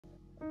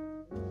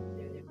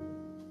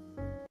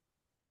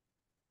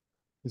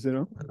Is it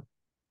on?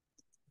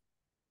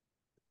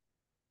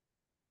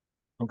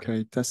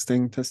 Okay,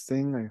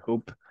 testing. I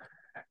hope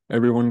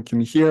everyone can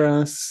hear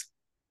us.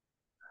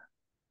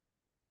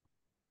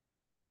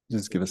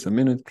 Just give us a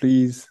minute,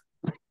 please.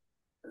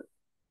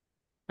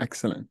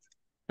 Excellent.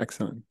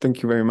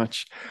 Thank you very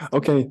much.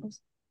 Okay.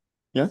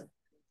 Yeah?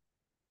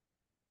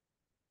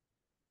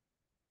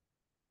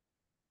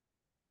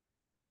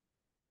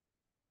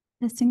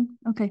 Testing.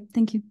 Okay,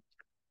 thank you.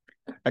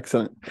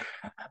 Excellent.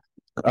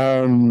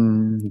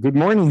 Good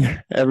morning,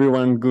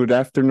 everyone. Good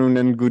afternoon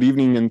and good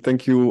evening, and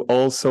thank you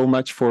all so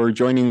much for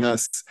joining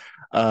us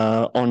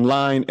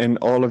online, and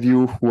all of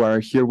you who are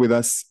here with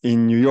us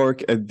in New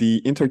York at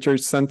the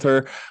Interchurch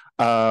Center.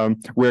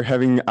 We're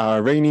having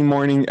a rainy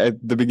morning at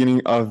the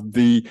beginning of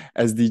the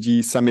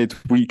SDG Summit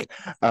week,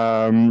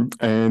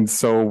 and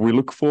so we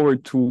look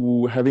forward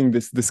to having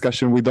this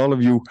discussion with all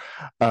of you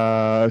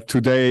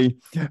today.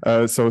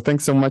 So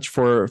thanks so much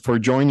for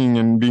joining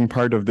and being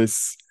part of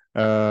this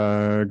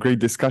great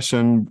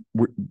discussion.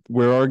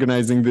 We're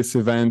organizing this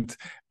event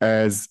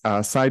as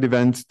a side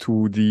event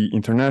to the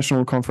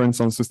International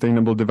Conference on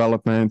Sustainable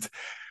Development.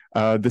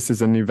 This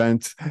is an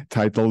event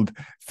titled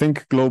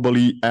Think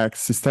Globally, Act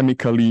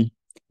Systemically,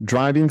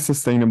 Driving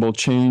Sustainable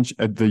Change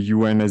at the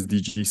UN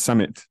SDG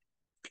Summit.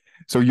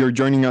 So you're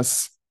joining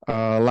us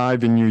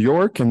live in New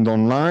York and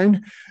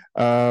online.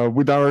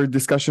 With our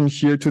discussion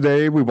here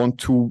today, we want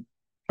to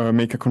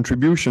make a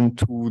contribution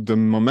to the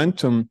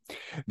momentum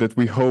that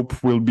we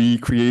hope will be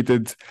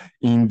created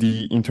in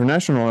the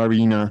international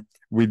arena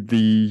with the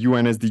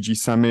UN SDG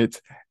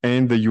Summit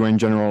and the UN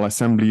General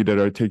Assembly that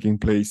are taking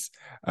place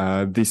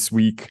this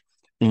week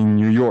in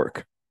New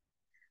York.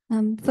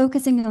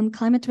 Focusing on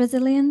climate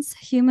resilience,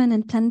 human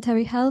and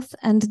planetary health,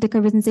 and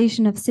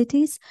decarbonization of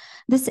cities,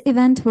 this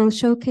event will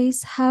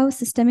showcase how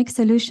systemic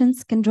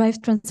solutions can drive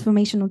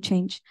transformational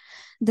change.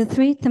 The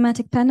 3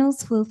 thematic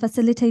panels will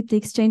facilitate the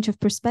exchange of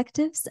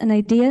perspectives and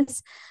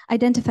ideas,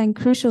 identifying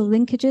crucial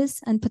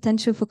linkages and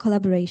potential for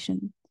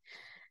collaboration.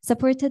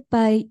 Supported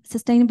by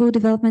Sustainable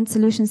Development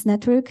Solutions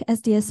Network,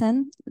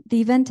 SDSN,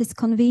 the event is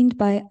convened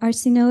by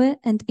Arsinoe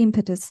and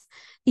Impetus,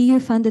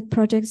 EU-funded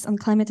projects on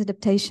climate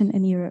adaptation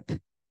in Europe.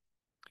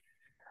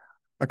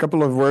 A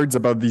couple of words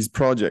about these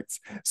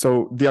projects.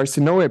 So the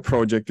Arsinoe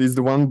project is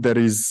the one that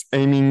is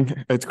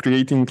aiming at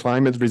creating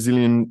climate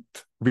resilient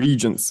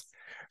regions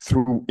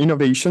through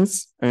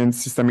innovations and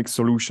systemic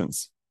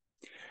solutions.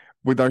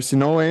 With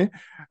Arsinoe,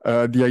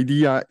 the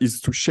idea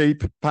is to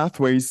shape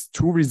pathways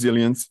to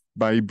resilience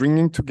by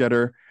bringing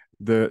together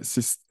the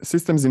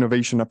systems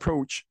innovation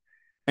approach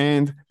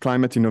and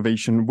climate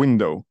innovation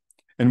window.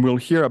 And we'll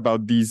hear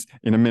about these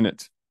in a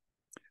minute.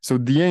 So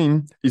the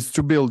aim is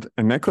to build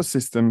an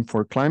ecosystem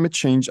for climate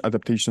change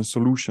adaptation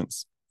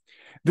solutions.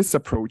 This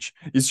approach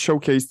is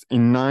showcased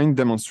in 9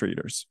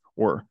 demonstrators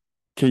or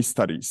case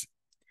studies.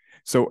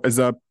 So as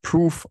a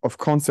proof of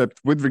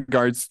concept with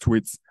regards to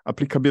its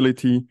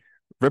applicability,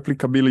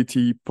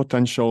 replicability,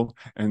 potential,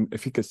 and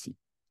efficacy.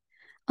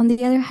 On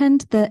the other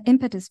hand, the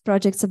Impetus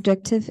project's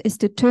objective is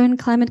to turn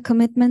climate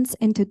commitments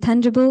into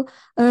tangible,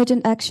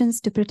 urgent actions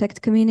to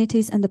protect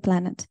communities and the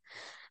planet.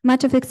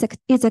 Much of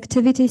its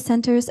activity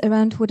centers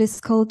around what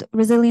is called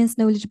resilience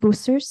knowledge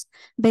boosters,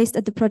 based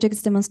at the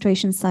project's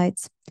demonstration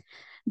sites.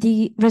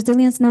 The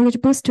resilience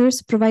knowledge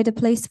boosters provide a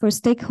place for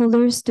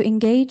stakeholders to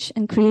engage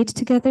and create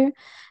together.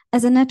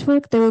 As a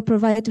network, they will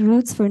provide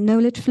routes for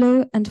knowledge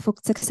flow and for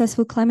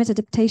successful climate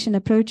adaptation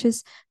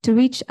approaches to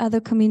reach other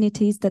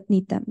communities that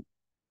need them.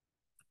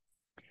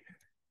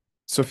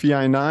 Sophia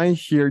and I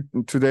here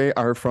today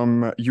are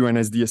from UN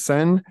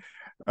SDSN,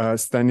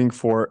 standing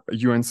for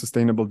UN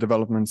Sustainable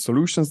Development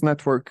Solutions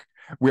Network.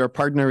 We are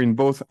partner in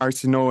both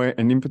Arsinoe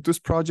and Impetus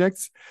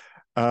projects,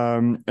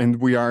 and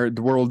we are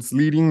the world's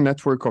leading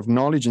network of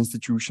knowledge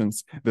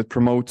institutions that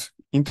promote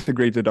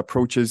integrated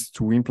approaches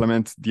to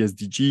implement the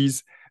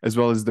SDGs, as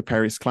well as the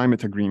Paris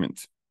Climate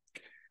Agreement.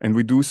 And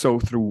we do so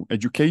through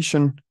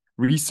education,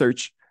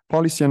 research,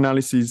 policy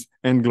analysis,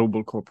 and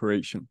global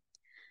cooperation.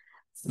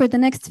 For the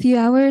next few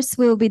hours,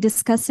 we'll be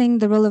discussing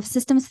the role of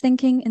systems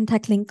thinking in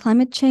tackling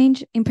climate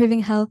change,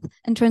 improving health,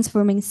 and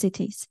transforming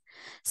cities.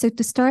 So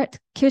to start,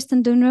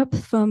 Kirsten Dunrup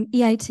from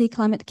EIT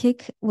Climate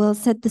Kick will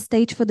set the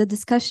stage for the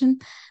discussion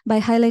by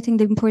highlighting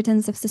the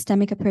importance of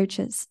systemic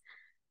approaches.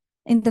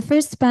 In the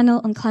first panel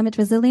on climate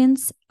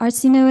resilience,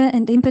 Arsinoe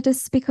and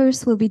Impetus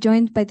speakers will be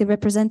joined by the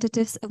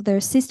representatives of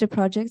their sister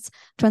projects,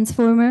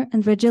 Transformer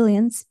and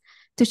Resilience,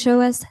 to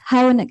show us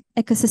how an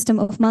ecosystem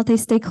of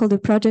multi-stakeholder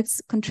projects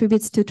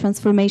contributes to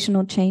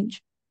transformational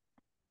change.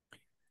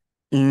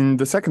 In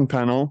the second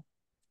panel,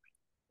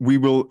 we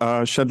will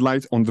shed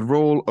light on the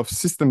role of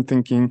system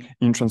thinking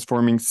in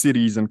transforming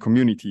cities and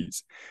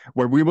communities,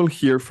 where we will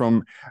hear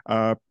from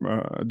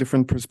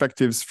different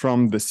perspectives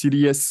from the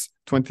CDS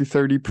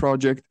 2030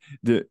 project,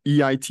 the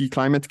EIT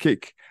Climate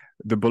Kick,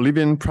 the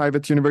Bolivian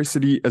Private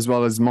University, as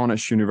well as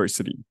Monash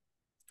University.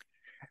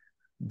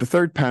 The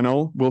third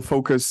panel will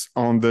focus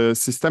on the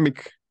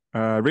systemic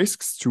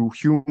risks to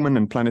human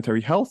and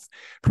planetary health,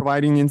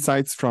 providing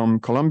insights from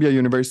Columbia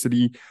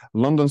University,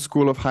 London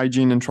School of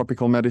Hygiene and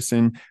Tropical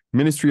Medicine,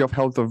 Ministry of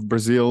Health of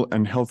Brazil,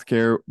 and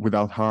Healthcare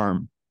Without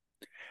Harm.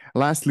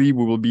 Lastly,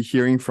 we will be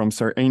hearing from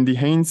Sir Andy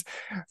Haynes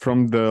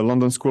from the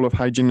London School of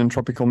Hygiene and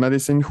Tropical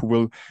Medicine, who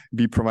will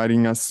be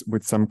providing us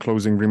with some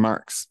closing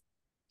remarks.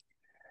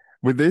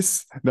 With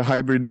this, the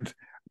hybrid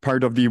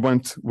part of the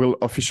event will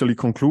officially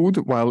conclude,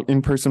 while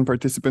in-person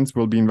participants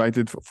will be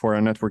invited for a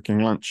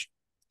networking lunch.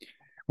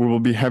 We will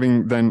be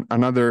having then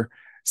another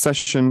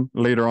session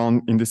later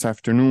on in this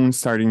afternoon,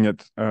 starting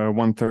at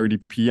 1:30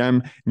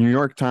 p.m. New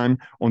York time,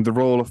 on the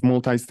role of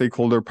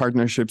multi-stakeholder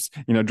partnerships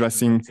in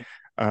addressing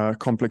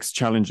complex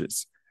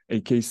challenges, a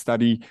case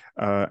study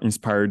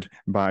inspired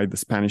by the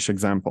Spanish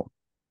example.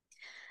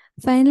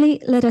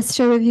 Finally, let us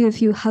share with you a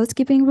few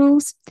housekeeping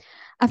rules.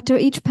 After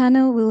each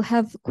panel, we'll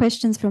have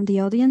questions from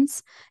the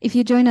audience. If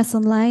you join us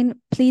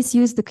online, please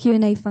use the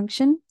Q&A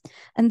function.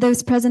 And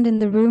those present in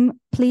the room,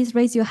 please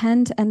raise your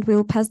hand and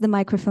we'll pass the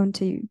microphone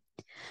to you.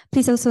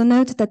 Please also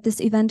note that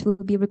this event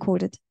will be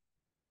recorded.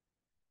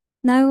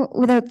 Now,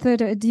 without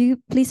further ado,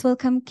 please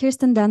welcome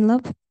Kirsten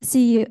Dunlop,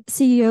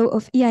 CEO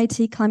of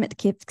EIT Climate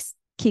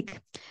KIC,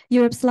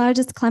 Europe's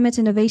largest climate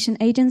innovation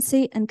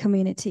agency and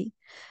community.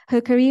 Her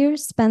career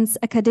spans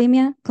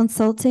academia,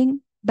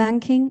 consulting,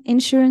 banking,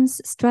 insurance,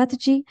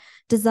 strategy,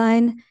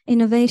 design,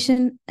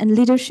 innovation, and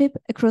leadership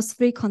across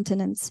 3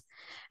 continents.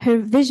 Her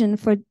vision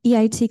for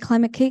EIT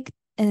Climate KIC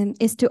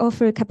is to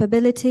offer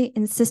capability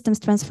in systems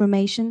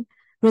transformation,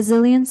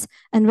 resilience,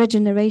 and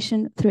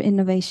regeneration through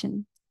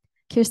innovation.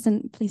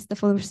 Kirsten, please, the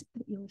floor is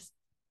yours.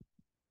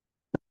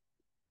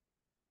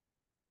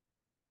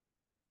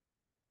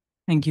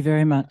 Thank you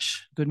very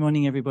much. Good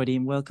morning, everybody,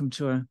 and welcome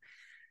to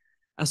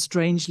a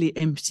strangely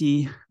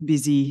empty,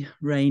 busy,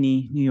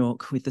 rainy New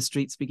York with the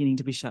streets beginning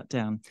to be shut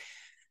down.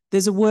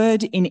 There's a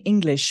word in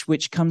English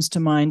which comes to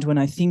mind when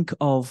I think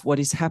of what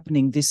is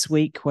happening this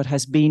week, what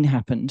has been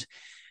happening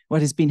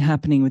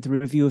with the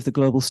review of the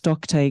global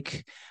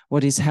stocktake,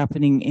 what is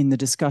happening in the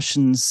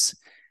discussions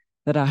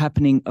that are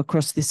happening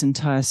across this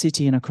entire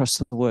city and across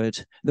the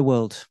world.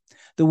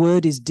 The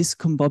word is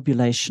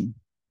discombobulation,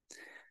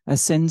 a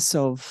sense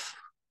of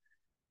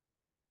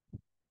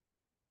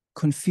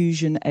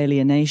confusion,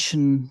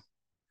 alienation,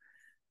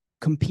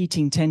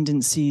 competing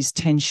tendencies,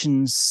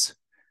 tensions,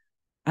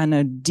 and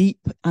a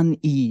deep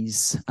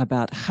unease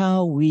about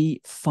how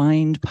we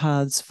find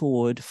paths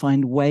forward,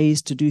 find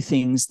ways to do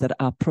things that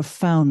are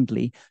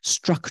profoundly,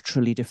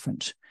 structurally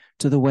different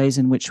to the ways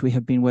in which we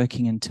have been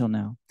working until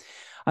now.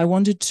 I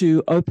wanted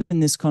to open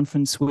this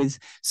conference with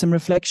some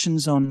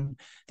reflections on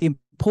the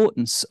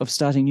importance of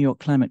starting New York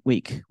Climate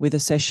Week with a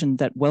session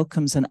that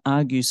welcomes and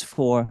argues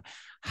for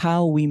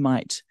how we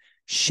might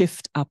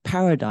shift our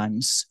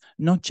paradigms,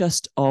 not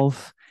just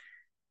of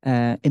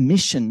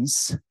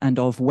emissions and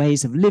of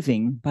ways of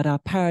living, but our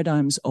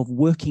paradigms of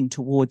working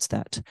towards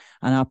that,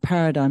 and our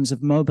paradigms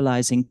of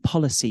mobilizing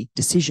policy,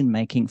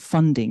 decision-making,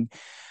 funding,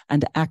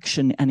 and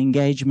action and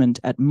engagement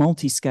at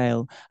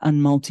multi-scale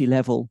and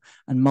multi-level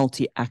and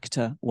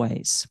multi-actor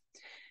ways.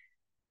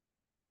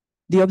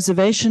 The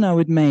observation I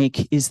would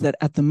make is that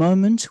at the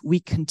moment, we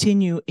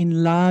continue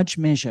in large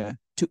measure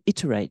to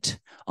iterate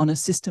on a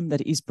system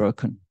that is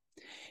broken.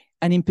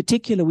 And in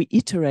particular, we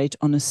iterate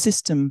on a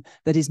system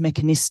that is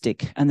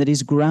mechanistic and that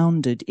is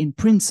grounded in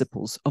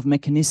principles of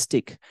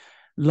mechanistic,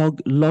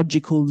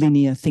 logical,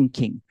 linear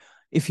thinking.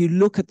 If you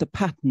look at the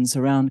patterns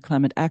around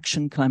climate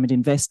action, climate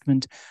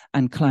investment,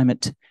 and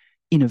climate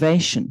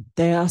innovation,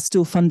 they are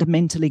still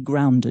fundamentally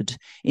grounded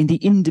in the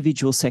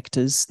individual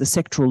sectors, the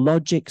sectoral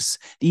logics,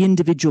 the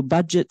individual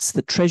budgets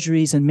that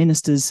treasuries and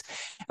ministers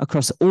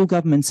across all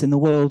governments in the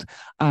world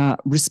are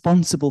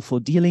responsible for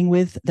dealing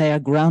with. They are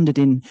grounded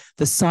in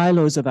the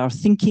silos of our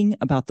thinking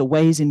about the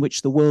ways in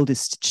which the world is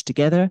stitched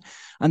together,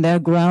 and they are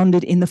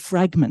grounded in the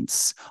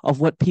fragments of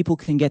what people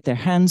can get their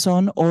hands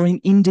on, or in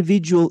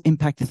individual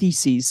impact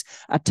theses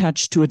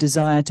attached to a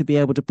desire to be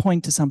able to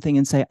point to something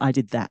and say, I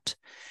did that.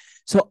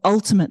 So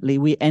ultimately,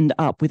 we end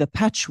up with a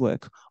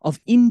patchwork of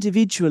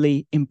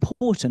individually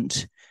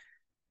important,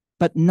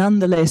 but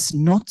nonetheless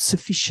not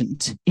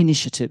sufficient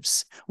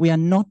initiatives. We are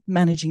not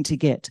managing to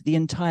get the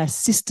entire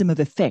system of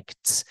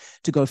effects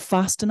to go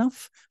fast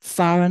enough,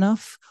 far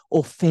enough,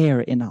 or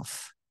fair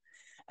enough.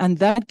 And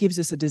that gives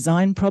us a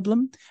design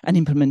problem, an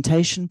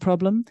implementation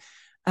problem,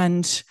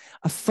 and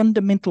a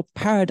fundamental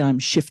paradigm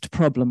shift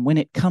problem when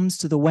it comes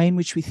to the way in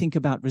which we think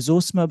about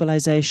resource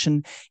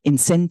mobilization,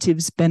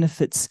 incentives,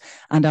 benefits,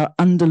 and our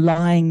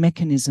underlying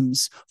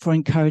mechanisms for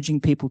encouraging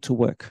people to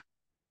work.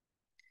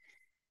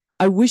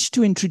 I wish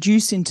to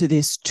introduce into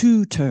this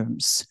 2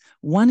 terms.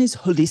 One is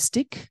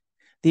holistic,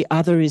 the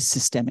other is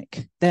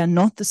systemic. They are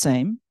not the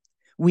same.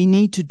 We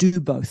need to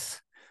do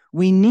both.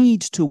 We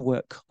need to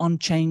work on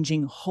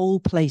changing whole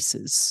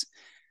places,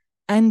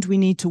 and we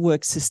need to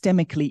work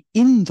systemically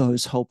in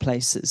those whole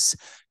places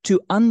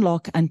to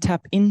unlock and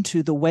tap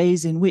into the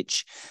ways in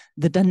which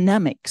the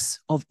dynamics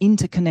of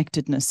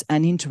interconnectedness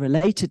and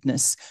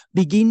interrelatedness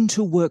begin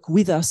to work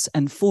with us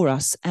and for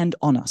us and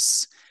on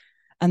us.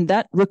 And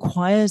that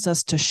requires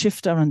us to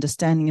shift our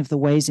understanding of the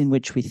ways in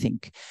which we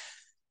think.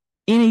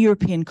 In a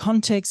European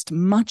context,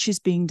 much is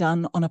being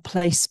done on a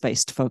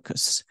place-based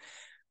focus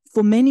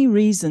for many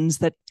reasons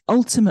that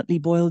ultimately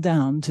boil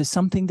down to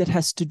something that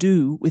has to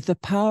do with the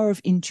power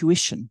of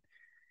intuition.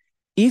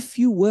 If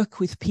you work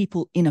with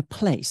people in a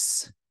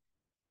place,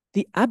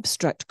 the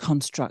abstract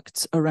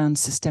constructs around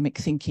systemic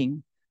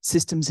thinking,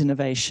 systems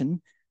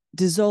innovation,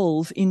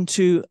 dissolve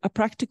into a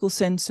practical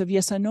sense of,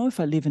 yes, I know if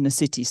I live in a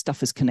city,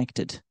 stuff is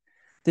connected.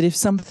 That if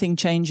something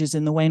changes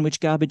in the way in which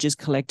garbage is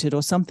collected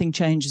or something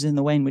changes in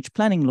the way in which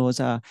planning laws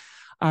are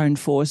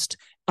enforced,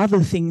 other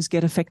things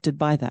get affected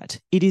by that.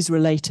 It is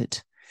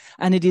related.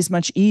 And it is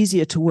much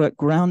easier to work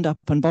ground up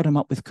and bottom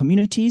up with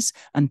communities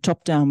and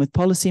top down with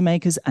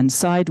policymakers and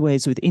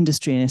sideways with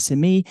industry and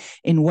SME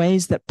in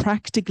ways that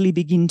practically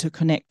begin to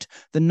connect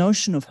the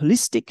notion of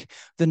holistic,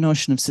 the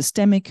notion of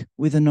systemic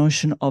with the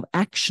notion of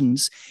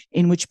actions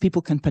in which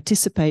people can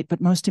participate,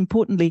 but most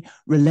importantly,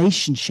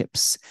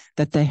 relationships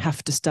that they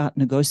have to start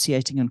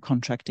negotiating and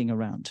contracting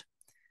around.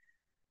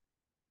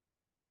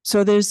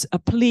 So there's a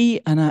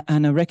plea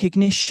and a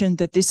recognition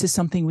that this is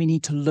something we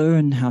need to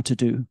learn how to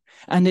do.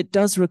 And it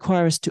does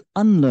require us to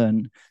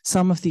unlearn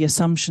some of the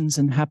assumptions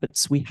and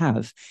habits we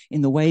have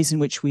in the ways in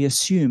which we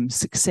assume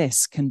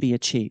success can be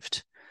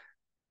achieved.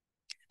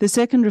 The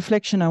second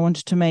reflection I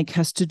wanted to make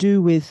has to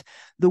do with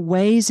the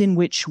ways in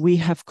which we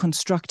have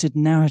constructed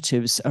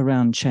narratives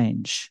around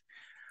change.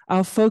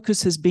 Our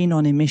focus has been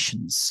on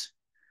emissions.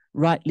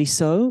 Rightly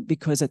so,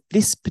 because at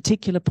this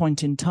particular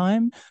point in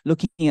time,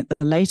 looking at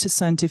the latest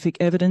scientific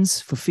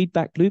evidence for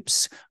feedback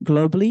loops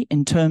globally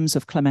in terms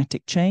of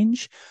climatic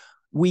change,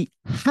 we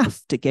have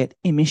to get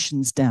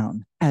emissions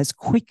down as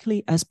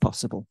quickly as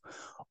possible,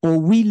 or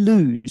we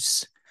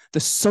lose the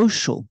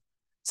social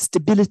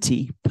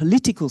stability,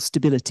 political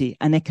stability,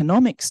 and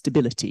economic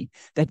stability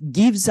that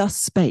gives us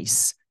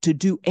space to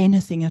do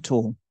anything at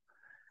all.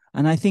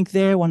 And I think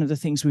there, one of the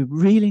things we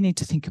really need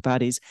to think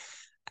about is,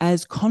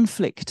 as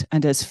conflict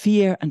and as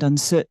fear and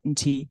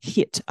uncertainty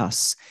hit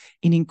us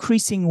in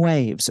increasing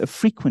waves of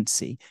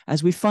frequency,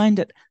 as we find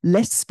it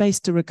less space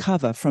to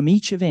recover from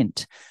each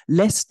event,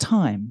 less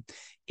time,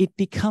 it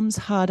becomes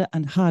harder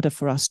and harder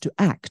for us to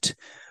act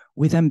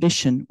with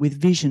ambition, with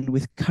vision,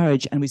 with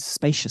courage, and with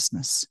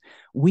spaciousness.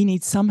 We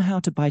need somehow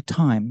to buy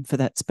time for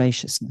that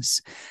spaciousness.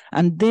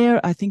 And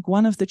there, I think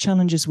one of the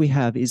challenges we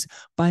have is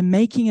by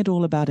making it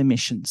all about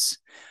emissions,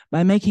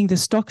 by making the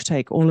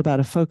stocktake all about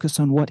a focus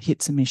on what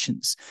hits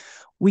emissions,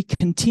 we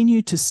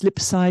continue to slip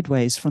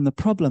sideways from the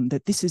problem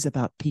that this is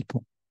about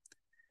people.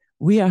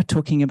 We are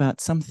talking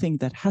about something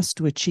that has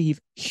to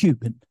achieve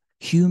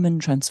human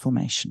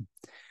transformation,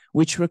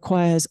 which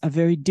requires a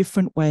very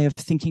different way of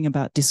thinking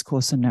about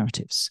discourse and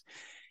narratives.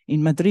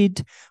 In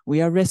Madrid,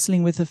 we are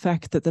wrestling with the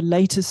fact that the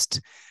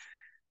latest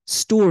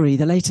story,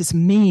 the latest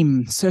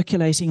meme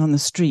circulating on the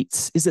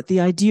streets is that the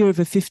idea of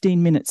a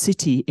 15-minute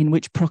city in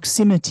which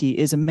proximity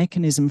is a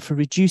mechanism for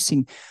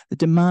reducing the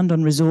demand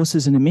on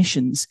resources and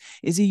emissions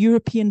is a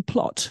European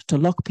plot to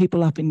lock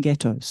people up in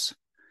ghettos.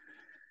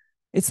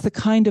 It's the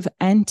kind of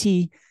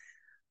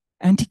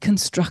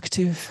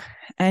anti-constructive,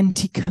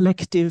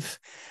 anti-collective,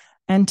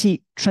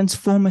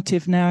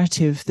 anti-transformative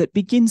narrative that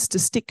begins to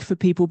stick for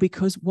people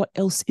because what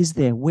else is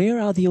there? Where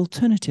are the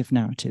alternative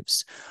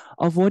narratives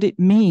of what it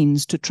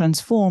means to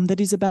transform that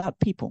is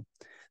about people,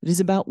 that is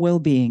about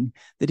well-being,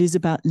 that is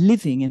about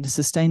living in a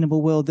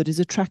sustainable world that is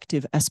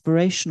attractive,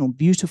 aspirational,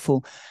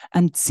 beautiful,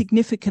 and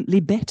significantly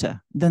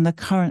better than the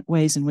current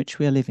ways in which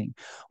we are living?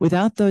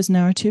 Without those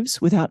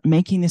narratives, without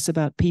making this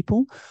about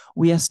people,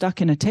 we are stuck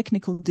in a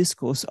technical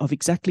discourse of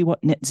exactly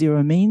what net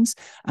zero means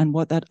and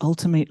what that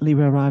ultimately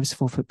arrives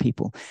for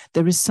people.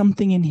 There is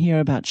something in here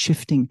about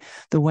shifting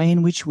the way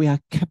in which we are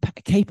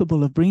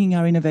capable of bringing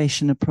our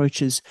innovation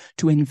approaches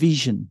to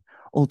envision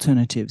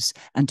alternatives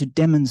and to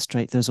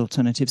demonstrate those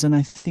alternatives. And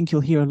I think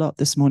you'll hear a lot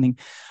this morning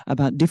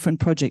about different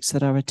projects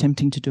that are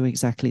attempting to do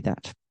exactly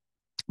that.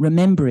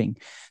 Remembering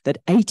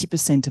that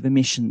 80% of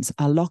emissions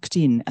are locked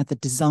in at the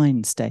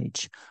design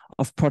stage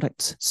of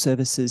products,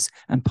 services,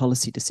 and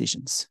policy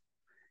decisions.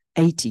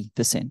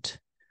 80%.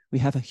 We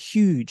have a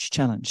huge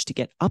challenge to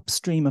get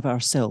upstream of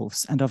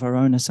ourselves and of our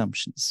own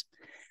assumptions.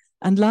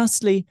 And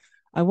lastly,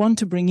 I want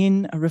to bring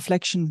in a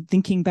reflection,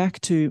 thinking back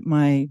to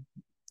my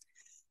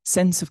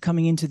sense of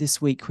coming into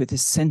this week with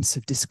this sense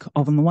of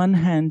on the one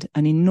hand,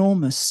 an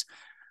enormous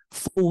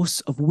force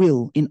of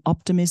will in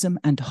optimism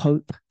and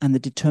hope and the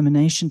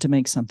determination to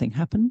make something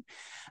happen,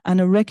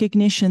 and a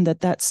recognition that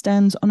that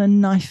stands on a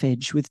knife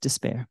edge with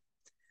despair.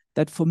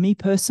 That for me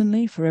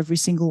personally, for every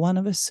single one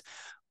of us,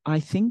 I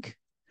think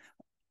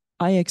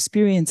I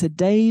experience a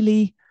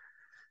daily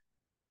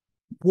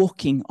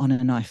walking on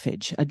a knife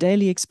edge, a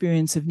daily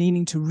experience of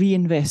needing to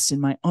reinvest in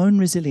my own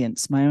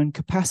resilience, my own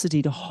capacity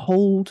to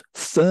hold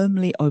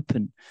firmly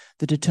open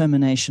the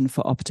determination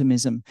for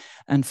optimism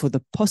and for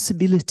the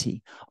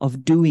possibility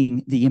of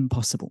doing the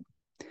impossible.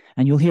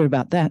 And you'll hear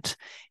about that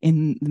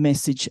in the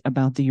message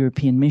about the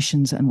European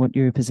missions and what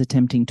Europe is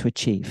attempting to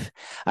achieve.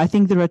 I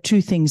think there are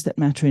two things that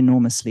matter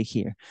enormously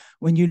here.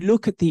 When you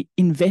look at the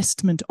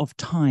investment of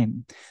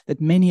time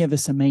that many of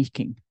us are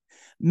making,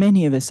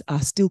 many of us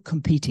are still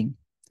competing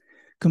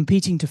to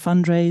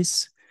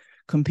fundraise,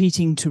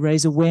 competing to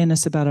raise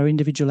awareness about our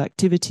individual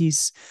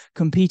activities,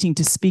 competing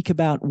to speak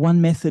about one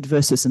method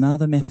versus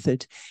another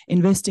method,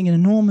 investing an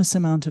enormous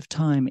amount of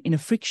time in a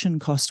friction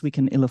cost we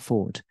can ill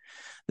afford.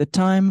 The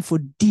time for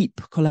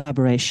deep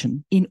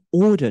collaboration in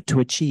order to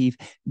achieve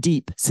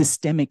deep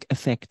systemic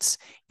effects,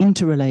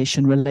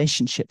 interrelation,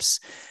 relationships,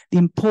 the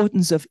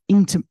importance of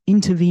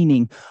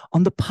intervening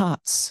on the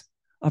parts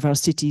of our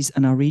cities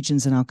and our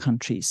regions and our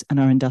countries and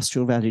our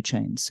industrial value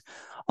chains,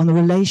 on the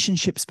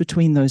relationships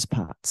between those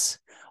parts,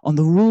 on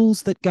the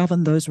rules that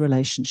govern those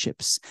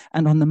relationships,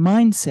 and on the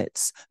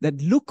mindsets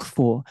that look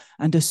for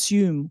and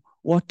assume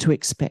what to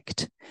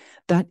expect.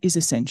 That is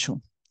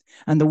essential.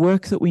 And the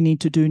work that we need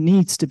to do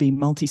needs to be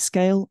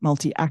multi-scale,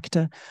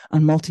 multi-actor,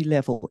 and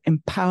multi-level,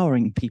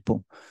 empowering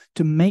people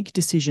to make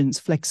decisions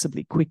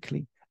flexibly,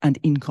 quickly, and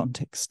in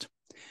context.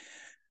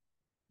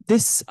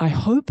 This, I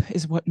hope,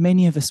 is what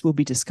many of us will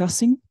be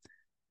discussing,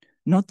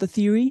 not the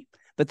theory,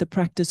 but the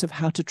practice of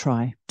how to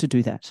try to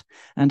do that,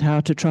 and how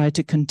to try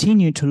to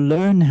continue to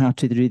learn how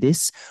to do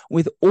this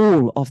with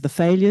all of the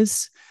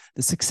failures,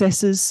 the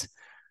successes,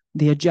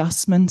 the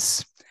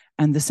adjustments,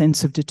 and the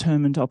sense of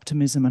determined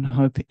optimism and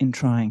hope in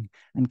trying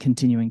and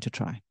continuing to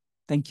try.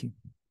 Thank you.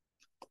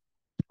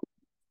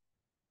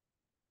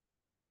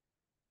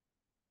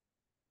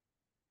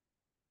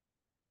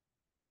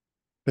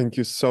 Thank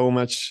you so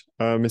much,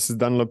 Mrs.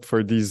 Dunlop,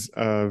 for these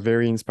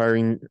very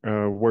inspiring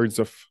words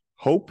of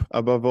hope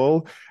above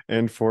all,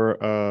 and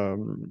for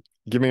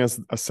giving us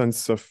a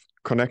sense of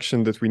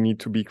connection that we need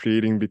to be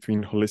creating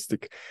between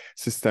holistic,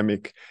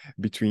 systemic,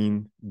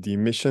 between the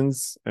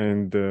missions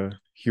and the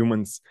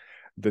humans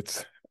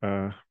that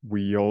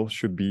we all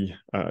should be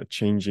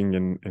changing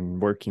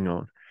and working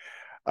on.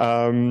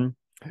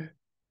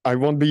 I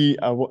won't be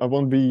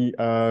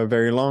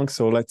very long,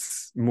 so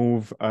let's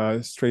move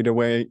straight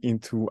away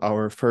into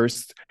our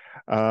first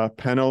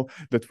panel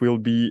that will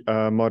be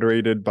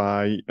moderated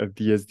by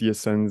the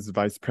SDSN's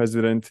Vice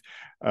President,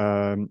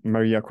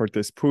 Maria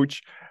Cortez Puig.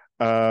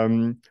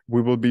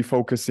 We will be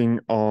focusing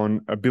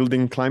on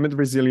building climate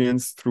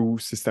resilience through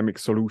systemic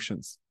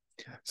solutions.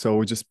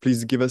 So just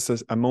please give us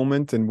a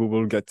moment and we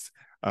will get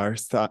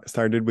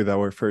started with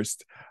our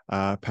first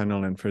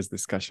panel and first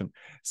discussion.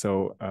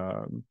 So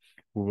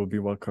we will be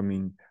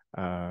welcoming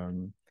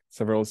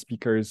several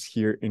speakers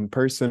here in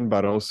person,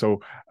 but also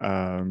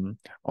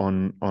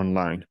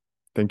online.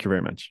 Thank you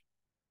very much.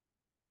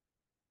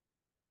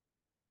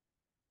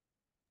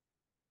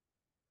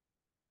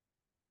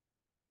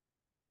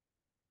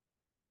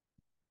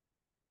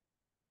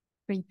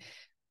 Great.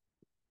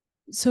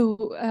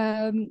 So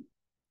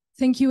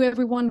thank you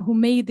everyone who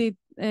made it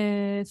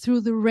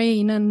through the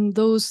rain and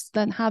those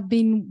that have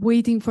been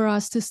waiting for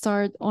us to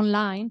start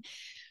online.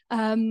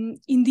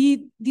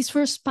 Indeed, this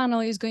first panel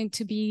is going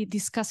to be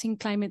discussing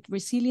climate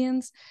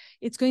resilience.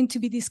 It's going to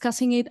be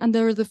discussing it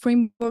under the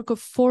framework of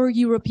 4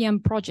 European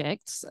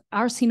projects: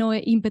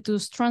 Arsinoe,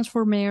 Impetus,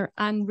 Transformare,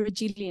 and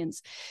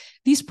Resilience.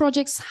 These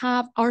projects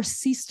are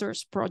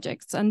sisters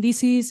projects, and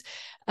this is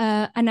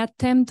an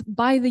attempt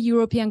by the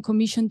European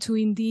Commission to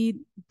indeed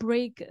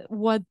break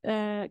what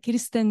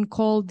Kirsten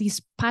called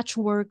this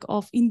patchwork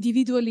of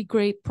individually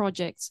great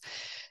projects.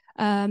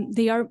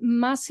 They are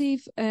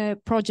massive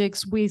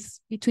projects with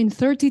between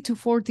 30 to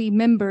 40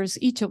 members,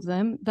 each of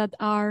them, that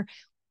are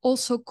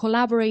also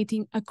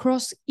collaborating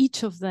across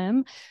each of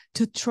them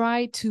to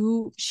try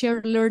to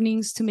share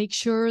learnings, to make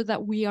sure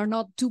that we are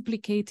not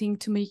duplicating,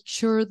 to make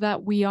sure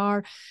that we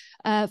are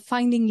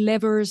finding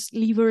levers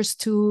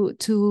to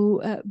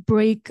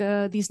break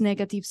these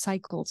negative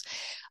cycles.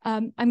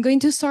 I'm going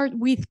to start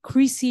with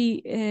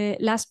Chrissy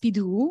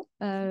Laspidou.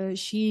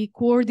 She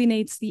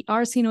coordinates the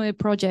Arsinoe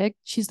project.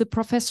 She's the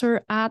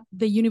professor at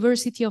the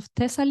University of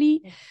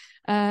Thessaly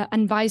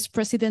and Vice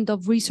President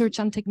of Research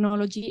and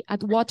Technology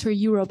at Water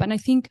Europe. And I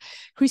think,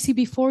 Chrissy,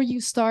 before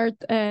you start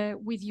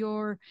with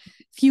your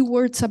few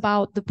words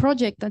about the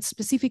project and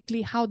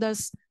specifically how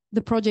does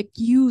the project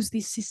use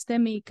this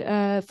systemic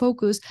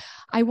focus,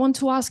 I want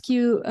to ask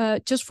you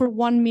just for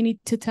 1 minute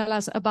to tell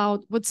us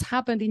about what's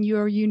happened in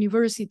your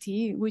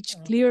university, which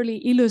clearly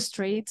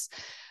illustrates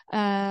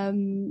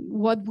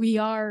what we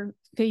are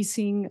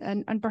facing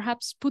and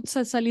perhaps puts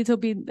us a little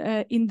bit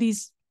in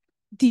this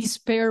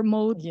despair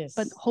mode, yes,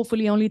 but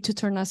hopefully only to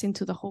turn us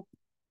into the hope.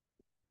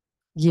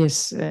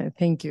 Yes,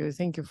 thank you.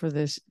 Thank you for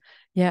this.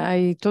 Yeah,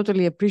 I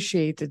totally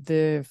appreciated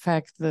the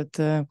fact that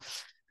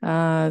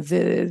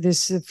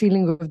this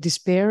feeling of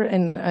despair,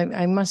 and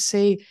I must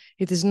say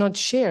it is not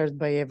shared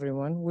by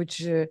everyone,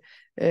 which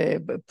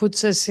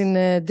puts us in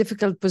a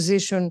difficult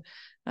position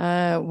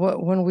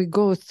when we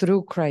go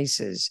through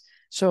crisis.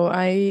 So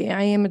I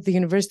am at the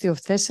University of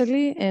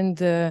Thessaly,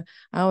 and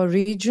our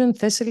region,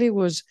 Thessaly,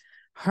 was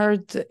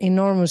hurt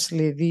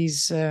enormously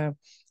these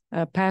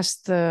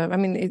past, I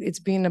mean, it's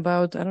been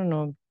about, I don't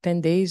know,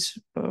 10 days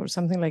or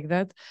something like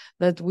that,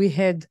 that we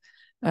had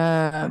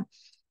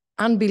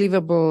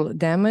unbelievable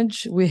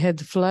damage. We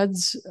had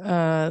floods.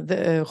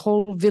 The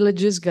whole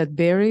villages got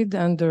buried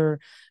under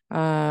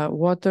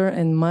water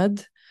and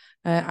mud.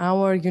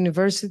 Our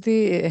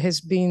university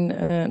has been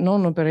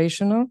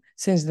non-operational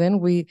since then.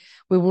 We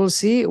will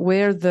see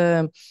where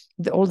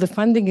all the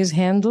funding is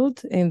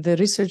handled in the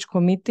research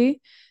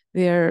committee.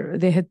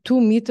 They had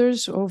 2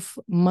 meters of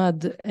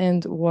mud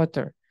and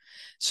water.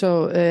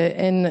 So,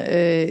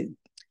 it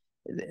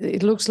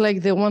looks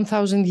like the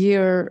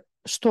 1,000-year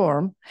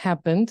storm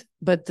happened,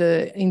 but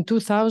in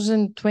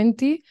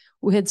 2020,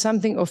 we had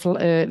something of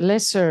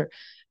lesser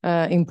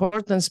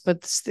importance,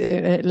 but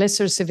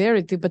lesser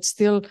severity, but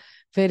still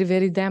very,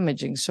 very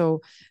damaging.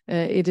 So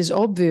it is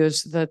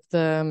obvious that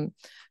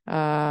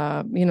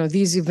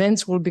these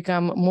events will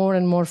become more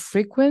and more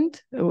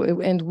frequent,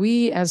 and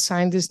we as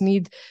scientists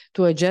need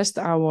to adjust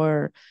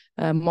our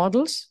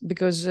models,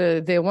 because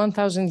the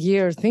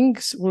 1,000-year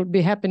things will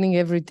be happening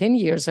every 10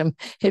 years,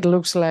 it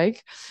looks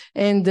like.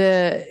 And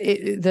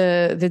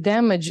the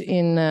damage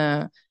in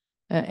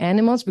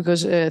animals,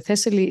 because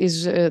Thessaly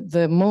is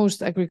the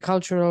most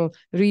agricultural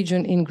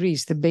region in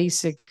Greece, the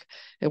basic,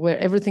 where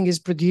everything is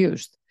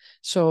produced.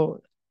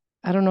 So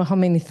I don't know how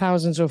many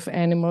thousands of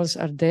animals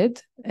are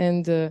dead,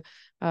 and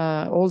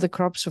all the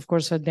crops, of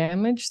course, are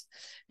damaged.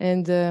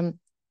 And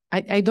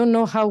I don't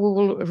know how we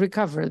will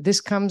recover. This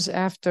comes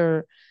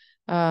after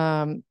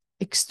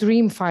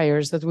extreme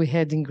fires that we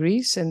had in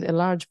Greece and a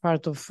large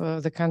part of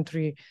the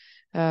country,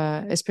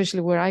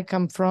 especially where I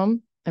come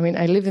from. I mean,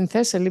 I live in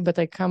Thessaly, but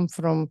I come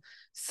from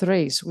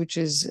Thrace, which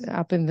is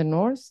up in the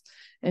north.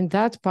 And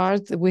that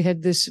part, we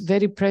had this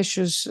very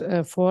precious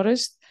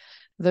forest.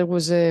 There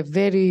was a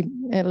very,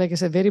 like I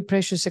said, very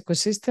precious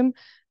ecosystem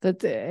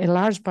that a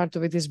large part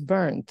of it is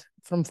burned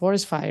from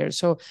forest fires.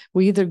 So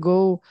we either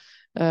go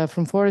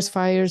from forest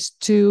fires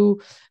to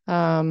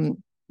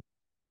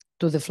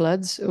the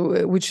floods,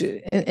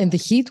 and the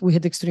heat. We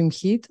had extreme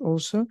heat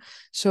also.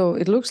 So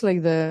it looks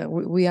like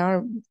we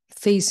are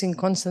facing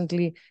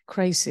constantly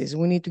crises.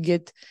 We need to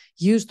get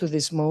used to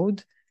this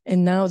mode.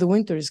 And now the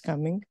winter is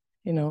coming,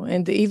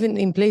 and even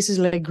in places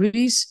like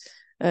Greece,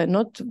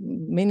 not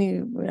many,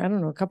 I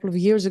don't know, a couple of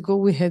years ago,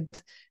 we had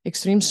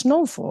extreme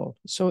snowfall.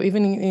 So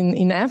even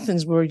in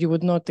Athens, where you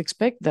would not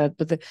expect that,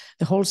 but the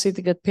whole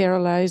city got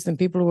paralyzed and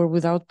people were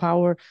without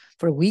power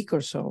for a week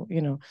or so,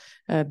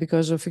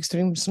 because of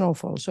extreme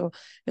snowfall. So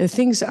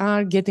things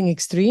are getting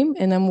extreme,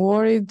 and I'm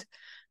worried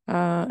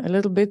a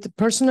little bit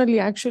personally,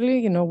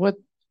 actually, what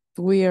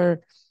we are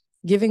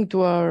giving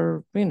to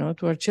our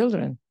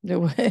children,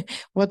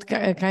 what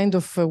kind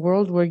of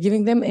world we're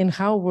giving them, and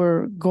how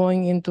we're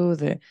going into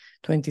the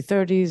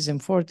 2030s and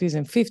 40s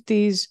and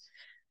 50s,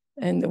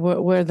 and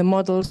where the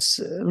models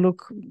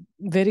look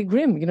very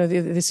grim.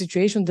 The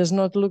situation does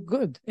not look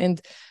good,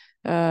 and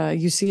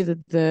you see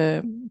that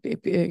the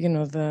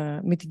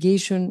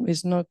mitigation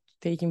is not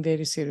taken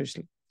very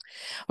seriously.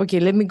 Okay,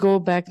 let me go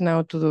back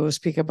now to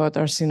speak about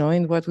Arsenoi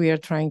and what we are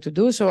trying to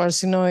do. So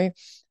Arsenoi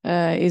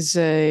is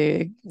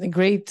a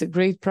great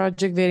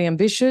project, very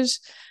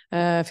ambitious,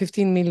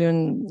 15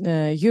 million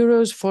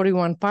euros,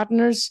 41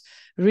 partners,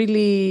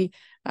 really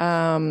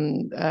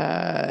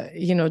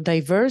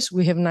diverse.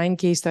 We have 9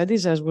 case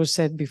studies, as was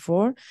said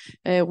before.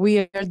 We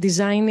are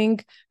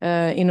designing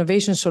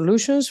innovation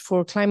solutions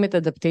for climate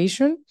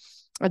adaptation.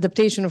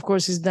 Adaptation, of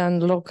course, is done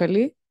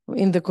locally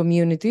in the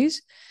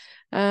communities.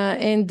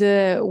 And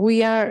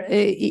we are,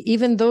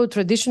 even though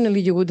traditionally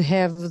you would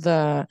have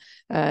the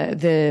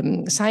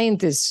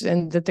scientists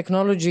and the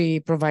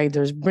technology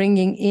providers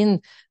bringing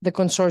in the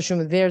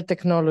consortium their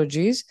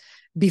technologies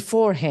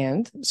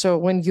beforehand. So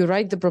when you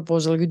write the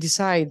proposal, you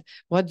decide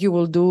what you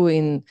will do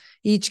in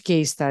each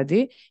case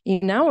study.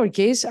 In our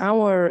case,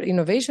 our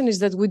innovation is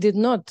that we did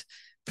not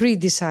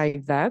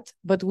pre-decide that,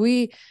 but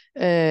we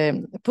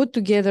put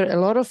together a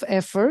lot of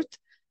effort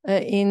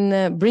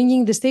in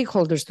bringing the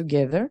stakeholders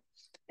together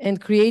and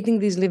creating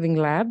these living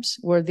labs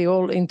where they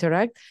all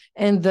interact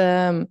and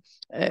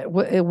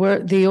where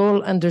they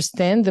all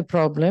understand the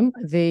problem,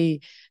 they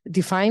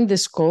define the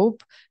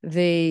scope,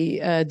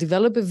 they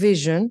develop a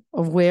vision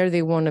of where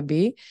they want to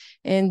be,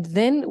 and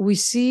then we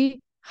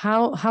see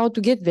how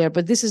to get there.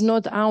 But this is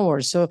not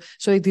ours, so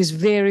it is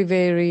very,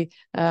 very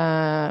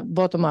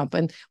bottom up.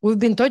 And we've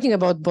been talking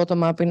about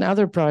bottom up in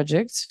other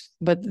projects,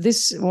 but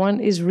this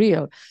one is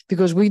real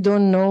because we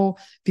don't know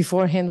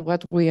beforehand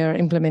what we are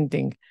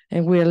implementing.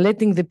 And we are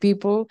letting the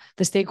people,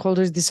 the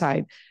stakeholders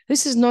decide.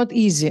 This is not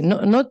easy,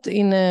 not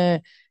in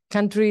a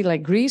country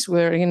like Greece,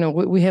 where,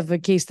 we have a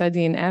case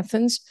study in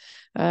Athens,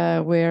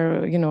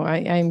 where,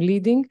 I'm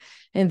leading.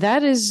 And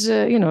that is,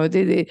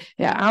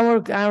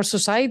 our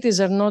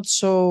societies are not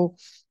so,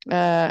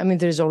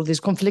 there's all these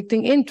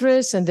conflicting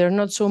interests and they're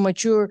not so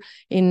mature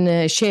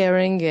in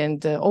sharing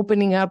and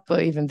opening up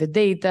even the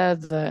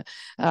data,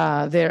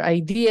 their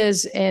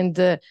ideas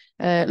and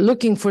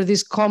looking for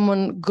this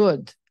common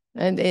good.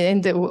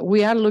 And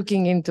we are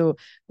looking into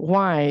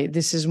why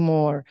this is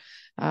more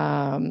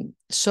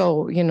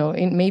So, you know,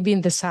 maybe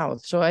in the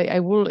south. So I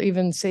will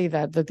even say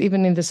that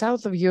even in the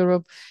south of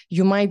Europe,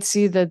 you might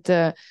see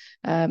that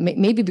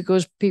maybe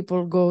because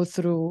people go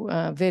through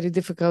very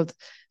difficult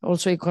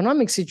also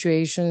economic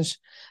situations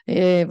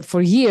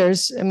for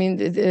years. I mean,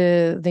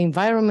 the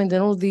environment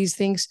and all these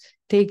things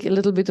take a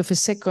little bit of a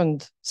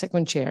second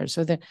chair,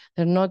 so they're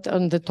not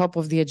on the top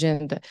of the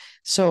agenda.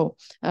 So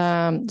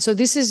so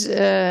this is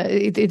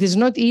it is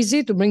not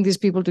easy to bring these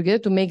people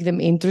together, to make them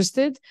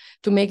interested,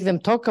 to make them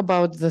talk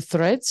about the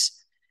threats.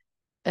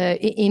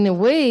 In a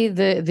way,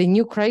 the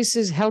new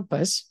crisis help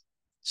us.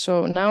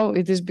 So now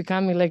it is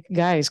becoming like,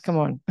 guys, come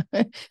on.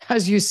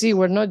 As you see,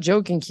 we're not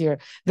joking here.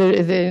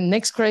 The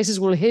next crisis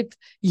will hit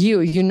you.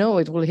 You know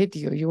it will hit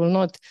you. You will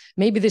not,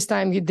 maybe this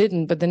time you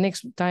didn't, but the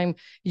next time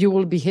you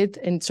will be hit.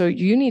 And so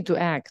you need to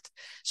act.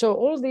 So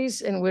all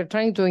these, and we're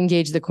trying to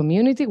engage the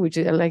community, which,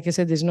 like I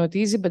said, is not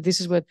easy, but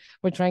this is what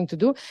we're trying to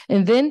do.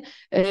 And then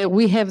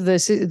we have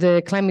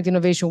the climate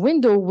innovation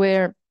window,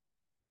 where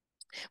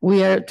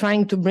we are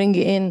trying to bring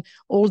in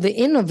all the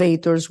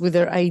innovators with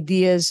their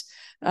ideas,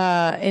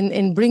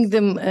 and bring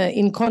them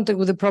in contact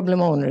with the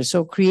problem owners.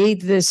 So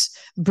create this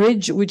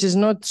bridge, which is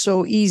not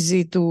so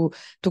easy to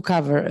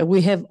cover.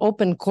 We have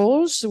open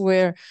calls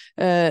where,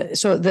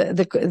 so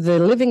the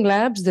living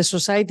labs, the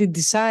society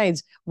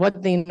decides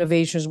what the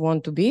innovations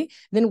want to be.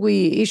 Then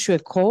we issue a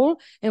call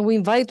and we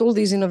invite all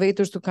these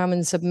innovators to come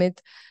and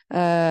submit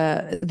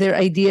their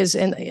ideas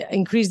and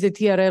increase the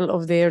TRL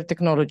of their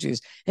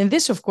technologies. And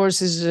this, of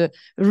course, is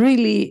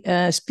really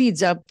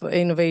speeds up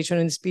innovation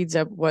and speeds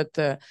up what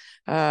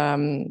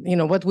you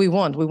know, what we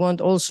want. We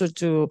want also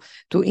to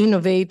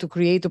innovate, to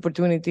create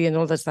opportunity and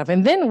all that stuff.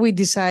 And then we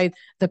decide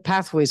the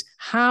pathways.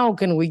 How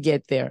can we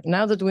get there?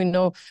 Now that we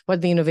know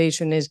what the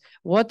innovation is,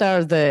 what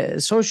are the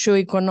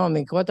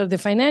socio-economic, what are the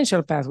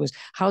financial pathways?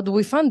 How do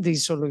we fund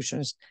these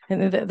solutions?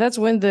 And that's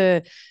when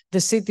the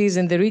cities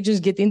and the regions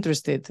get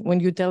interested. When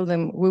you tell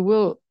them, we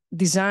will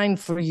design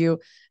for you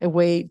a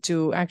way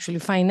to actually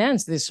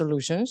finance these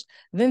solutions,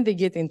 then they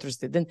get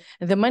interested. And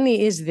the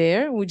money is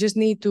there. We just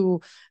need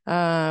to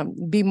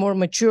be more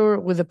mature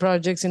with the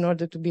projects in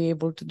order to be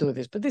able to do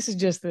this. But this is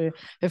just the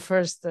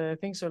first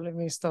thing. So let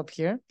me stop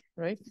here,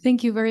 right?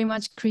 Thank you very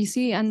much,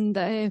 Chrissy. And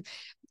I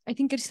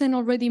think Kristen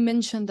already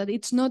mentioned that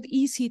it's not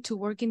easy to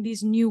work in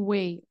this new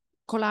way,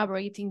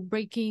 collaborating,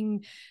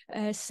 breaking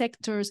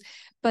sectors.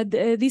 But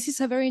this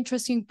is a very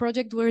interesting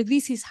project where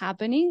this is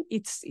happening.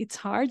 It's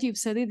hard, you've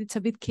said it, it's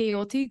a bit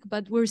chaotic,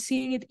 but we're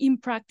seeing it in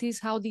practice,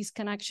 how this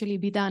can actually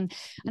be done.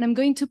 And I'm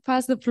going to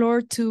pass the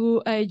floor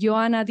to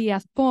Joana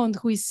Diaz-Pont,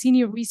 who is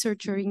Senior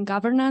Researcher in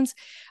Governance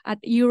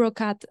at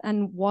EuroCat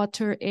and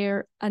Water,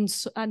 Air, and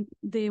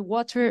the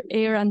Water,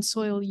 Air and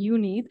Soil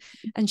Unit.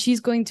 And she's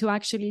going to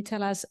actually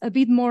tell us a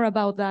bit more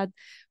about that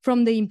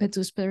from the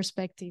impetus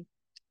perspective.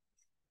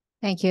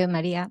 Thank you,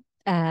 Maria.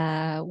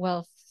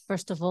 Well,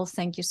 first of all,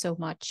 thank you so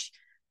much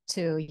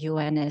to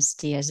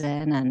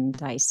SDSN and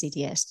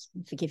ICDS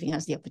for giving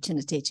us the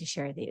opportunity to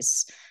share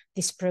this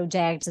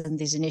project and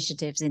these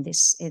initiatives in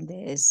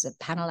this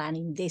panel and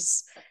in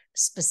this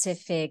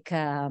specific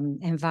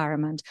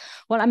environment.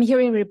 Well, I'm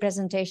here in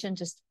representation,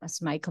 just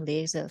as my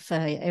colleagues, of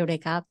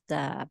EURECAT,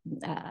 the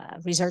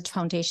research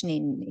foundation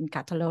in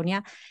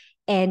Catalonia,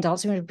 and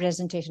also in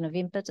representation of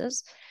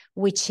Impetus,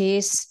 which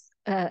is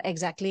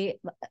exactly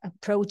a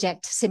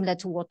project similar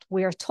to what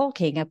we're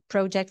talking, a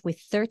project with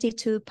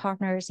 32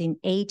 partners in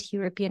 8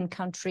 European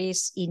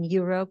countries in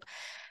Europe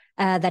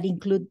that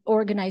include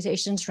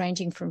organizations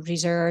ranging from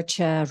research,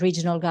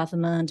 regional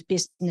government,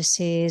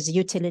 businesses,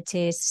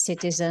 utilities,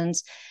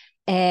 citizens,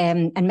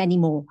 and many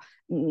more,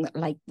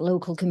 like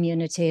local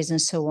communities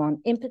and so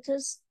on.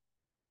 Impetus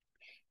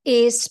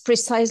is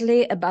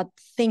precisely about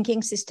thinking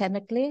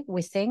systemically,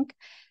 we think,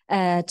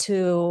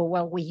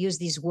 we use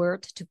this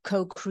word to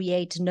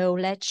co-create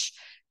knowledge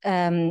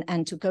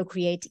and to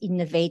co-create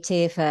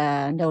innovative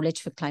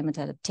knowledge for climate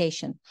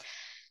adaptation.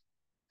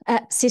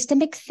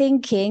 Systemic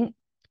thinking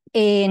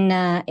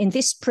in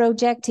this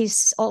project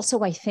is also,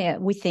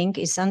 we think,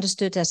 is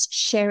understood as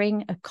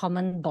sharing a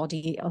common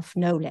body of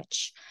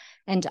knowledge.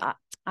 And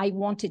I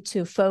wanted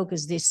to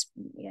focus this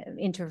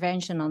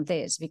intervention on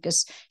this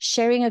because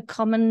sharing a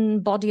common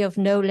body of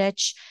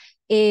knowledge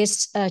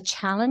is a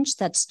challenge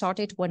that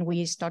started when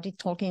we started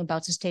talking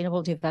about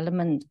sustainable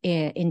development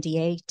in the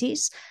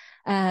 80s.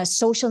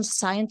 Social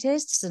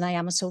scientists, and I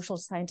am a social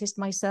scientist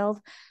myself,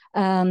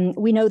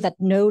 we know that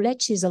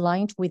knowledge is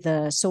aligned with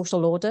the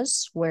social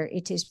orders where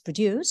it is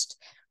produced.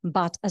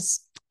 But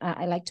as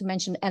I like to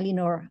mention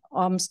Elinor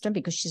Armstrong,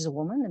 because she's a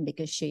woman and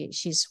because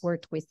she's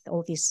worked with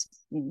all these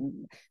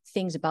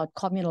things about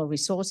communal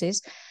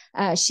resources,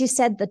 she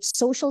said that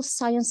social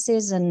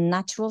sciences and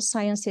natural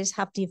sciences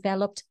have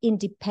developed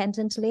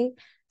independently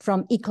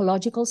from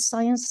ecological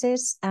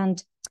sciences,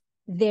 and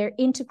their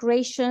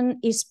integration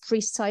is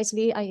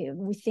precisely,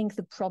 we think,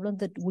 the problem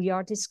that we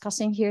are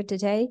discussing here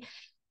today.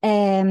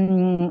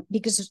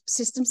 Because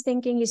systems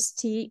thinking is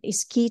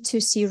key to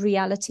see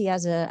reality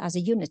as a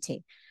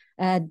unity.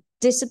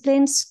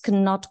 Disciplines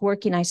cannot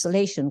work in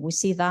isolation. We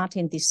see that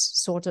in this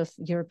sort of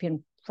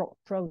European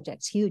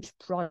projects, huge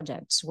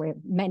projects where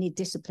many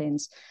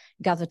disciplines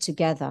gather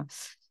together.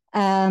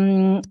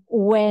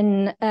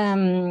 When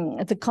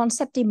the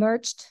concept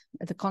emerged,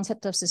 the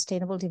concept of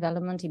sustainable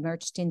development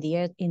emerged in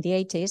the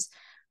 80s,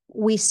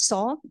 we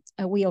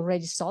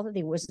already saw that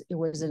it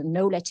was a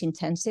knowledge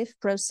intensive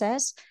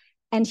process.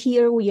 And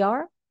here we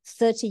are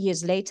 30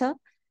 years later,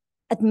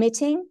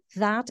 admitting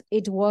that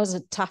it was a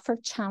tougher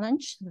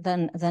challenge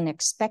than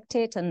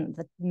expected, and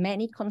that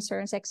many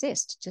concerns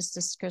exist, just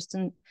as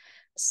Kirsten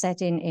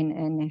said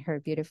in her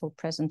beautiful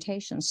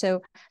presentation.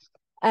 So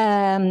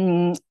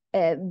the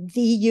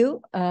EU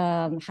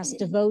has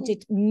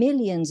devoted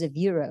millions of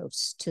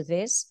euros to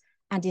this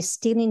and is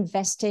still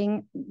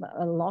investing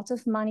a lot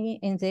of money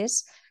in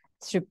this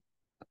through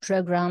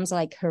programs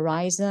like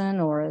Horizon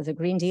or the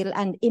Green Deal,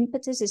 and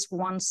Impetus is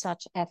one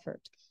such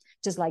effort,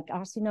 just like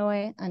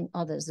Arsinoe and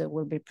others that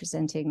will be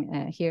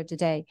presenting here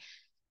today.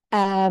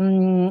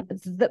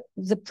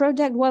 The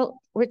project, well,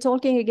 we're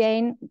talking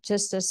again,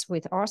 just as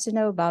with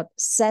Arsinoe, about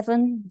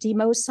 7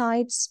 demo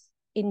sites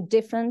in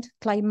different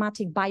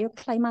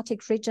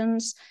bioclimatic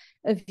regions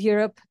of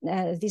Europe.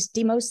 These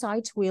demo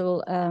sites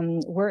will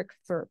work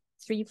for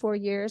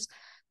 3-4 years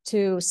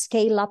to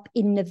scale up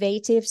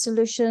innovative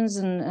solutions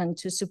and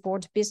to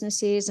support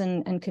businesses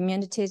and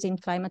communities in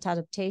climate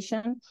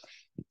adaptation.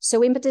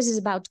 So Impetus is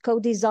about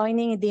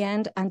co-designing at the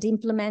end and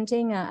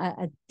implementing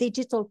a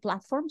digital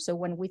platform. So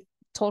when we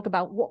talk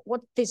about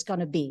what this is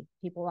going to be,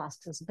 people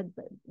ask us, but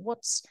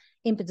what's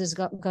Impetus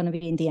going to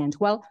be in the end?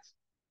 Well,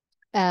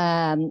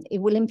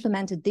 it will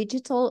implement a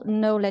digital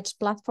knowledge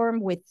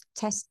platform with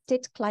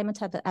tested climate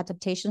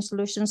adaptation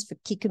solutions for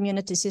key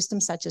community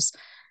systems such as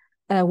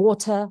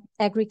water,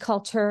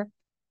 agriculture,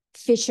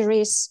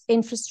 fisheries,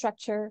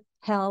 infrastructure,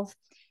 health.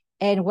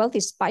 And well,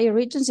 these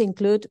bioregions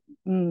include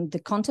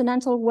the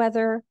continental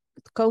weather,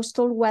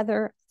 coastal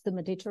weather, the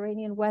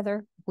Mediterranean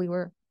weather. We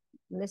were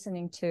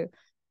listening to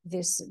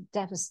this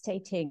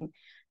devastating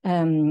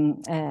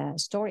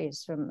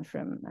stories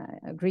from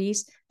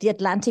Greece, the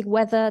Atlantic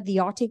weather, the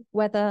Arctic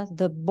weather,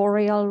 the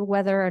boreal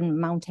weather, and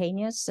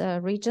mountainous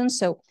regions.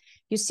 So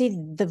you see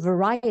the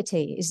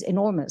variety is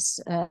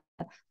enormous.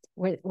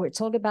 We're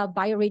talking about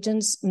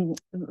bioregions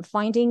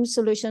finding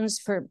solutions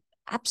for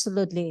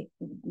absolutely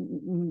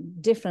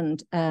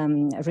different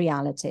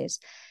realities.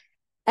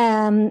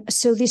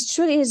 So this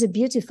truly is a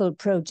beautiful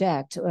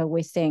project,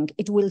 we think.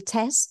 It will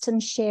test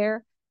and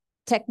share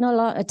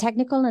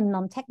technical and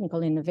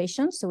non-technical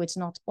innovations, so it's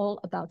not all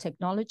about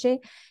technology,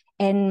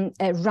 and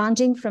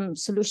ranging from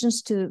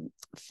solutions to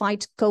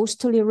fight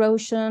coastal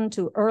erosion,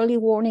 to early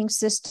warning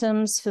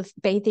systems for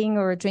bathing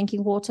or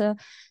drinking water,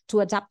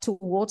 to adapt to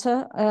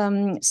water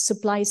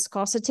supply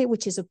scarcity,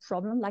 which is a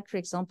problem. Like, for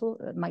example,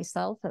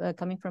 myself,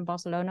 coming from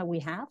Barcelona, we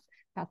have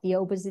the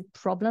opposite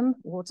problem,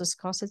 water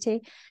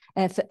scarcity,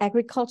 for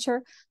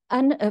agriculture,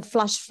 and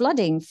flash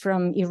flooding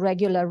from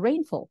irregular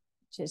rainfall,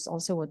 which is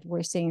also what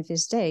we're seeing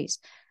these days.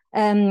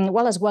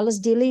 As well as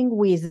dealing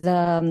with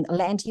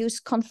land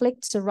use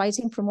conflicts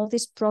arising from all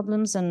these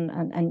problems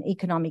and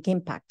economic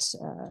impacts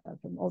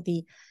from all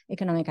the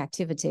economic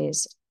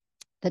activities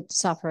that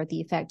suffer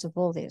the effects of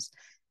all this.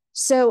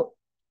 So,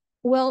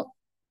 well,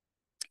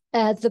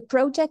 the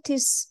project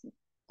is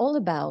all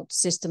about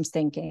systems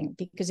thinking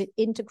because it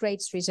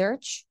integrates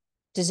research,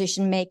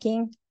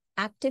 decision-making,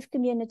 active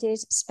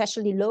communities,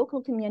 especially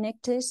local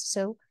communities,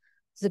 so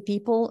the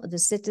people, the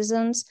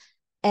citizens,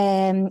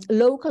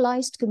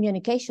 localized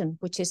communication,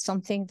 which is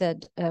something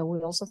that we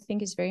also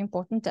think is very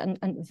important,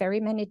 and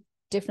very many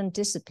different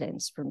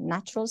disciplines, from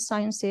natural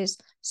sciences,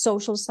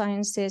 social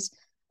sciences,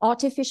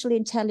 artificial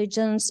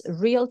intelligence,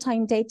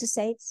 real-time data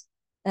sets,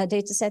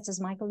 as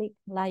my colleague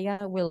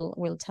Laia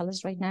will tell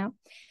us right now.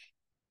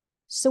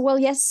 So, well,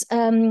 yes,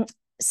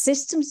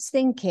 systems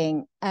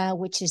thinking,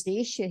 which is the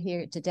issue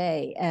here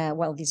today,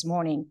 this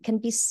morning, can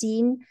be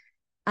seen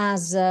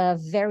as a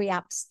very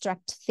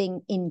abstract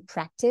thing in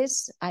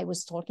practice. I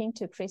was talking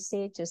to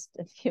Chrissy just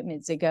a few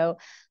minutes ago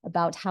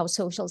about how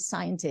social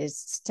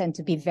scientists tend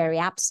to be very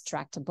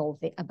abstract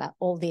about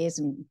all this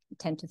and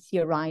tend to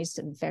theorize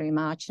very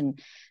much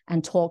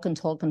and talk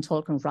and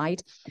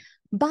write.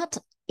 But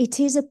it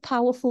is a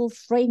powerful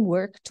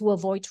framework to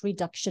avoid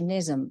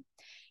reductionism.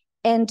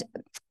 And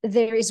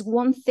there is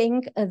one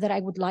thing that I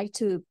would like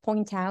to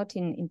point out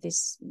in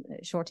this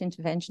short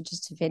intervention,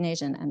 just to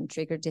finish and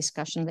trigger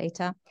discussion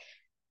later.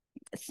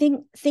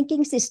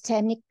 Thinking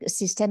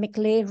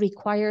systemically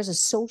requires a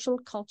social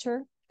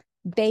culture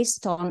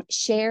based on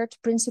shared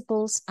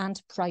principles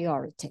and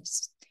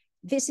priorities.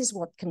 This is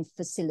what can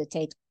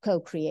facilitate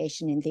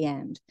co-creation in the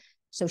end.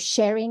 So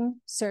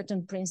sharing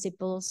certain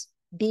principles,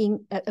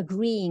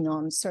 agreeing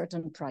on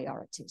certain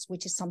priorities,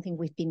 which is something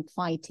we've been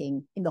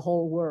fighting in the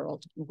whole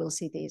world. We'll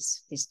see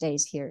these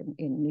days here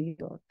in New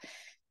York.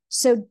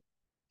 So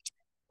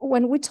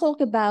when we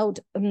talk about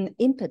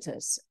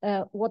Impetus,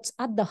 what's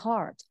at the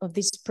heart of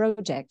this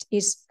project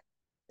is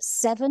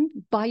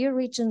 7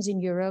 bioregions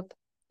in Europe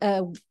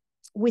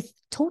with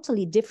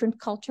totally different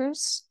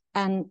cultures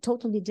and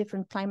totally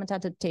different climate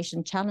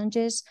adaptation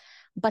challenges,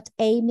 but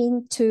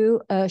aiming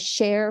to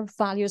share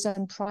values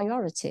and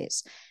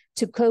priorities,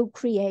 to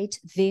co-create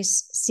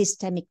this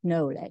systemic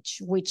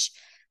knowledge, which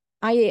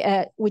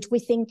we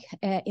think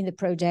in the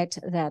project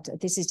that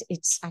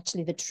it's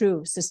actually the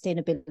true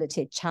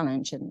sustainability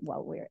challenge, and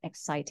well, we're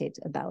excited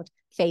about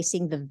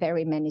facing the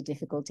very many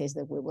difficulties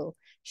that we will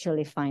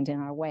surely find in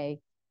our way.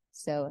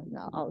 So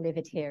I'll leave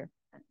it here.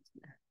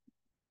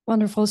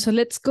 Wonderful. So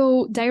let's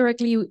go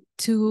directly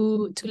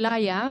to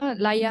Laia.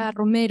 Laia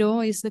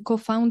Romero is the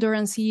co-founder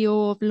and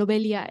CEO of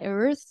Lobelia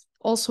Earth,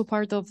 also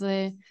part of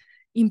the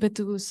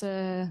Impetus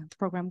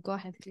program. Go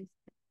ahead, please.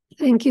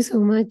 Thank you so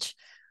much.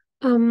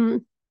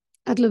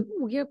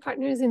 We are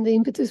partners in the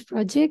Impetus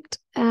project,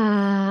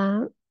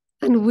 and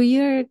we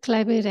are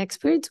climate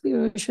experts. We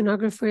are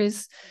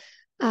oceanographers,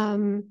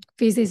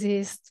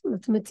 physicists,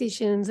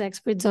 mathematicians,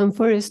 experts on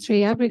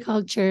forestry,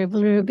 agriculture,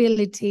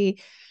 vulnerability,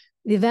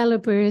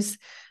 developers.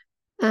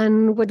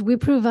 And what we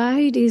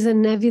provide is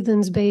an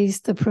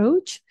evidence-based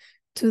approach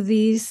to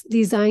these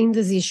design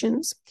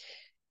decisions.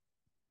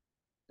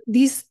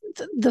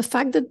 The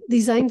fact that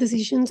design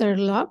decisions are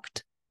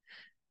locked,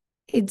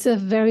 it's a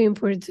very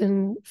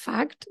important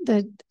fact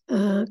that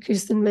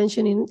Kirsten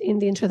mentioned in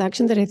the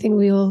introduction that I think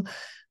we all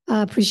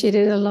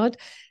appreciated a lot.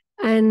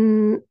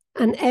 And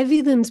an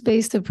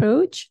evidence-based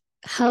approach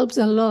helps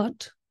a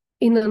lot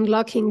in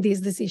unlocking these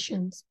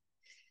decisions.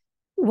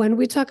 When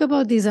we talk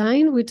about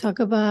design, we talk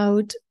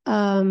about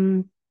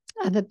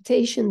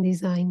adaptation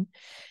design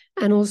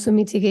and also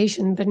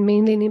mitigation, but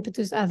mainly in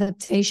Impetus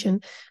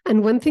adaptation.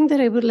 And one thing that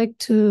I would like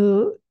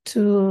to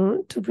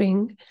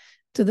bring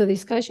to the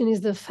discussion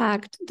is the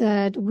fact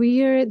that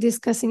we are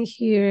discussing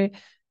here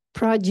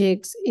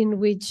projects in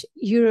which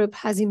Europe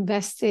has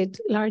invested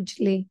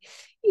largely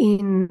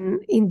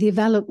in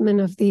development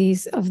of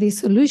these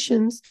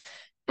solutions,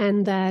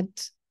 and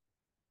that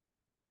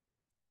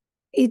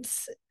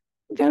it's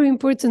very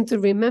important to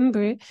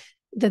remember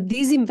that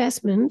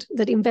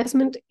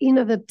investment in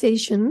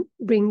adaptation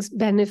brings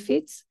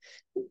benefits,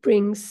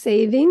 brings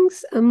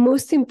savings, and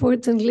most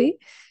importantly,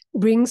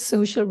 brings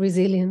social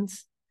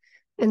resilience.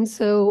 And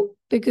so,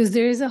 because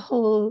there is a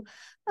whole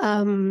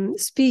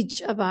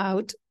speech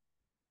about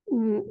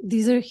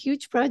these are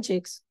huge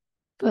projects,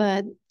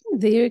 but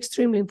they are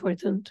extremely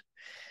important.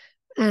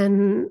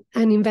 And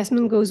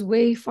investment goes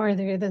way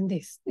farther than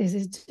this. This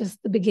is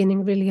just the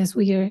beginning, really, as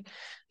we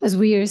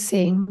are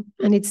saying,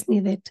 and it's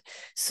needed.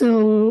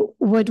 So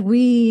what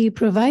we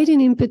provide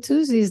in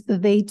Impetus is the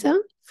data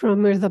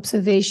from Earth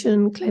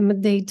observation,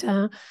 climate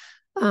data,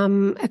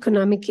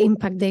 economic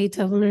impact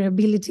data,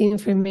 vulnerability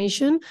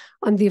information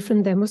on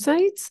different demo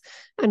sites.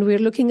 And we're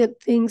looking at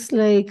things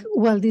like,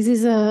 well, this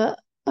is a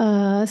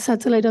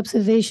satellite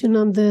observation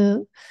on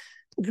the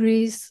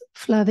Greece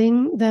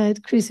flooding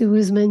that Chrissy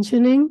was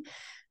mentioning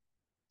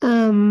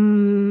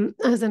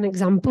as an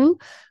example.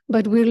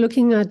 But we're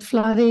looking at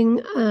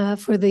flooding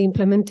for the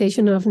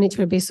implementation of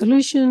nature-based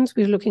solutions.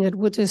 We're looking at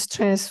water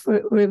stress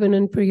for urban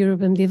and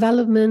peri-urban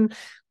development.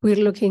 We're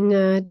looking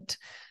at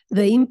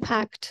the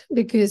impact,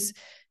 because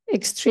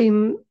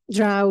extreme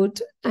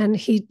drought and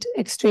heat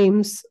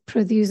extremes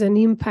produce an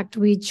impact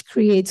which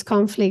creates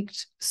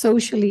conflict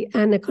socially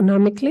and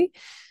economically.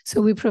 So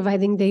we're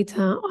providing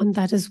data on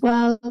that as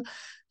well.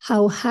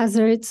 How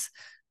hazards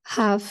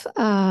have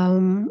a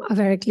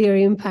very clear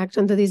impact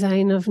on the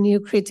design of new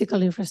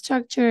critical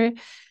infrastructure.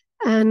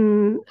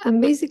 And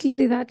basically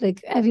that,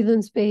 like,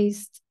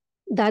 evidence-based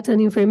data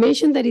and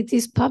information, that it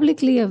is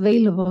publicly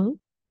available.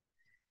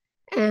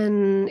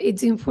 And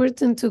it's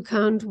important to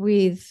count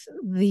with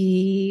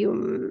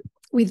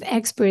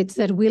experts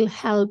that will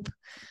help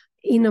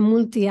in a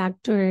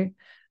multi-actor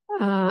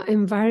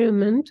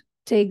environment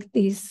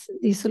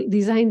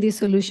design these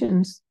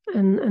solutions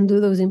and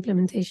do those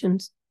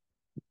implementations.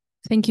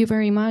 Thank you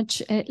very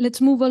much.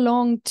 Let's move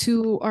along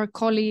to our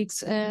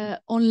colleagues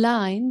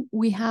online.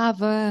 We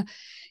have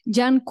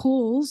Jan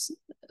Kool's,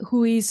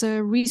 who is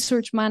a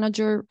research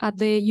manager at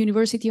the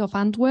University of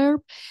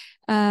Antwerp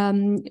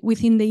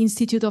within the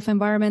Institute of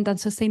Environment and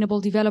Sustainable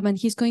Development.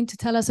 He's going to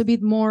tell us a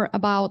bit more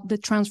about the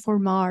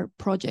Transformar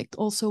project,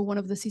 also one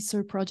of the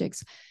sister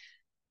projects.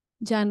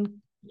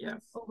 Jan, yes,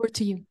 over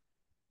to you.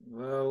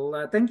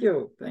 Well, thank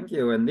you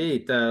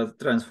indeed.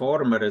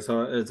 Transformer is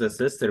a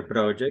sister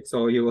project,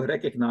 so you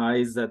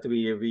recognize that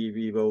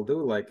we will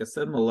do like a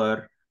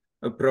similar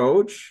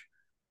approach,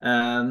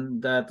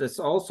 and that is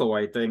also,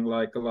 I think,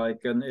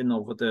 like an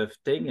innovative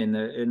thing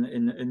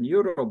in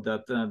Europe,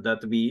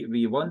 that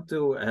we want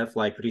to have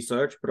like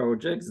research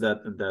projects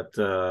that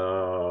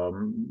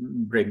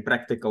bring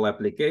practical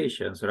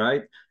applications,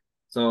 right?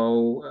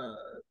 So.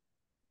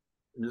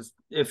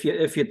 If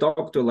you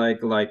talk to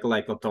like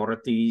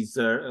authorities,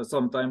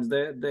 sometimes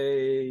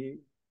they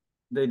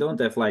don't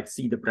have like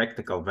see the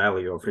practical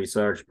value of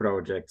research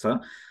projects, huh?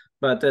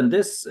 But in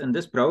this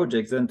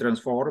project, in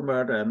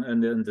Transformer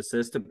and in the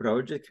sister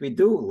project, we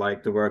do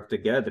like to work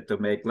together to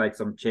make like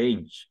some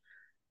change,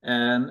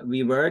 and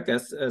we work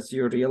as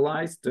you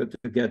realized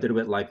together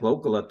with like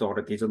local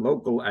authorities and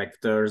local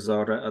actors,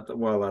 or at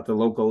the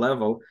local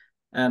level,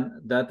 and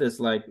that is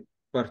like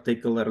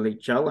particularly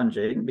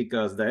challenging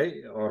because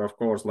they are, of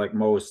course, like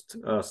most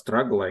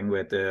struggling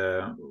with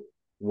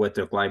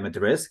the climate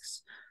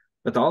risks,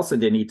 but also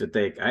they need to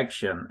take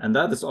action, and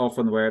that is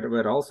often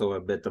where also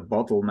a bit the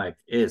bottleneck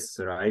is,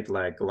 right?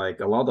 Like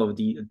a lot of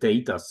the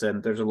data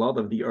centers, a lot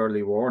of the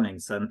early warning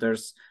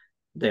centers,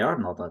 they are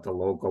not at a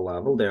local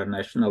level. They are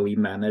nationally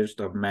managed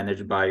or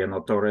managed by an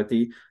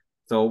authority.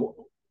 So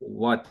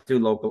what do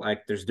local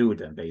actors do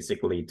then,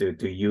 basically,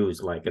 to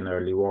use like an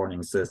early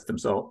warning system?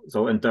 So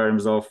in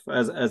terms of,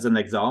 as an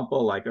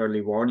example, like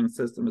early warning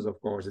system is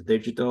of course a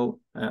digital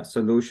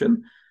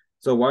solution.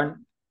 So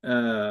one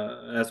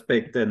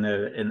aspect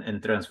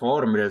in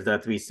Transformer is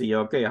that we see,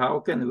 okay, how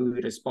can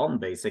we respond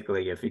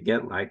basically if we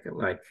get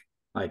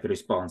like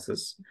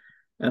responses?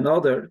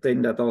 Another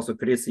thing that also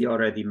Chrissy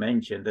already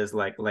mentioned is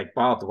like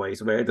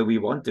pathways. Where do we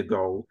want to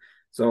go?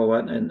 So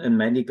in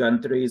many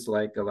countries,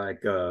 like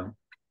in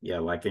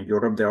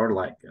Europe, there are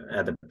like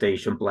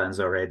adaptation plans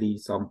already,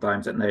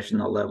 sometimes at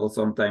national level,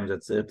 sometimes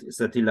at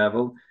city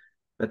level,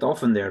 but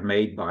often they're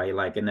made by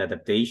like an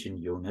adaptation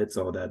unit.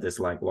 So that is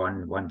like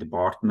one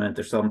department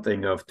or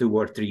something of 2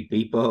 or 3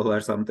 people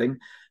or something,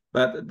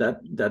 but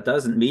that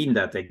doesn't mean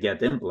that they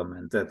get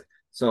implemented.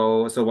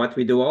 So what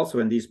we do also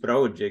in these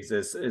projects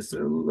is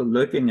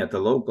looking at the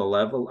local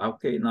level.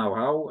 Okay, now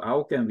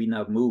how can we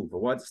now move?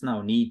 What's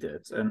now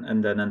needed?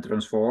 And then in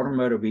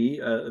Transformer, we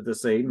the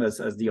same as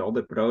the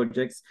other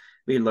projects,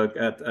 we look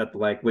at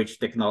like which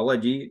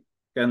technology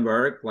can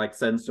work, like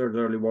sensors,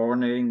 early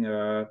warning,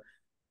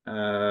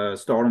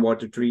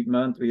 stormwater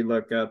treatment. We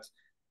look at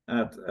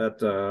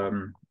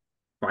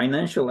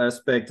financial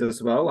aspects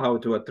as well, how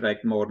to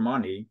attract more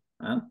money.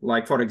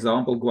 Like, for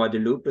example,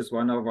 Guadeloupe is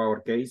one of our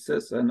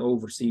cases, an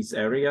overseas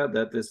area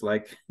that is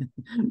like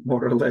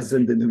more or less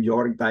in the New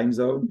York time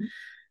zone.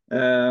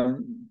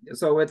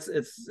 So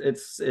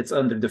it's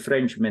under the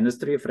French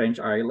ministry, French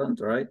island,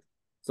 right?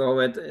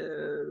 So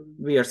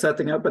we are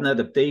setting up an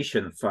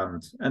adaptation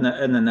fund, and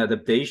an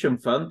adaptation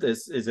fund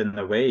is in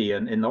a way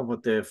an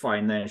innovative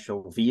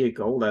financial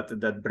vehicle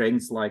that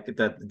brings like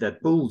that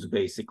pools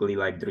basically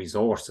like the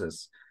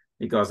resources.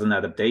 Because an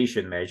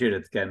adaptation measure,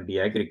 it can be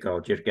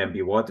agriculture, can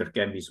be water,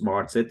 can be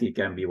smart city,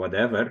 can be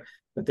whatever.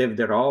 But if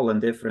they're all in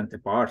different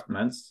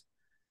departments,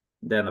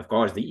 then of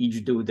course they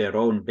each do their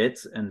own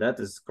bits, and that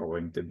is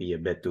going to be a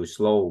bit too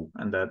slow,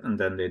 and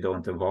then they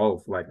don't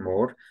evolve like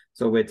more.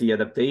 So with the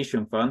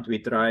adaptation fund, we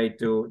try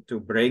to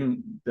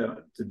bring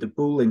the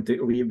pooling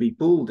to, we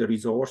pool the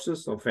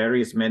resources of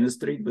various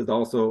ministries, but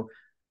also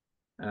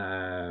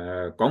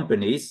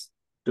companies,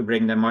 to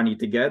bring the money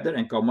together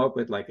and come up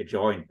with like a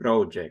joint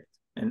project.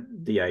 And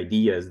the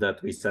idea is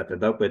that we set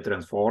it up with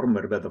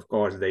Transformer, but of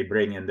course they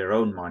bring in their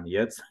own money.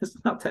 It's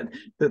not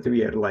that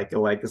we are like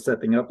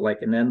setting up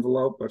like an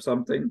envelope or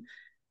something.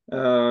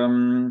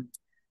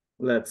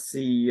 Let's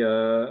see.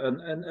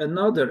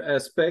 Another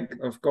aspect,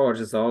 of course,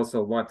 is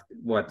also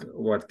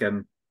what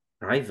can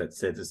private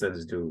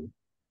citizens do.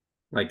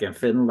 Like in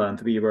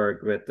Finland, we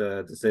work with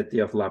the city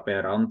of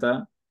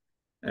Lappeenranta.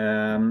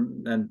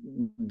 And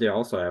they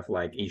also have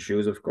like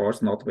issues, of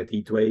course, not with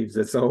heat waves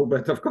and so,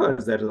 but of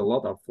course there's a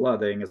lot of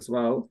flooding as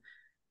well.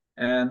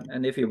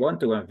 And if you want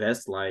to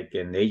invest like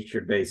in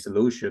nature-based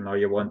solution, or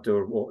you want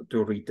to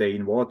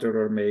retain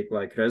water or make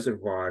like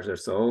reservoirs or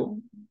so,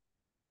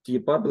 the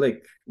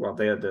public, well,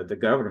 the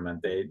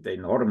government, they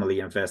normally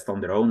invest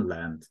on their own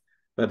land.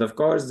 But of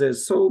course,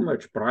 there's so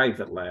much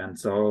private land.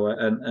 So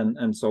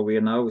and so we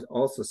are now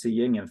also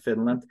seeing in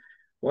Finland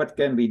what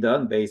can be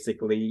done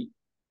basically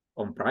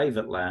on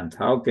private land.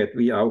 How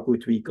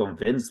could we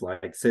convince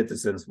like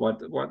citizens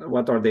what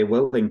are they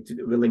willing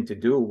to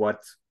do?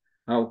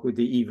 How could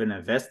they even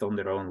invest on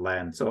their own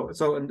land?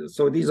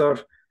 So these are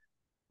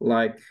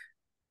like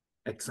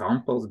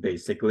examples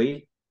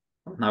basically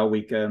of how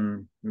we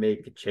can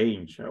make a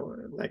change,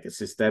 or like a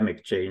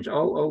systemic change.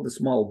 All the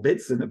small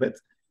bits in a bit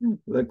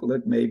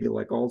look maybe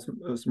like all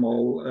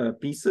small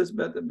pieces,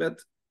 but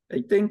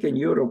I think in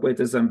Europe, with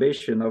this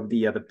ambition of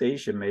the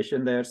adaptation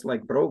mission, there's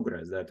like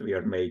progress that we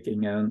are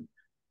making, and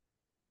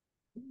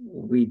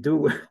we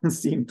do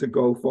seem to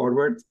go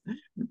forward,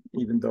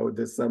 even though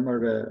this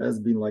summer has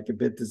been like a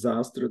bit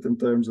disastrous in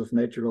terms of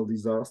natural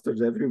disasters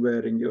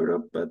everywhere in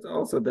Europe, but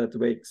also that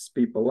wakes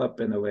people up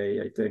in a way,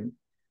 I think.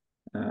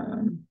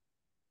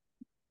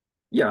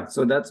 Yeah,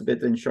 so that's a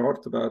bit in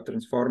short about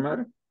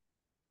Transformer.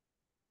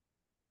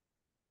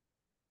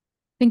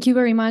 Thank you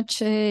very much,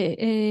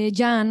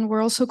 Jan.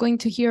 We're also going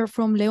to hear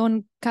from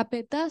Leon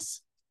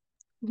Capetas,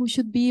 who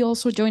should be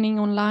also joining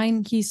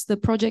online. He's the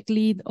project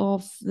lead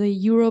of the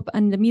Europe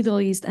and the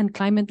Middle East and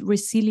Climate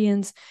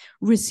Resilient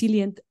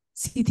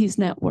Cities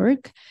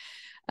Network,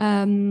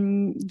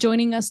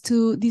 joining us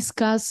to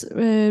discuss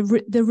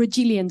the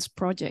Resilience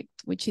Project,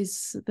 which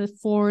is the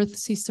 4th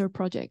sister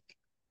project.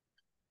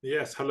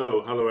 Yes,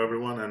 hello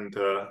everyone, and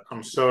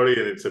I'm sorry,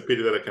 and it's a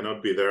pity that I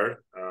cannot be there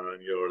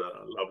in your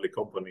lovely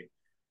company.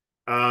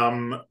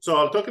 So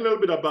I'll talk a little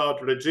bit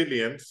about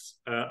resilience.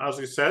 As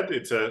you said,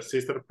 it's a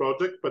sister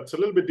project, but it's a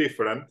little bit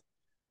different.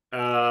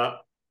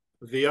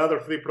 The other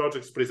 3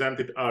 projects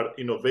presented are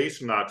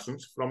innovation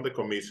actions from the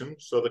Commission.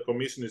 So the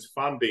Commission is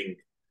funding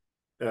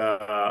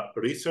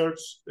research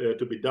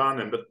to be done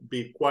and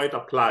be quite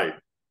applied.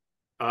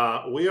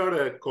 We are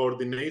a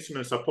coordination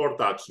and support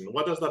action.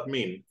 What does that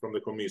mean from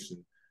the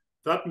Commission?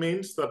 That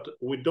means that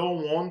we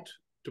don't want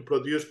to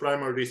produce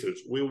primary research.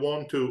 We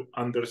want to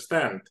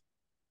understand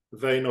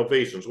the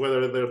innovations,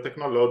 whether they're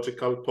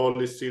technological,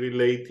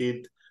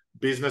 policy-related,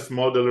 business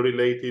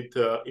model-related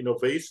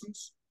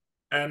innovations,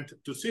 and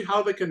to see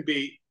how they can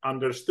be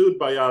understood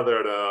by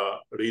other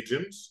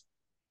regions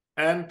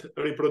and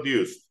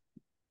reproduced.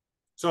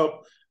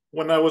 So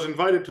when I was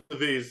invited to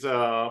this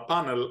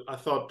panel, I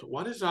thought,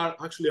 what is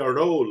actually our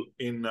role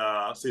in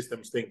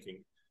systems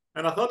thinking?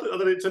 And I thought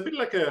that it's a bit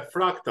like a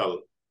fractal.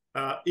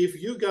 If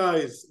you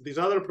guys, these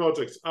other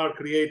projects are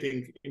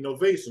creating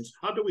innovations,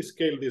 how do we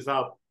scale this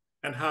up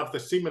and have the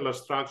similar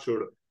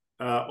structure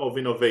of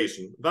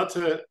innovation? That's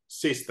a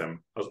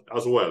system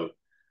as well.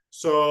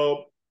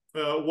 So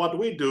what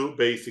we do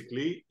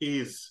basically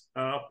is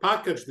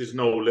package this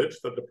knowledge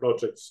that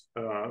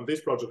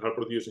these projects are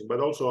producing, but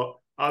also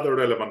other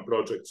relevant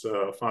projects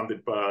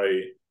funded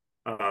by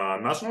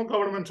national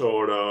governments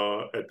or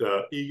at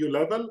the EU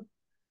level,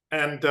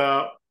 and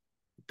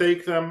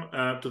take them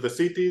to the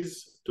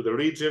cities, to the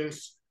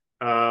regions.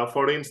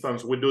 For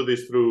instance, we do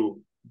this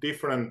through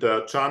different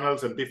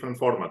channels and different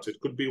formats. It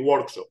could be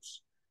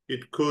workshops.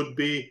 It could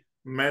be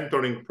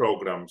mentoring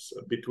programs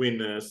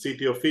between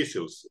city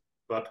officials.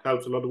 That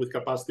helps a lot with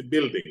capacity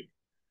building.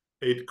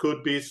 It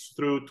could be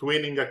through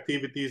twinning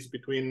activities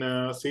between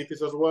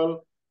cities as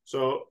well.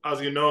 So as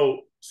you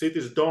know,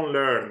 cities don't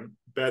learn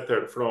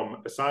better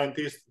from a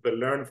scientist, they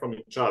learn from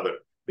each other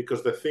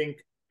because they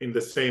think in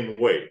the same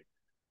way.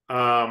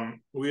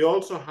 We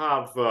also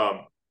have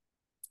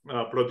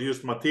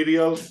produced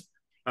materials,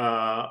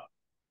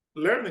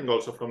 learning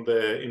also from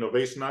the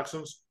innovation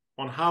actions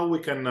on how we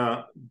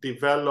can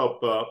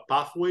develop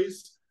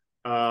pathways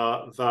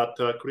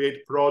that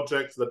create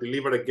projects that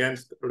deliver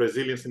against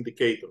resilience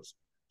indicators.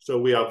 So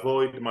we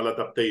avoid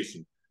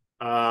maladaptation.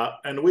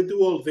 And we do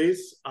all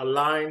this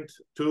aligned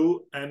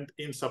to and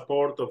in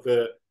support of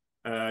the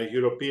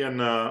European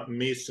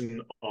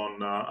mission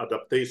on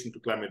adaptation to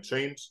climate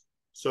change.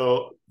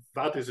 So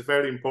that is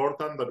very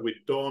important, that we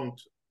don't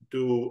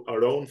do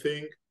our own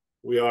thing.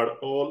 We are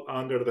all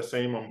under the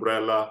same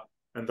umbrella,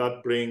 and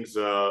that brings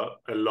a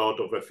lot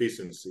of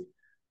efficiency.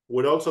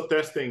 We're also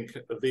testing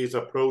these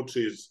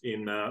approaches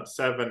in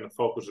 7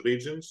 focus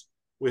regions.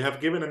 We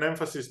have given an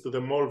emphasis to the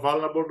more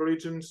vulnerable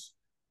regions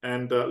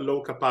and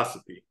low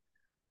capacity.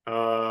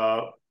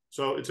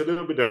 So it's a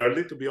little bit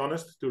early, to be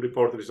honest, to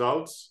report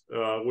results.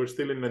 We're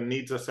still in the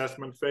needs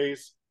assessment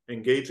phase,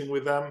 engaging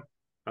with them,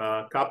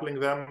 coupling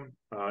them.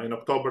 In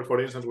October, for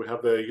instance, we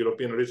have the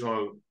European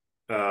Regional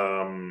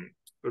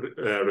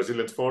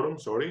Resilience Forum,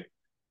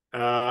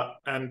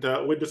 and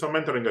we do some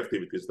mentoring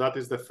activities. That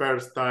is the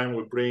first time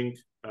we bring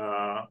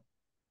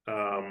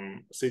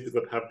cities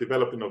that have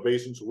developed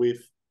innovations with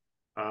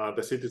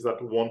the cities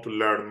that want to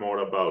learn more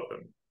about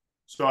them.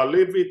 So I'll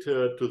leave it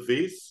to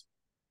this.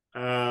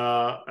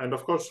 And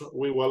of course,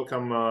 we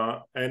welcome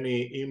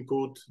any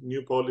input,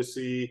 new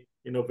policy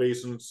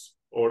innovations,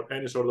 or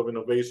any sort of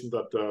innovation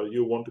that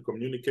you want to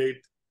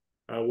communicate.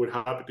 We're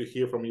happy to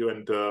hear from you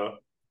and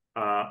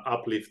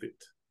uplift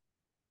it.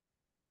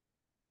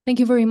 Thank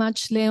you very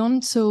much,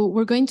 Leon. So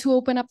we're going to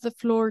open up the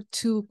floor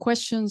to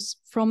questions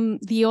from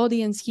the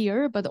audience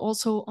here, but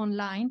also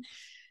online.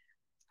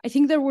 I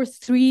think there were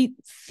 3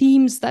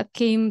 themes that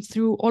came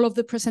through all of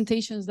the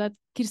presentations that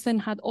Kirsten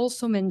had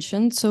also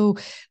mentioned. So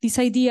this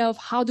idea of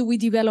how do we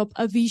develop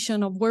a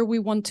vision of where we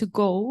want to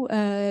go.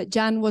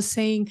 Jan was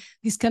saying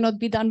this cannot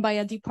be done by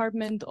a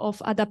department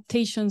of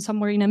adaptation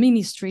somewhere in a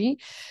ministry.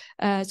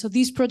 So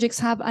these projects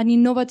have an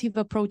innovative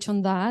approach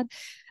on that.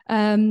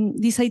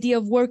 This idea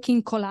of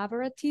working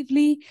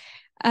collaboratively,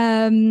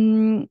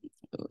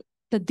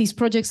 that these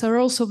projects are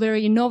also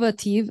very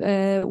innovative,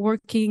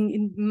 working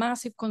in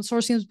massive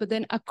consortiums, but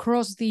then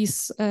across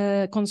these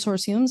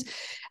consortiums.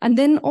 And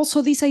then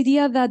also this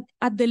idea that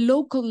at the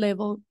local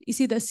level, is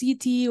it a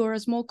city or a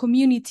small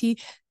community,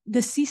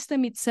 the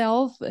system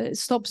itself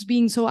stops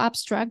being so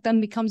abstract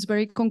and becomes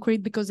very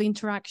concrete because the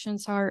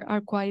interactions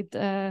are quite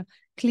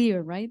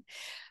clear, right?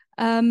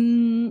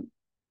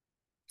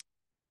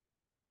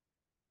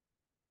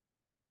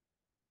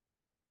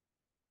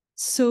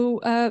 So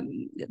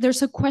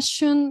there's a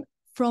question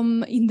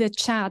from in the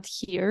chat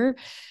here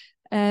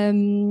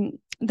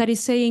that is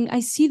saying, I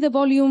see the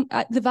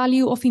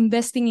value of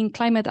investing in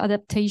climate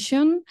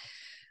adaptation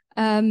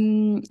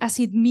as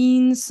it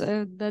means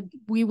that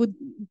we would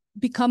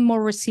become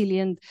more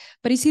resilient.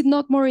 But is it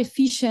not more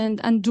efficient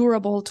and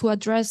durable to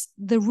address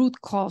the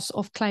root cause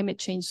of climate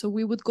change? So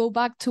we would go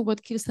back to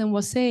what Kirsten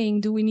was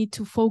saying. Do we need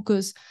to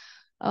focus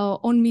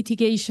on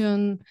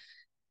mitigation,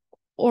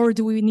 or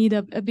do we need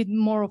a bit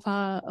more of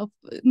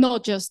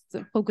not just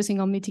focusing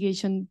on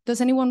mitigation?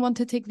 Does anyone want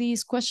to take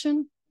this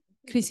question?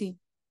 Chrissy.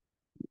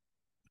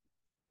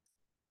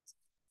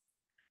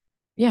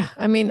 Yeah,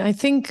 I mean, I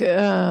think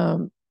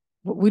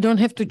we don't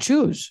have to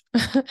choose.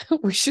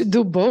 We should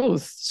do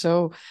both.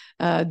 So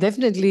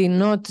definitely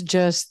not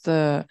just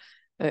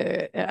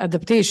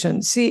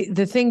adaptation. See,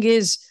 the thing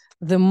is,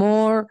 the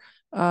more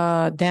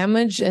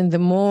damage and the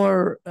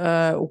more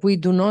we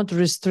do not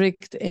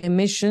restrict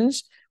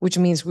emissions, which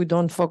means we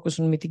don't focus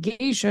on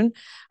mitigation,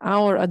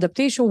 our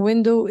adaptation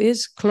window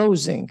is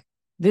closing.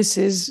 This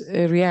is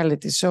a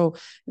reality. So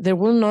there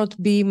will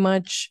not be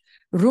much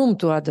room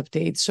to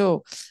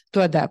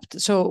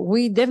adapt. So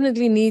we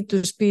definitely need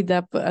to speed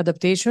up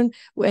adaptation,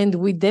 and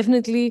we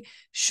definitely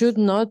should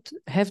not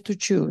have to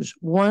choose.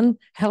 One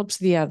helps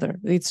the other.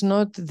 It's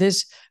not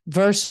this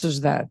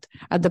versus that.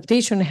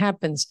 Adaptation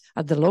happens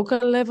at the local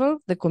level.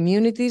 The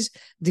communities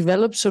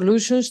develop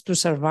solutions to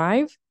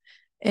survive,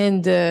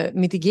 and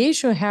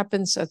mitigation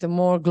happens at a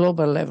more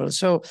global level.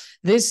 So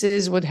this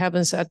is what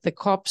happens at the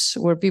COPs,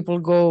 where people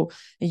go.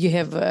 You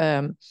have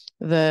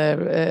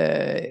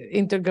the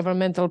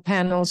intergovernmental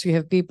panels. You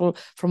have people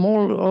from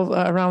all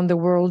around the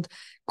world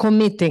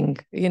committing,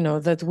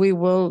 that we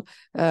will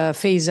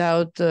phase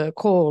out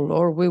coal,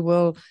 or we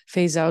will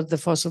phase out the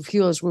fossil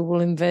fuels. We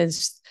will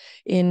invest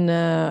in,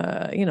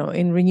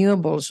 in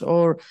renewables,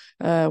 or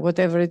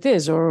whatever it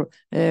is, or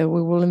we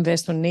will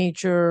invest on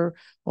nature,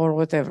 or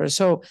whatever.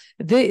 So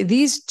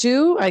these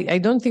two, I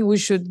don't think we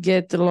should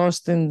get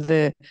lost in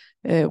the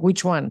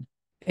which one.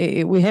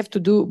 We have to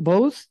do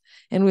both,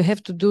 and we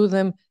have to do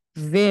them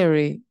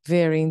very,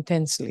 very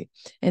intensely.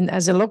 And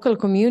as a local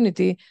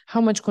community, how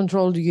much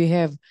control do you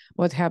have?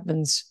 What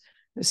happens,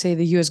 say,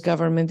 the US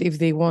government, if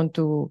they want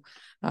to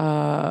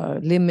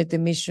limit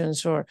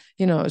emissions, or,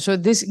 so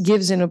this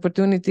gives an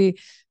opportunity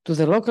to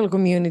the local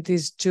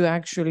communities to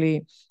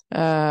actually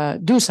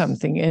do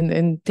something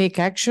and take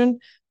action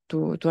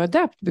to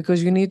adapt,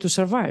 because you need to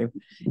survive.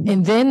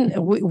 And then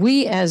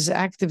we as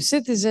active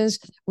citizens,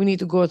 we need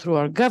to go through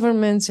our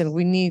governments, and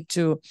we need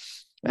to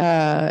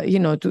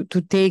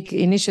to take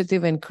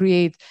initiative and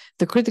create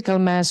the critical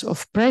mass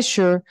of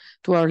pressure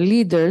to our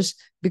leaders,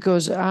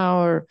 because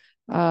our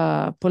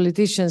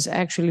politicians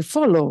actually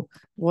follow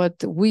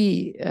what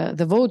we,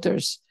 the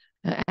voters,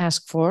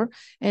 ask for.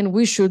 And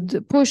we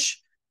should push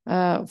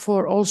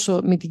for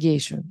also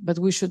mitigation, but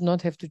we should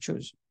not have to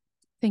choose.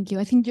 Thank you.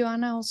 I think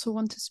Joanna also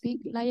wants to speak.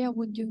 Laia,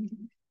 would you?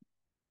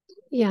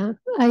 Yeah,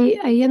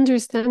 I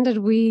understand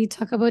that we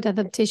talk about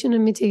adaptation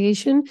and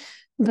mitigation,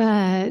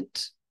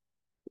 but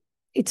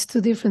it's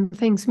two different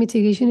things.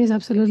 Mitigation is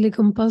absolutely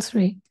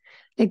compulsory.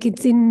 Like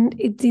it's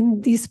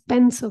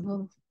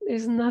indispensable.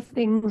 There's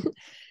nothing.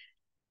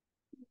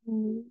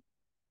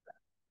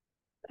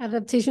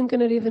 Adaptation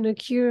cannot even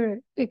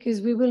occur, because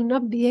we will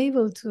not be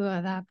able to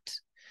adapt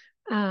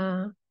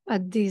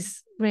at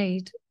this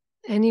rate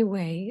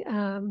anyway.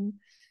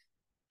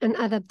 And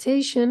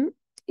adaptation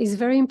is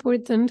very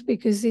important,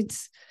 because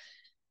it's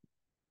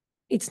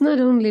not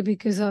only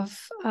because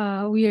of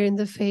we are in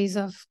the phase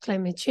of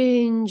climate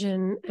change,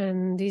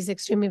 and these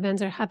extreme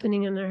events are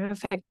happening and are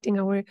affecting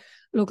our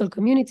local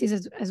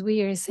communities, as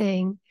we are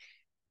saying.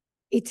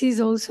 It is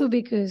also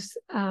because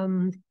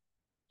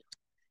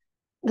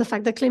the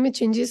fact that climate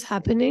change is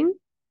happening,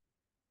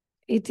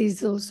 it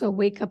is also a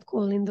wake-up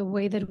call in the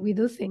way that we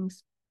do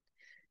things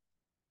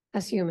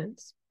as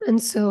humans.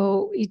 And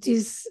so it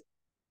is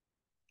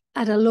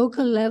at a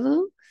local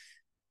level,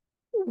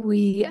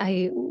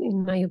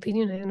 in my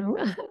opinion,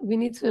 we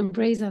need to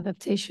embrace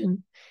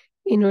adaptation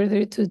in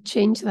order to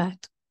change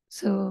that.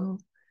 So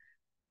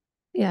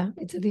yeah,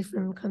 it's a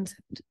different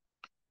concept.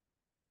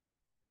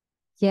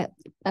 Yeah,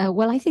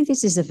 well, I think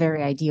this is a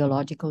very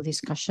ideological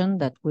discussion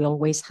that we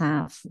always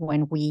have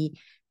when we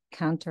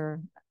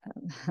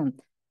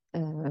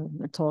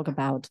talk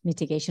about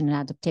mitigation and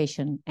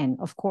adaptation. And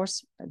of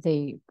course,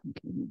 they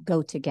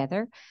go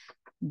together.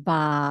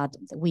 But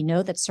we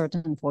know that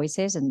certain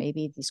voices, and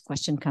maybe this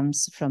question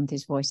comes from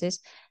these voices,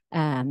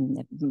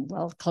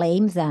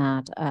 claim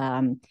that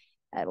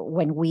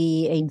when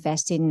we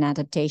invest in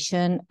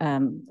adaptation,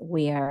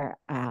 we are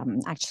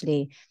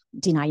actually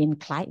denying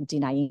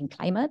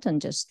climate and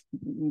just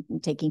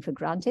taking for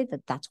granted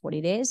that that's what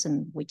it is,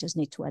 and we just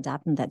need to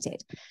adapt, and that's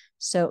it.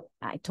 So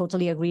I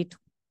totally agree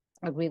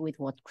with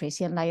what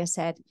Chrissy and Laia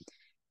said.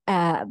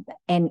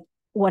 And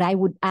what I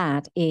would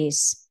add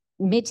is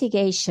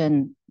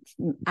mitigation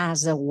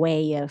as a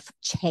way of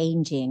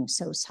changing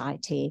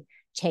society,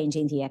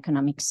 changing the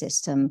economic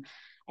system,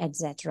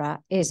 etc.,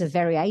 is a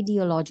very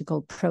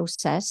ideological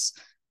process.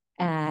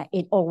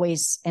 It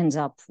always ends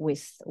up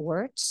with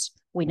words.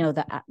 We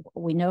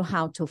know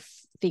how to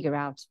figure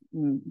out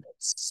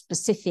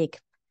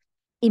specific,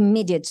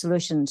 immediate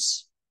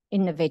solutions,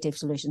 innovative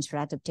solutions for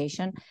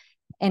adaptation.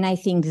 And I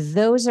think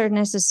those are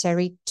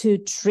necessary to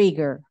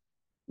trigger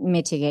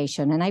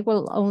mitigation. And I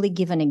will only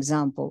give an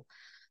example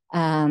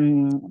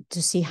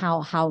to see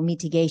how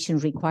mitigation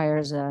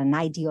requires an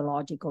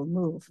ideological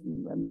move,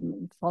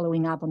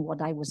 following up on what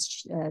I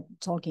was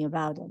talking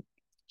about,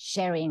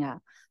 sharing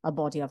a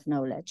body of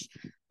knowledge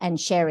and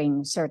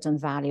sharing certain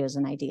values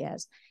and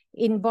ideas.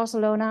 In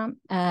Barcelona,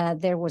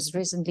 there was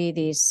recently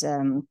this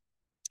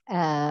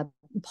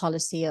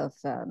policy of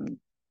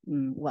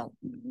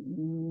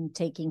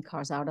taking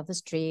cars out of the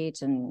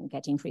street and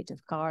getting rid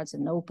of cars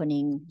and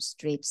opening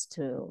streets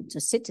to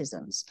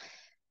citizens.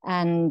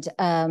 And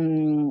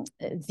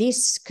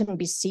this can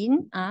be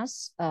seen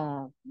as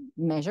a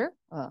measure,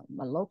 a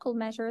local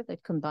measure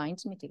that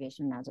combines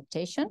mitigation and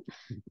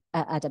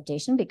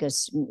adaptation,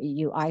 because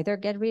you either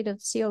get rid of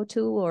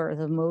CO2 or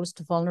the most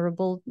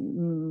vulnerable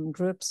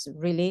groups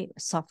really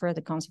suffer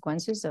the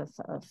consequences of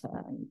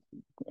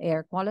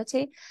air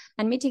quality,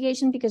 and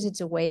mitigation because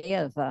it's a way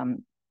of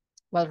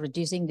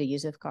reducing the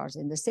use of cars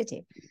in the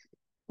city.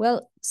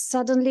 Well,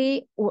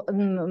 suddenly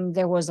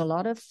there was a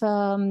lot of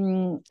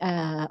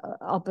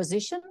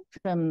opposition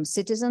from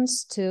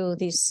citizens to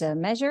this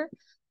measure,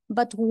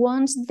 but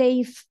once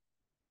they've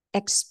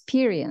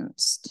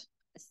experienced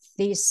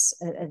this,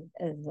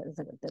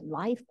 the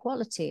life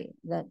quality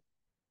that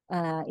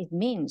it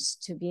means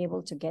to be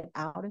able to get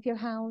out of your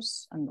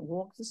house and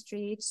walk the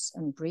streets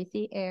and breathe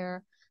the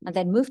air, and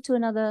then move to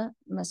another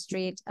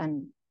street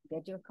and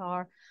get your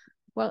car,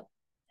 well,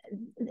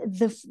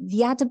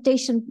 the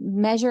adaptation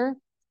measure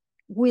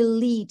will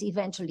lead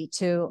eventually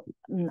to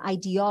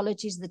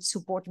ideologies that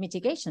support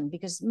mitigation,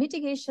 because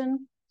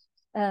mitigation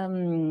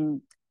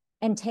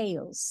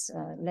entails,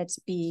 let's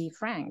be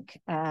frank,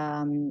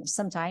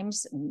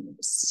 sometimes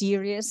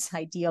serious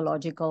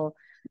ideological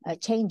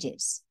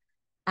changes,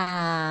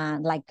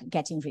 like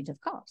getting rid of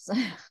cars,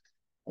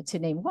 to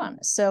name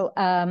one. So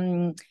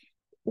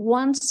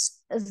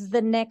once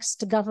the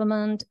next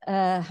government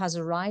has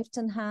arrived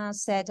and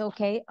has said,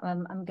 okay,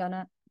 I'm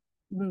gonna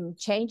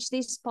change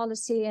this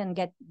policy and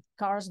get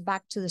cars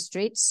back to the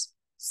streets,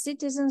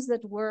 citizens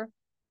that were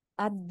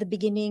at the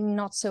beginning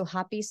not so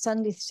happy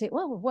suddenly say,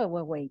 well,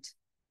 wait,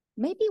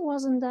 maybe it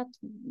wasn't that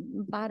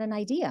bad an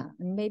idea.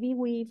 And maybe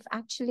we've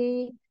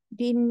actually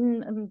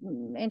been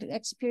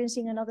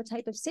experiencing another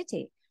type of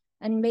city.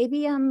 And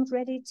maybe I'm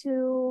ready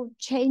to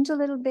change a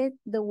little bit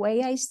the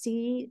way I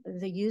see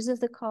the use of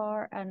the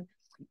car. And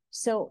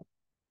so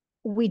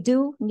we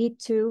do need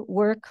to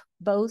work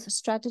both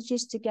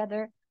strategies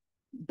together,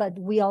 but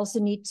we also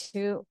need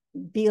to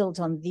build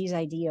on this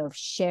idea of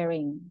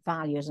sharing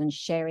values and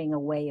sharing a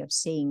way of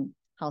seeing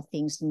how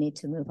things need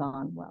to move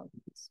on. Well,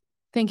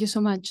 thank you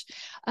so much.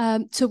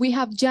 So we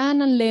have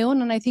Jan and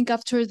Leon, and I think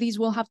after this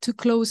we'll have to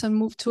close and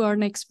move to our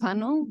next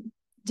panel.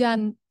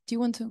 Jan, do you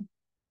want to?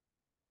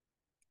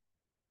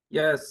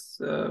 Yes,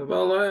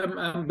 well,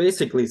 I'm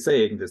basically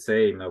saying the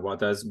same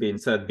what has been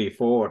said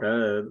before,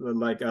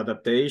 like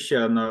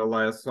adaptation,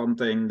 like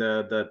something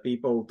that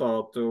people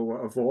thought to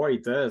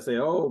avoid. Say,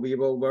 oh, we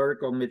will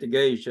work on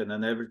mitigation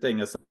and everything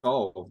is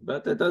solved,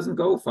 but it doesn't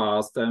go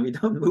fast and we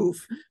don't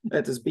move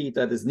at the speed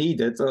that is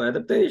needed. So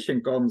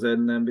adaptation comes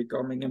in and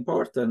becoming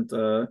important.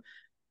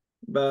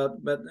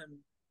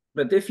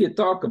 But if you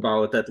talk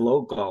about that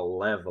local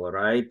level,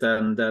 right,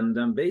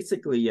 then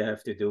basically you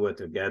have to do it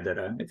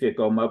together. If you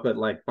come up with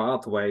like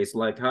pathways,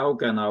 like how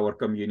can our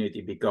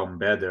community become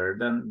better,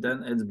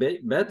 then it's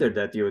better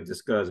that you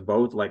discuss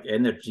both like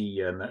energy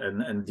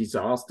and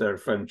disaster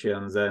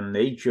functions and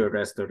nature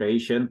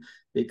restoration,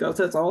 because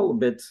it's all a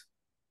bit,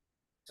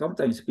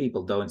 sometimes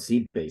people don't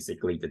see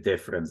basically the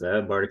difference.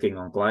 Working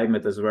on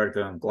climate is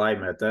working on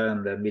climate,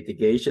 and then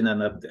mitigation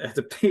and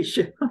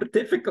adaptation are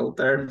difficult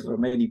terms for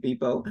many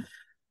people.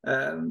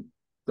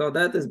 So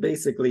that is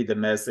basically the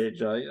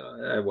message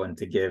I want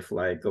to give,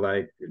 like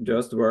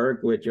just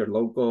work with your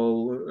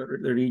local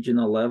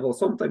regional level,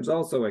 sometimes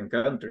also in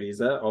countries,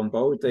 on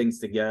both things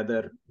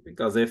together,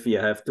 because if you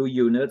have two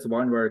units,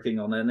 one working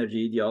on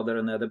energy, the other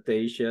on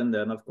adaptation,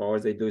 then of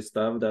course they do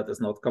stuff that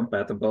is not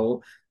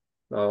compatible.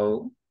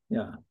 So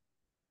yeah,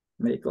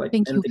 make like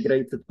an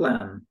integrated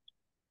plan.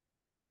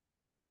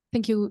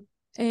 Thank you.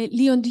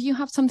 Leon, do you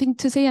have something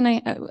to say? And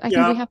I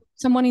think we have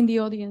someone in the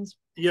audience.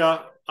 Yeah,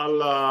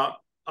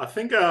 I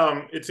think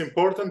it's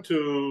important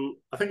to,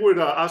 I think we're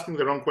asking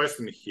the wrong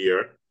question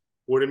here.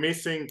 We're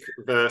missing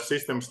the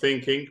systems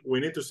thinking. We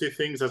need to see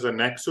things as a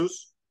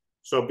nexus.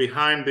 So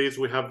behind this,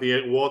 we have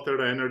the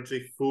water,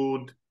 energy,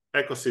 food,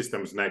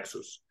 ecosystems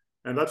nexus.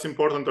 And that's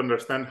important to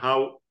understand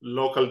how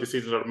local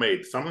decisions are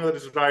made. Something that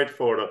is right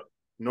for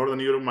Northern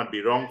Europe might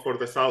be wrong for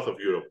the south of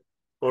Europe.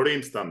 For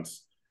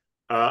instance,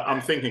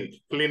 I'm thinking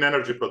clean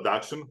energy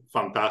production,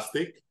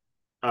 fantastic.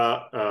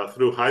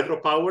 Through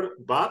hydropower,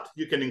 but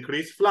you can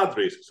increase flood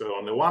risk. So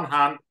on the one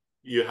hand,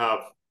 you have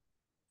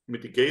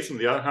mitigation,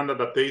 on the other hand,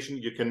 adaptation.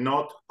 You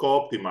cannot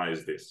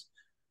co-optimize this.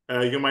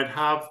 You might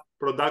have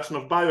production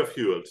of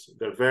biofuels.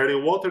 They're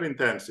very water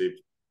intensive.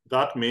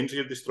 That means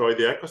you destroy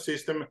the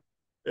ecosystem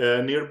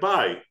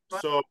nearby.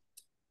 So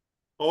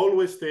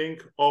always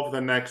think of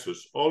the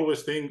nexus.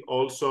 Always think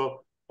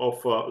also of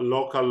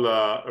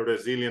local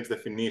resilience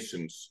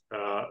definitions.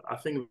 I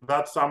think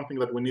that's something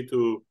that we need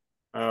to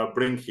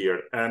bring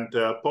here. And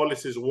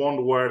policies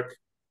won't work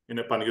in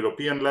a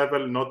pan-European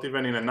level, not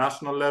even in a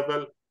national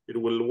level.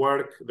 It will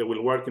work, they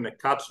will work in a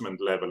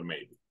catchment level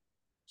maybe.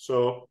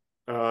 So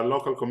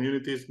local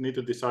communities need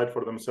to decide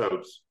for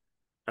themselves.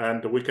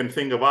 And we can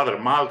think of other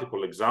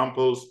multiple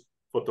examples,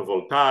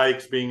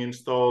 photovoltaics being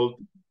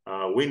installed,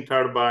 wind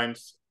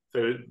turbines,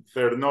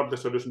 They're not the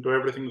solution to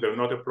everything. They're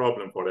not a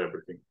problem for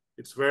everything.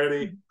 It's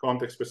very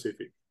context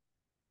specific.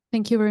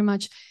 Thank you very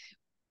much.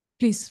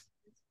 Please.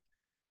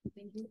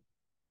 Thank you.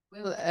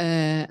 Well,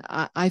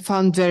 I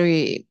found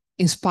very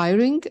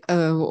inspiring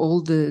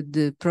all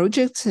the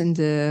projects and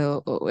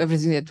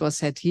everything that was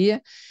said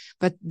here.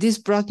 But this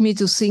brought me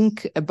to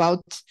think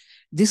about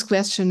this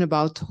question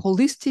about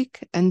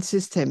holistic and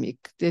systemic.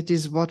 That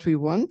is what we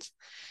want.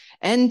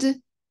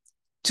 And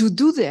to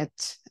do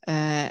that,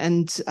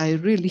 and I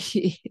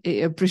really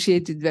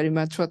appreciated very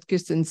much what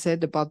Kirsten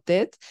said about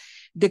that,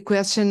 the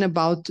question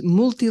about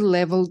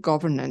multi-level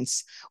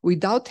governance.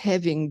 Without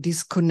having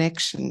this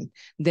connection,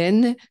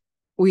 then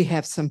we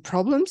have some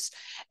problems.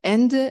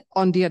 And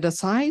on the other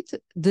side,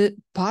 the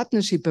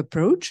partnership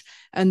approach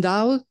and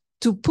how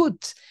to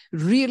put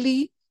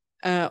really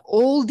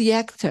all the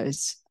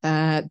actors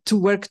to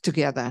work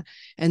together.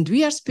 And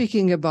we are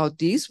speaking about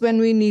this when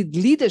we need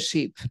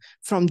leadership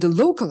from the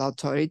local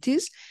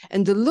authorities,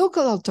 and the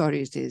local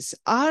authorities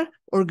are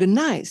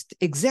organized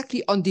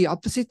exactly on the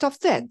opposite of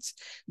that.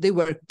 They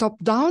work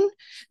top-down,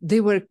 they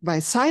work by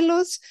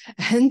silos,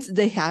 and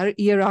they are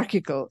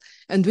hierarchical.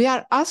 And we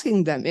are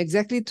asking them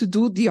exactly to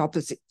do the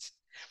opposite.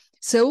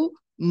 So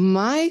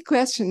my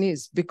question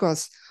is,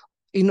 because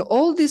in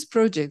all these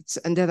projects,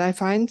 and that I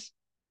find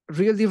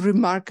really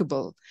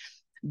remarkable,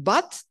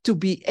 but to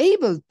be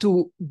able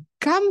to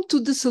come to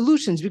the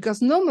solutions,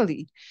 because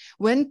normally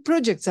when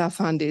projects are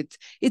funded,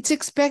 it's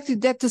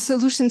expected that the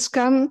solutions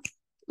come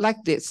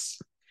like this.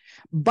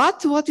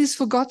 But what is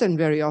forgotten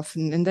very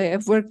often, and I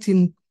have worked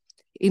in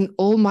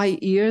all my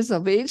years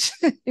of age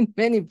in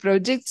many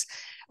projects,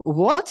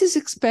 what is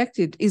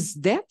expected is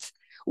that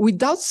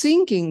without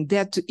thinking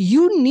that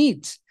you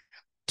need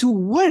to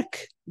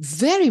work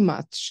very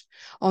much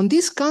on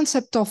this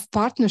concept of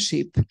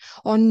partnership,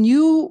 on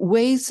new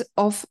ways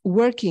of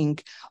working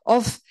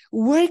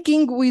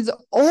with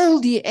all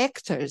the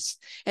actors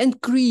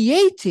and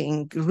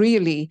creating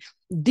really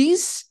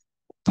this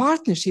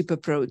partnership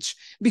approach,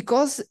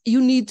 because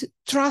you need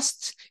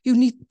trust, you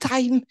need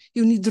time,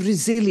 you need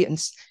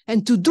resilience.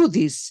 And to do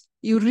this,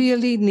 you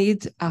really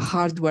need a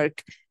hard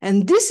work.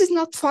 And this is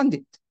not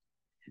funded.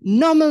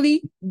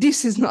 Normally,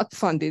 this is not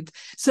funded.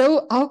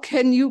 So how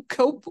can you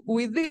cope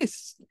with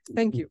this?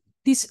 Thank you.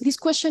 This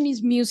question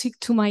is music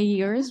to my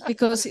ears,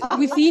 because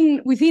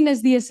within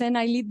SDSN,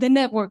 I lead the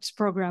networks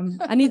program.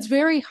 And it's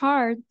very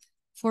hard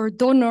for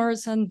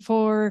donors and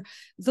for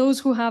those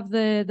who have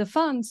the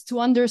funds to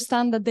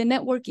understand that the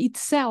network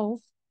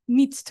itself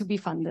needs to be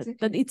funded,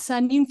 that it's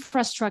an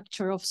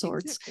infrastructure of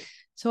sorts. Exactly.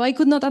 So I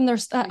could not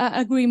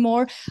agree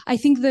more. I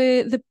think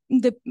do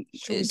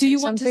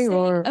you want to say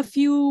a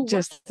few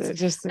just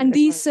and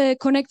this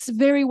connects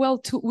very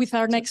well with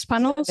our next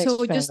panel.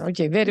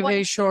 Okay,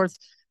 very short.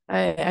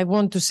 I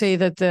want to say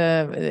that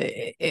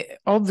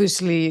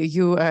obviously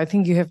I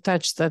think you have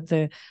touched at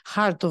the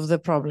heart of the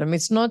problem.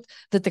 It's not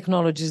the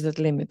technologies that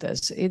limit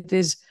us. It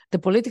is the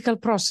political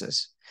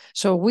process.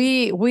 So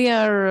we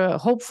are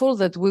hopeful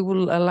that we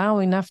will allow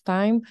enough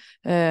time,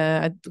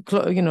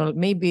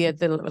 maybe at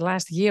the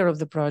last year of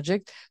the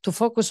project, to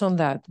focus on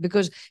that,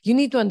 because you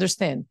need to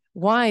understand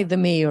why the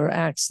mayor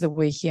acts the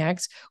way he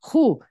acts,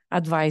 who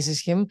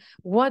advises him,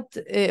 what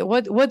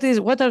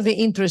are the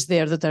interests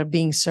there that are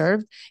being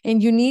served,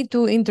 and you need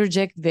to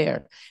interject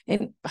there.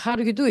 And how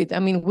do you do it? I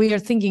mean, we are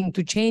thinking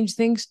to change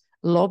things,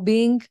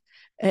 lobbying,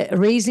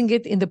 raising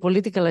it in the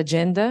political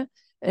agenda.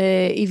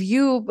 If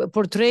you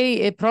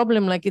portray a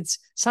problem like it's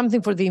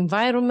something for the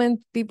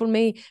environment, people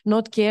may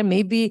not care.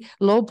 Maybe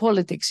low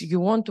politics, you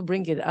want to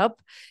bring it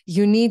up,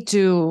 you need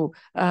to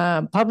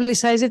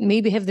publicize it,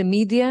 maybe have the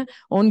media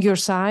on your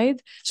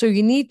side. So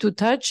you need to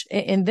touch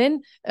and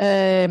then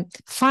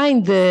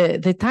find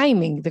the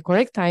timing, the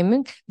correct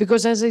timing,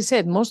 because as I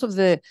said, most of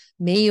the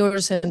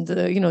mayors and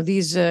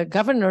these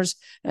governors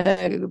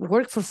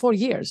work for 4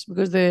 years,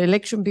 because the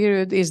election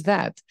period is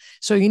that.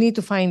 So you need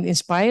to find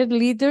inspired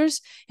leaders,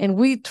 and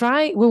we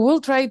will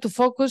try to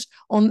focus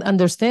on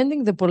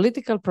understanding the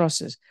political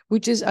process,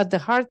 which is at the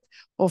heart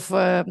of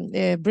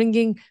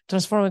bringing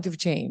transformative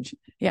change.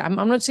 Yeah, I'm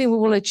not saying we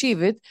will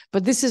achieve it,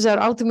 but this is our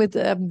ultimate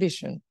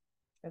ambition.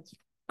 That's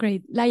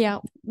great. Laia,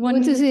 I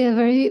want to say a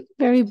very,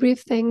 very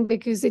brief thing,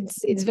 because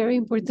it's very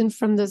important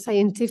from the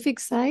scientific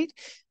side.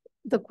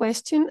 The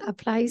question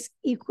applies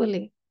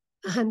equally,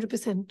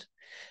 100%,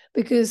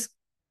 because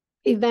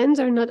events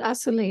are not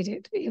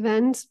isolated.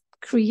 Events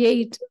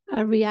create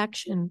a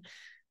reaction,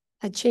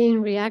 a chain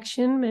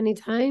reaction many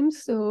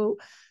times. So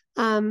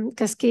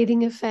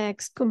cascading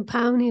effects,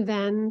 compound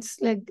events,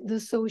 like the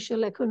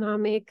social,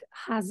 economic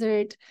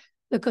hazard,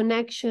 the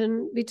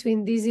connection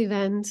between these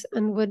events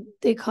and what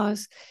they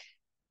cause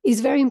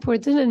is very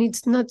important, and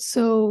it's not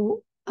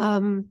so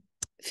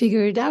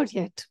figured out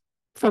yet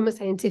from a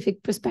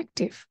scientific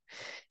perspective.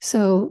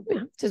 So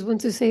just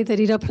want to say that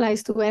it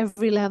applies to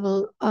every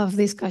level of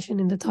discussion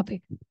in the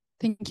topic.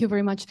 Thank you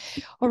very much.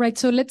 All right,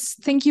 so let's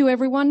thank you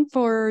everyone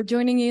for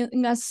joining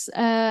us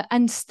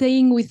and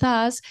staying with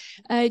us.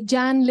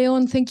 Jan,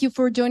 Leon, thank you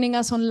for joining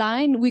us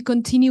online. We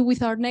continue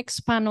with our next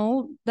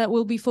panel that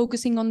will be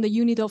focusing on the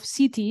unit of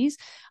cities.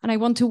 And I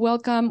want to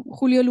welcome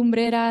Julio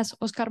Lumbreras,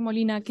 Oscar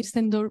Molina,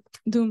 Kirsten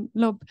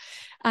Dunlop,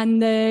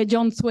 and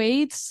John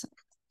Thwaites.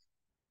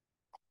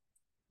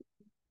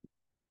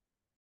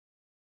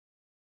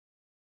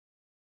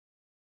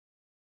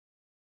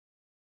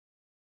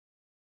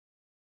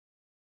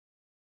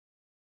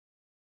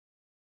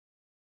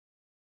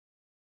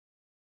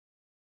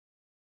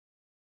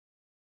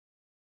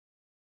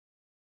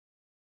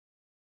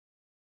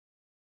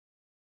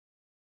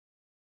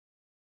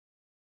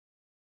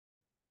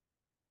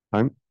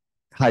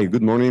 Hi,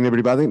 good morning,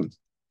 everybody.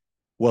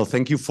 Well,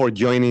 thank you for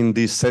joining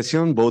this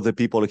session, both the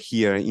people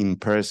here in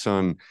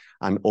person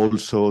and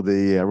also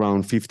the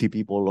around 50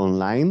 people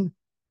online,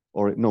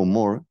 or no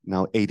more,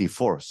 now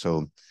 84.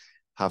 So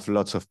have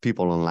lots of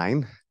people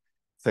online,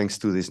 thanks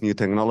to these new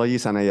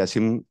technologies. And I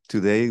assume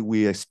today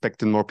we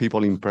expected more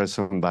people in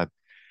person, but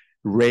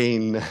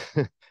rain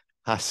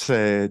has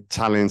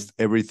challenged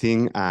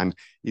everything, and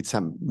it's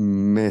a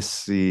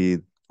messy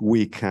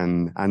week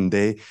and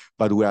day,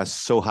 but we are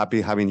so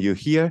happy having you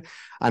here.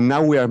 And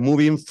now we are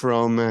moving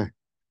from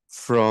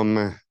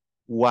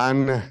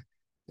one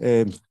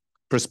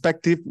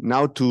perspective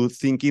now to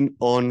thinking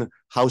on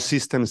how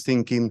systems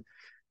thinking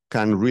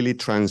can really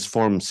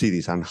transform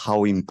cities and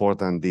how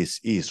important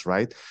this is,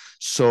 right?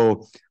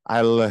 So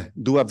I'll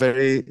do a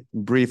very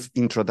brief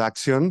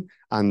introduction,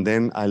 and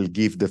then I'll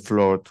give the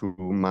floor to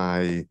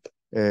my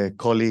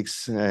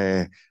colleagues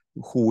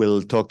who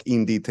will talk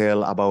in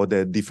detail about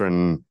the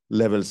different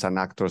levels and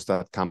actors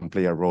that can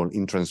play a role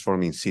in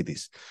transforming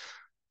cities.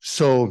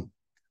 So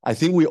I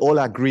think we all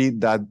agree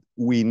that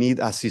we need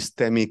a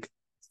systemic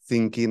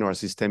thinking or a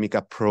systemic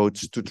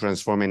approach to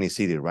transform any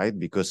city, right?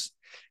 Because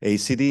a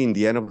city, in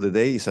the end of the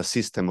day, is a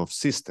system of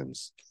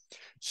systems.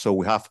 So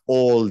we have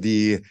all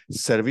the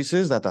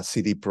services that a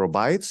city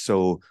provides.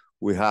 So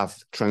we have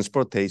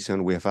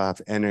transportation, we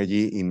have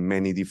energy in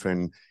many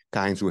different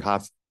kinds, we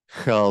have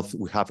health,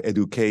 we have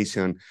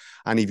education.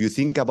 And if you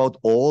think about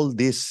all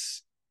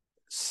these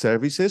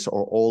services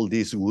or all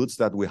these goods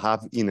that we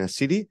have in a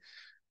city,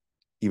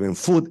 even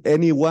food,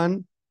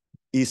 anyone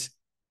is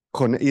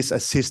a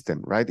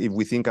system, right? If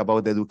we think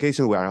about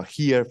education, we are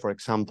here, for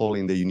example,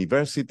 in the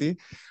university,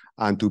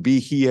 and to be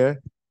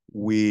here,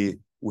 we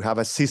have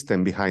a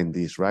system behind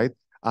this, right?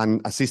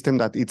 And a system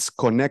that it's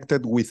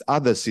connected with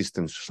other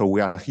systems. So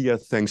we are here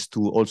thanks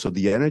to also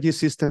the energy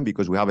system,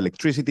 because we have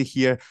electricity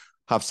here,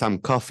 have some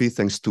coffee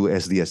thanks to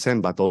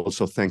SDSN, but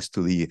also thanks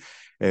to the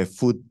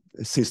food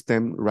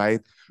system,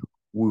 right?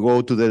 We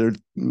go to the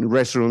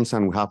restrooms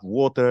and we have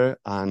water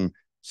and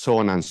so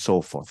on and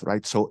so forth,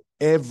 right? So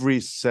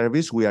every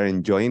service we are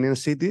enjoying in a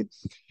city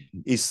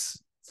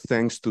is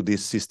thanks to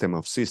this system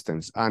of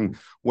systems. And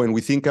when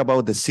we think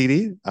about the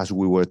city, as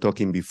we were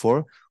talking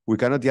before, we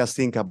cannot just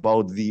think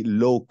about the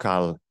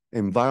local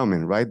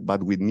environment, right?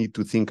 But we need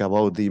to think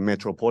about the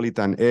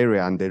metropolitan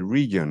area and the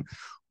region.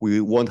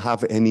 We won't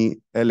have any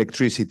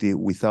electricity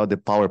without the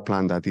power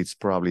plant that it's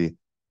probably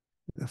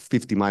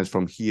 50 miles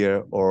from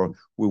here, or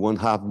we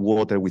won't have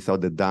water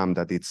without the dam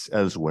that it's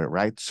elsewhere,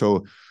 right?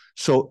 So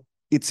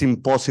it's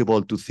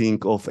impossible to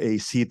think of a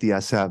city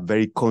as a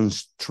very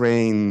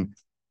constrained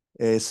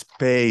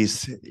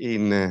space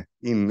in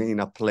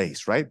a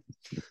place, right?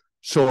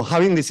 So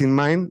having this in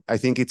mind, I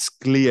think it's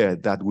clear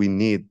that we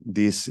need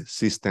this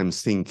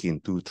systems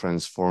thinking to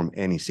transform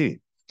any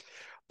city.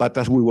 But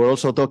as we were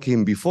also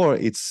talking before,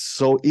 it's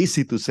so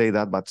easy to say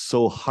that, but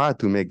so hard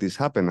to make this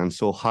happen, and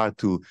so hard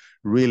to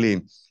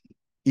really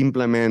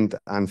implement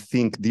and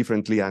think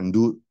differently and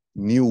do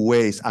new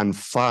ways and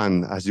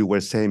fun, as you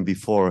were saying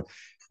before,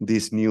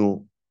 these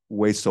new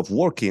ways of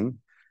working.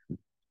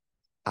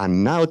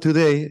 And now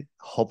today,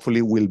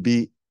 hopefully will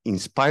be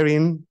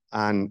inspiring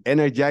and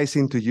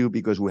energizing to you,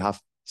 because we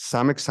have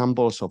some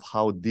examples of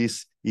how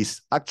this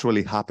is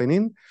actually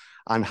happening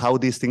and how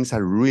these things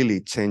are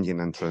really changing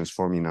and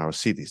transforming our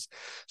cities.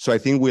 So I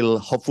think we'll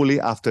hopefully,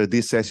 after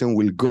this session,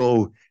 we'll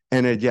go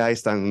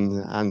energized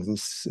and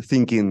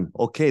thinking,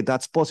 okay,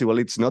 that's possible.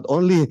 It's not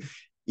only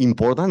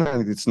important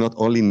and it's not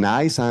only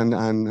nice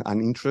and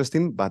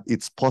interesting, but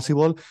it's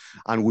possible.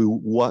 And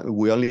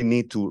we only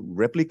need to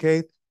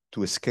replicate,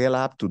 to scale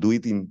up, to do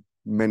it in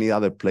many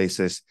other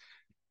places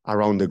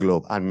around the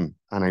globe. And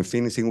I'm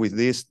finishing with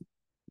this,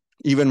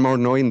 even more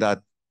knowing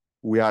that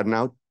we are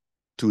now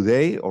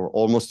today, or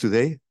almost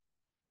today,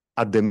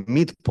 at the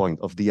midpoint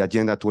of the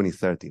Agenda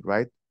 2030,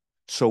 right?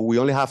 So we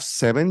only have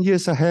 7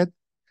 years ahead,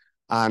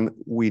 and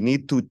we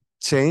need to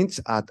change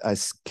at a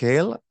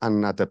scale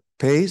and at a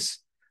pace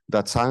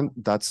that's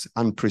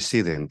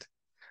unprecedented.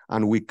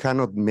 And we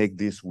cannot make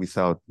this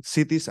without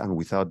cities and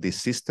without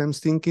these systems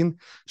thinking.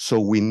 So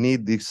we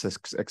need these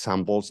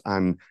examples,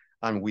 and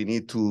we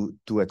need to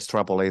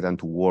extrapolate and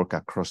to work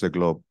across the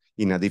globe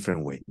in a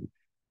different way.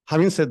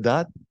 Having said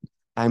that,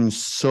 I'm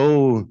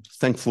so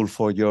thankful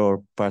for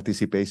your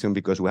participation,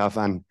 because we have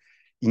an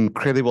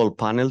incredible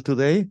panel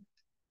today.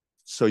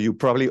 So you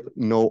probably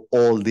know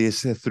all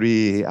these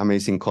three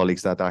amazing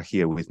colleagues that are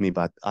here with me,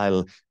 but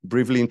I'll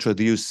briefly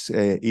introduce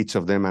each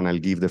of them and I'll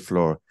give the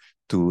floor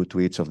to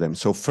each of them.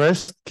 So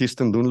first,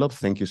 Kirsten Dunlop,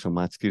 thank you so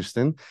much,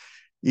 Kirsten,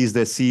 is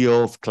the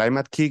CEO of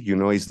ClimateKick. You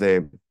know, is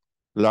the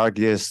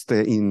largest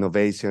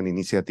innovation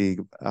initiative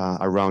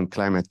around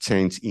climate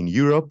change in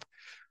Europe,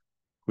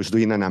 who's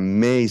doing an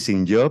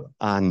amazing job.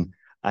 And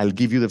I'll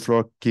give you the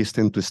floor,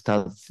 Kirsten, to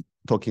start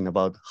talking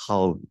about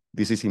how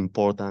this is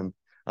important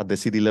at the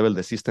city level,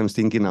 the systems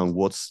thinking, and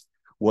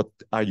what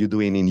are you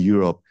doing in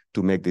Europe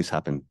to make this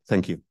happen?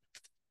 Thank you.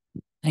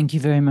 Thank you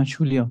very much,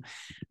 Julio.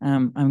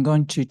 I'm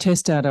going to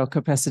test out our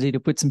capacity to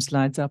put some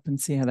slides up and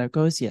see how that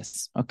goes.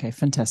 Yes. Okay,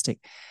 fantastic.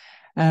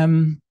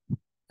 And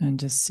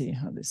just see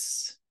how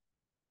this,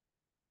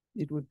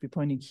 it would be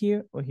pointing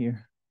here or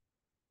here.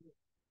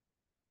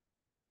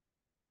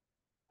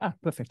 Ah,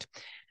 perfect.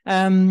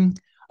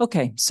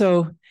 Okay,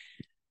 so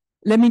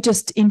let me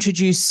just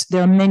introduce,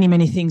 there are many,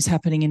 many things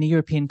happening in a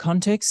European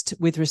context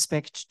with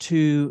respect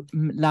to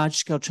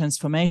large-scale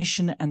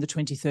transformation and the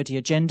 2030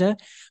 agenda.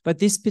 But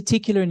this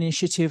particular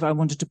initiative I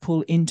wanted to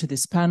pull into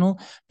this panel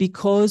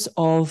because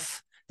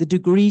of the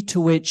degree to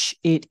which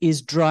it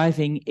is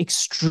driving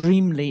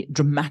extremely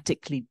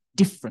dramatically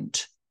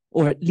different,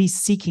 or at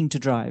least seeking to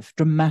drive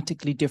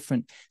dramatically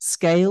different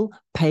scale,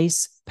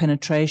 pace,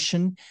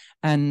 penetration,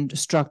 and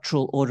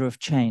structural order of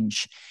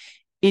change.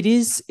 It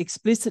is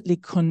explicitly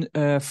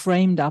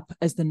framed up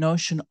as the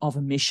notion of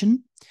a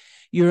mission.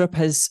 Europe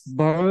has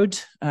borrowed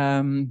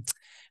a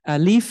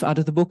leaf out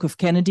of the book of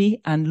Kennedy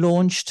and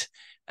launched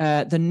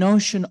the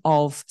notion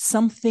of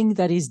something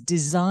that is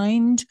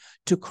designed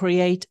to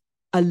create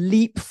a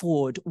leap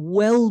forward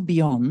well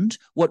beyond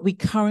what we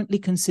currently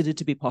consider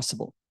to be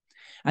possible.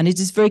 And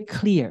it is very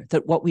clear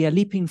that what we are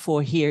leaping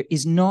for here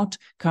is not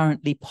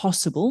currently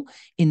possible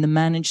in the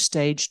managed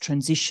stage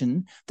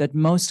transition that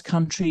most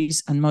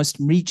countries and most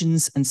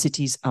regions and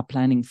cities are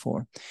planning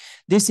for.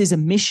 This is a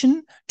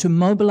mission to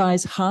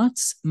mobilize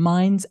hearts,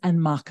 minds,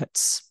 and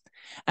markets,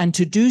 and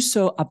to do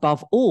so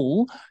above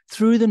all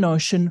through the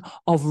notion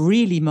of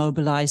really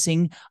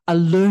mobilizing a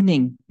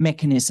learning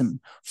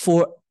mechanism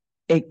for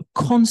a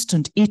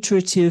constant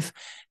iterative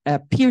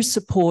peer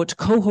support,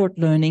 cohort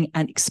learning,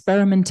 and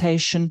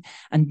experimentation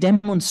and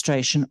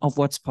demonstration of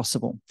what's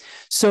possible.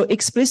 So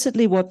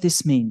explicitly what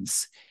this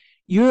means,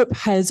 Europe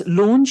has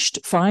launched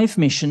 5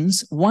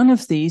 missions. One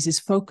of these is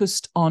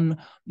focused on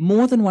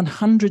more than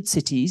 100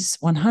 cities,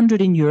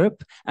 100 in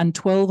Europe and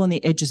 12 on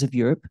the edges of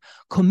Europe,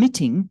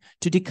 committing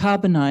to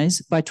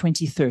decarbonize by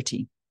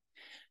 2030.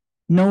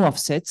 No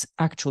offsets,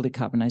 actual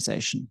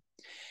decarbonization.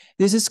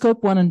 This is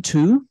scope 1 and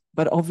 2.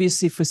 But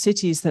obviously for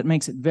cities, that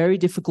makes it very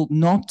difficult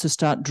not to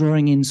start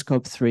drawing in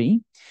scope 3.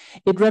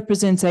 It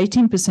represents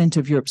 18%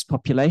 of Europe's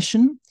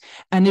population,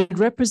 and it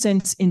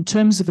represents, in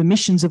terms of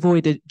emissions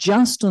avoided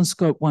just on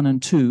scope 1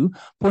 and 2,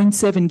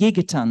 0.7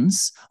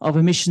 gigatons of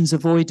emissions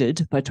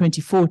avoided by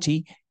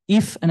 2040,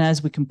 if and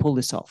as we can pull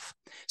this off.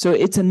 So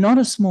it's not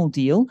a small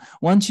deal.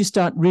 Once you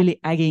start really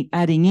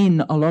adding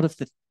in a lot of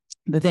the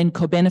then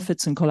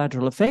co-benefits and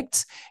collateral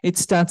effects, it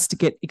starts to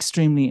get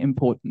extremely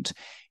important.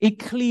 It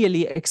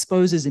clearly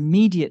exposes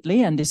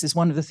immediately, and this is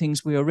one of the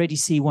things we already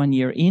see 1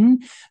 year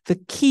in, the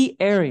key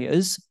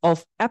areas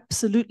of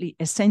absolutely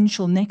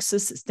essential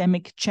nexus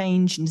systemic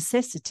change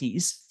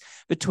necessities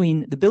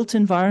between the built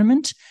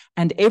environment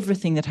and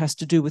everything that has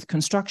to do with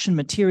construction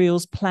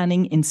materials,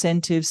 planning,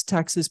 incentives,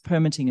 taxes,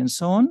 permitting, and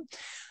so on.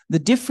 The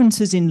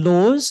differences in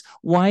laws,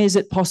 why is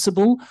it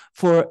possible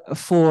for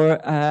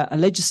a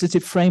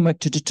legislative framework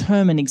to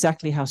determine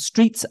exactly how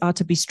streets are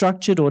to be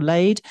structured or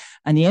laid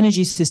and the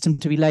energy system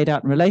to be laid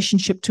out in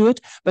relationship to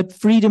it, but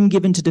freedom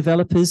given to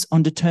developers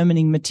on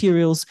determining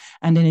materials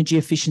and energy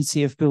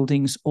efficiency of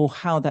buildings or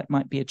how that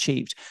might be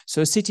achieved.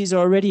 So cities are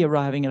already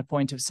arriving at a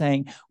point of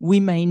saying,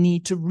 we may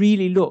need to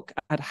really look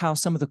at how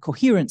some of the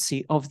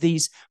coherency of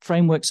these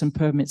frameworks and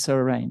permits are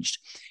arranged.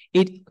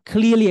 It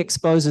clearly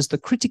exposes the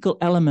critical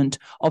element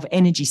of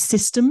energy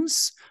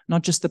systems,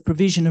 not just the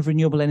provision of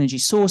renewable energy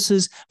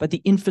sources, but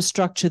the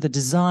infrastructure, the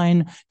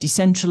design,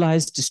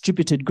 decentralized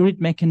distributed grid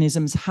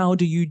mechanisms. How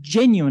do you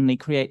genuinely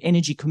create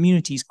energy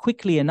communities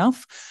quickly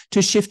enough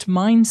to shift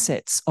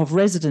mindsets of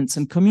residents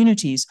and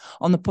communities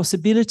on the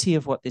possibility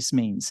of what this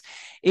means?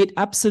 It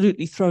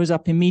absolutely throws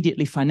up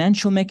immediately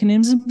financial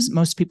mechanisms.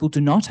 Most people do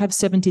not have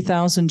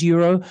 70,000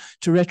 euro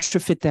to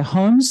retrofit their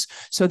homes.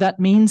 So that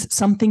means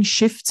something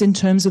shifts in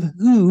terms of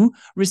who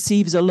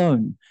receives a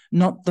loan,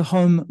 not the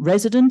home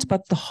resident,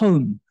 but the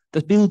home,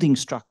 the building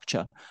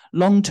structure,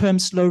 long-term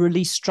slow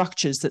release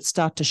structures that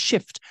start to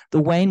shift the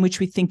way in which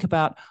we think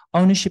about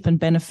ownership and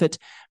benefit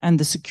and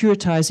the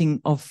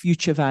securitizing of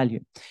future value.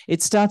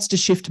 It starts to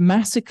shift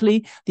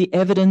massively the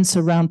evidence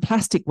around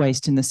plastic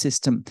waste in the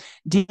system,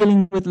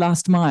 dealing with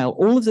last mile,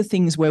 all of the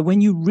things where when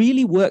you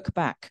really work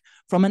back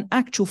from an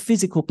actual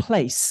physical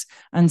place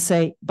and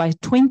say, by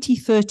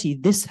 2030,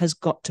 this has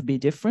got to be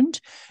different,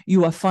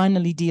 you are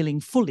finally dealing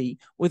fully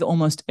with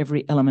almost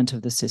every element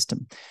of the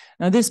system.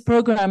 Now, this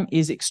program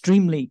is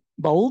extremely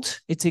bold.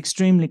 It's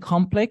extremely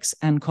complex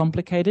and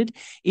complicated.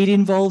 It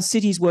involves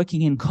cities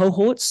working in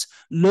cohorts,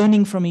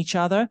 learning from each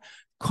other,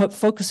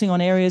 focusing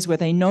on areas where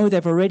they know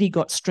they've already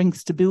got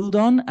strengths to build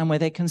on and where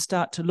they can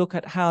start to look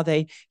at how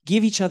they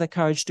give each other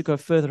courage to go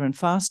further and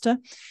faster.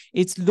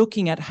 It's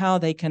looking at how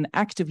they can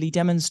actively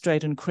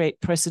demonstrate and create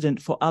precedent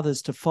for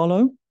others to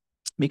follow,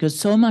 because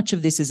so much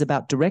of this is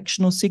about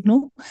directional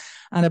signal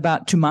and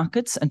about to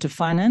markets and to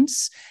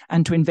finance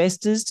and to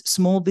investors,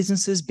 small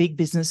businesses, big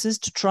businesses,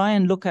 to try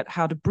and look at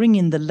how to bring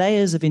in the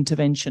layers of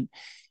intervention.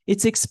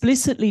 It's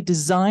explicitly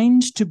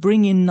designed to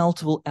bring in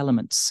multiple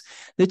elements.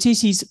 The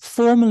TCs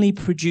formally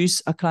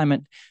produce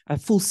a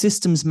full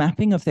systems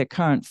mapping of their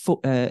current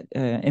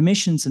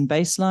emissions and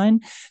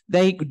baseline.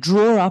 They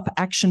draw up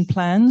action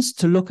plans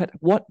to look at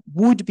what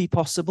would be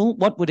possible,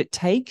 what would it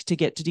take to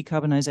get to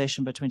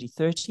decarbonization by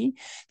 2030.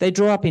 They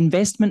draw up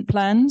investment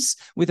plans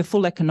with a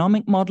full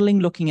economic modeling,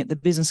 looking at the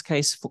business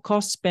case for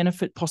costs,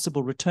 benefit,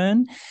 possible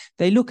return.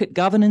 They look at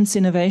governance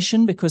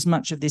innovation, because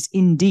much of this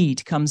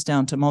indeed comes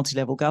down to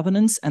multi-level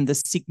governance and the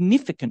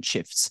significant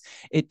shifts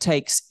it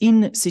takes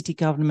in city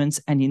governments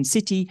and in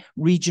city,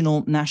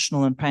 regional,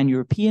 national, and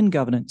pan-European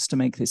governance to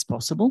make this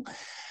possible.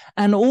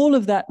 And all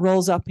of that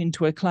rolls up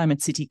into a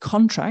Climate City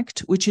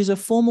contract, which is a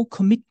formal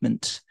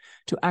commitment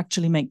to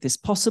actually make this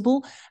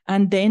possible,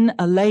 and then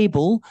a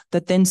label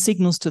that then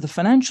signals to the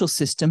financial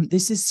system,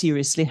 this is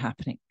seriously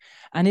happening.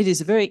 And it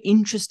is a very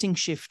interesting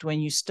shift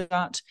when you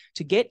start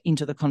to get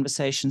into the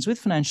conversations with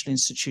financial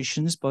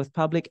institutions, both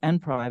public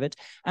and private,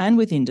 and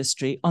with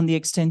industry on the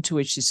extent to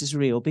which this is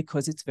real,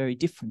 because it's very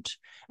different.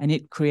 And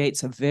it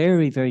creates a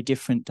very, very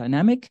different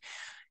dynamic.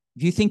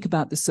 If you think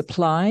about the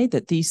supply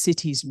that these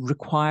cities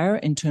require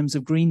in terms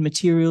of green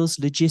materials,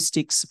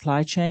 logistics,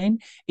 supply chain,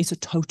 it's a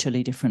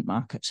totally different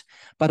market.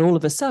 But all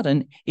of a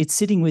sudden, it's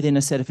sitting within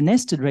a set of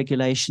nested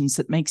regulations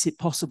that makes it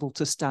possible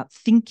to start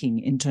thinking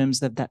in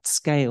terms of that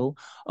scale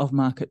of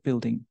market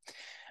building.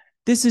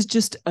 This is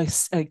just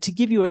to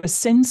give you a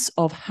sense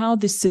of how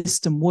this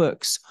system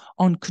works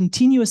on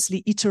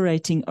continuously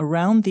iterating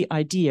around the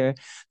idea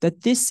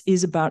that this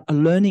is about a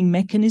learning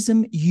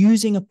mechanism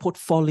using a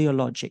portfolio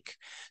logic.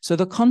 So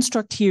the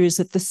construct here is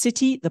that the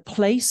city, the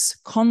place,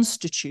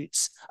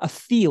 constitutes a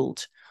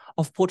field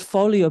of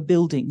portfolio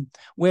building,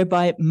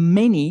 whereby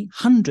many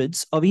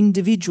hundreds of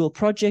individual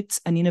projects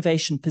and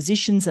innovation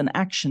positions and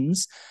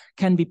actions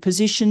can be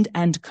positioned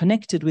and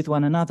connected with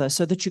one another,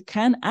 so that you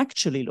can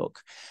actually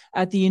look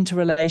at the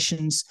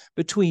interrelations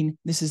between,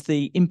 this is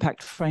the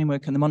impact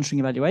framework and the monitoring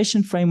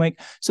evaluation framework,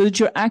 so that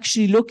you're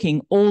actually looking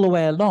all the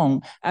way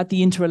along at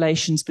the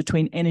interrelations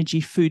between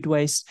energy, food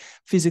waste,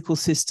 physical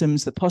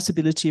systems, the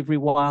possibility of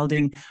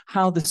rewilding,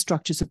 how the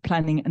structures of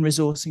planning and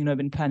resourcing and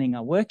urban planning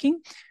are working.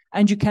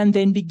 And you can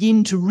then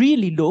begin to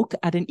really look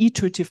at an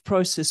iterative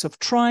process of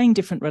trying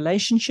different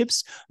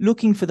relationships,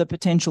 looking for the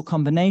potential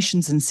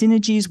combinations and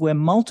synergies where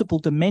multiple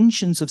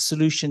dimensions of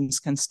solutions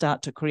can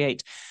start to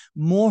create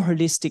more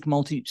holistic,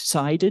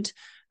 multi-sided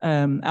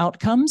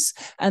outcomes.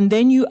 And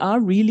then you are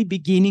really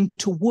beginning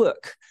to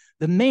work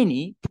the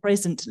many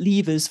present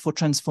levers for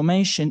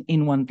transformation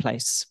in one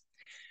place.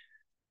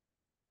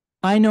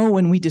 I know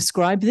when we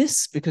describe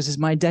this, because it's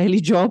my daily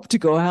job to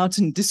go out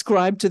and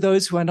describe to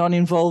those who are not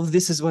involved,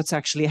 this is what's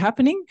actually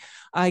happening.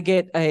 I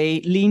get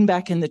a lean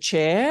back in the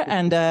chair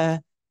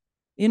and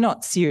you're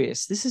not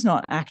serious. This is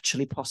not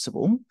actually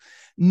possible,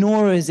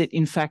 nor is it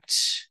in fact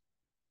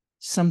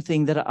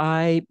something that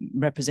I,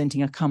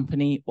 representing a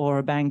company or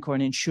a bank or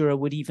an insurer,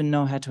 would even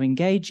know how to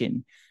engage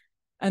in.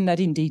 And that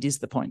indeed is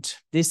the point.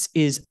 This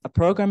is a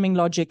programming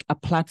logic, a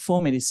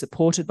platform. It is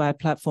supported by a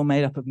platform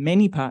made up of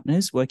many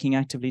partners working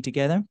actively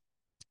together.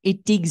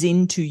 It digs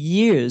into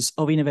years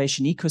of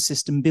innovation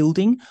ecosystem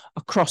building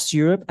across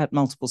Europe at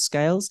multiple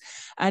scales,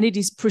 and it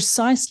is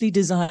precisely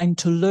designed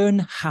to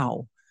learn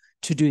how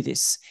to do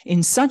this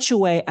in such a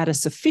way at a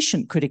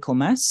sufficient critical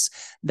mass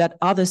that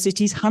other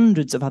cities,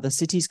 hundreds of other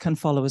cities, can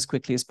follow as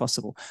quickly as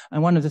possible.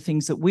 And one of the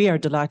things that we are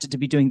delighted to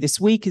be doing this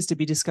week is to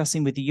be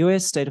discussing with the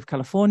US, state of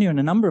California, and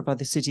a number of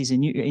other cities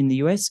in the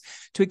US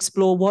to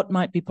explore what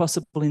might be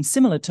possible in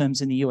similar terms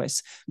in the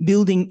US,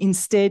 building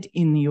instead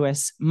in the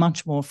US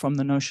much more from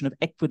the notion of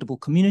equitable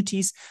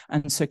communities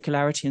and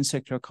circularity and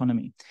circular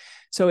economy.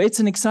 So it's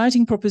an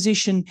exciting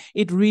proposition.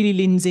 It really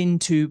leans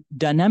into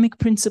dynamic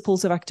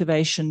principles of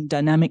activation,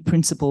 dynamic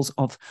principles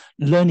of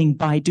learning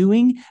by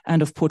doing,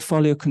 and of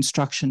portfolio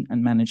construction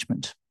and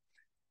management.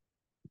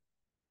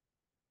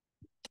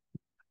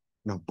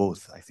 No,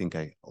 both. I think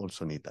I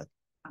also need that.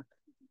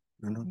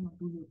 No.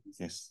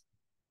 Yes.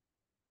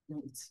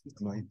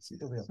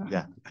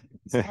 Yeah.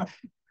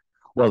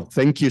 Well,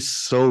 thank you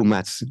so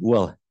much.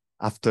 Well,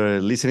 after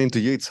listening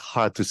to you, it's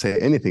hard to say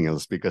anything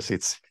else because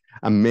it's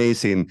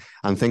amazing.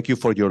 And thank you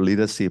for your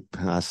leadership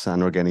as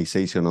an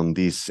organization on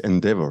this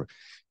endeavor,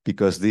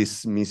 because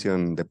this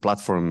mission, the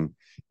platform,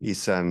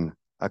 is an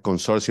a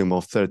consortium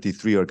of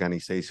 33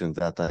 organizations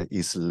that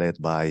is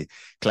led by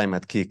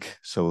Climate Kick.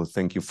 So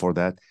thank you for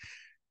that.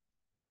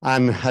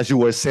 And as you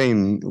were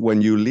saying,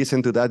 when you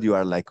listen to that, you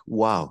are like,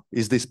 wow,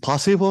 is this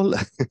possible?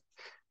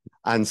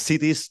 And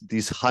cities,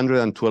 these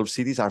 112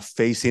 cities are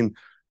facing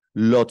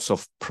lots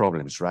of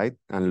problems, right?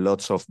 And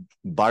lots of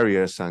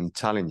barriers and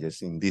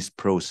challenges in this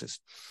process.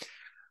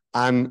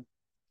 And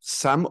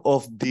some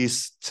of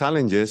these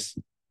challenges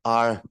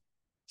are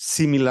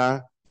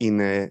similar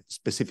in a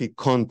specific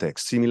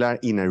context, similar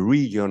in a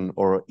region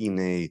or in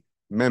a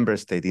member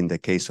state, in the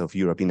case of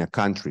Europe, in a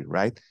country,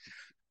 right?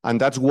 And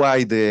that's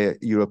why the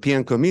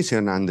European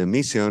Commission and the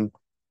mission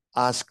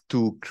asked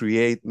to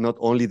create not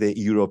only the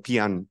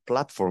European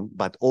platform,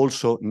 but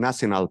also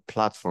national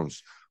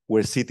platforms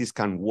where cities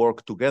can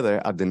work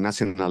together at the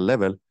national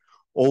level,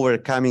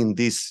 overcoming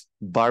these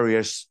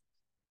barriers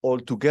all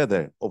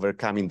together,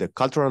 overcoming the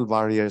cultural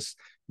barriers,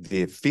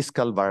 the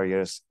fiscal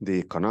barriers, the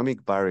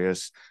economic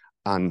barriers,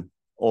 and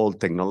all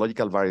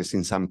technological barriers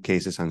in some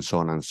cases, and so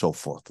on and so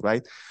forth,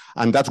 right?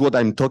 And that's what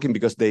I'm talking,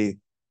 because they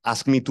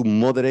asked me to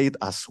moderate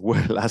as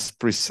well as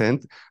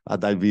present,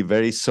 and I'll be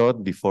very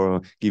short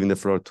before giving the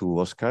floor to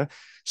Oscar.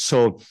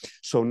 So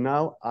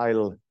now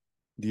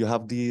do you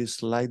have the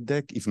slide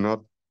deck? If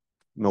not,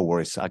 no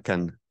worries, I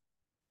can.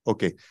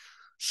 Okay,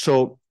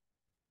 so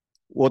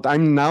what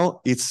I'm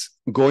now, it's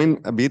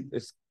going a bit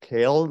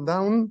scale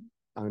down,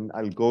 and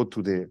I'll go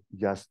to the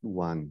just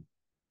one.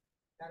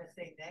 Gotta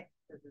say next,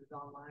 because it's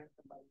online.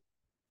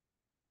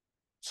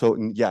 So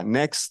yeah,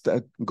 next,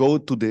 go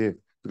to the,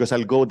 because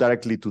I'll go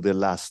directly to the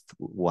last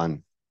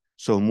one.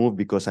 So move,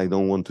 because I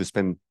don't want to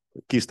spend,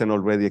 Kirsten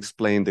already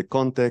explained the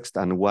context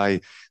and why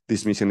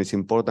this mission is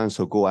important.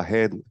 So go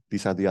ahead,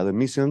 these are the other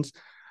missions.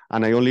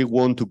 And I only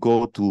want to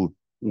go to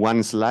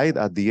one slide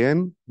at the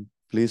end.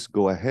 Please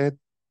go ahead.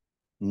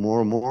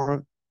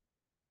 More,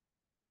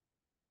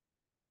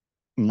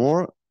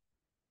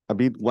 a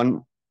bit,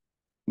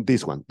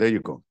 this one, there you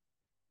go.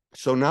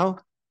 So now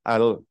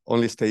I'll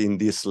only stay in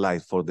this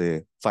slide for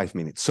the 5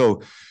 minutes.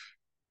 So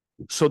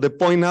the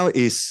point now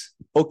is,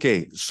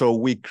 okay, so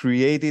we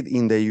created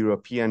in the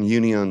European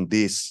Union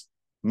this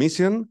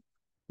mission.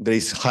 There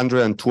is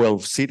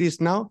 112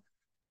 cities now,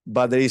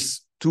 but there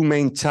is two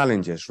main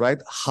challenges,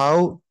 right?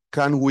 How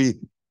can we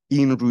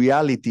in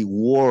reality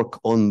work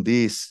on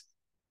this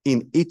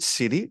in each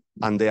city?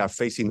 And they are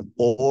facing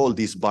all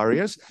these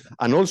barriers.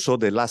 And also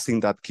the last thing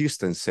that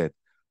Kirsten said.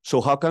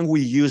 So how can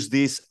we use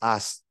this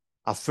as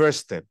a first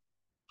step?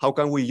 How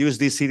can we use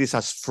these cities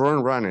as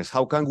front runners?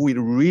 How can we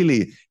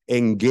really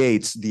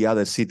engage the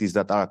other cities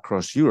that are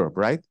across Europe,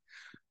 right?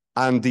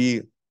 And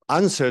the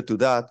answer to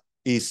that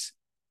is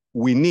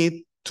we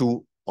need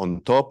to, on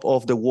top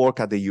of the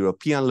work at the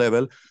European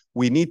level,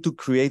 we need to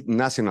create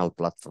national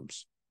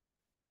platforms.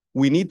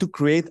 We need to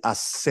create a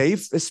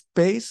safe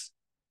space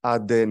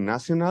at the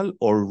national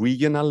or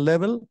regional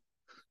level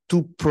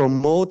to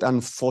promote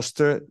and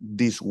foster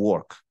this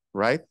work,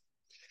 right?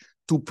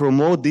 To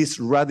promote this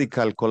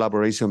radical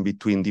collaboration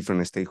between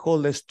different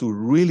stakeholders, to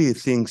really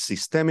think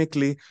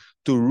systemically,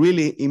 to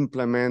really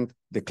implement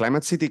the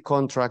climate city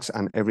contracts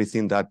and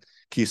everything that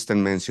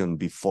Kirsten mentioned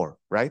before,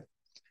 right?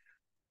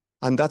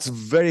 And that's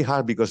very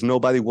hard because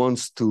nobody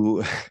wants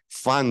to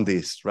fund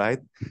this, right?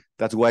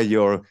 That's why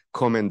your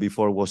comment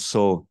before was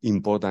so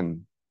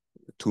important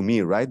to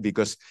me, right?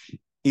 Because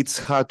it's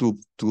hard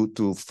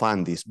to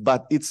fund this,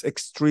 but it's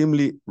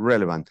extremely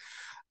relevant.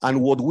 And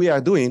what we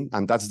are doing,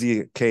 and that's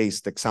the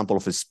case, the example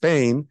of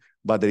Spain,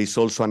 but there is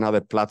also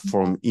another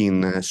platform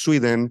in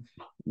Sweden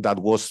that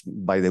was,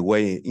 by the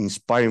way,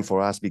 inspiring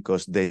for us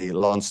because they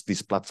launched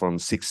this platform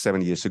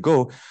 6-7 years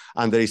ago.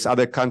 And there is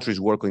other countries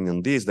working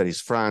on this. There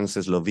is France,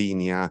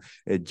 Slovenia,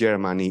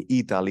 Germany,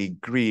 Italy,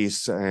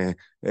 Greece,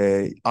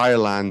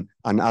 Ireland,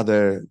 and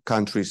other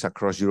countries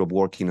across Europe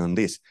working on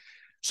this.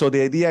 So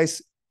the idea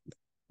is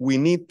we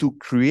need to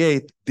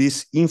create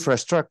this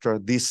infrastructure,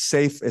 this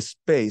safe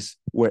space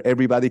where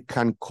everybody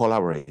can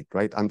collaborate,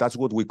 right? And that's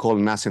what we call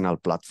national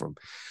platform.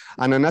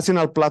 And a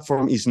national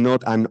platform is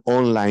not an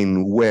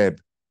online web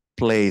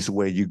place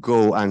where you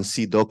go and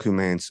see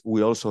documents.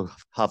 We also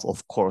have,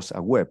 of course,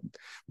 a web,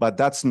 but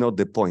that's not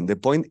the point. The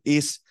point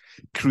is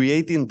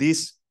creating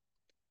this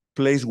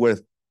place where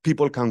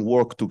people can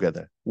work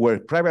together, where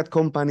private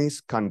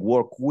companies can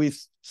work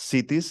with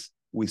cities,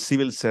 with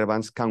civil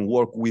servants, can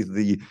work with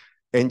the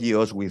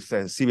NGOs,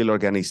 with civil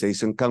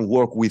organizations, can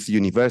work with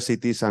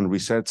universities and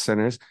research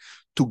centers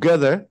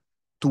together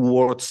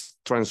towards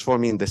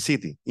transforming the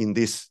city in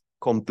this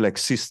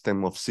complex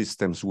system of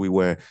systems we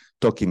were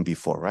talking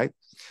before, right?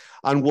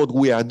 And what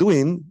we are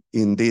doing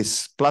in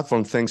this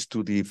platform, thanks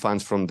to the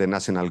funds from the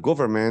national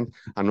government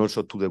and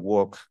also to the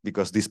work,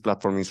 because this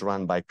platform is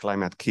run by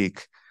Climate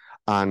Kick,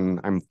 and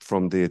I'm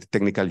from the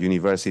Technical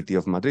University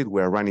of Madrid,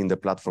 we are running the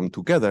platform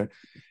together.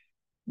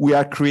 We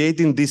are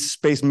creating this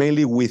space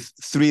mainly with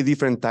 3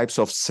 different types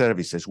of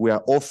services. We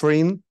are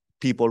offering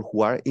people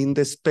who are in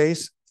the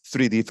space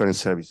 3 different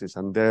services.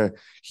 And there,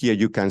 here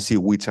you can see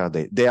which are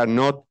they. They are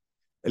not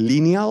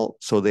lineal,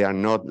 so they are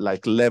not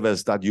like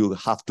levels that you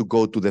have to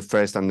go to the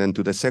first and then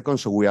to the second.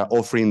 So we are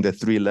offering the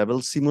 3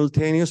 levels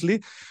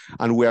simultaneously,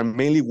 and we are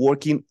mainly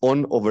working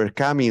on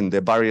overcoming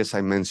the barriers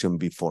I mentioned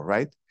before,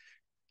 right?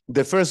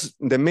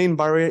 The main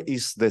barrier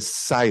is the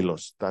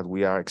silos that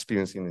we are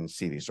experiencing in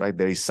cities, right?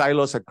 There is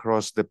silos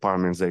across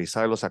departments, there is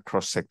silos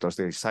across sectors,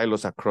 there is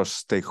silos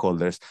across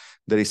stakeholders,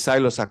 there is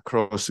silos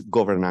across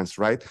governance,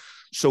 right?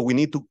 So we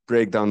need to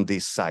break down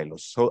these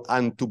silos. So,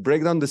 and to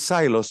break down the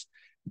silos,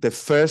 the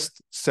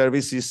first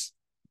service is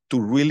to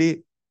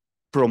really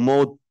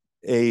promote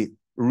a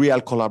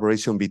real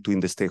collaboration between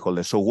the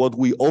stakeholders. So what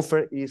we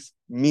offer is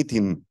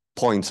meeting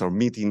points or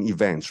meeting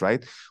events,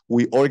 right?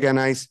 We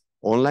organize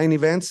online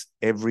events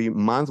every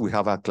month. We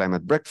have a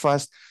climate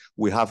breakfast.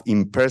 We have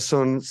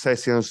in-person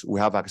sessions. We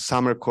have a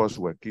summer course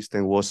where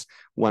Kirsten was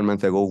 1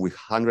 month ago with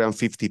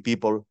 150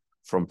 people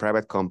from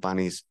private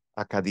companies,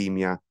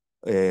 academia,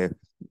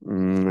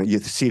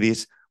 youth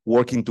cities,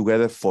 working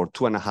together for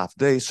 2.5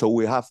 days. So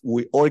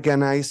we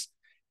organize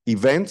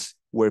events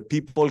where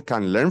people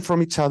can learn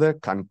from each other,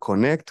 can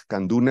connect,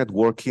 can do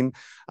networking,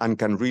 and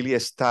can really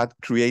start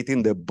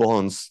creating the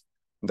bonds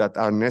that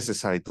are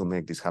necessary to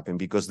make this happen.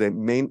 Because the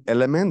main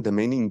element, the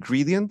main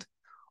ingredient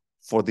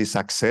for the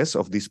success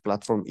of this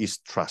platform is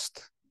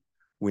trust.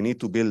 We need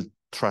to build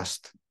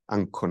trust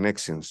and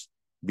connections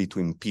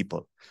between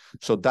people.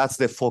 So that's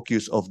the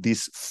focus of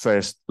this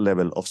first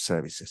level of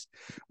services.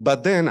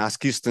 But then, as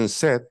Kirsten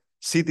said,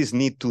 cities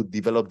need to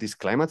develop these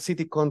climate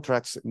city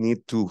contracts,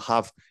 need to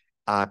have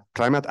a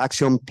climate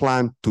action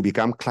plan to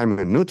become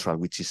climate neutral,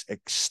 which is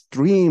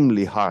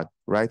extremely hard,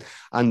 right?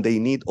 And they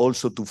need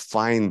also to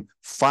find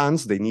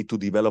funds. They need to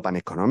develop an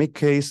economic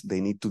case.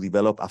 They need to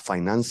develop a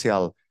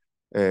financial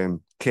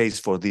case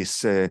for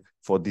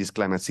this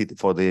climate city,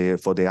 for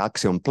the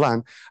action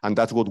plan. And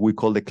that's what we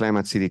call the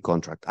climate city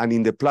contract. And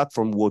in the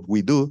platform, what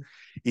we do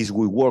is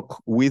we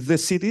work with the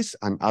cities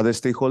and other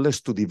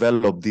stakeholders to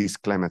develop these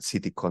climate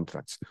city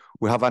contracts.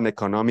 We have an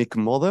economic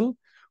model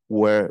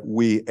where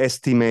we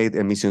estimate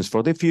emissions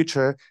for the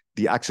future,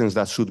 the actions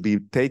that should be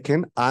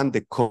taken, and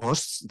the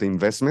costs, the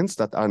investments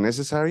that are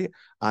necessary,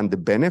 and the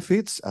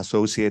benefits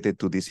associated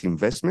to these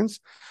investments.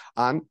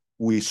 And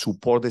we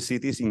support the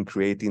cities in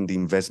creating the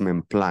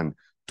investment plan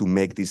to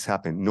make this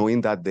happen, knowing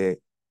that the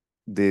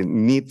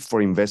need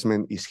for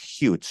investment is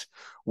huge.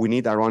 We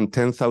need around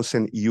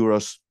 10,000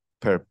 euros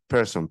per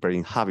person, per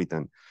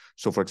inhabitant.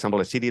 So for example,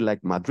 a city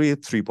like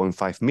Madrid,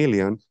 3.5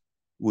 million,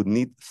 would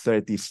need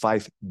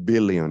 35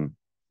 billion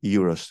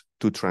euros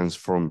to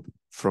transform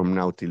from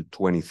now till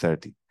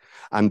 2030.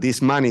 And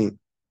this money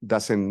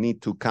doesn't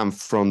need to come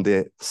from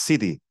the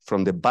city,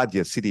 from the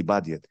budget, city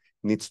budget.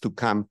 It needs to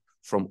come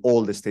from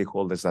all the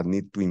stakeholders that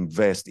need to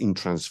invest in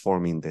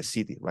transforming the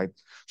city, right?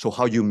 So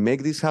how you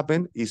make this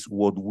happen is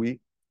what we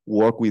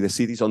work with the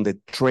cities on, the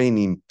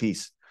training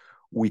piece.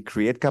 We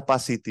create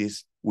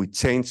capacities, we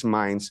change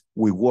minds,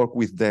 we work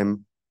with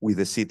them, with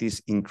the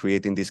cities in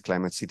creating these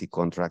climate city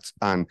contracts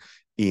and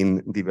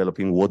in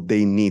developing what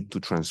they need to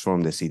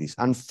transform the cities.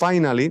 And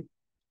finally,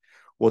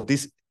 what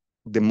is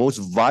the most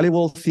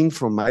valuable thing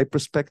from my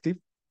perspective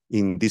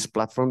in this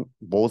platform,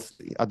 both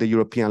at the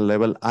European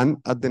level and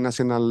at the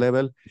national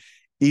level,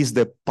 is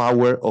the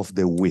power of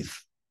the with.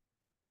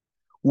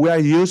 We are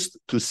used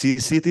to see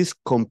cities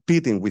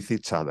competing with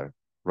each other,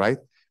 right?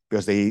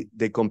 Because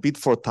they compete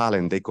for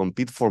talent, they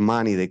compete for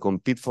money, they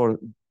compete for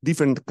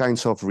different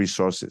kinds of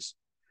resources.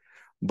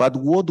 But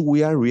what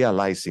we are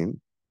realizing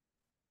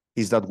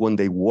is that when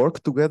they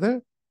work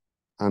together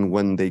and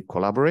when they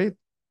collaborate,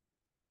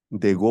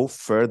 they go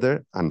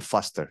further and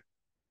faster.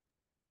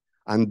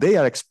 And they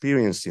are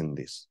experiencing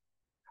this.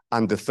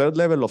 And the third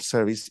level of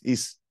service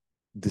is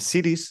the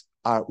cities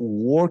are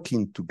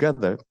working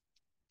together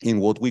in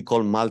what we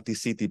call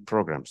multi-city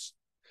programs.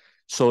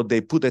 So they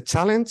put a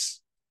challenge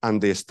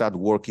and they start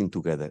working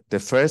together. The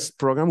first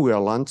program we are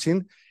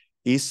launching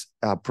is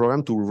a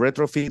program to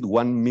retrofit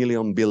 1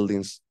 million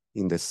buildings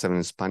in the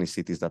 7 Spanish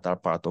cities that are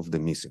part of the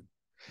mission,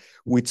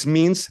 which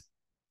means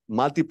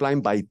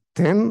multiplying by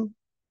 10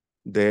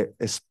 the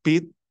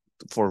speed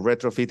for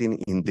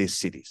retrofitting in these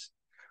cities.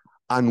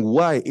 And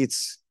why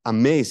it's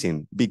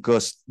amazing?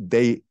 Because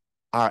they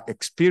are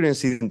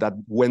experiencing that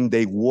when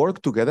they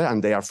work together,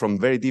 and they are from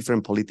very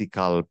different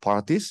political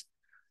parties,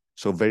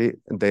 so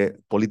the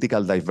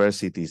political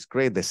diversity is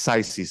great, the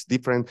size is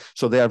different,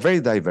 so they are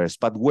very diverse.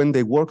 But when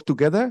they work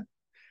together,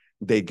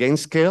 they gain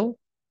scale,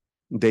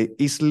 they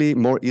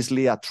more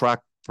easily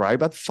attract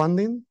private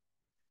funding,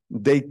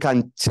 they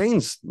can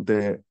change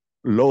the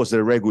laws,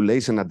 the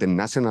regulation at the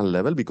national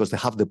level because they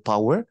have the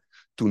power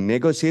to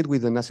negotiate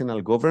with the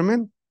national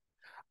government,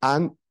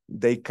 and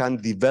they can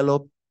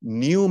develop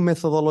new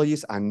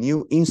methodologies and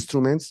new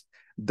instruments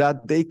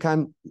that they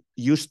can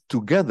use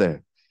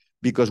together.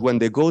 Because when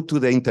they go to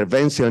the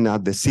intervention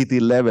at the city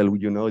level,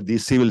 you know,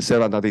 this civil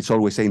servant that is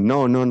always saying,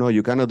 no, no, no,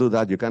 you cannot do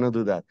that, you cannot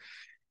do that.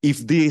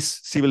 If this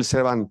civil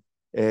servant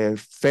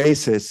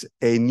faces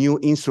a new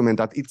instrument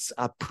that it's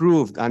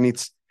approved and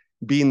it's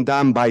being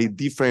done by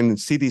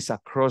different cities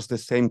across the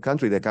same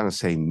country, they cannot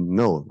say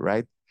no,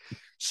 right?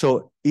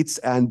 So it's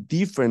a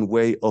different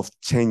way of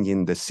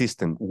changing the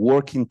system,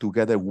 working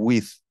together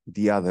with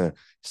the other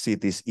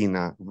cities in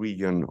a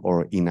region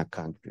or in a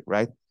country,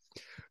 right?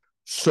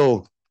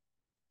 So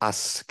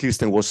as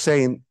Kirsten was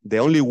saying, the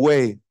only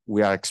way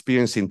we are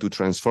experiencing to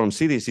transform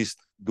cities is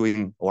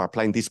doing or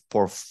applying this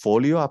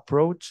portfolio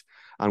approach.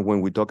 And when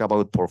we talk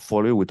about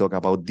portfolio, we talk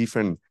about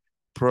different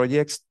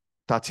projects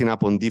touching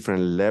upon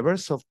different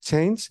levels of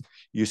change,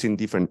 using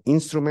different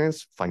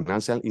instruments,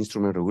 financial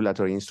instruments,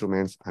 regulatory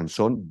instruments, and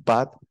so on,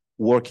 but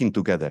working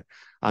together.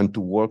 And to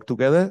work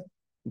together,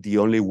 the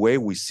only way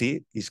we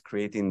see is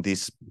creating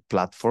these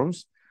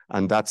platforms.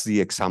 And that's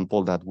the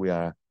example that we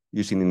are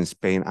using in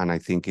Spain. And I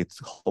think it's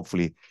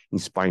hopefully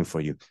inspiring for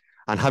you.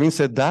 And having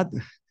said that,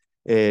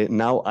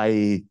 now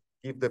I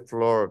give the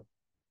floor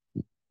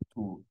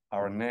to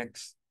our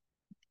next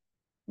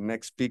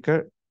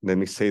speaker. Let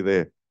me say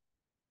the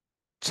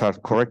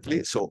chart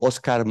correctly. So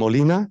Oscar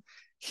Molina,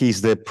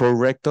 he's the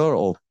pro-rector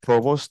or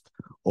provost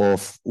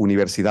of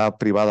Universidad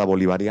Privada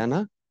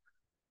Bolivariana,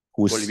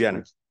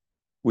 Boliviana,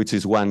 which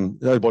is one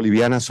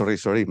Boliviana,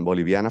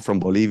 Boliviana from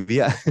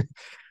Bolivia,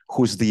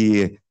 who's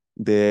the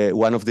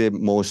one of the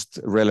most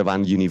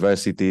relevant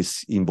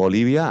universities in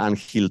Bolivia, and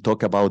he'll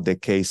talk about the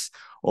case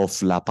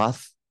of La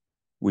Paz,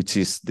 which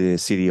is the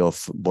city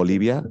of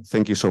Bolivia.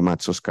 Thank you so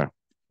much, Oscar.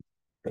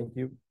 Thank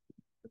you.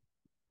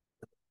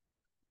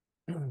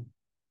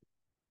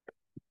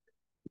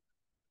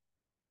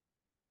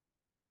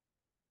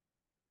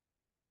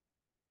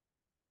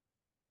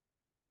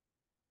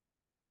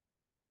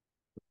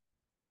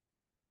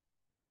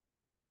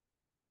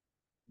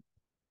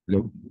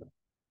 Hello.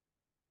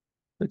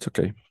 It's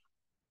okay.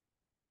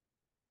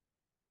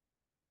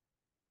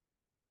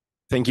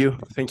 Thank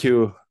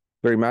you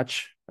very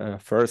much.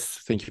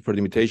 First, thank you for the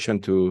invitation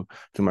to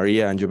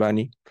Maria and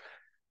Giovanni.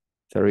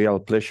 It's a real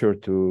pleasure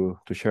to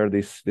share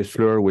this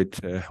floor with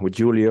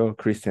Julio,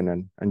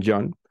 Christian, and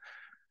John.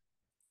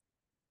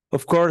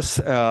 Of course,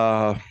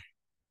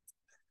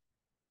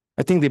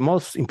 I think the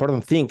most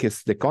important thing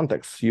is the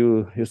context.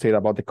 You said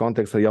about the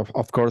context.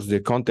 Of course, the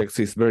context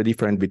is very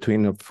different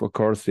between, of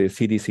course, the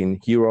cities in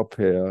Europe,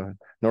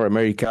 North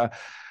America,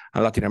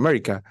 and Latin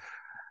America.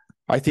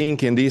 I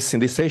think in this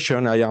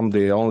session, I am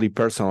the only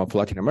person of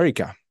Latin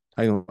America.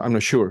 I'm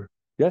not sure.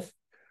 Yes,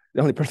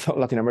 the only person of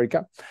Latin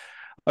America.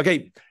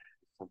 Okay.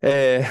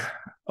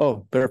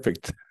 Oh,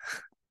 perfect.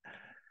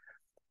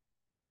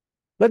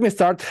 Let me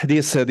start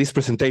this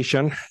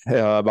presentation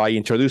by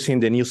introducing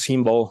the new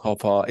symbol of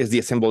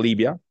SDSN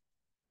Bolivia,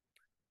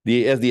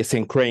 the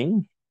SDSN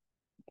crane,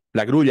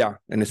 la grulla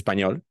en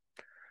español.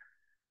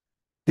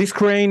 This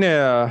crane,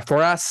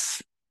 for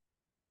us,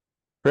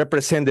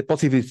 represents the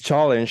positive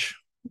challenge.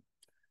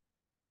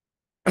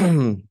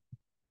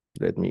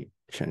 Let me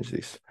change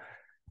this.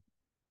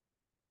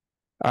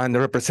 And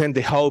represent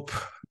the hope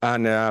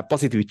and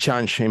positive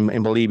change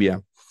in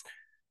Bolivia.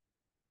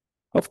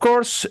 Of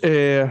course,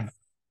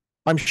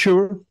 I'm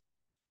sure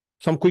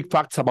some quick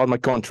facts about my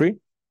country.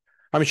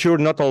 I'm sure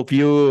not all of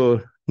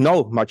you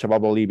know much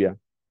about Bolivia.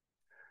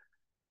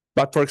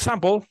 But for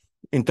example,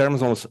 in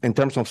terms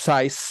of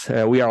size,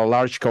 we are a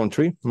large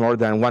country, more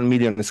than 1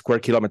 million square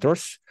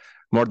kilometers,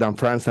 more than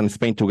France and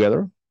Spain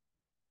together.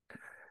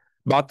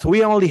 But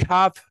we only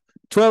have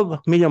 12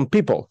 million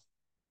people,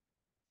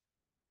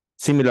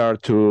 similar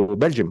to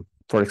Belgium,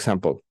 for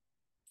example.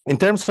 In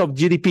terms of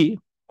GDP,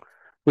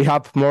 we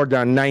have more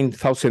than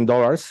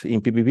 $9,000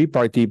 in PPP,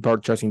 parity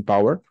purchasing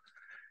power.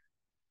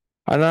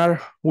 And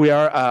we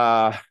are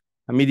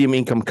a medium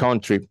income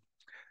country.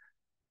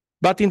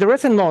 But in the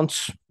recent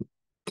months,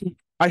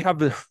 I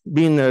have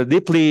been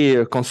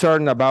deeply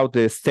concerned about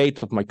the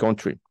state of my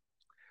country.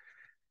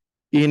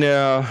 In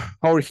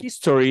our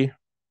history,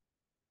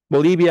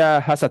 Bolivia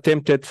has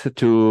attempted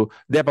to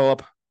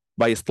develop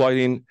by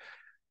exploiting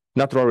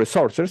natural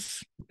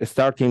resources,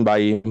 starting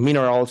by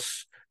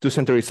minerals 2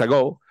 centuries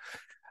ago,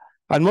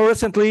 and more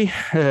recently,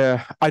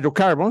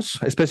 hydrocarbons,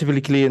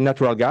 specifically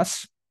natural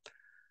gas.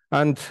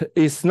 And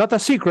it's not a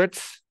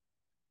secret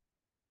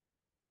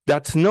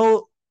that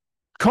no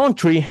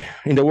country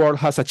in the world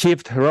has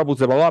achieved robust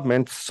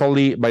development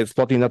solely by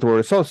exploiting natural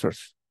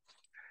resources.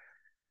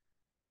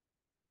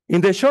 In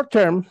the short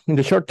term,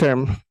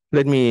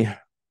 let me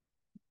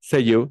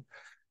say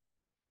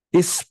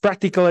it's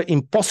practically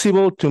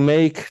impossible to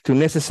make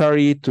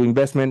necessary to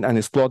investment and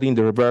exploiting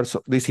the reverse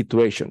of this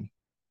situation.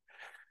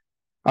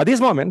 At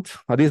this moment,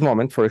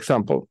 for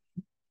example,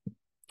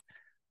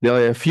 in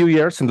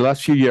the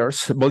last few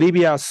years,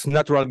 Bolivia's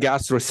natural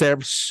gas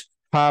reserves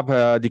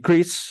have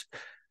decreased,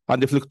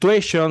 and the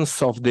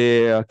fluctuations of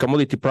the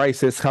commodity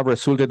prices have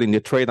resulted in the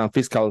trade and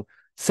fiscal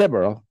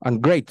several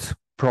and great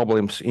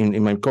problems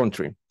in my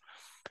country.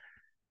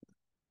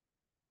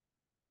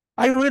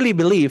 I really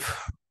believe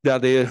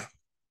that the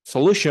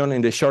solution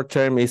in the short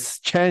term is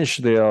change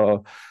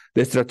the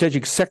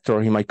strategic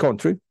sector in my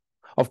country.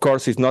 Of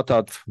course, it's not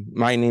at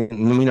mining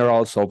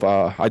minerals of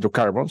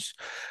hydrocarbons.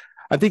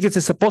 I think it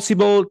is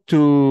possible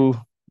to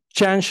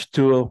change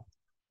to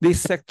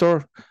this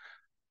sector,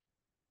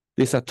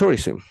 this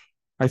tourism.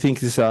 I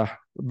think it's a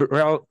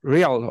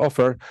real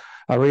offer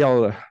a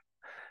real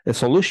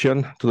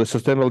solution to the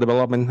sustainable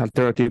development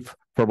alternative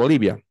for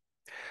Bolivia.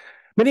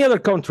 Many other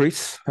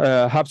countries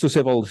have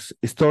successful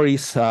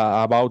stories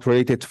about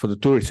related to the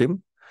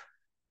tourism.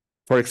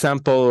 For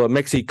example,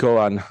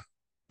 Mexico and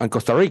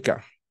Costa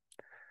Rica.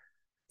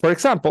 For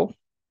example,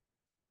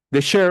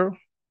 the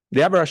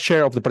average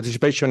share of the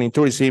participation in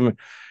tourism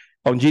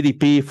on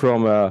GDP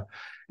from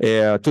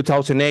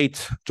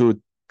 2008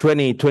 to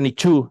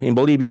 2022 in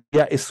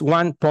Bolivia is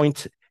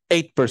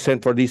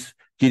 1.8% for this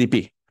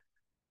GDP.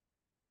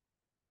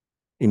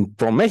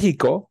 From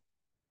Mexico,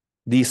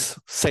 this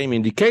same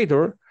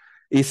indicator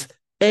is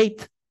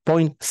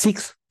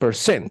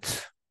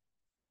 8.6%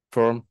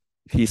 from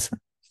his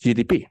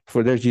GDP,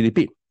 for their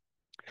GDP.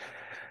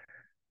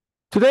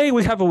 Today,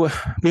 we have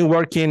been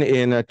working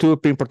in two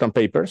important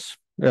papers.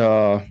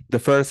 The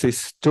first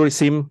is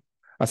tourism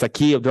as a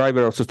key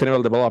driver of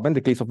sustainable development,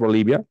 the case of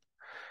Bolivia.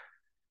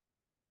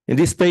 In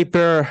this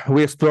paper,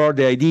 we explore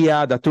the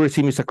idea that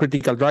tourism is a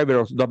critical driver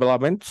of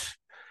development.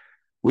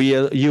 We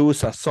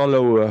use a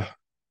solo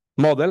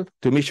model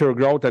to measure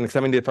growth and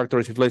examine the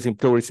factors influencing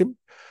tourism.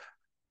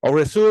 Our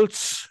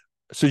results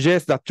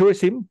suggest that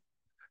tourism,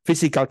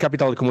 physical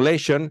capital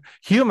accumulation,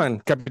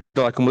 human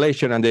capital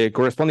accumulation, and the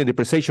corresponding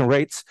depreciation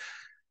rates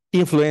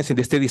influencing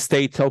the steady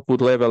state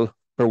output level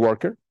per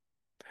worker.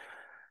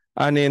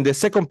 And in the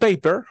second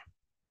paper,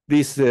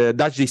 this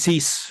Dutch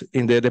disease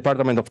in the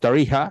department of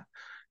Tarija,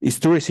 is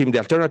tourism the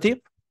alternative?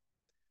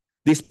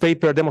 This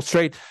paper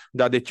demonstrates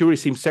that the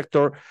tourism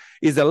sector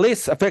is the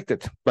least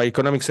affected by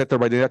economic sector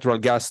by the natural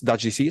gas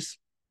Dutch disease.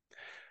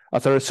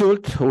 As a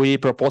result, we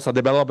propose a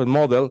development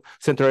model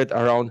centered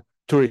around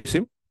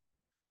tourism.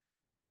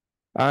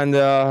 And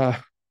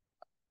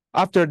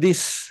after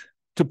these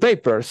two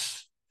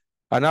papers,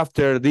 and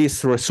after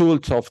this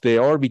result of the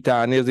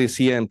Orbita and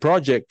SDSN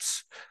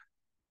projects,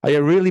 I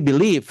really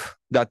believe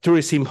that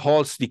tourism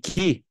holds the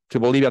key to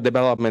Bolivia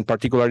development,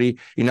 particularly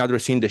in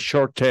addressing the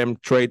short-term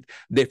trade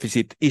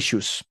deficit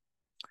issues.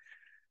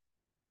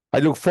 I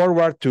look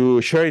forward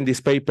to sharing this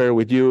paper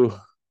with you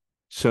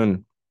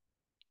soon.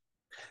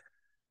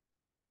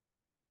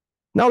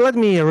 Now let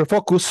me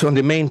refocus on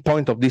the main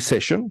point of this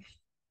session.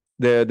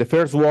 The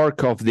first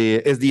work of the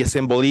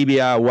SDSN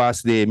Bolivia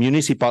was the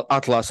Municipal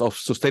Atlas of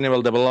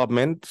Sustainable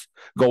Development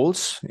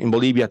Goals in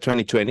Bolivia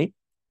 2020.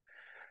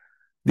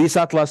 This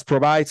atlas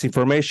provides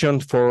information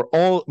for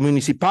all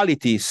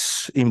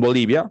municipalities in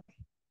Bolivia.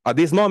 At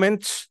this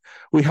moment,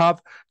 we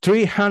have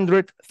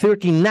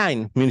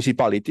 339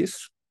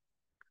 municipalities,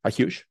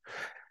 huge.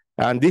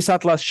 And this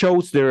atlas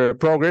shows their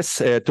progress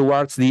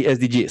towards the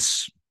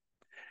SDGs.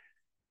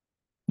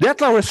 The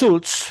atlas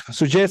results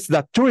suggest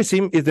that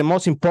tourism is the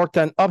most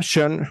important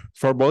option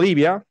for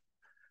Bolivia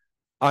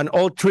and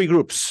all three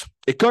groups: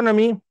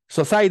 economy,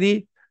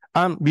 society,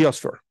 and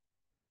biosphere.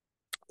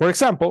 For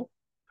example,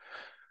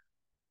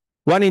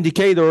 one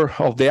indicator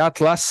of the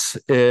atlas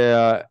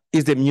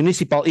is the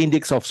Municipal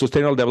Index of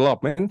Sustainable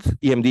Development,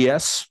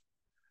 EMDS.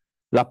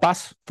 La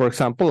Paz, for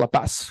example, La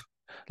Paz.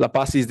 La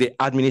Paz is the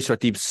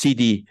administrative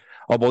city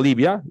of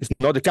Bolivia. It's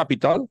not the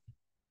capital.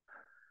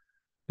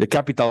 The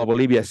capital of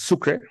Bolivia is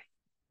Sucre,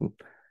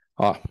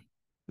 a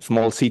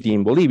small city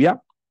in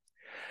Bolivia.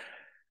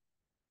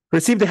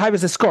 Received the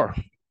highest score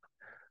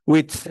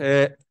with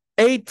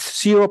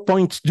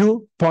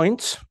 80.2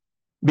 points,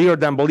 bigger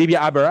than Bolivia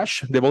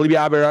average. The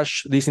Bolivia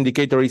average, this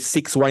indicator is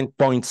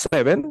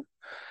 61.7.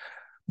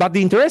 But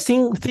the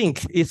interesting thing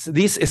is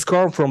this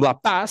score from La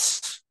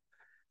Paz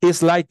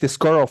is like the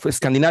score of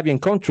Scandinavian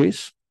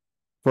countries,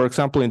 for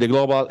example, in the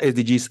global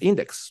SDGs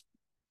index.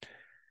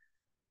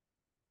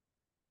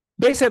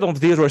 Based on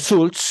these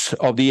results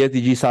of the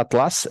SDGs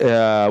Atlas,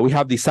 we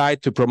have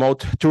decided to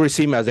promote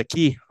tourism as a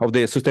key of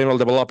the sustainable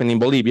development in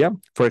Bolivia.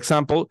 For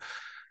example,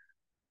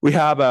 we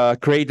have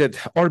created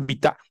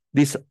Orbita.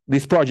 This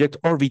project,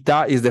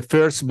 Orbita, is the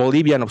first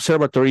Bolivian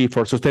observatory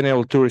for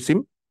sustainable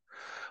tourism.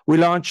 We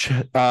launched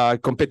a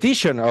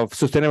competition of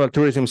sustainable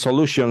tourism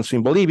solutions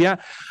in Bolivia,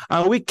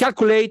 and we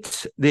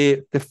calculate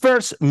the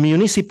first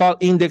municipal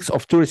index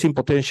of tourism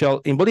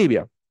potential in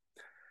Bolivia.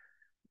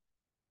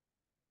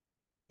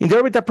 In the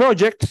Orbita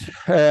project,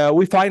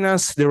 we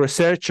finance the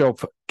research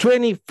of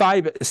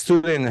 25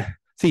 student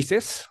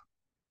theses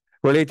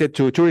related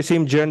to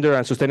tourism, gender,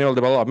 and sustainable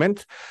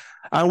development.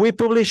 And we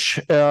publish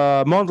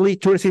monthly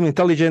tourism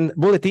intelligence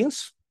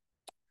bulletins.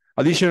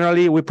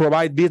 Additionally, we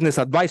provide business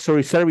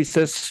advisory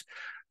services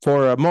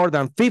for more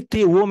than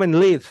 50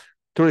 women-led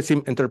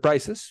tourism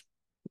enterprises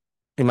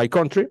in my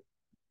country.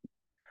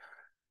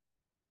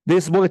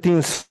 These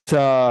bulletins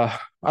are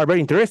very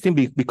interesting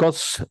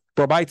because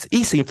provides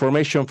easy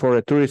information for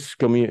a tourist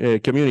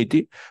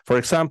community. For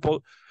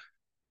example,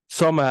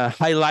 some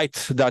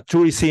highlights that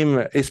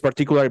tourism is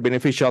particularly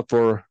beneficial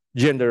for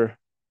gender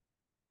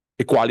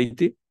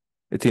equality.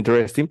 It's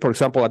interesting. For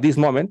example, at this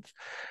moment,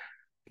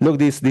 look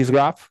this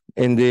graph.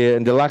 In the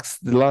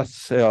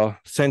last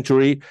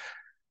century,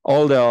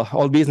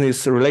 all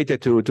business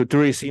related to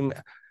tourism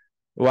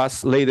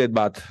was led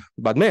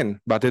by men,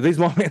 but at this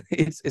moment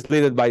it's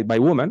led by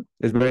women.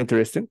 It's very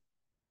interesting.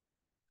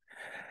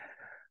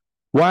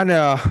 One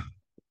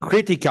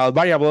critical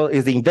variable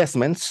is the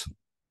investments.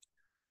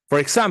 For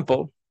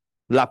example,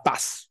 La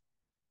Paz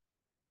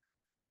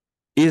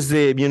is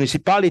the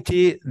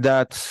municipality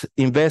that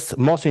invests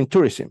most in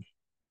tourism,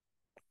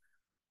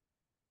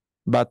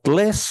 but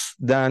less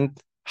than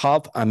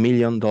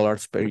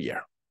 $500,000 per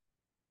year.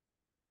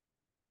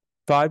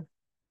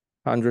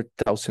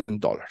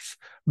 $500,000.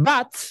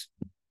 But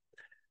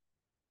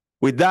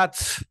with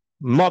that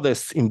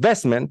modest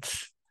investment,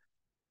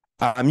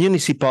 a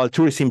municipal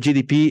tourism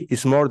GDP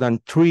is more than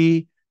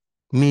 $3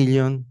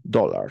 million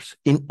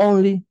in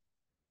only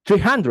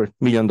 $300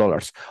 million,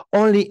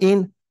 only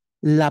in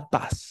La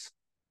Paz.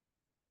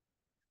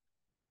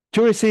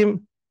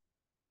 Tourism,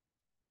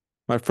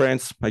 my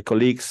friends, my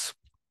colleagues,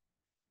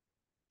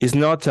 is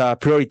not a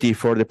priority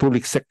for the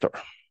public sector.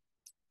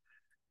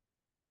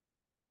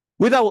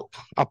 Without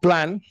a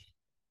plan,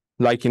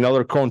 like in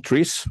other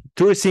countries,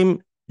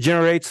 tourism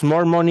generates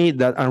more money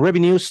and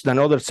revenues than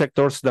other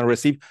sectors that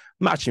receive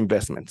much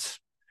investments.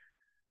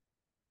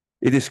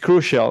 It is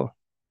crucial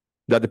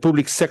that the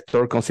public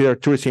sector consider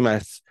tourism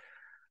as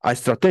a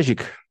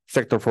strategic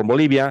sector for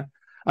Bolivia,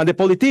 and the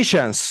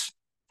politicians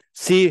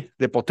see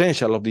the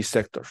potential of these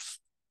sectors.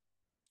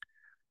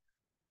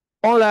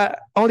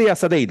 Only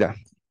as a data,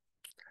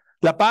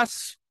 La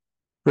Paz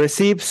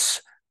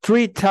receives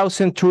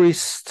 3,000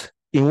 tourists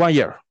in 1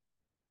 year.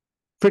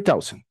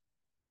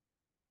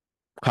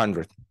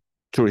 3,100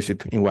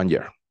 tourists in 1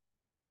 year.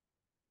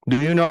 Do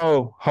you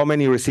know how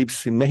many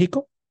receives in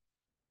Mexico?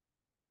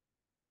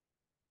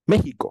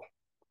 Mexico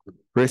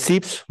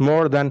receives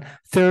more than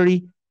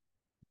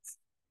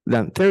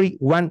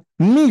 31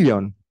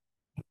 million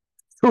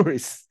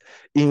tourists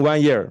in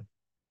 1 year.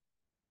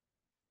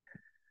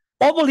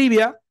 All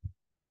Bolivia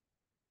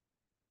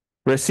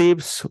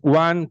receives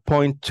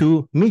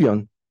 1.2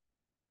 million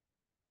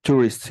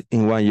tourists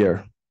in 1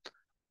 year.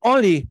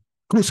 Only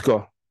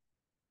Cusco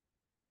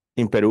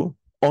in Peru,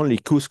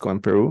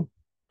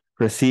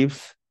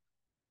 receives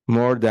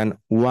more than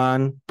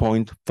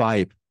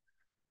 1.5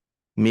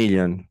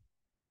 million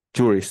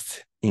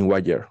tourists in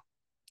 1 year.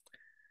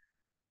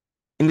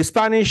 In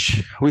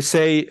Spanish, we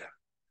say,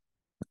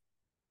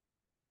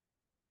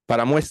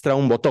 para muestra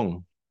un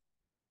botón.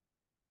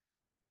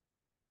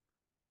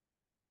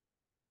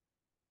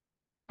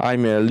 I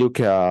may look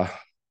a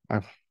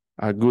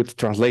good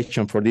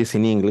translation for this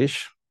in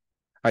English.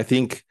 I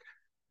think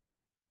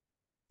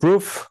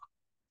proof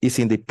is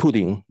in the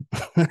pudding.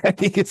 I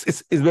think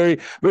it's very,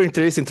 very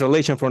interesting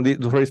translation from the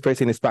first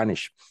phrase in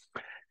Spanish.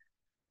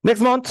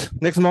 Next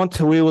month,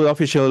 we will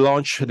officially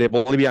launch the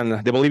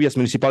Bolivia's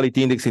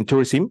Municipality Index in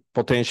Tourism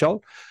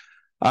Potential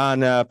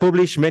and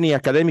publish many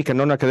academic and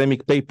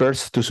non-academic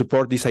papers to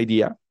support this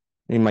idea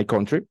in my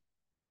country.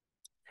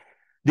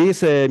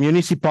 This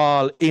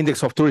municipal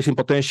index of tourism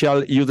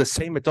potential uses the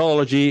same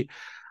methodology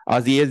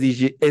as the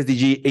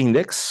SDG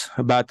index,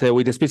 but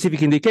with a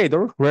specific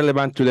indicator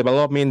relevant to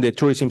developing the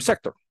tourism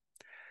sector.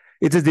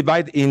 It is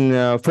divided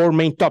in 4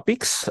 main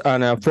topics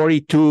and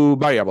 42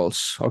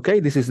 variables. Okay,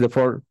 this is the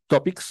 4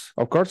 topics,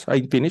 of course,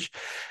 I finished.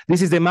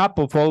 This is the map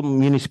of all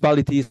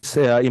municipalities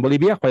in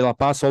Bolivia, while La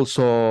Paz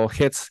also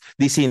heads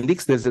this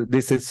index.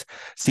 This is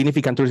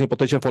significant tourism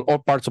potential for all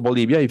parts of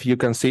Bolivia, if you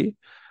can see.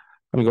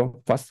 I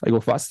go fast.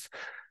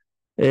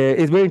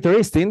 It's very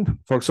interesting.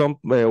 For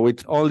example,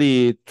 with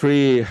only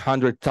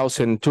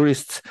 300,000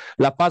 tourists,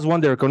 La Paz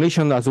won the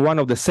recognition as one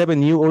of the 7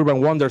 new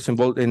urban wonders in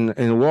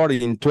the world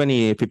in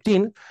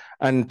 2015.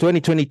 And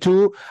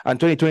 2022 and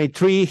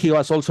 2023, he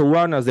was also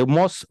won as the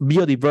most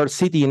biodiverse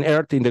city in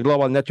Earth in the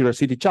Global Natural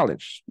City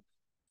Challenge.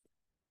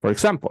 For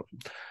example,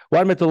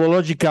 one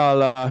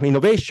methodological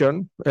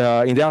innovation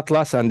in the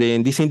Atlas and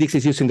in this index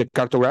is using the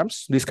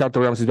cartograms. This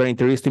cartograms is very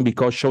interesting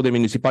because show the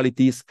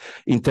municipalities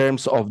in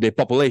terms of the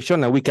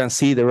population, and we can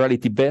see the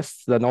relative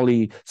best than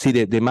only see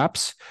the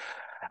maps.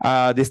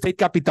 The state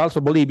capitals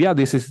of Bolivia,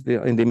 this is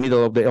in the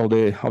middle of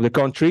the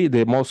country.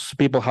 The most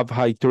people have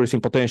high tourism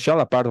potential.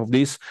 A part of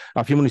this,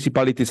 a few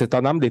municipalities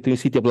stand up. The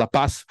city of La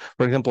Paz,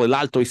 for example, El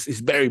Alto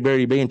is very,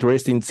 very, very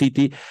interesting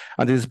city,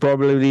 and this is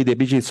probably the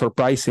biggest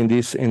surprise in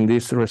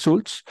these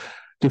results.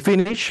 To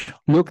finish,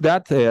 look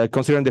at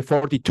considering the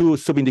 42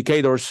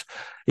 sub-indicators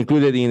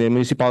included in the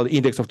Municipal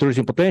Index of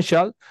Tourism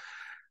Potential.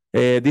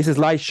 This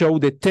slide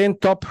shows the 10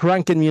 top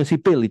ranked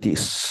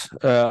municipalities.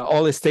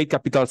 All the state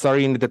capitals are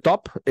in the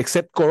top,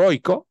 except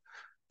Coroico,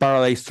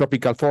 Paradise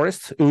Tropical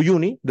Forest,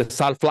 Uyuni, the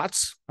Salt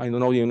Flats, I don't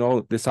know, you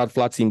know, the Salt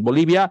Flats in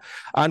Bolivia,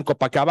 and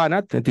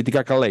Copacabana, and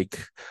Titicaca Lake.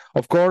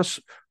 Of course,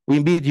 we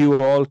invite you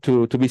all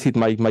to visit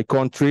my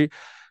country,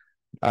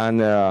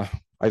 and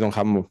I don't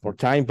have more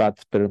time,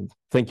 but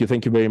thank you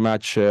very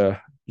much,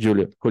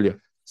 Julio.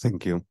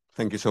 Thank you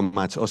so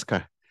much,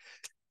 Oscar.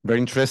 Very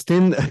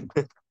interesting.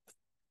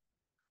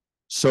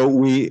 So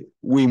we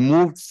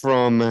moved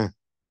from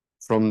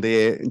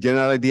the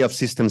general idea of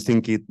systems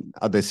thinking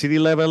at the city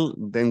level,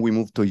 then we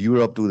moved to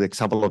Europe, to the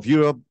example of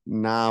Europe.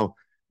 Now,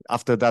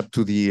 after that,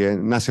 to the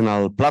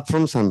national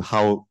platforms and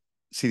how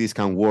cities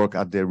can work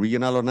at the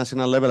regional or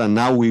national level. And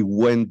now we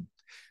went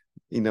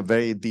in a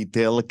very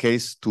detailed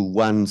case to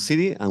one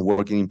city and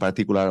working in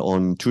particular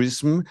on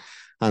tourism.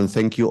 And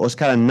thank you,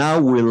 Oscar. And now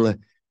we'll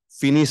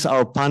finish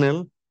our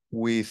panel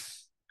with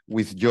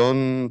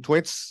John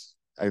Twaits.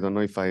 I don't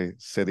know if I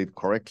said it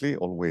correctly,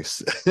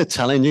 always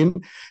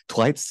challenging.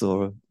 Twaits,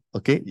 or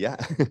okay, yeah.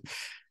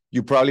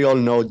 You probably all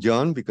know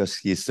John because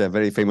he's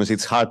very famous.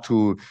 It's hard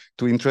to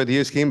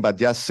introduce him, but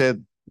just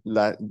said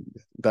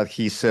that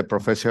he's a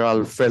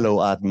professional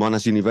fellow at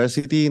Monash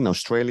University in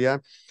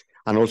Australia,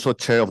 and also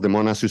chair of the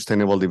Monash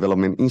Sustainable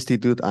Development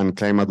Institute and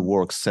Climate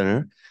Works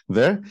Center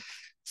there.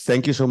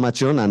 Thank you so much,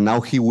 John. And now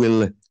he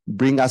will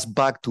bring us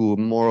back to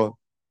more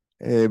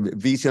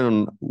vision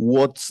on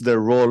what's the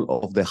role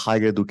of the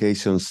higher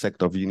education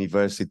sector of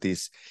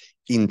universities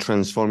in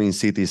transforming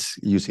cities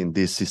using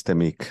this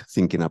systemic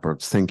thinking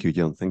approach. Thank you,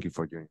 John. Thank you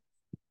for joining.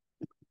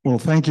 Well,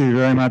 thank you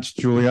very much,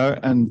 Julio.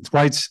 And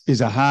Thwaites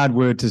is a hard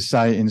word to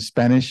say in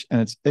Spanish,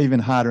 and it's even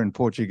harder in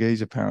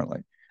Portuguese,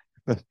 apparently.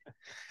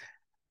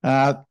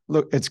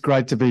 Look, it's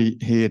great to be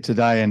here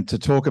today and to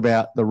talk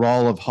about the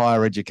role of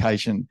higher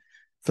education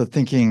for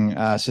thinking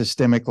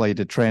systemically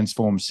to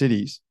transform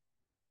cities.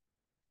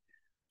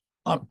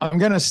 I'm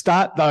going to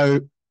start,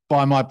 though,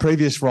 by my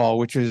previous role,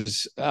 which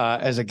was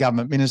as a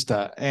government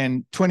minister.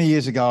 And 20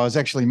 years ago, I was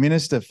actually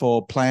Minister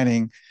for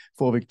Planning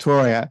for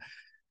Victoria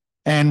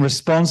and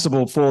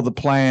responsible for the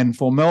plan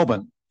for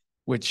Melbourne,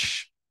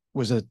 which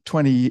was a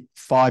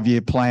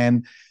 25-year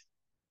plan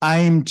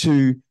aimed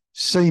to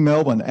see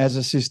Melbourne as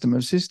a system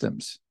of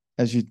systems,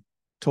 as you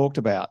talked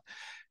about,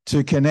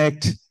 to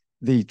connect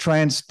the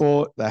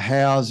transport, the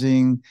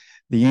housing,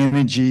 the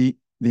energy,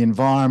 the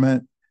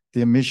environment,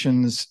 the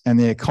emissions, and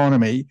the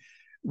economy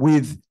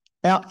with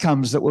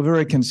outcomes that were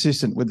very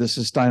consistent with the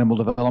Sustainable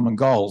Development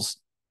Goals.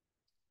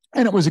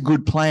 And it was a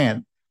good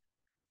plan.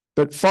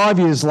 But 5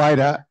 years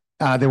later,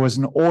 there was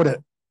an audit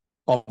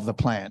of the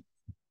plan.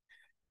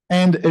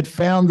 And it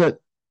found that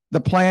the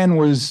plan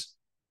was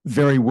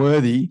very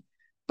worthy,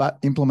 but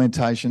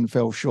implementation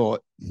fell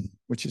short,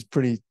 which is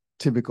pretty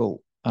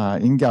typical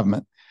in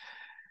government.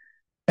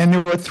 And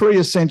there were three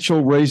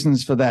essential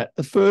reasons for that.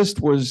 The first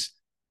was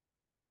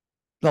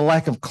the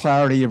lack of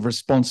clarity of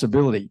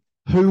responsibility.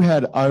 Who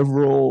had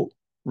overall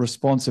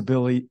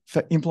responsibility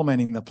for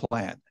implementing the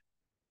plan?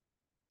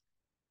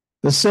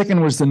 The second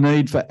was the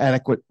need for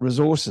adequate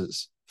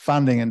resources,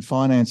 funding and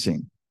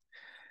financing.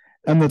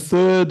 And the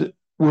third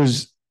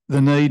was the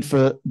need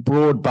for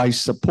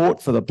broad-based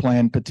support for the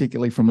plan,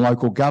 particularly from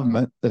local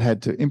government that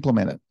had to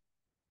implement it.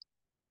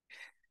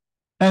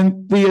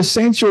 And the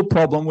essential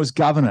problem was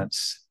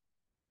governance.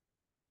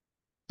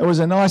 It was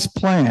a nice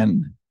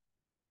plan,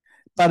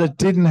 but it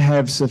didn't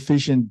have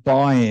sufficient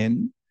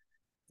buy-in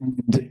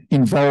and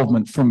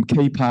involvement from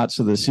key parts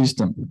of the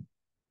system,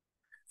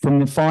 from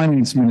the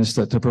finance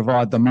minister to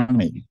provide the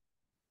money,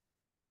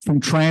 from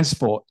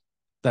transport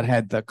that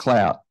had the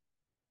clout,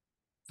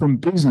 from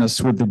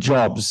business with the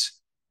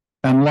jobs,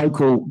 and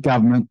local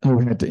government who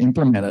had to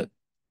implement it.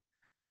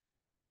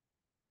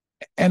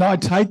 And I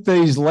take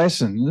these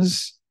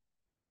lessons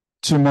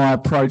to my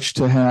approach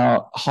to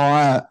how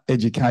higher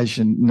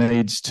education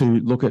needs to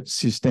look at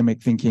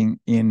systemic thinking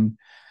in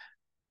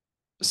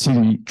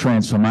city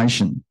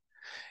transformation.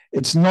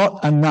 It's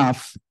not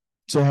enough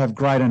to have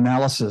great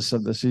analysis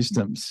of the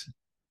systems.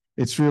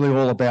 It's really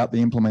all about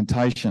the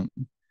implementation.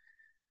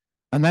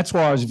 And that's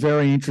why I was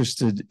very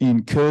interested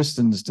in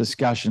Kirsten's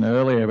discussion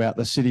earlier about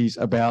the cities,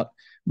 about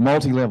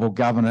multi-level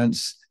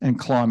governance and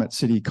climate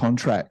city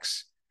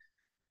contracts.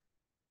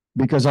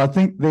 Because I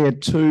think there are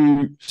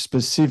two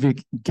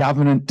specific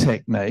governance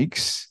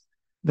techniques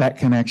that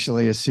can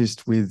actually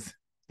assist with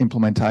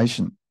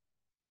implementation.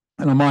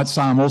 And I might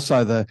say I'm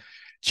also the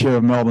chair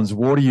of Melbourne's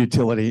water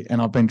utility,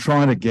 and I've been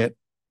trying to get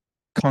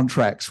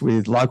contracts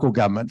with local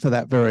government for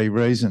that very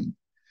reason.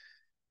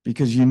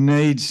 Because you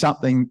need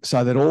something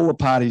so that all the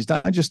parties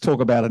don't just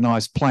talk about a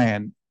nice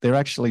plan, they're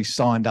actually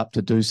signed up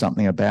to do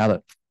something about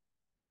it.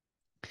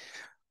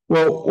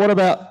 Well, what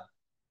about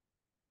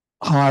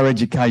higher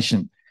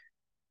education?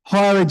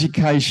 Higher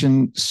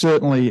education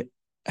certainly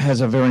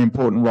has a very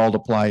important role to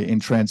play in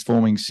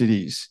transforming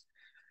cities.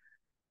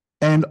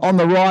 And on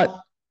the right,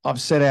 I've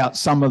set out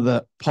some of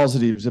the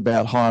positives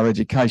about higher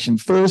education.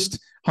 First,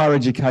 higher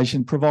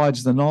education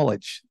provides the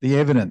knowledge, the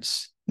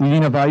evidence, the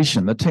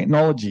innovation, the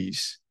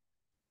technologies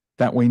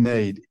that we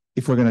need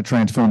if we're going to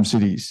transform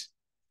cities.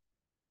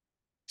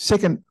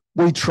 Second,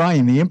 we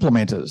train the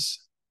implementers.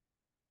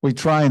 We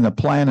train the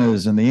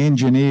planners and the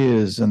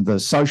engineers and the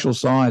social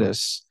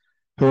scientists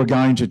who are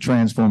going to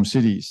transform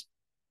cities.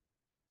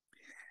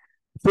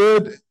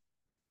 Third,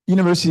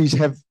 universities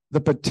have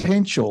the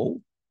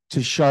potential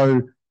to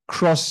show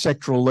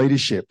cross-sectoral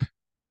leadership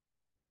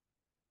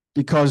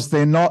because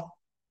they're not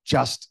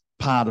just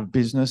part of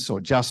business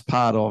or just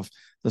part of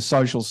the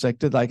social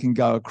sector. They can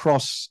go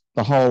across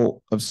the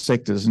whole of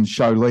sectors and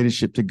show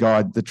leadership to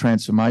guide the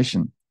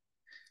transformation.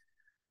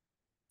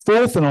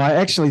 Fourth, and I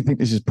actually think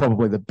this is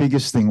probably the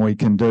biggest thing we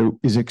can do,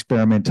 is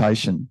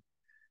experimentation.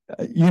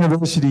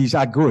 Universities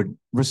are good.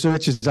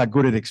 Researchers are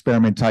good at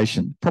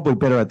experimentation, probably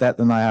better at that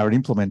than they are at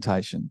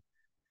implementation.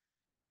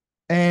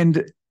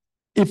 And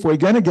if we're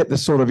going to get the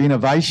sort of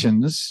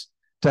innovations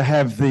to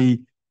have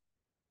the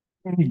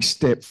big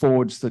step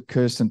forwards that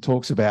Kirsten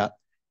talks about,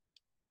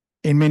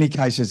 in many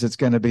cases, it's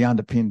going to be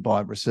underpinned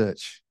by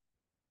research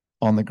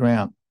on the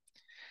ground.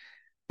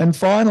 And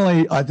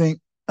finally, I think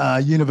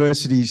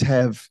universities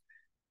have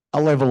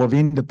a level of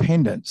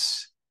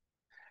independence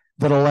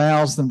that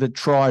allows them to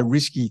try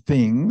risky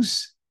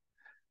things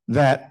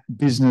that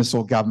business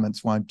or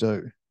governments won't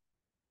do.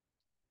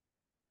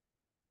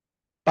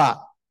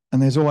 But,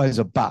 and there's always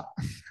a but,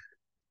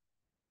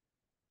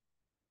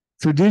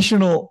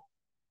 traditional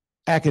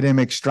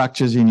academic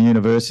structures in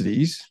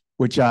universities,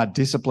 which are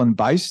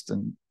discipline-based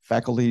and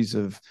faculties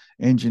of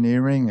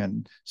engineering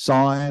and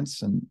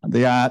science and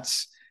the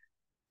arts,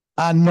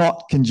 are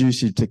not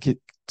conducive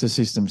to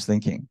systems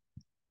thinking.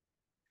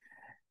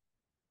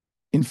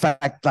 In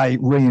fact, they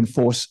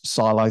reinforce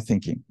silo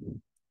thinking.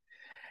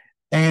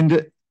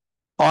 And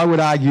I would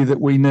argue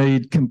that we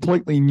need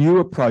completely new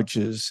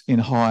approaches in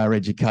higher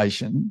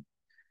education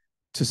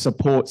to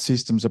support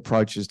systems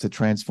approaches to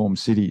transform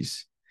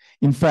cities.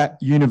 In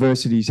fact,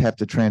 universities have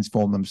to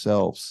transform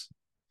themselves.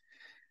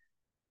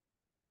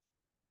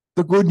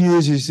 The good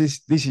news is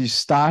this is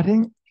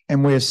starting,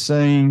 and we're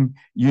seeing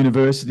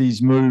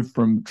universities move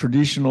from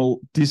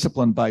traditional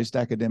discipline-based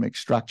academic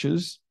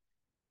structures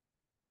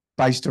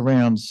based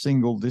around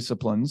single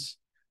disciplines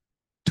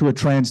to a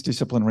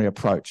transdisciplinary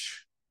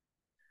approach,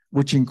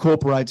 which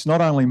incorporates not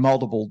only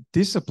multiple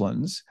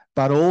disciplines,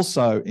 but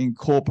also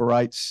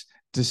incorporates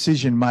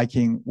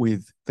decision-making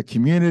with the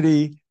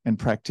community and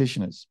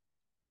practitioners.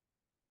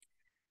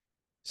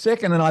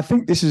 Second, and I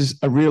think this is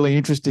a really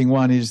interesting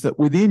one, is that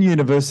within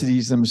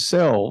universities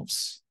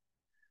themselves,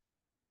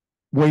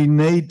 we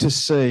need to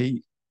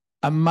see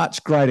a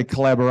much greater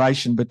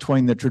collaboration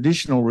between the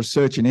traditional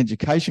research and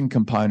education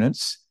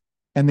components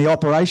and the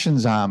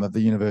operations arm of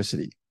the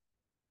university.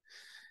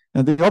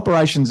 Now, the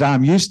operations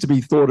arm used to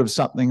be thought of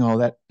something, oh,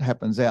 that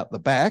happens out the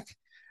back,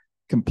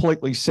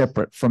 completely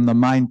separate from the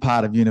main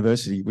part of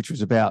university, which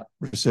was about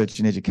research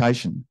and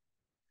education.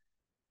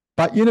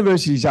 But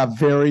universities are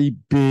very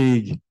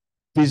big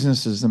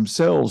businesses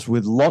themselves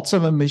with lots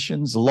of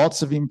emissions,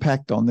 lots of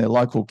impact on their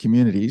local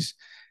communities,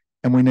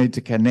 and we need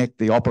to connect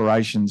the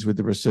operations with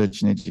the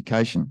research and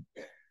education.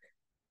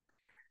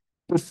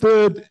 The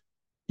third,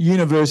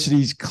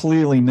 universities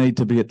clearly need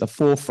to be at the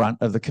forefront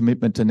of the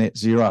commitment to net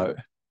zero.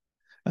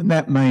 And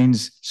that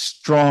means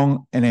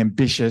strong and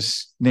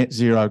ambitious net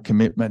zero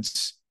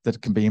commitments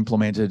that can be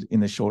implemented in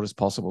the shortest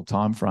possible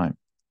timeframe.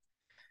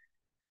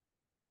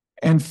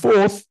 And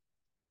fourth,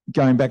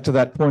 going back to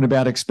that point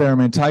about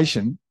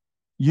experimentation,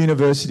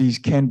 universities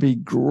can be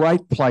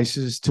great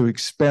places to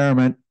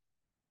experiment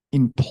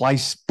in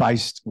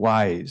place-based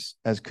ways,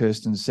 as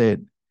Kirsten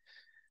said,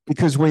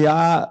 because we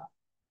are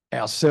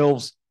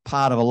ourselves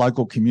part of a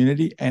local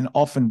community and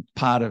often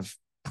part of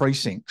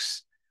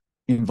precincts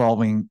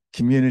involving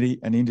community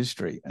and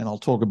industry. And I'll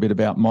talk a bit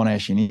about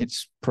Monash in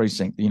its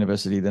precinct, the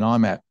university that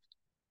I'm at.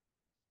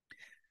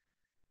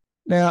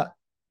 Now,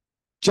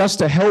 just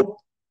to help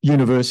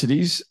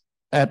universities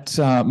at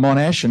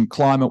Monash and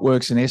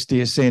ClimateWorks and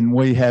SDSN,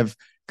 we have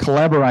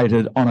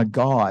collaborated on a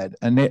guide,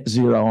 a net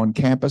zero on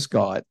campus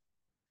guide.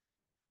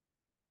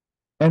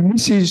 And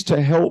this is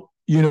to help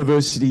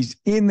universities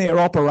in their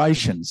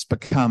operations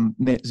become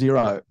net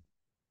zero.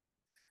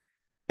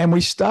 And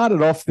we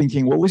started off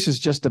thinking, well, this is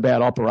just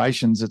about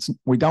operations.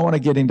 We don't want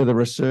to get into the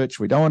research.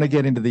 We don't want to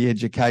get into the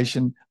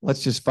education.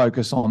 Let's just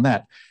focus on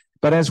that.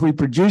 But as we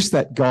produced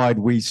that guide,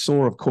 we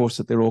saw, of course,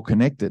 that they're all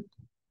connected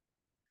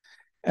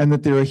and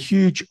that there are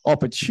huge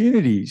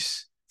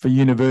opportunities for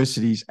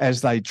universities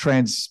as they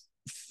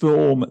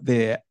transform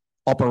their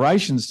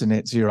operations to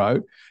net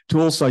zero to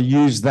also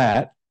use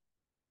that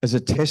as a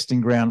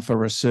testing ground for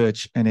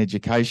research and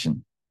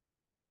education.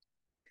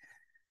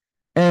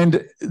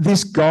 And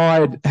this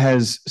guide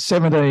has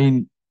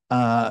 17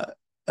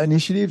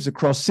 initiatives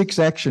across 6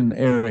 action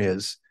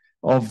areas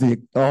of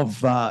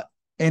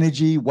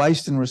energy,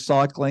 waste and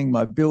recycling,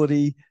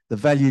 mobility, the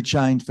value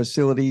chain,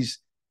 facilities,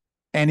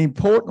 and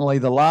importantly,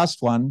 the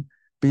last one,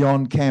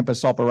 beyond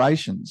campus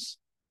operations.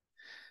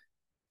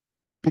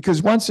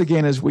 Because once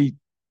again, as we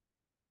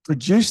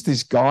produced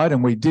this guide,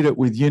 and we did it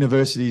with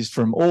universities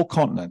from all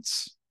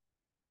continents,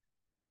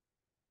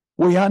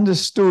 we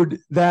understood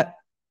that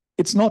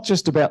it's not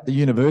just about the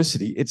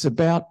university, it's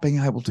about being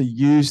able to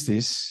use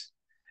this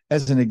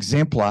as an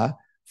exemplar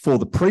for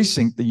the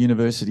precinct the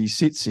university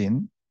sits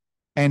in,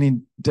 and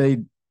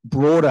indeed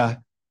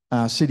broader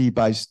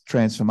city-based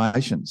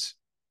transformations.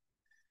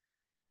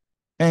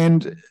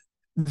 And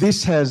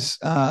this has,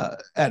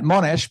 at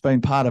Monash,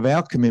 been part of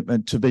our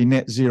commitment to be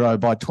net zero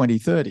by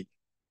 2030.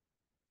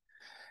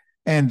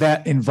 And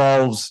that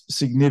involves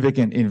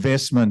significant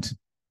investment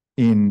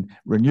in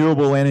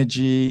renewable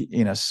energy,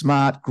 in a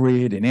smart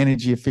grid, in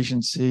energy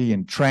efficiency,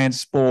 in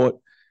transport.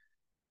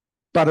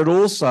 But it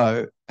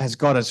also has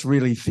got us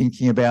really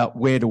thinking about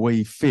where do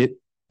we fit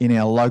in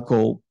our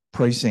local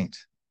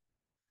precinct.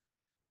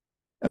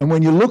 And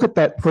when you look at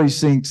that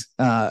precinct,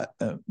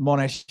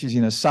 Monash is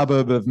in a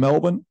suburb of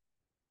Melbourne.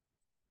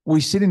 We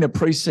sit in a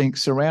precinct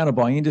surrounded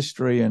by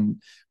industry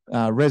and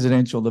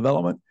residential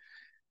development.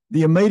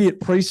 The immediate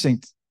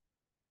precinct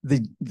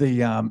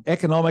the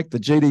economic, the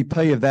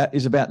GDP of that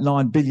is about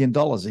 $9 billion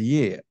a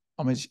year.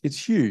 I mean,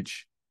 it's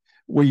huge.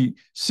 We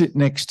sit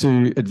next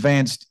to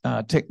advanced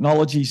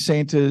technology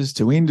centres,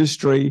 to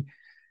industry,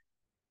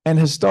 and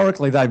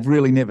historically they've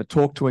really never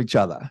talked to each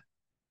other.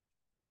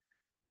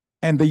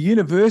 And the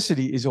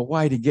university is a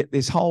way to get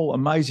this whole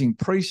amazing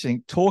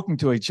precinct talking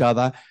to each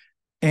other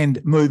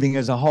and moving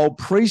as a whole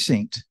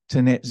precinct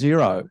to net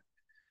zero.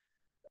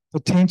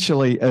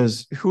 Potentially,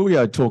 as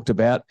Julio talked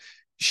about,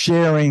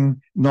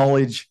 sharing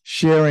knowledge,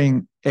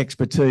 sharing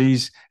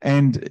expertise,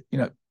 and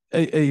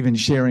even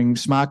sharing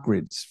smart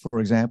grids, for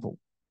example.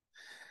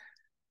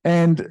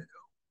 And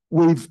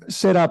we've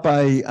set up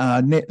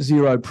a net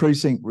zero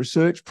precinct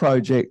research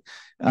project,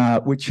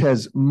 which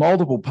has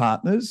multiple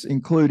partners,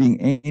 including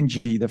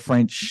ENGIE, the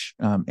French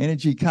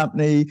energy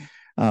company,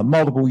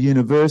 multiple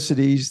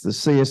universities, the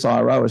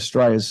CSIRO,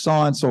 Australia's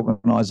science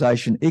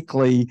organisation,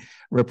 ICLEI,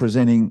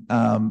 representing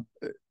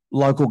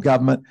local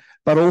government,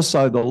 but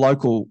also the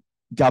local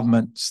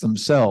governments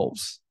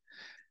themselves.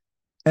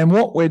 And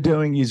what we're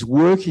doing is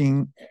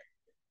working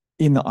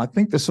in, I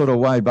think, the sort of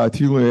way both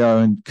Julio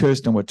and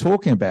Kirsten were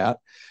talking about,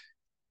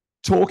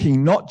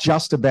 talking not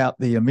just about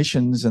the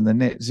emissions and the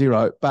net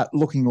zero, but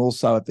looking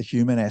also at the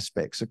human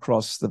aspects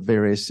across the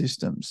various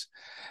systems.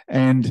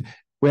 And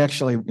we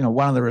actually,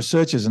 one of the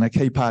researchers and a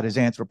key part is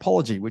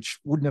anthropology, which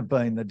wouldn't have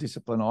been the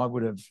discipline I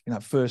would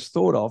have, first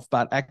thought of,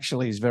 but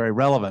actually is very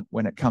relevant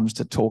when it comes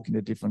to talking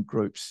to different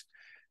groups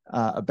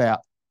about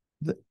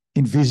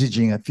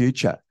envisaging a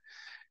future.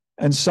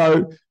 And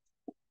so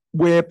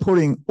we're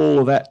putting all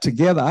of that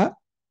together,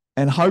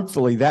 and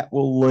hopefully that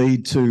will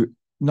lead to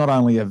not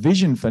only a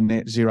vision for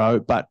net zero,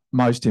 but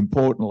most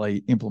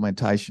importantly,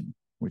 implementation,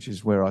 which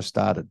is where I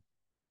started,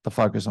 the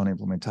focus on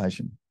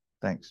implementation.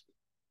 Thanks.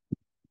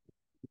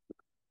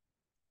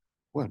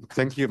 Well,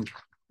 thank you.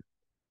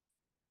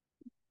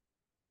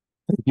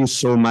 Thank you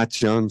so much,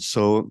 John.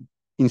 So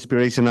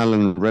inspirational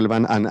and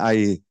relevant. And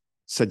I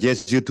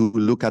suggest you to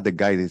look at the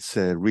guide. It's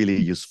really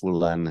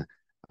useful and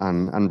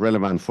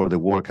relevant for the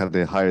work at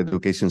the higher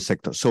education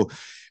sector. So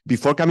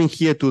before coming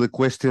here to the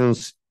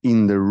questions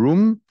in the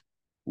room,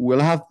 we'll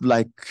have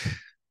like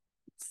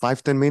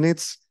 5-10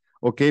 minutes.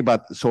 Okay,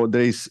 but so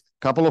there is a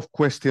couple of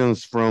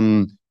questions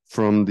from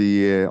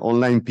the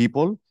online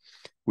people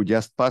who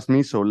just passed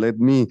me. So let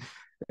me,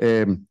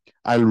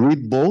 I'll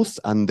read both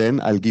and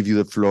then I'll give you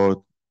the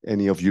floor,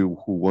 any of you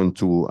who want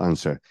to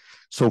answer.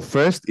 So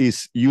first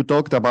is, you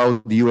talked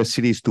about the US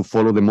cities to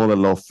follow the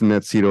model of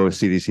net zero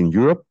cities in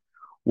Europe.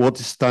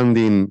 What's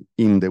standing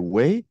in the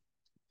way?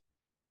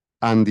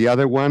 And the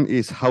other one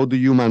is, how do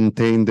you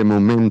maintain the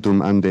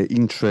momentum and the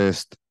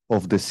interest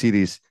of the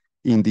cities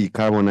in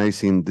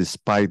decarbonizing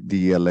despite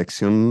the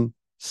election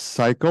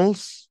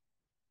cycles?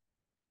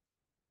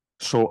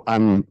 So,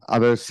 and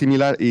other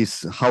similar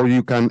is how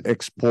you can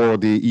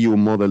export the EU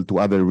model to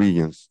other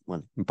regions,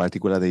 well, in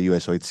particular the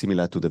US, so it's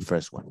similar to the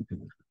first one.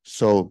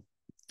 So,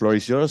 floor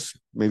is yours.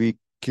 Maybe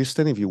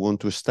Kirsten, if you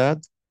want to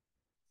start.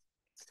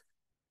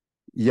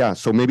 Yeah,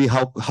 so maybe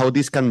how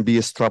this can be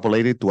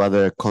extrapolated to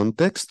other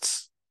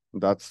contexts.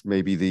 That's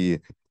maybe the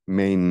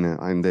main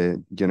and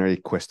the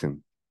generic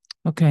question.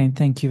 Okay,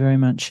 thank you very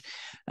much.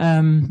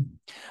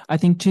 I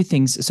think two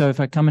things. So if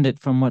I come at it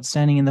from what's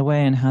standing in the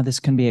way and how this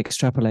can be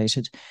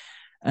extrapolated,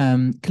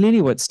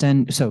 clearly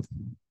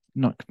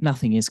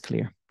nothing is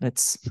clear.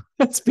 Let's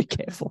be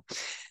careful.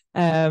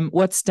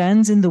 What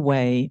stands in the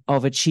way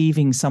of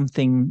achieving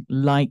something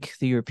like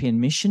the European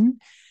mission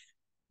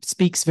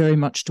speaks very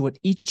much to what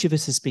each of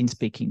us has been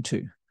speaking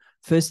to.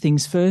 First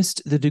things first,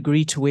 the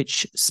degree to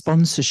which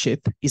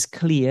sponsorship is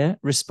clear,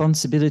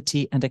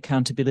 responsibility and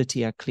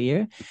accountability are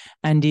clear,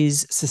 and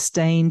is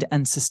sustained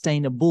and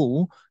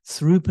sustainable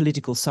through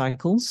political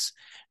cycles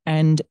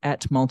and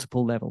at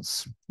multiple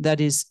levels.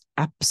 That is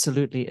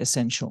absolutely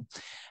essential.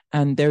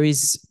 And there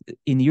is,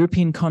 in the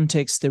European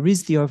context, there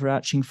is the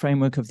overarching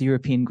framework of the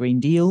European Green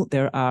Deal.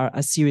 There are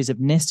a series of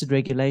nested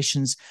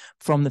regulations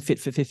from the Fit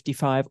for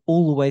 55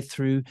 all the way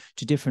through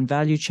to different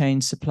value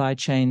chains, supply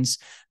chains,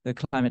 the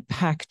Climate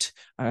Pact,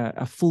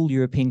 a full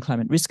European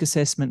climate risk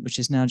assessment, which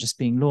is now just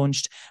being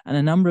launched, and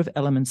a number of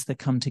elements that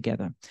come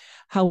together.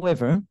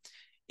 However,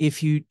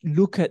 if you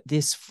look at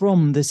this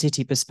from the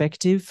city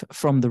perspective,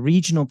 from the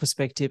regional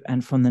perspective,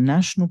 and from the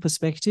national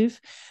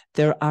perspective,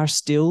 there are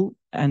still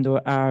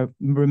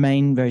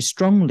remain very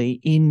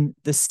strongly in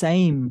the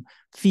same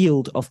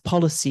field of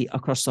policy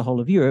across the whole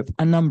of Europe,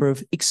 a number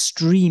of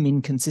extreme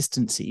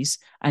inconsistencies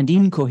and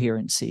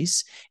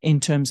incoherencies in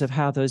terms of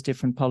how those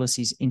different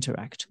policies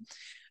interact.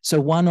 So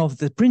one of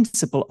the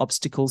principal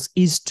obstacles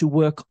is to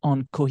work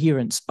on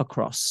coherence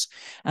across.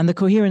 And the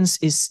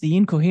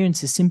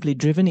incoherence is simply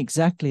driven,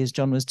 exactly as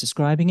John was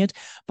describing it,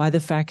 by the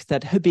fact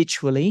that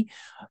habitually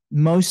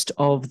most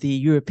of the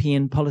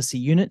European policy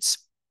units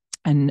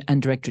and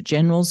Directorate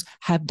Generals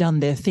have done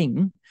their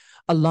thing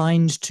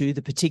aligned to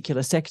the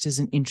particular sectors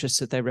and interests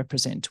that they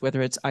represent, whether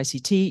it's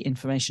ICT,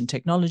 information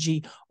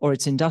technology, or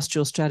it's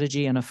industrial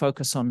strategy and a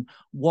focus on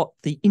what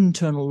the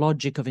internal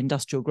logic of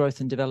industrial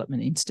growth and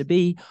development needs to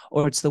be,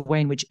 or it's the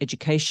way in which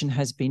education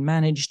has been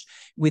managed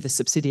with a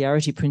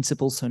subsidiarity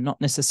principle, so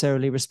not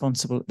necessarily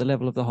responsible at the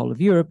level of the whole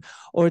of Europe,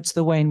 or it's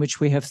the way in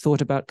which we have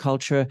thought about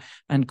culture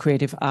and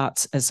creative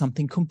arts as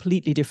something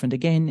completely different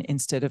again,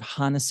 instead of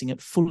harnessing it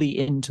fully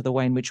into the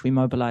way in which we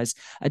mobilize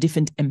a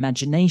different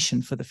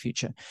imagination for the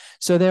future.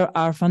 So there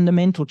are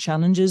fundamental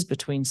challenges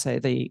between, say,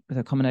 the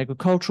common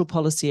agricultural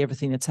policy,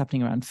 everything that's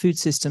happening around food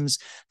systems,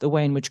 the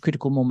way in which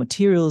critical raw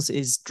materials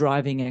is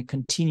driving a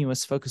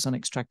continuous focus on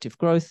extractive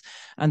growth,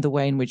 and the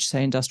way in which,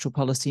 say, industrial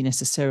policy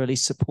necessarily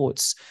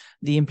supports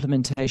the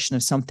implementation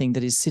of something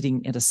that is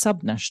sitting at a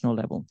subnational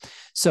level.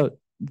 So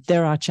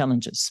there are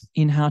challenges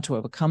in how to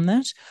overcome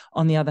that.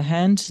 On the other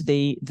hand,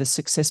 the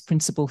success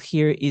principle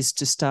here is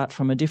to start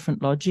from a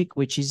different logic,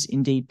 which is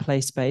indeed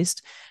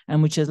place-based,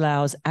 and which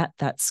allows at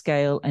that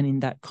scale and in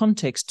that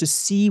context to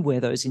see where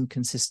those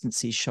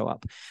inconsistencies show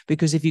up.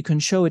 Because if you can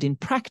show it in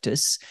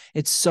practice,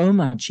 it's so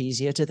much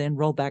easier to then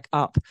roll back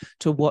up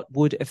to what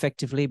would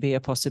effectively be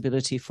a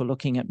possibility for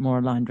looking at more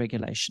aligned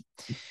regulation.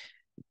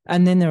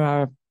 And then there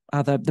are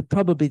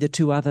probably the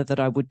two other that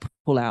I would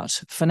pull out.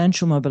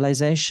 Financial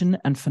mobilization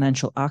and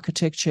financial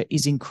architecture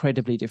is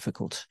incredibly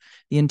difficult.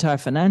 The entire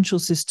financial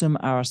system,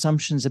 our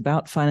assumptions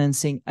about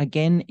financing,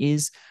 again,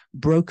 is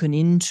broken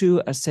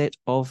into a set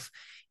of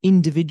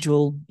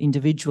individual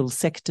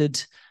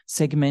sectored,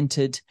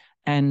 segmented,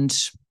 and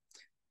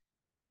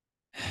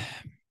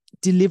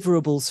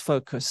deliverables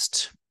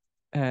focused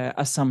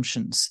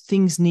assumptions.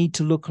 Things need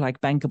to look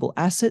like bankable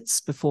assets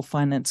before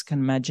finance can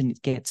imagine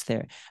it gets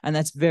there. And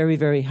that's very,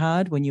 very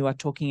hard when you are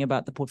talking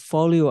about the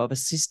portfolio of a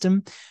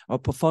system or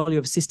portfolio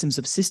of systems,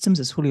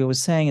 as Julio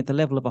was saying, at the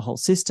level of a whole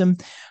system,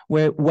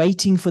 where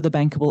waiting for the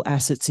bankable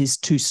assets is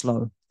too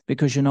slow,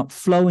 because you're not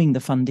flowing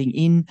the funding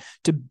in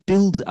to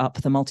build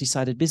up the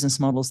multi-sided business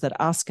models that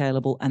are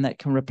scalable and that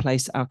can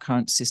replace our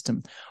current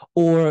system.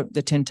 Or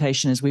the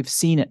temptation, as we've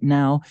seen it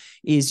now,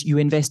 is you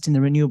invest in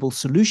the renewable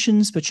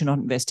solutions, but you're not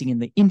investing in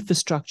the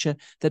infrastructure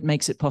that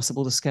makes it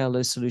possible to scale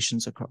those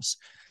solutions across.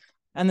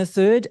 And the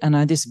third, and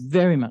this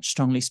very much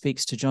strongly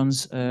speaks to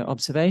John's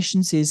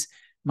observations, is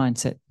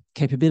mindset,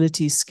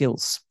 capabilities,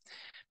 skills.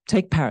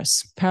 Take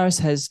Paris. Paris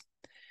has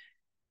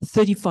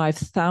 35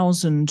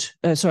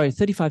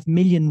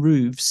 million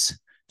roofs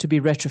to be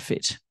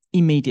retrofit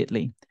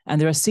immediately. And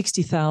there are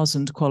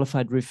 60,000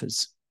 qualified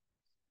roofers.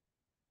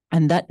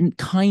 And that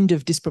kind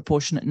of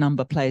disproportionate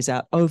number plays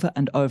out over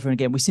and over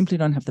again. We simply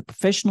don't have the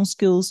professional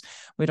skills.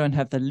 We don't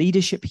have the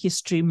leadership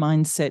history,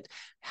 mindset,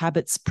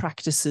 habits,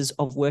 practices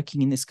of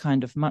working in this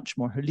kind of much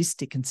more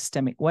holistic and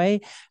systemic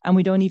way. And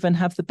we don't even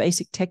have the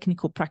basic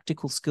technical,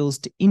 practical skills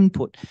to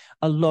input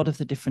a lot of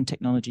the different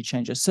technology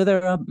changes. So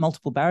there are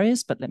multiple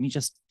barriers, but let me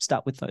just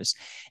start with those.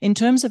 In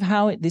terms of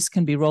how this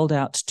can be rolled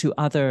out to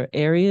other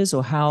areas,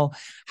 or how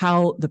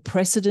the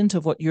precedent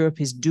of what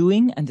Europe is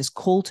doing and this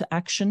call to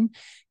action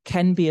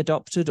can be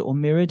adopted or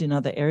mirrored in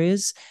other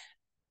areas,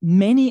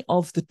 many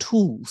of the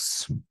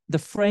tools, the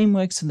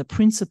frameworks and the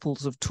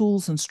principles of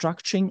tools and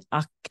structuring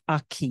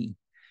are key.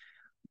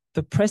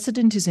 The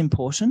precedent is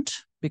important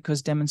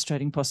because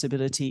demonstrating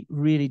possibility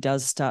really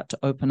does start to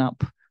open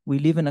up. We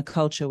live in a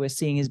culture where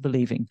seeing is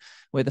believing,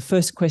 where the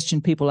first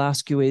question people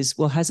ask you is,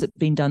 well, has it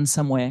been done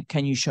somewhere?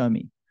 Can you show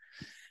me?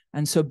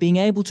 And so being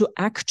able to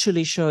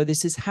actually show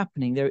this is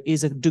happening, there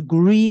is a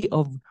degree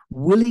of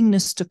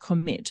willingness to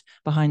commit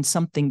behind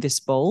something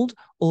this bold,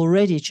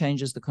 already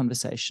changes the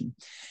conversation.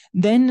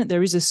 Then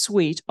there is a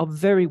suite of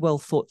very well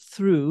thought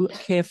through,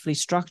 carefully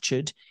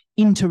structured,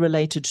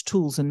 interrelated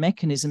tools and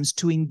mechanisms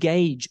to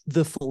engage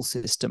the full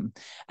system.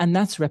 And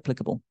that's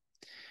replicable.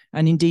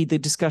 And indeed, the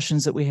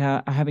discussions that we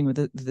are having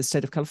with the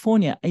state of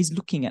California is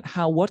looking at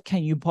what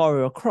can you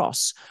borrow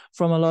across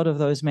from a lot of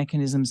those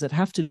mechanisms that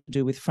have to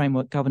do with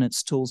framework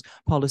governance tools,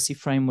 policy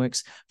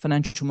frameworks,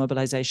 financial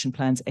mobilization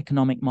plans,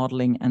 economic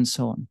modeling, and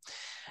so on.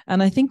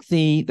 And I think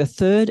the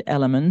third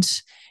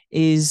element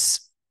is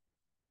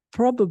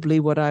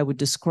probably what I would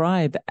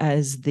describe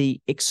as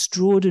the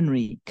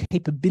extraordinary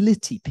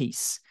capability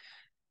piece.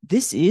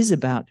 This is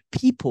about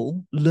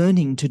people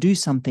learning to do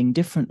something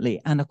differently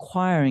and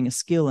acquiring a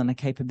skill and a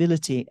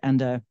capability and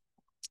a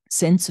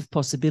sense of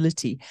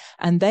possibility.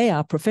 And they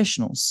are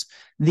professionals.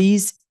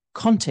 These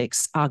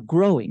contexts are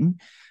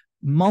growing,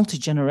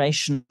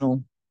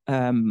 multi-generational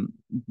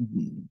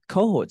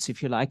cohorts,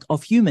 if you like,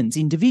 of humans,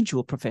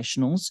 individual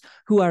professionals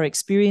who are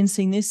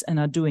experiencing this and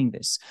are doing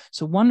this.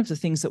 So one of the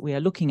things that we are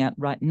looking at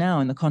right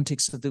now in the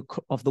context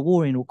of the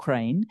war in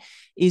Ukraine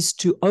is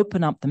to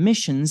open up the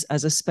missions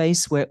as a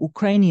space where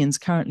Ukrainians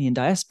currently in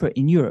diaspora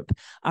in Europe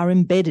are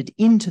embedded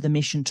into the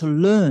mission to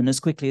learn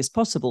as quickly as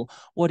possible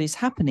what is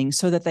happening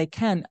so that they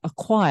can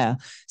acquire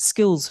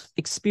skills,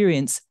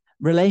 experience,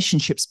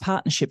 relationships,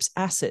 partnerships,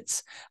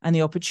 assets, and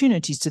the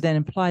opportunities to then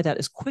apply that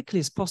as quickly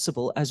as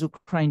possible as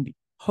Ukraine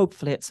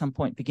hopefully at some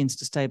point begins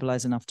to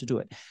stabilize enough to do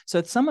it.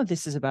 So some of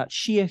this is about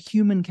sheer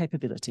human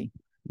capability.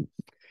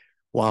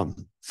 Wow,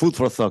 food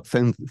for thought.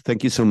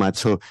 Thank you so much.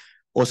 So,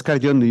 Oscar,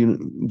 John, do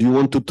you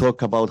want to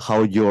talk about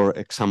how your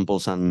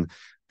examples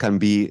can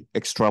be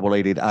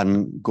extrapolated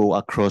and go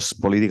across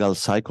political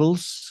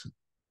cycles?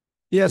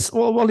 Yes,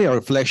 well, only a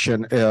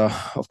reflection.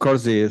 Of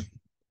course,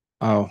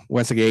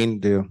 once again,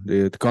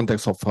 the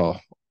context of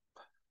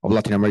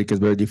Latin America is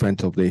very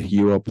different of the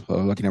Europe,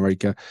 Latin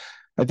America.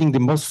 I think the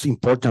most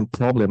important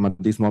problem at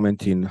this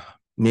moment in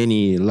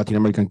many Latin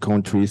American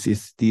countries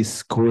is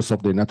this curse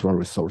of the natural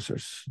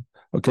resources.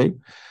 Okay,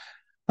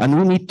 and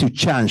we need to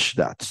change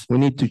that. We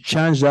need to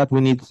change that.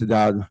 We need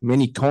that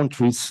many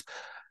countries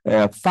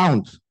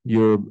found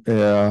your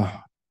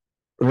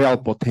real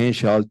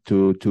potential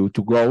to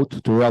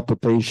growth, to real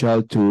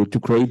potential to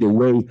create a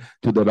way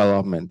to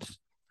development.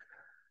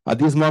 At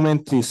this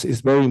moment, is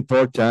very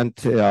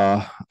important.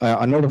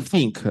 Another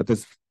thing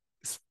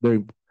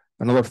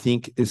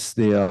is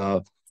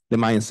the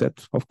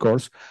mindset, of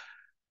course,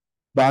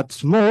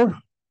 but more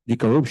the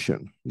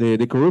corruption.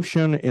 The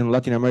corruption in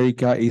Latin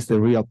America is the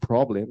real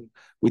problem.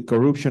 With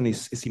corruption,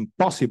 it's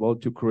impossible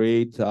to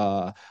create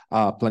a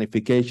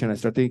planification, a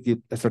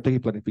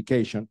strategic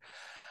planification.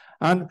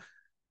 And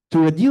to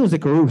reduce the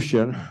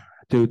corruption,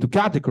 to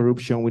cut the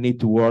corruption, we need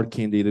to work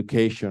in the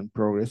education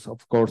progress.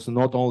 Of course,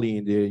 not only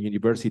in the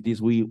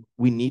universities, we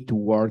need to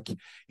work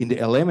in the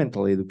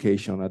elemental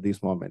education at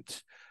this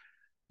moment.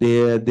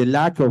 The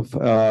lack of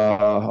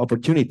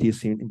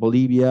opportunities in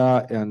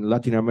Bolivia and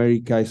Latin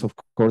America is, of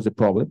course, the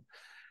problem.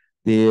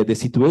 The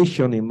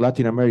situation in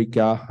Latin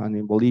America and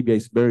in Bolivia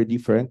is very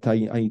different.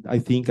 I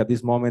think at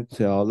this moment,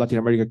 Latin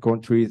American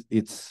countries,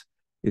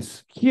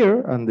 it's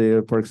here,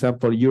 and for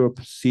example,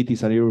 Europe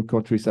cities and Europe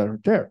countries are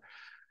there.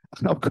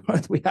 And of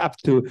course, we have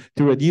to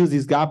reduce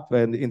this gap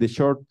and in the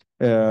short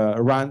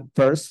run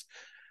first,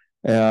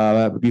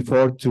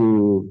 before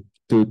to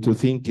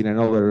think in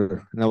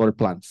another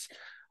plans.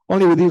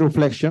 Only with this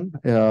reflection,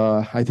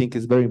 I think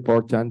it's very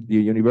important. The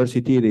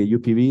university, the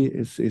UPV,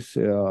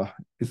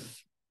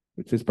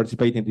 is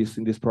participating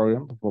in this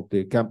program of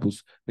the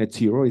campus net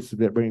zero. It's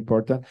very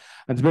important,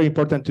 and it's very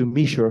important to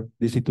measure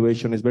the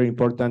situation. It's very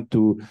important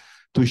to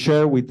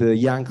share with the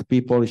young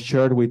people,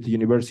 share with the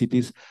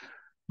universities.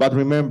 But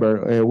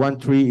remember, one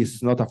tree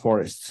is not a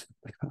forest.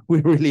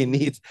 We really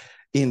need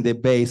in the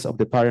base of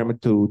the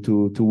pyramid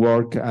to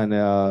work and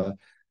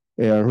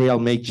real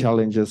make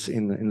challenges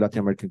in Latin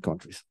American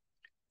countries.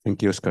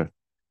 Thank you, Oscar.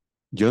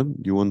 John,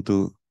 you want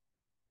to?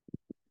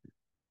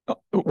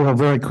 Well,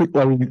 very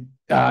quickly,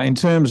 in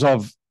terms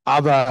of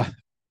other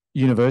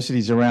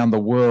universities around the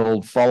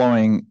world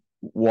following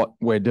what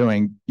we're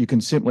doing, you can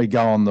simply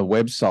go on the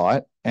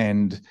website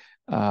and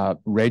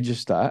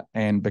register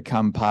and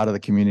become part of the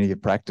community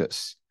of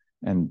practice.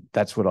 And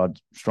that's what I'd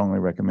strongly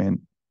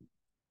recommend.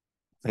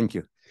 Thank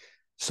you.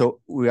 So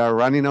we are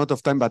running out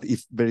of time, but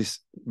if there is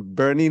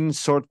burning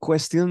short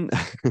question,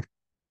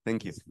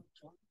 thank you.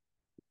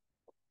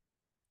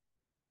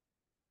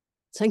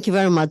 Thank you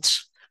very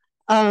much.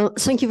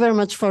 Thank you very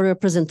much for your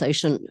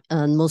presentation,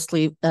 and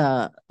mostly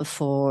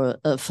for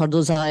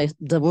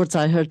the words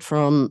I heard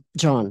from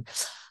John.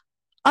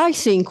 I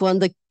think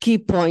the key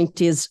point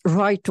is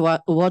right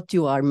what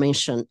you are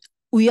mentioning.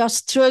 We are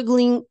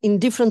struggling in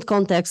different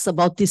contexts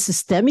about this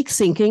systemic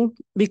thinking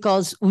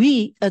because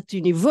we at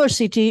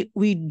university,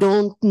 we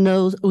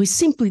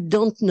simply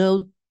don't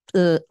know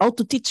how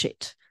to teach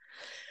it.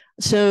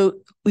 So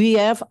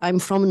I'm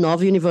from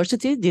Nova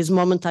University. This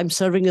moment I'm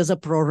serving as a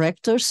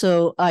pro-rector,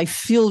 so I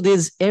feel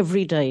this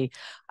every day.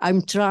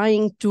 I'm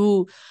trying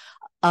to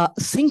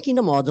think in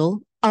a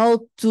model how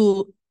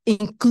to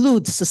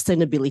include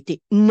sustainability,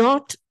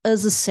 not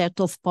as a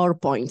set of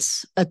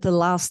PowerPoints at the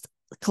last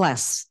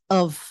class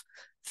of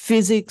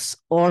physics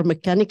or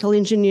mechanical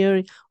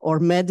engineering or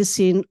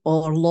medicine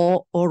or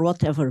law or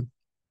whatever.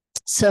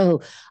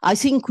 So I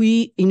think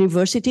we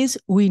universities,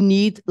 we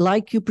need,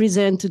 like you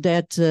presented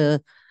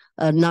that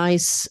a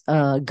nice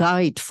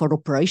guide for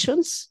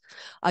operations.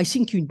 I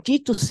think you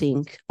need to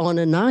think on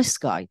a nice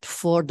guide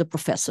for the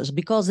professors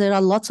because there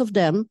are lots of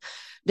them.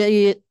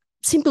 They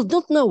simply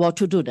don't know how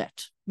to do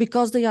that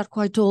because they are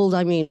quite old.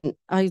 I mean,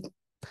 I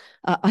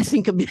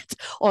think a bit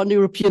on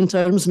European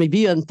terms,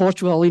 maybe, and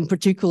Portugal in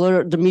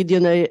particular, the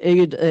median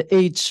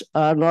age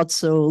are not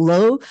so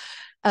low.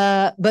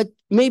 But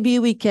maybe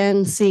we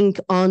can think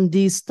on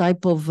this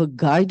type of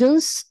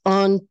guidance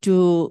on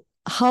to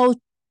how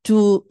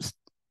to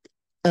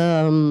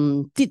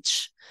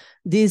teach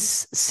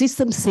this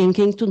system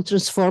thinking to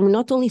transform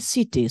not only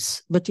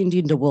cities, but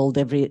indeed the world,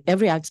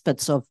 every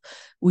aspects of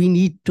we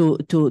need to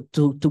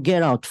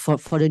get out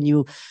for the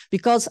new,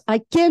 because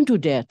I can do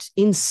that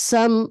in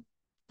some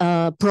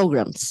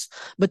programs.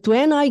 But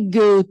when I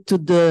go to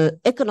the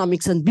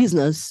economics and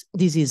business,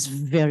 this is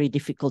very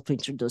difficult to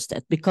introduce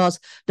that because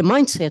the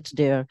mindset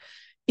there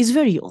is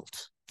very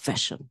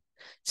old-fashioned.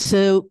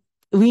 So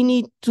we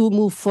need to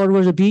move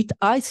forward a bit.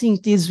 I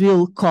think this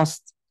will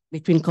cost,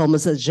 between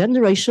commas, a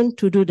generation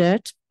to do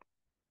that.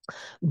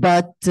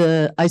 But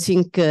I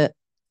think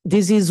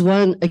this is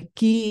a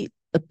key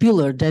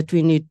pillar that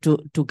we need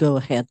to go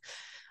ahead.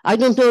 I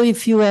don't know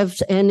if you have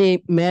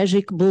any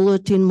magic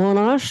bullet in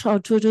Monash how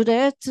to do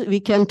that. We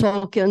can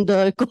talk in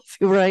the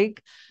coffee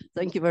break.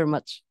 Thank you very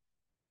much.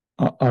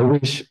 I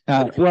wish.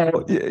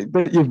 Well,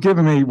 but you've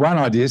given me one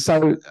idea.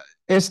 So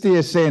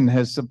SDSN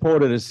has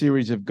supported a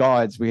series of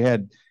guides. We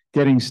had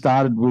getting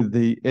started with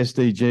the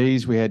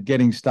SDGs. We had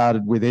getting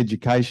started with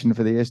education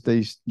for the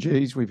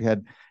SDGs. We've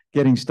had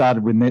getting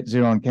started with net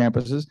zero on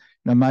campuses.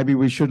 Now, maybe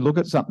we should look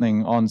at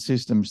something on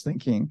systems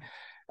thinking.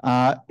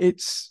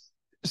 It's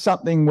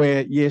something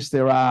where, yes,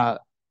 there are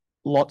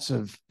lots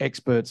of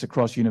experts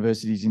across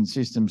universities in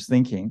systems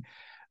thinking,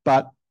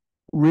 but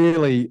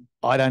really,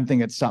 I don't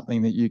think it's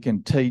something that you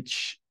can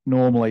teach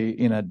normally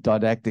in a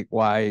didactic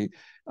way.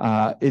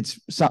 It's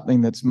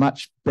something that's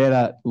much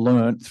better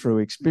learnt through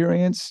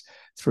experience,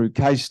 through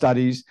case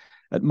studies.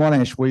 At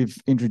Monash, we've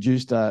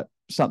introduced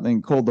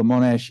something called the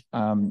Monash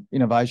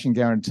Innovation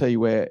Guarantee,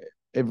 where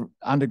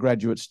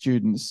undergraduate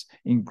students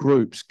in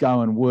groups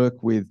go and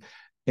work with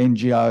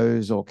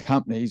NGOs or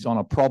companies on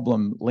a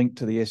problem linked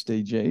to the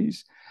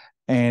SDGs.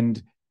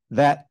 And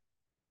that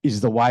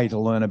is the way to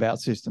learn about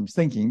systems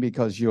thinking,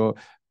 because you're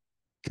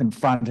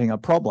confronting a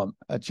problem,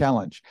 a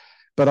challenge.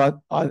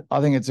 But I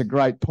think it's a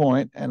great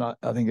point, and I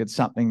think it's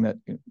something that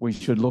we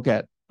should look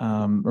at,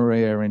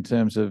 Maria, in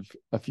terms of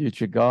a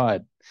future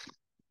guide.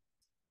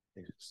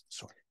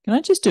 Sorry. Can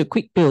I just do a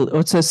quick build?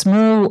 It's a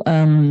small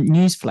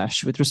news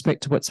flash with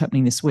respect to what's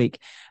happening this week.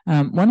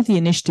 One of the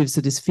initiatives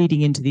that is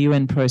feeding into the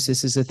UN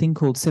process is a thing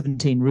called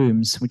 17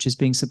 Rooms, which is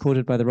being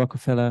supported by the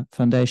Rockefeller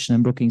Foundation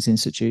and Brookings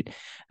Institute.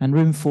 And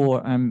Room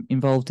 4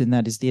 involved in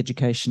that is the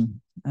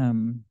education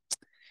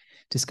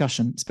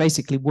discussion. It's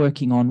basically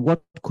working on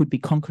what could be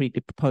concretely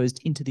proposed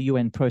into the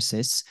UN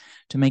process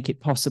to make it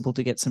possible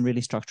to get some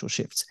really structural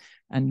shifts.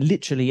 And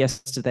literally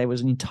yesterday was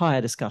an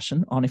entire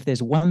discussion on, if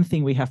there's one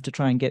thing we have to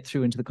try and get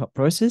through into the COP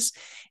process,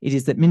 it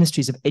is that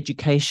ministries of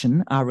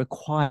education are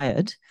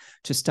required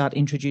to start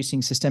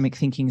introducing systemic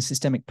thinking,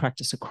 systemic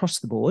practice across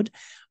the board.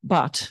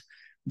 But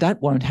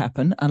that won't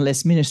happen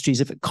unless ministries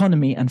of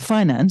economy and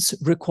finance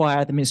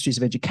require the ministries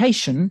of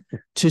education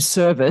to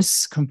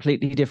service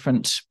completely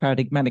different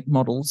paradigmatic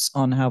models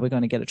on how we're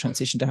going to get a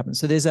transition to happen.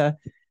 So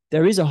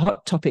there is a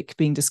hot topic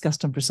being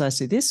discussed on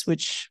precisely this,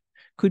 which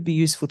could be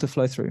useful to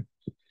flow through.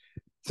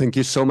 Thank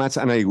you so much.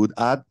 And I would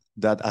add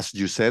that, as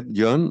you said,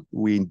 John,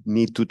 we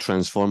need to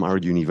transform our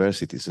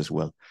universities as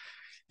well.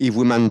 If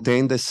we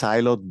maintain the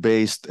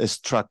siloed-based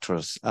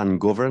structures and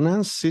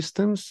governance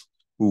systems,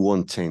 we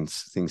won't change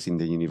things in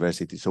the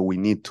university. So we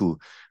need to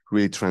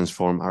really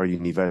transform our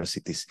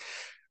universities.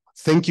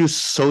 Thank you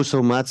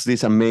so much,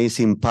 this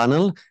amazing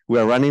panel. We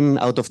are running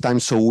out of time,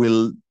 so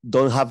we'll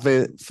don't have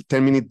a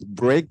 10-minute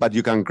break, but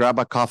you can grab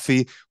a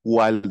coffee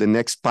while the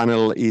next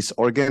panel is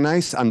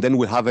organized, and then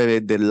we'll have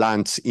the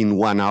lunch in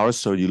 1 hour,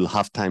 so you'll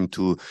have time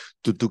to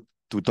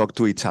talk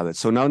to each other.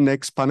 So now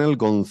next panel,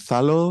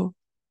 Gonzalo.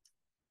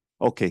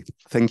 Okay,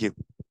 thank you.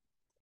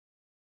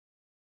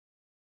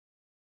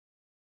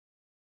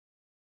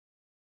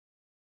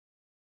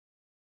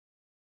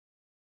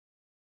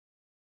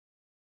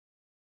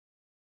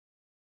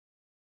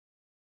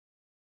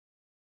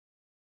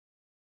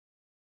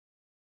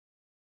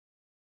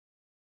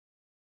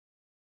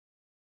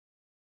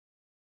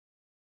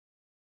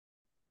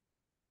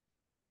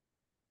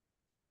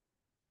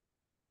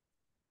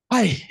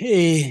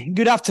 Hi,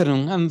 good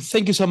afternoon, and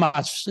thank you so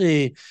much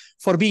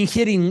for being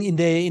here in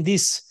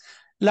this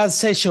last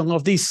session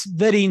of this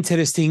very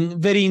interesting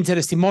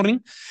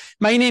morning.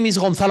 My name is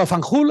Gonzalo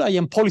Fanjul. I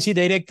am Policy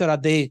Director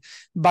at the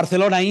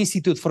Barcelona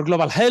Institute for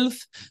Global Health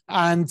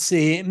and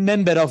a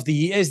member of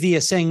the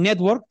SDSN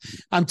network.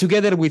 And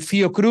together with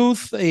Fio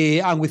Cruz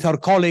and with our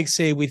colleagues,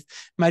 with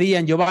Maria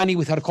and Giovanni,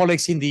 with our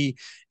colleagues in the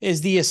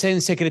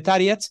SDSN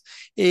Secretariat,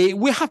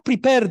 we have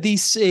prepared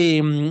this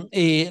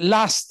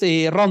last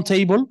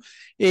roundtable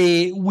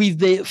with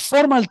the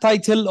formal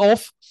title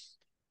of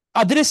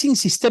Addressing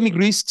Systemic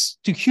Risks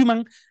to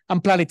Human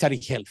and Planetary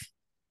Health.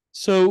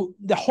 So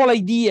the whole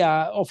idea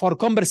of our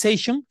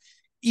conversation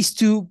is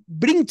to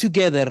bring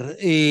together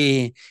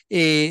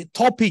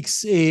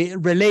topics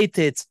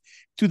related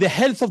to the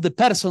health of the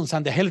persons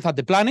and the health of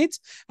the planet.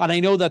 And I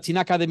know that in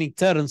academic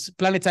terms,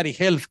 planetary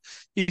health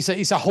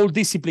is a whole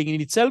discipline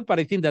in itself, but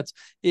I think that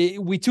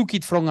we took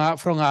it from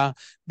a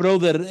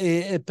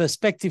broader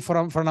perspective,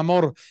 from a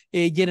more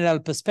general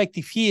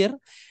perspective here.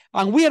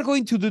 And we are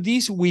going to do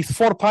this with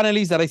 4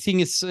 panelists that I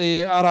think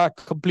are a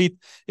complete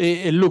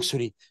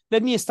luxury.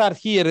 Let me start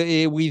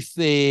here with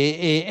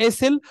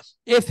Ethel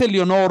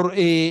Leonor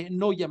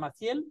Noya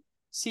Maciel.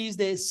 She is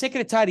the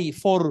Secretary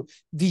for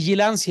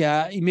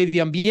Vigilancia y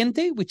Medio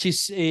Ambiente, which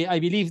is, I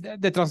believe,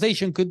 the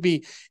translation could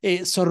be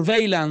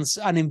surveillance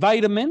and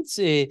environment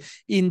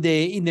in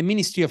the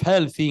Ministry of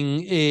Health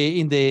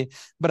in the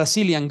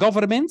Brazilian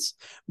government.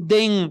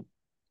 Then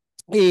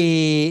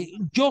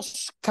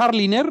Josh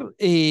Carliner,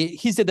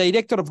 he's the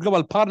Director of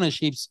Global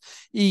Partnerships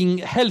in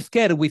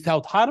Healthcare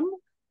Without Harm.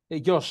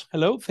 Josh,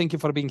 hello. Thank you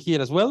for being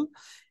here as well.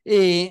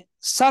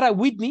 Sarah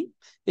Whitney.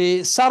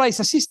 Sarah is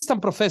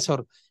Assistant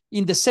Professor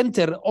in the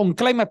Center on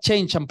Climate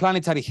Change and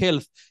Planetary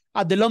Health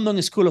at the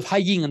London School of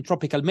Hygiene and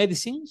Tropical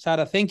Medicine.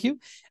 Sarah, thank you.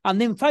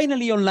 And then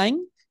finally online,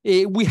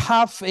 we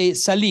have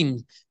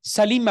Salim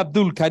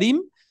Abdul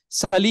Karim.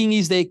 Salim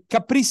is the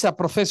Caprisa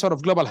Professor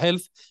of Global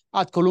Health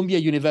at Columbia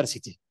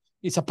University.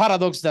 It's a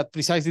paradox that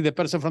precisely the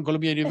person from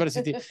Columbia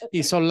University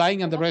is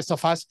online and the rest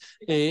of us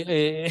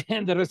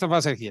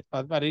are here.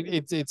 But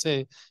I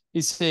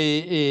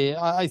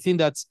think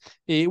that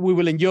we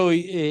will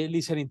enjoy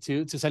listening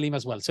to Salim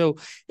as well. So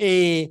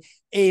I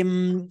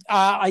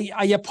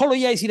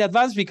apologize in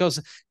advance because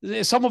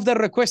some of them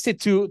requested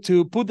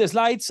to put the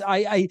slides.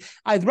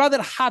 I'd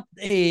rather have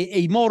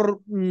a more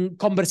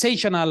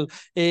conversational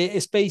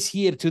space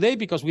here today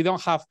because we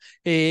don't have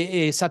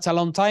such a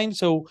long time.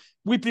 So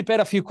we prepare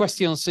a few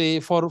questions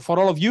for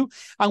all of you,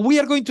 and we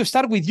are going to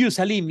start with you,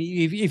 Salim,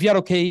 if you're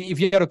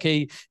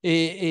okay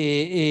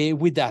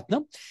with that,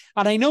 no?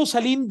 And I know,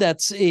 Salim,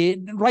 that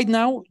right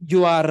now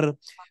you are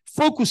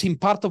focusing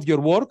part of your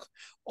work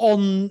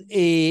on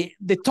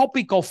the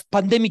topic of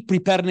pandemic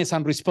preparedness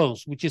and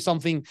response, which is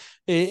something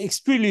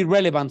extremely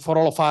relevant for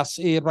all of us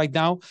right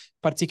now,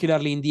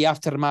 particularly in the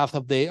aftermath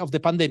of the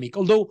pandemic.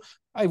 Although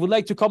I would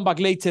like to come back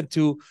later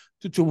to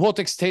what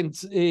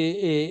extent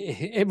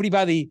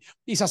everybody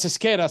is as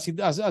scared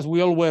as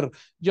we all were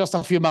just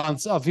a few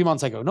months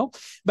ago, no?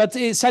 But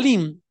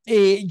Salim,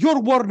 your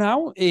work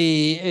now,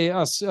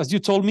 as you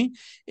told me,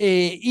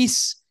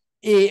 is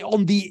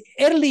on the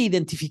early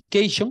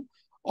identification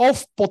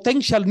of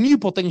new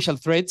potential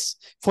threats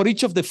for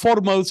each of the 4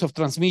 modes of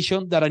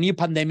transmission that a new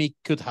pandemic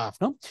could have,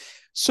 no?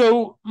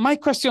 So my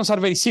questions are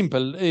very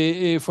simple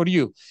for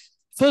you.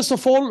 First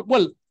of all,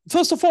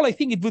 I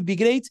think it would be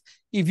great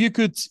if you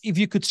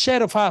could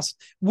share with us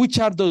which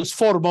are those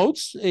 4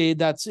 modes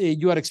that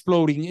you are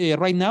exploring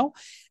right now,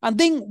 and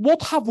then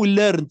what have we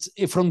learned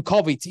from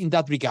COVID in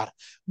that regard?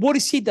 What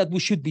is it that we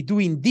should be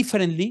doing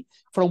differently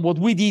from what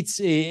we did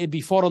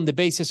before on the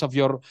basis of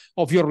your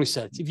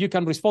research? If you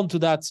can respond to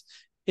that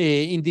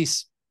in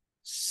this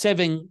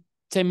 7-10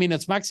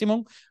 minutes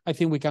maximum, I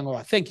think we can go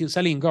on. Thank you,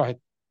 Salim. Go ahead.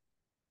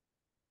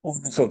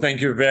 So thank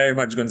you very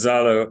much,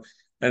 Gonzalo,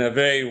 and a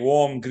very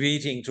warm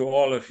greeting to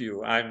all of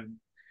you. I'm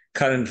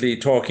currently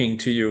talking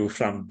to you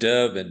from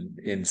Durban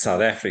in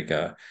South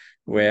Africa,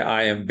 where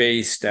I am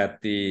based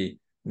at the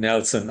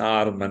Nelson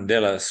R.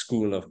 Mandela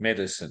School of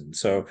Medicine.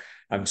 So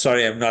I'm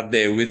sorry I'm not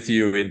there with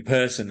you in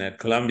person at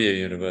Columbia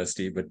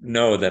University, but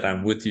know that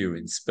I'm with you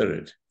in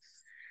spirit.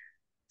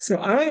 So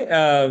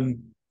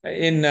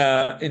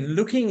in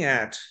looking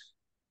at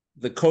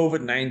the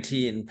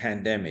COVID-19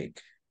 pandemic,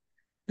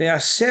 there are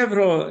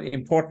several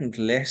important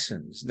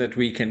lessons that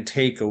we can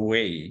take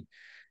away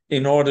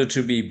in order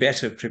to be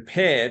better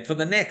prepared for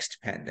the next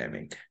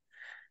pandemic.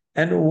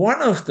 And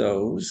one of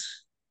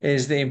those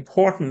is the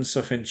importance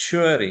of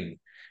ensuring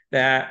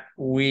that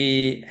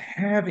we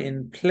have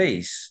in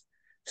place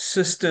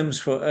systems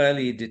for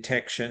early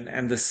detection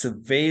and the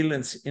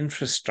surveillance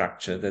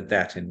infrastructure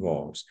that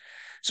involves.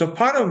 So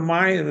part of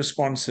my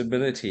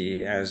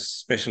responsibility as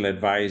special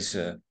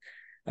advisor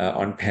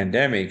on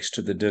pandemics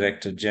to the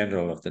Director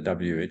General of the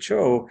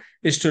WHO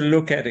is to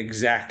look at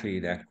exactly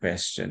that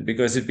question,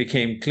 because it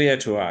became clear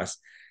to us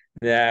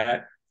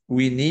that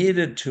we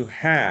needed to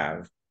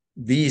have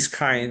these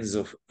kinds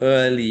of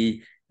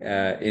early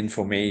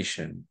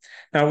information.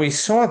 Now, we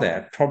saw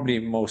that probably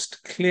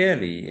most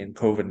clearly in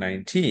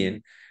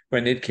COVID-19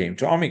 when it came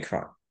to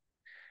Omicron.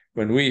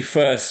 When we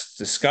first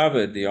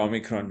discovered the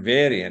Omicron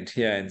variant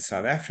here in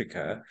South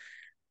Africa,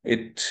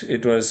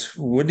 it was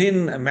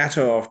within a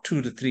matter of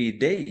 2 to 3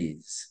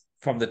 days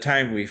from the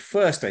time we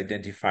first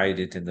identified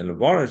it in the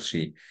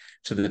laboratory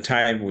to the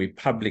time we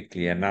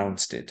publicly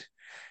announced it.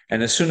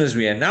 And as soon as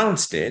we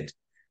announced it,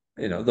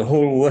 the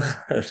whole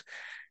world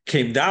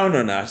came down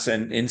on us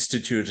and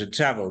instituted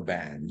travel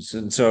bans.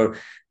 And so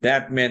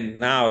that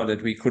meant now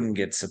that we couldn't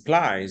get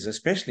supplies,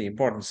 especially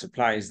important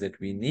supplies that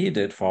we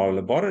needed for our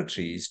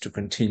laboratories to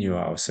continue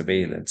our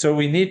surveillance. So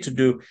we need to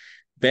do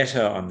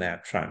better on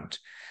that front.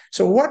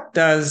 So what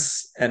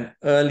does an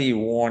early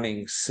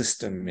warning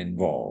system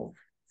involve?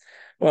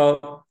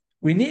 Well,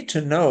 we need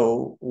to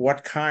know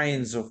what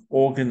kinds of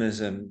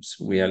organisms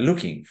we are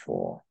looking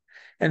for.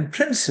 And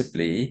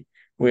principally,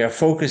 we are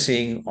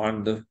focusing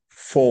on the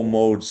 4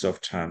 modes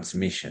of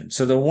transmission.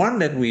 So the one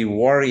that we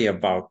worry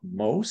about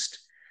most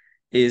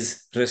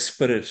is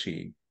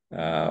respiratory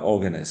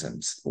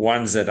organisms,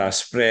 ones that are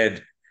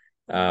spread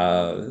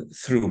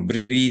through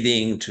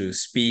breathing to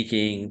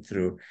speaking,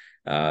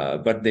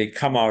 but they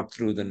come out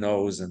through the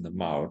nose and the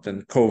mouth.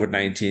 And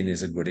COVID-19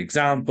 is a good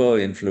example.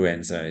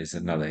 Influenza is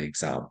another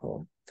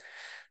example.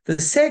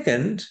 The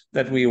second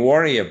that we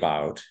worry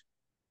about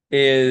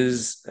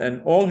is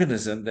an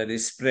organism that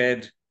is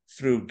spread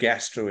through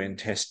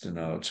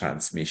gastrointestinal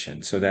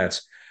transmission. So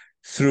that's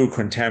through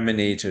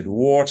contaminated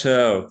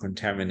water or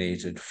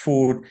contaminated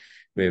food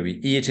where we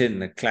eat it.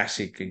 And a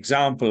classic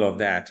example of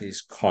that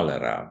is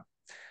cholera.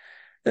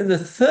 Then the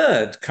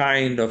third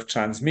kind of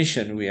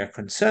transmission we are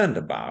concerned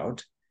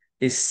about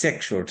is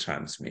sexual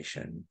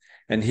transmission.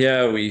 And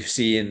here we've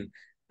seen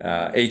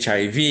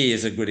HIV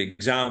is a good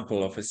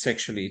example of a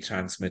sexually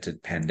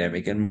transmitted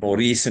pandemic. And more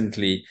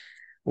recently,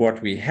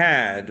 what we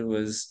had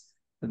was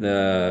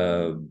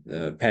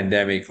the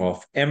pandemic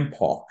of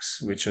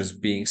Mpox, which was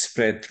being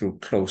spread through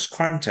close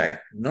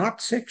contact,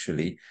 not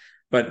sexually,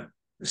 but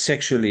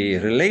sexually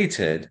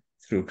related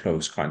through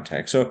close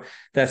contact. So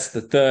that's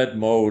the third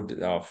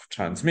mode of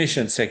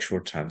transmission,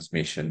 sexual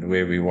transmission,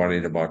 where we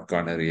worried about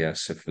gonorrhea,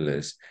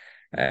 syphilis,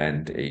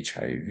 and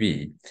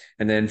HIV.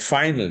 And then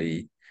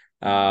finally,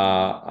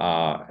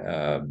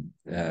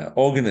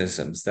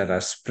 organisms that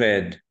are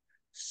spread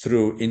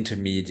through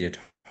intermediate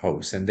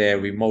hosts. And there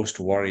we most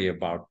worry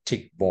about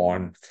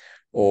tick-borne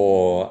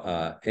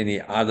or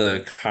any other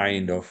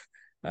kind of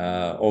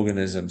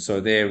organism. So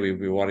there we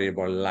worry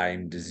about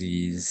Lyme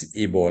disease,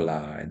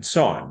 Ebola, and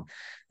so on.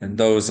 And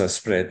those are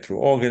spread through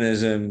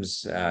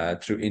organisms,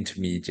 through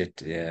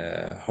intermediate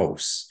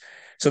hosts.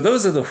 So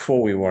those are the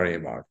four we worry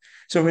about.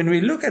 So when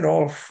we look at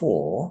all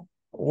four,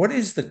 what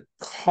is the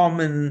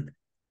common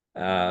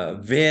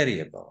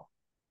variable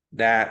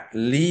that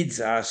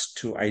leads us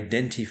to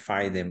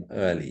identify them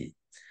early?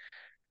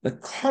 The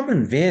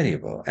common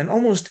variable, and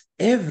almost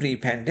every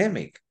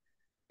pandemic,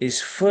 is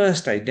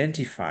first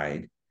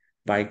identified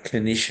by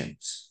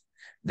clinicians.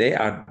 They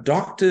are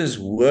doctors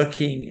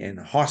working in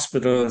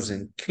hospitals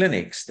and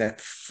clinics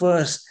that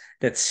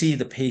see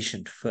the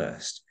patient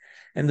first.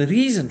 And the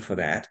reason for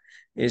that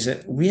is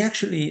that we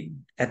actually,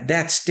 at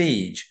that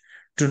stage,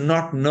 do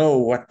not know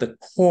what the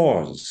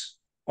cause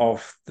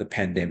of the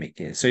pandemic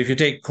is. So if you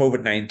take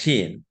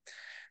COVID-19,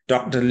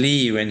 Dr.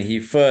 Lee, when he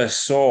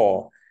first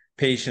saw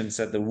patients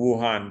at the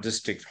Wuhan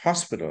District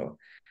Hospital,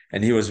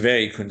 and he was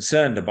very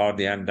concerned about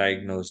the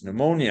undiagnosed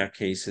pneumonia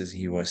cases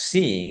he was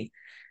seeing,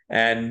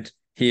 and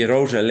he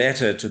wrote a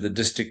letter to the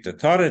district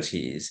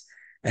authorities,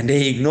 and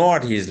they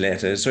ignored his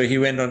letter. So he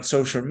went on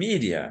social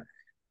media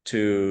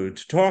to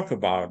talk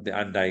about the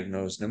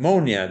undiagnosed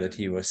pneumonia that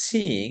he was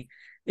seeing.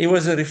 It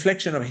was a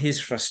reflection of his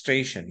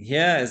frustration.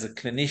 Here, as a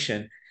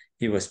clinician,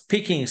 he was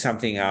picking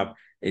something up.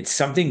 It's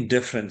something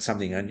different,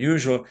 something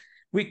unusual.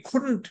 We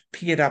couldn't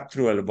pick it up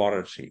through a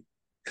laboratory.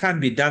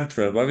 Can't be done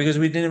through a laboratory because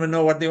we didn't even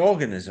know what the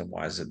organism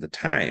was at the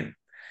time.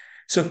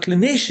 So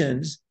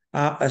clinicians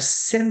are a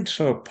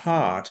central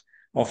part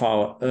of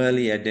our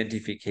early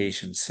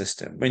identification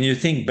system. When you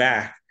think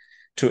back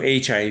to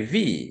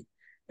HIV,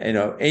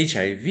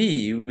 HIV,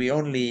 we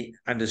only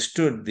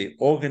understood the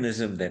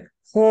organism that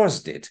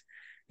caused it,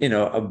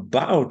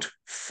 about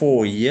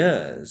 4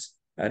 years,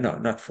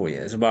 not 4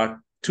 years, about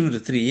 2 to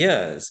 3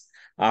 years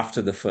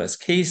after the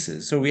first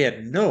cases. So we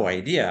had no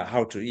idea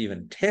how to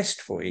even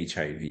test for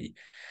HIV.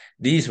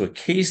 These were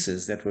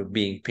cases that were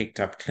being picked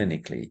up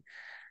clinically.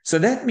 So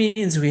that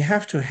means we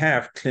have to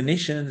have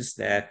clinicians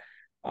that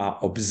are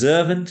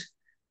observant,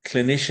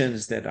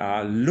 clinicians that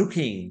are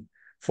looking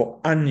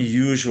for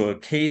unusual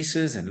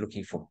cases and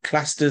looking for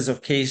clusters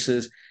of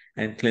cases,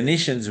 and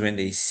clinicians, when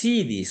they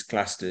see these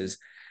clusters,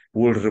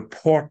 will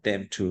report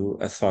them to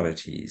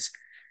authorities.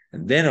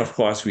 And then, of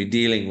course, we're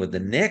dealing with the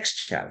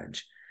next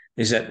challenge,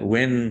 is that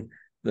when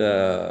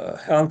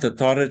the health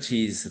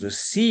authorities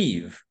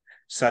receive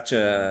such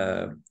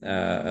a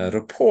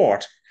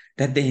report,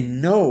 that they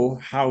know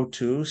how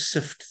to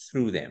sift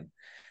through them,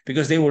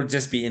 because they will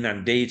just be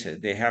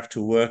inundated. They have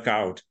to work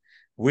out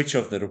which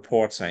of the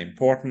reports are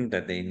important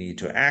that they need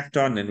to act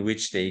on and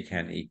which they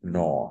can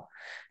ignore.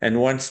 And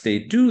once they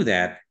do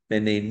that,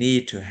 then they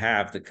need to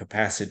have the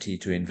capacity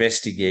to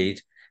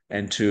investigate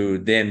and to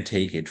then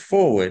take it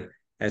forward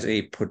as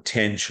a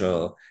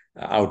potential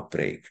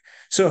outbreak.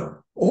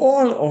 So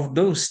all of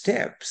those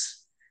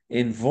steps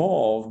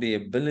involve the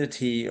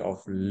ability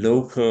of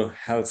local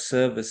health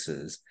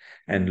services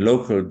and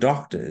local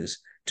doctors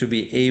to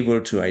be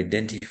able to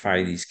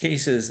identify these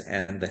cases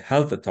and the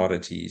health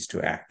authorities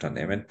to act on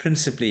them. And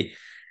principally,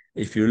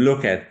 if you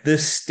look at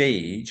this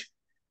stage,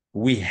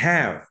 we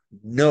have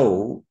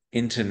no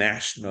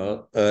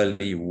international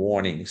early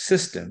warning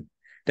system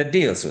that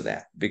deals with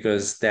that,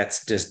 because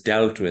that's just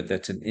dealt with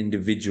at an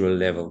individual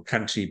level,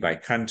 country by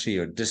country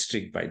or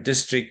district by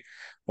district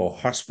or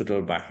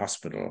hospital by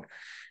hospital.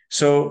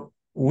 So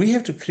we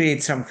have to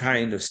create some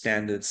kind of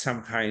standard,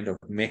 some kind of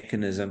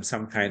mechanism,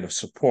 some kind of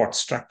support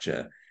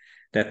structure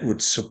that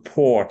would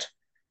support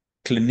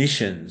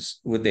clinicians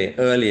with their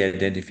early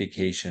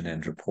identification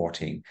and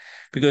reporting.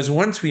 Because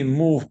once we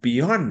move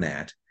beyond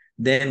that,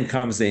 then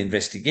comes the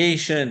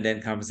investigation,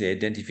 then comes the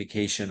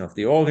identification of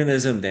the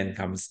organism, then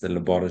comes the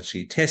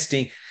laboratory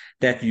testing.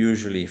 That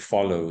usually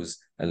follows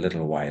a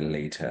little while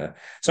later.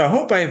 So I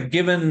hope I've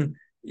given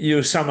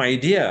you some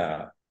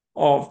idea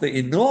of the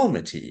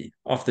enormity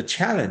of the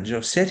challenge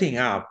of setting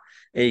up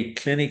a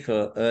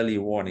clinical early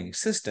warning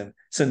system,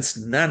 since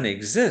none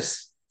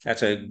exists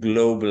at a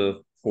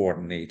global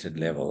coordinated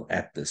level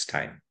at this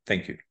time.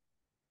 Thank you.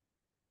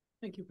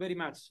 Thank you very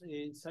much,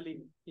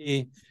 Salim.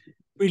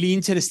 Really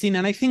interesting.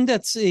 And I think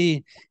that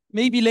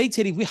maybe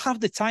later, if we have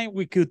the time,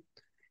 we could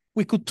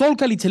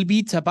talk a little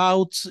bit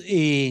about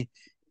the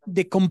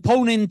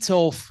component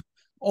of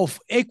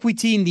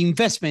equity in the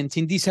investment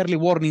in these early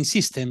warning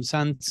systems.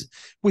 And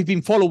we've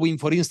been following,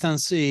 for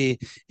instance,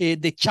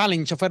 the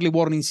challenge of early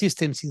warning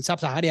systems in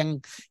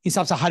sub-Saharan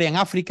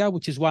Africa,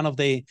 which is one of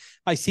the,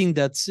 I think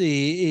that's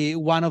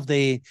one of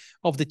the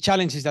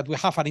challenges that we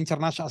have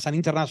as an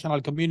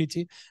international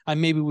community,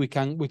 and maybe we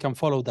can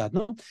follow that.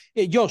 No,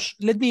 Josh,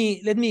 let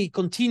me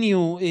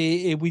continue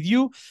with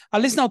you,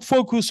 and let's now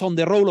focus on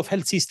the role of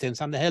health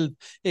systems and the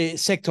health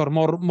sector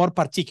more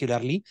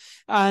particularly.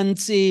 And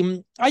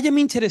I am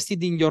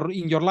interested in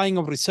your line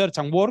of research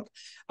and work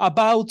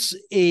about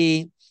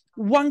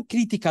one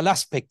critical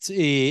aspect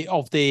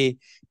of the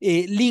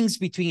links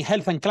between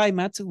health and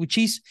climate, which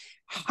is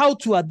how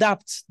to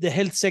adapt the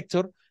health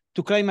sector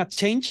to climate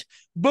change,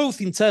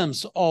 both in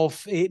terms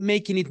of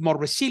making it more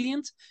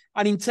resilient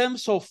and in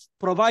terms of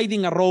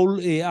providing a role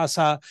as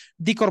a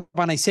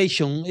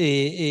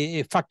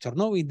decarbonization factor.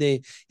 No,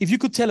 if you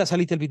could tell us a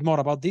little bit more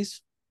about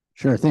this.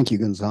 Sure. Thank you,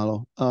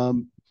 Gonzalo.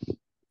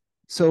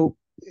 So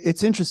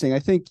it's interesting. I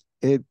think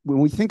when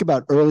we think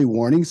about early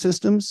warning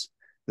systems,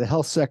 the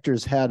health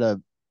sector's had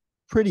a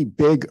pretty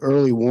big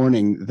early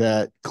warning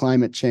that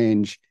climate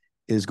change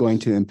is going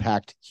to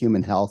impact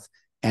human health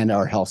and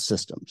our health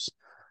systems.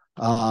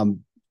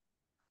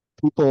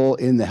 People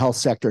in the health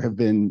sector have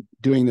been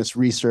doing this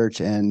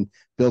research and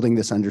building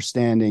this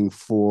understanding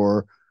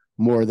for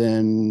more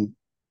than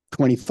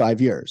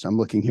 25 years. I'm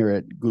looking here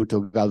at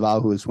Guto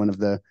Galvao, who is one of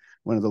the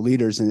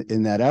leaders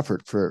in that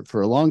effort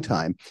for a long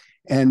time.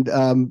 And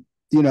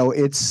you know,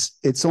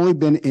 it's only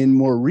been in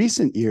more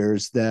recent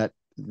years that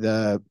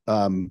the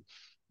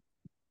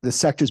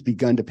sector's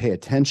begun to pay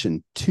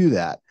attention to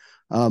that.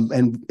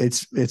 And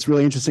it's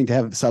really interesting to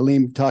have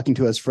Salim talking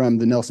to us from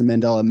the Nelson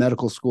Mandela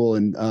Medical School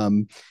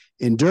in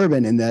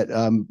Durban, in that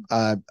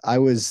I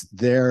was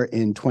there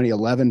in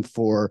 2011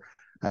 for,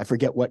 I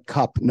forget what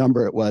COP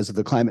number it was of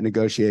the climate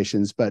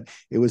negotiations, but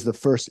it was the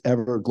first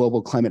ever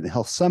Global Climate and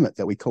Health Summit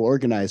that we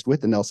co-organized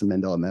with the Nelson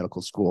Mandela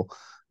Medical School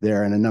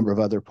there and a number of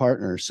other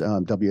partners,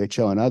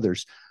 WHO and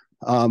others,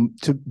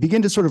 to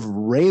begin to sort of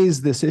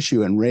raise this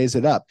issue and raise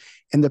it up.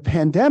 And the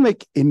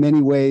pandemic, in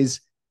many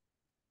ways,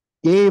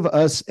 gave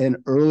us an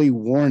early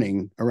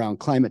warning around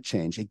climate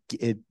change.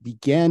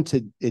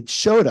 It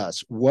showed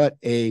us what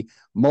a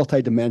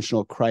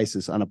multidimensional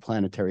crisis on a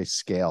planetary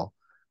scale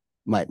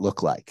might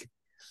look like.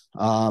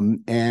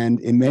 And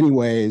in many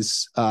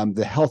ways,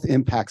 the health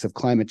impacts of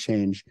climate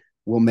change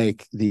will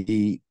make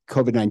the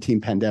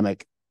COVID-19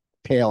 pandemic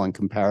pale in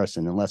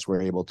comparison unless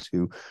we're able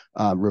to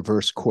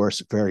reverse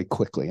course very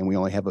quickly. And we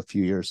only have a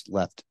few years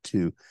left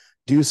to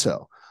do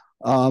so.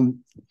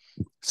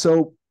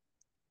 So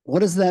what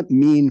does that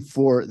mean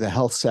for the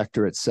health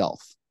sector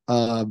itself?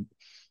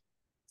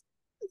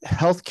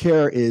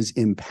 Healthcare is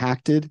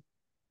impacted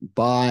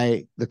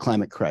by the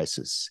climate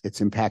crisis.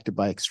 It's impacted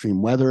by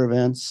extreme weather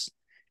events.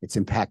 It's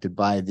impacted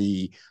by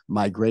the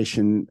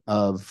migration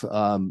of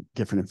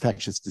different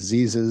infectious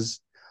diseases.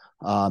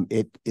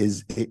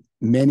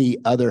 Many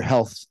other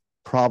health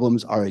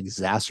problems are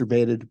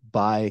exacerbated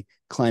by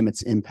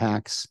climate's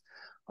impacts.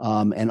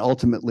 And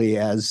ultimately,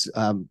 as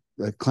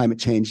climate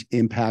change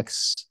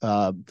impacts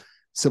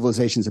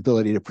civilization's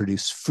ability to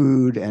produce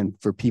food and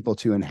for people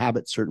to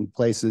inhabit certain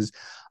places,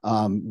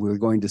 we're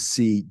going to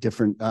see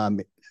different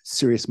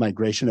serious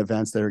migration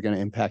events that are going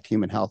to impact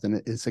human health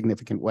in a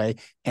significant way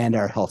and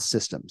our health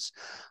systems.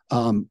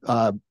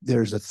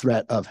 There's a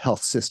threat of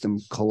health system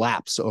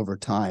collapse over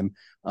time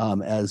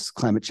as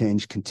climate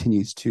change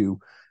continues to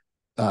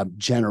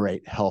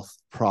generate health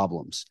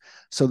problems.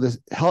 So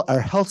our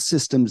health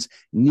systems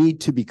need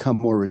to become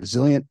more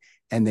resilient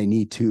and they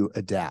need to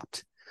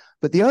adapt.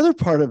 But the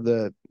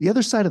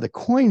other side of the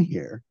coin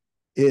here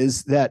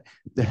is that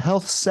the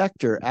health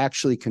sector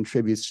actually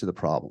contributes to the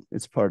problem.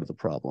 It's part of the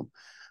problem.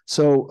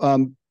 So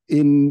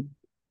in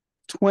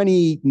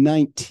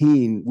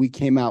 2019, we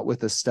came out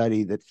with a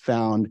study that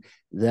found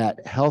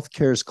that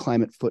healthcare's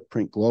climate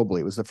footprint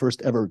globally, it was the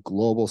first ever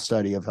global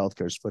study of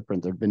healthcare's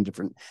footprint, there have been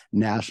different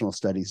national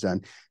studies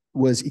done,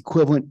 was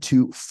equivalent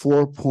to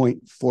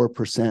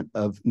 4.4%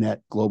 of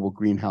net global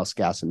greenhouse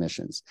gas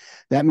emissions.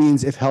 That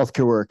means if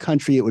healthcare were a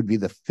country, it would be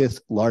the 5th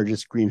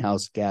largest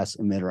greenhouse gas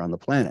emitter on the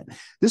planet.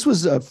 This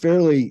was a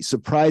fairly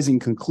surprising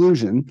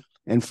conclusion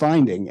and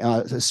finding,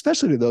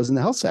 especially to those in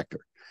the health sector,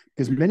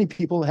 because many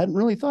people hadn't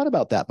really thought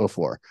about that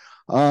before.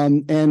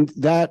 And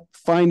that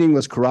finding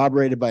was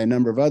corroborated by a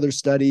number of other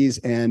studies.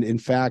 And in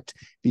fact,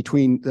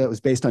 that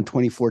was based on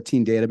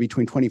 2014 data,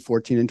 between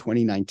 2014 and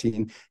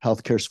 2019,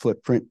 healthcare's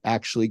footprint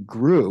actually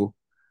grew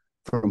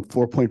from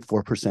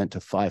 4.4% to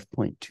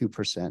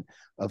 5.2%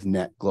 of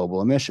net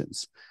global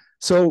emissions.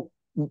 So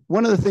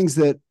one of the things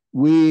that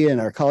we and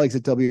our colleagues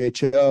at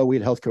WHO, we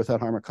at Healthcare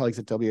Without Harm, our colleagues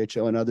at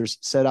WHO and others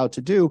set out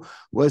to do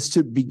was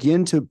to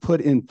begin to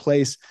put in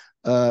place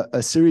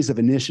a series of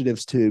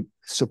initiatives to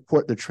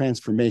support the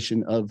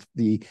transformation of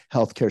the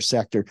healthcare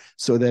sector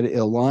so that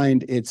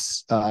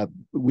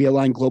we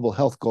aligned global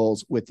health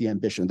goals with the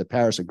ambition of the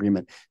Paris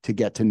Agreement to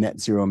get to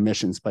net zero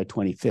emissions by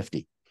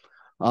 2050.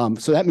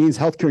 So that means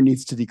healthcare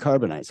needs to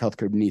decarbonize.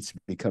 Healthcare needs to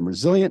become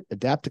resilient,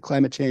 adapt to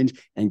climate change,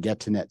 and get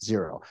to net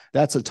zero.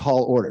 That's a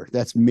tall order.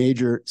 That's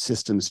major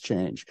systems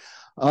change.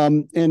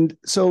 And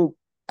so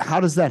how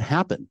does that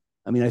happen?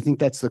 I mean, I think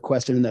that's the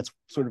question, and that's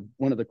sort of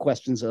one of the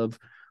questions of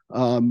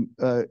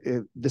that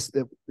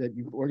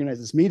you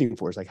organized this meeting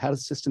for, is like, how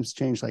does systems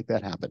change like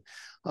that happen?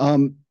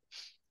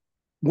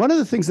 One of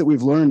the things that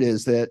we've learned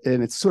is that,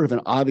 and it's sort of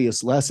an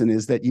obvious lesson,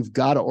 is that you've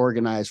got to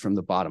organize from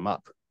the bottom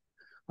up.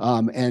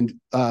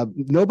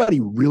 Nobody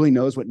really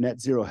knows what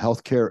net zero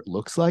healthcare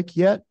looks like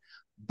yet,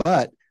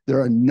 but there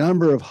are a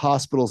number of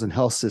hospitals and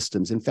health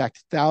systems, in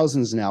fact,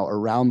 thousands now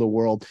around the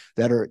world,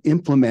 that are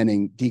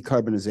implementing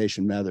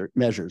decarbonization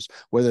measures,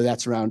 whether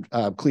that's around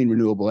clean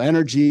renewable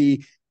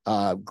energy,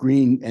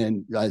 green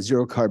and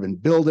zero carbon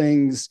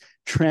buildings,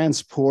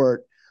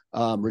 transport,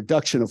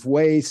 reduction of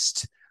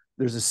waste.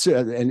 There's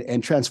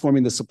and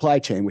transforming the supply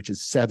chain, which is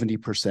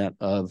 70%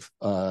 of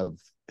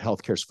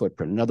healthcare's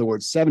footprint. In other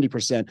words,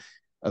 70%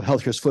 of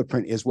healthcare's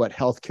footprint is what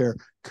healthcare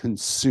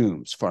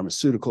consumes: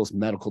 pharmaceuticals,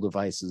 medical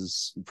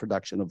devices,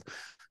 production of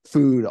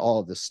food, all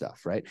of this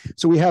stuff, right?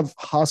 So we have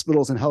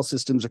hospitals and health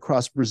systems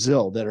across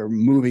Brazil that are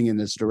moving in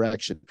this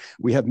direction.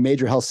 We have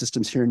major health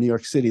systems here in New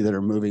York City that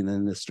are moving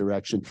in this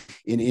direction,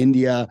 in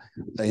India,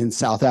 in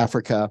South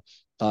Africa,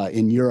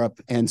 in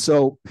Europe. And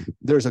so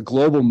there's a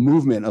global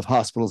movement of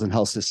hospitals and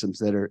health systems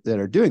that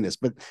are doing this.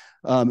 But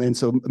and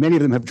so many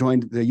of them have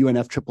joined the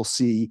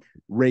UNFCCC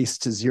Race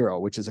to Zero,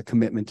 which is a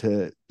commitment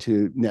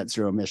to net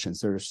zero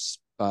emissions. There's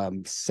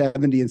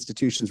 70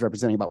 institutions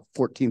representing about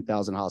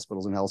 14,000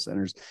 hospitals and health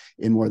centers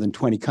in more than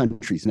 20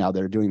 countries now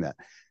that are doing that.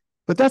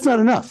 But that's not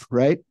enough,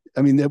 right?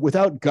 I mean,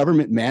 without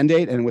government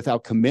mandate and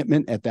without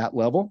commitment at that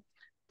level,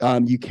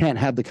 you can't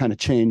have the kind of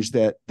change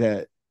that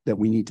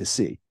we need to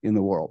see in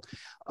the world.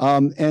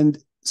 And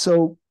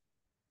so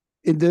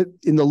in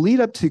the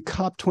lead up to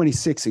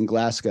COP26 in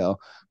Glasgow,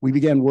 we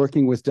began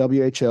working with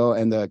WHO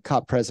and the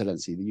COP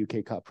presidency, the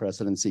UK COP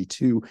presidency,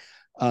 to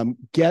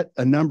get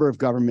a number of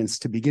governments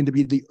to begin to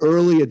be the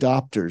early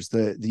adopters,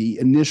 the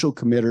initial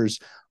committers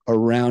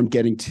around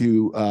getting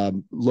to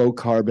low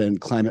carbon,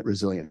 climate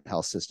resilient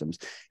health systems.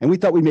 And we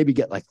thought we'd maybe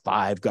get like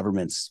 5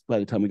 governments by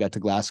the time we got to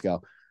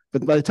Glasgow.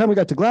 But by the time we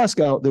got to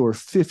Glasgow, there were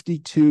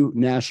 52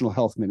 national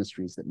health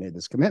ministries that made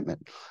this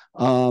commitment.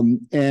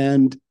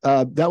 And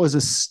that was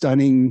a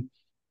stunning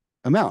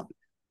amount.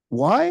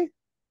 Why?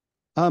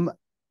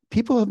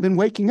 People have been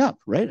waking up,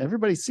 right?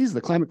 Everybody sees the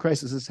climate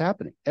crisis is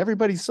happening.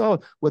 Everybody saw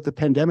what the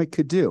pandemic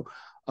could do.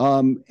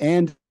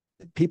 And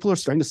people are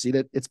starting to see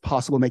that it's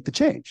possible to make the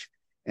change.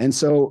 And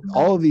so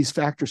all of these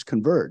factors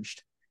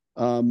converged.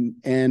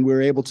 And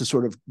we're able to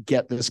sort of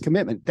get this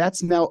commitment.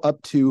 That's now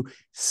up to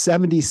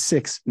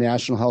 76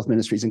 national health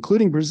ministries,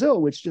 including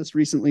Brazil, which just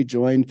recently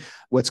joined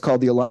what's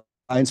called the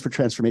Alliance for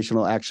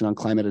Transformational Action on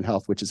Climate and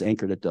Health, which is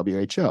anchored at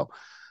WHO.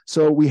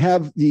 So we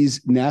have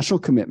these national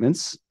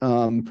commitments.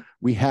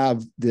 We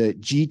have the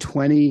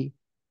G20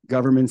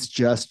 governments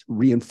just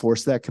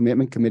reinforce that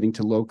commitment, committing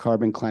to low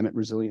carbon, climate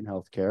resilient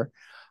healthcare.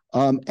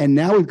 And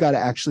now we've got to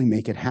actually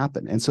make it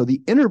happen. And so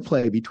the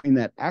interplay between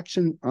that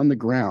action on the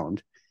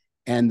ground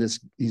and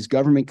these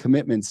government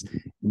commitments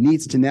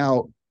needs to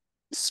now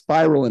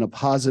spiral in a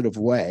positive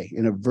way,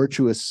 in a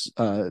virtuous,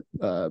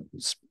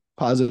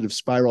 positive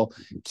spiral,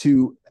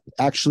 to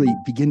actually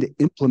begin to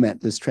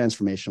implement this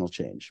transformational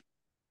change.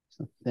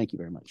 So thank you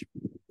very much.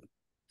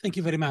 Thank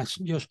you very much,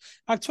 Josh.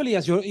 Actually,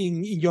 as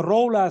in your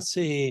role as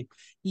a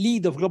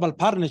lead of global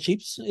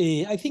partnerships,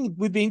 I think it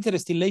would be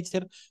interesting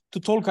later to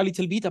talk a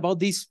little bit about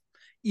these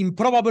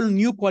improbable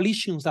new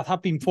coalitions that have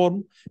been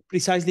formed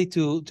precisely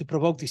to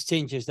provoke these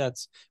changes that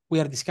we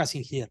are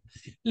discussing here.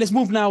 Let's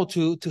move now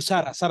to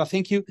Sarah. Sarah,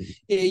 thank you.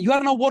 You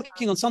are now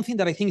working on something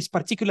that I think is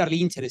particularly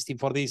interesting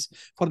for this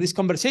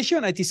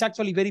conversation. It is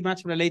actually very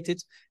much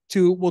related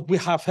to what we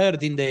have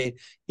heard in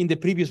the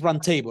previous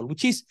roundtable,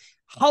 which is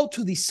how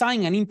to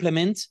design and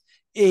implement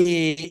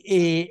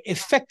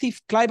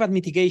effective climate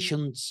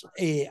mitigations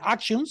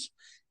actions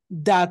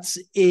that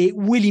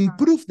will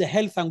improve the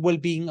health and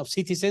well-being of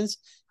citizens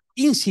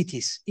in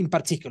cities in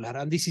particular,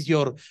 and this is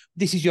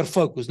your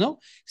focus, no?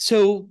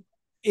 So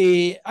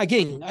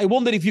again, I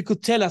wonder if you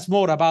could tell us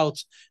more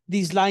about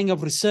this line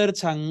of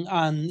research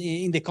and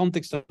in the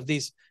context of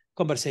this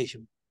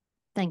conversation.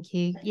 Thank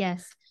you.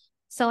 Yes.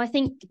 So I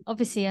think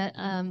obviously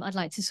I'd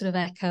like to sort of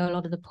echo a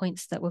lot of the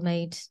points that were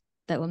made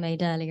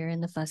earlier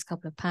in the first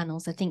couple of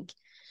panels. I think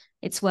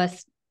it's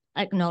worth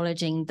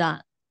acknowledging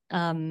that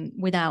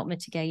without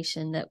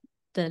mitigation, that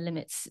the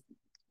limits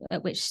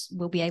at which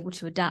we'll be able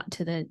to adapt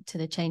to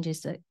the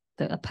changes that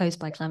are posed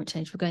by climate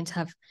change, we're going to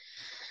have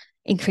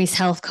increased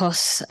health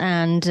costs,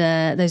 and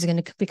those are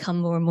going to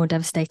become more and more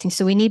devastating.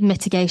 So we need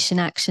mitigation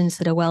actions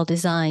that are well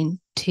designed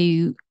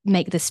to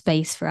make the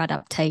space for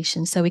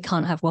adaptation. So we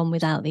can't have one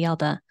without the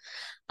other.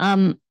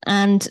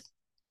 And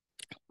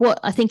what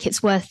I think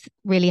it's worth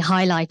really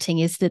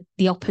highlighting is that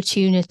the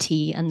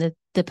opportunity and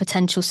the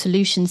potential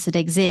solutions that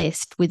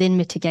exist within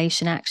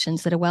mitigation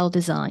actions that are well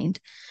designed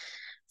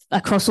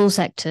across all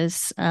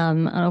sectors.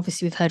 And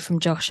obviously we've heard from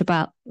Josh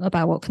about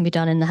what can be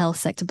done in the health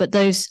sector, but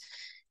those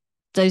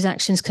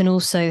actions can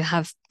also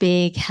have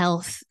big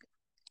health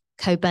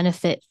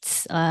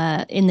co-benefits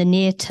in the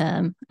near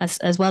term,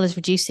 as well as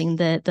reducing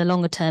the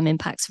longer term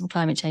impacts from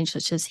climate change,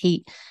 such as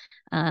heat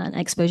and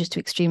exposure to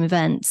extreme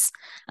events.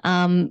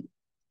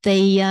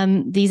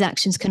 These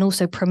actions can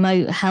also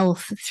promote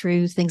health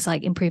through things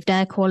like improved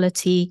air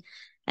quality,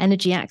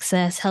 energy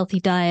access, healthy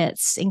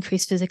diets,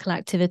 increased physical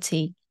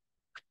activity.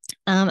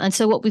 And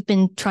so what we've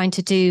been trying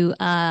to do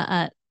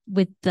at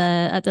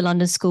the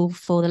London School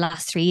for the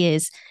last 3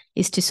 years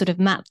is to sort of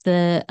map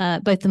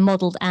both the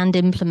modelled and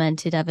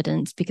implemented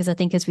evidence, because I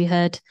think, as we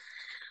heard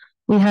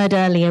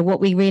earlier, what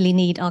we really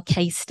need are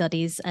case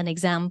studies and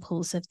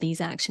examples of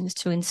these actions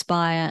to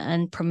inspire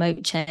and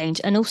promote change,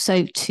 and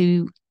also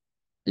to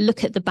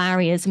look at the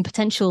barriers and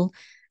potential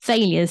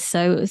failures.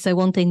 So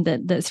one thing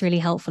that's really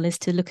helpful is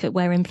to look at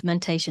where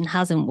implementation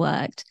hasn't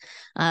worked.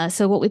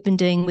 So what we've been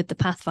doing with the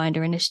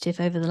Pathfinder initiative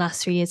over the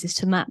last 3 years is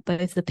to map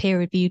both the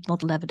peer-reviewed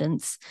model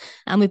evidence,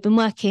 and we've been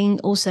working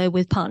also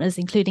with partners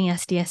including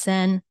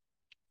SDSN,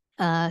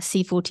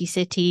 C40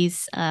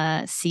 Cities,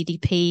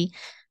 CDP,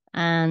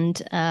 and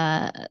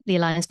the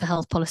Alliance for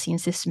Health Policy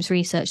and Systems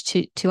Research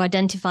to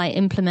identify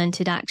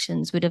implemented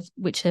actions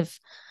which have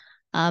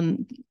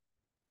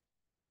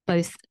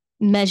both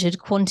measured,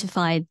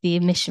 quantified the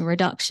emission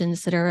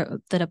reductions that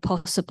are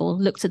possible,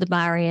 looked at the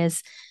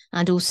barriers,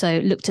 and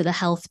also looked at the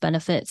health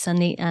benefits and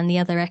the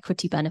other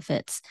equity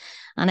benefits.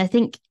 And I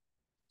think,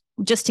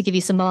 just to give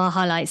you some more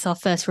highlights, our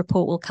first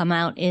report will come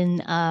out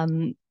in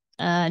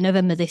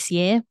November this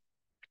year.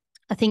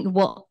 I think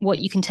what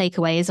you can take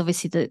away is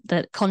obviously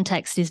that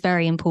context is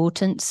very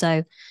important.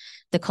 So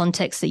the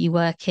context that you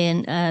work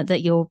in,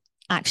 that your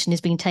action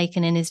is being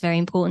taken in, is very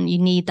important. You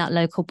need that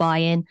local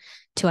buy-in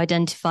to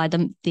identify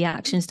the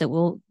actions that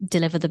will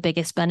deliver the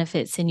biggest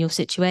benefits in your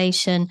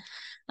situation.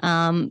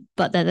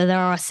 But there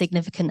are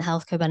significant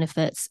health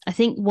co-benefits. I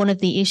think one of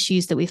the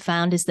issues that we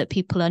found is that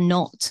people are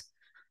not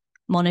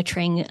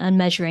monitoring and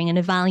measuring and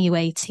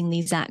evaluating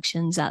these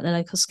actions at the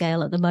local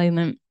scale at the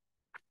moment.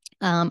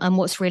 And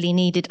what's really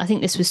needed, I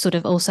think this was sort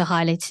of also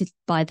highlighted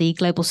by the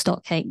global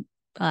stocktake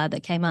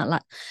that came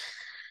out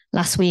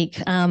last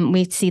week.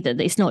 We see that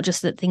it's not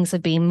just that things are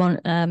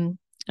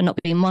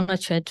not being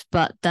monitored,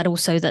 but that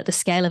also that the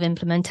scale of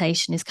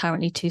implementation is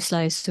currently too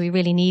slow. So we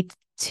really need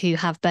to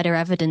have better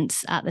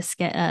evidence at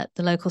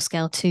the local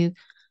scale to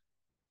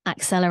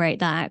accelerate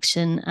that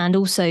action, and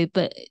also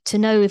but to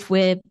know if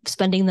we're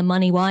spending the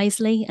money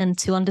wisely, and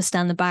to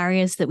understand the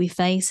barriers that we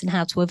face and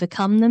how to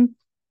overcome them.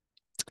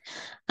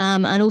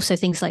 And also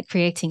things like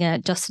creating a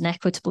just and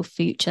equitable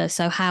future.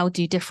 So how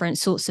do different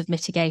sorts of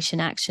mitigation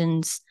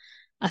actions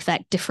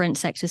affect different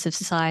sectors of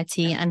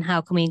society, and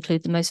how can we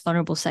include the most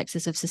vulnerable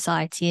sectors of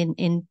society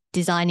in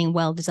designing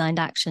well-designed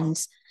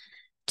actions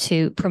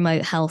to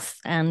promote health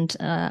and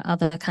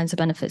other kinds of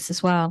benefits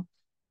as well.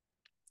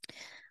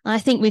 I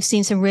think we've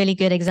seen some really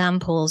good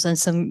examples and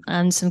some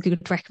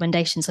good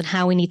recommendations on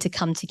how we need to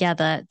come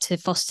together to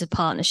foster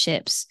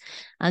partnerships.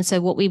 And so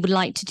what we would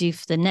like to do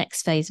for the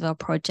next phase of our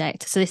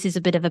project, so this is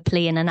a bit of a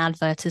plea and an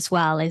advert as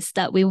well, is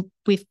that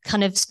we've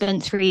kind of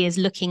spent 3 years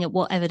looking at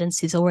what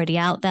evidence is already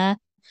out there.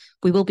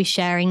 We will be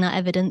sharing that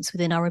evidence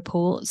within our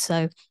report,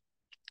 so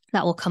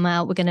that will come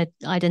out. We're going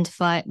to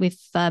identify, we've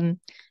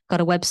got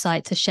a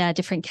website to share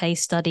different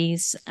case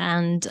studies,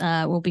 and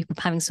we'll be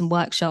having some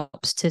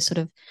workshops to sort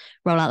of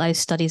roll out those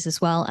studies as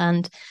well.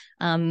 And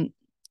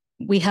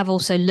we have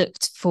also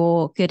looked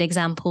for good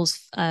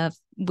examples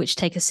which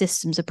take a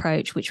systems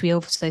approach, which we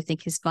also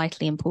think is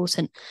vitally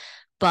important.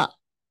 But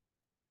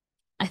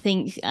I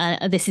think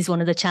this is one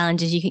of the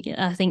challenges.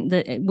 I think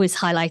that it was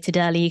highlighted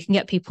earlier. You can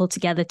get people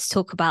together to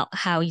talk about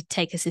how you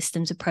take a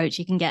systems approach.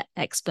 You can get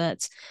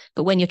experts,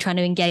 but when you're trying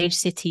to engage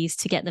cities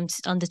to get them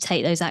to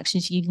undertake those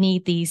actions, you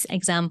need these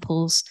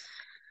examples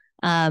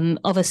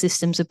of a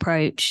systems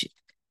approach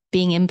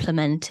being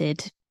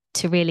implemented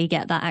to really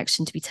get that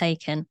action to be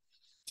taken.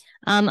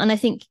 And I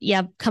think,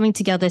 coming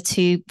together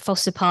to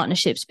foster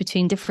partnerships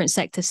between different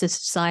sectors of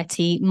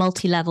society,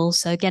 multi-level,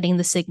 so getting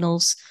the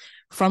signals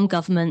from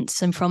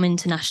governments and from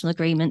international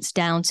agreements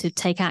down to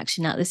take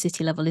action at the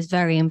city level is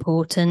very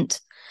important.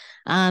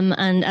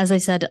 And as I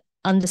said,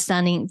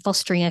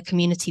 fostering a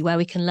community where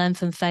we can learn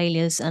from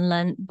failures and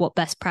learn what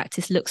best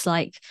practice looks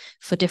like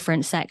for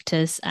different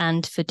sectors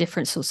and for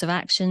different sorts of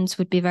actions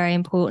would be very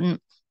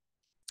important.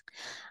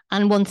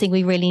 And one thing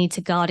we really need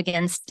to guard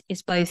against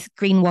is both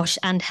greenwash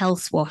and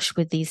health wash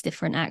with these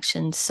different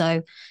actions.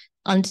 So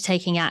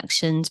undertaking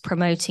actions,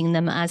 promoting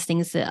them as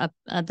things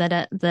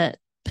that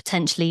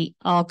potentially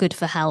are good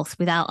for health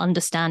without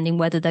understanding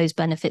whether those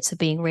benefits are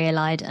being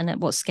realized and at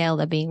what scale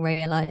they're being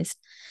realized.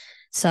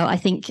 So I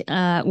think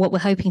what we're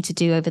hoping to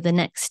do over the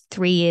next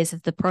 3 years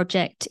of the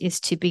project is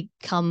to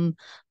become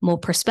more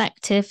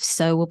prospective.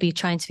 So we'll be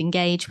trying to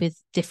engage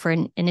with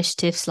different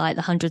initiatives like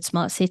the 100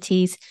 Smart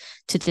Cities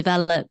to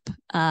develop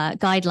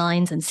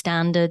guidelines and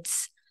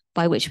standards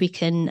by which we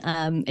can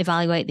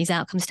evaluate these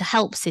outcomes to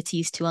help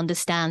cities to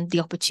understand the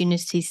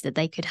opportunities that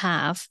they could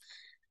have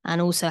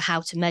and also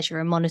how to measure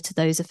and monitor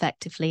those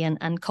effectively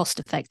and cost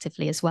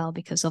effectively as well,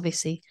 because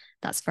obviously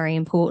that's very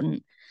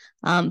important.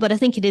 But I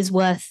think it is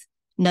worth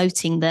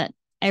noting that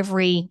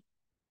every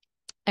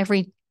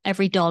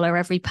dollar,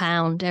 every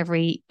pound,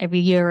 every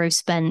euro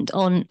spent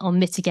on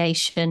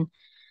mitigation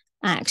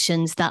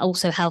actions that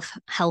also have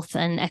health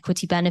and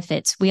equity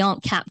benefits, we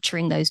aren't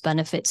capturing those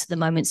benefits at the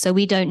moment. So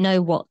we don't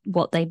know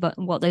what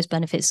those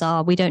benefits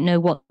are. We don't know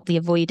what the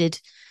avoided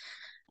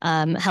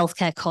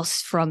healthcare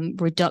costs from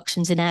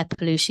reductions in air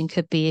pollution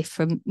could be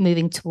from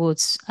moving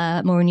towards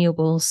more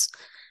renewables,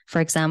 for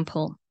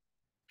example.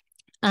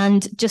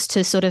 And just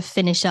to sort of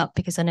finish up,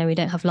 because I know we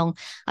don't have long,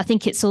 I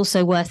think it's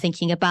also worth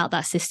thinking about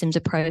that systems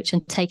approach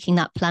and taking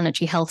that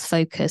planetary health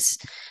focus.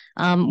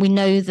 We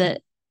know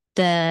that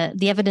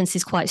the evidence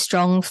is quite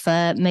strong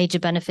for major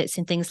benefits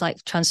in things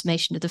like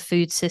transformation of the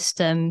food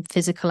system,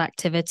 physical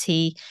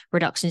activity,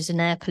 reductions in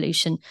air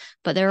pollution,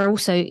 but there are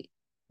also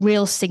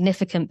real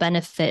significant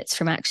benefits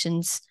from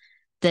actions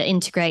that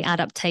integrate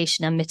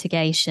adaptation and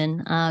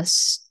mitigation,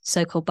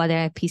 so-called by the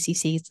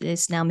IPCC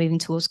is now moving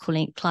towards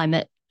calling it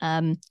climate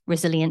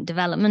resilient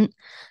development.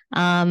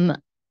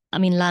 I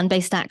mean,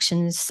 land-based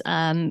actions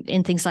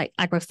in things like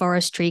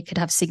agroforestry could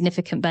have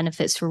significant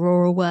benefits for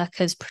rural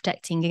workers,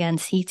 protecting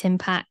against heat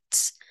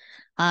impacts,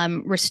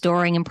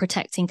 restoring and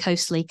protecting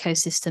coastal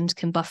ecosystems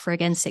can buffer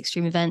against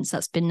extreme events.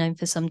 That's been known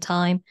for some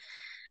time.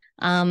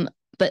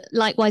 But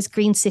likewise,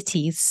 green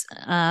cities,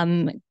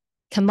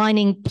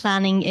 combining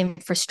planning,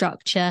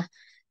 infrastructure,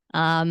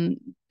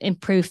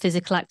 improve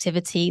physical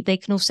activity. They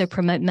can also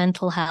promote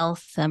mental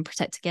health and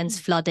protect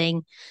against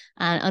flooding,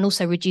 and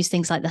also reduce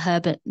things like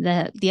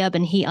the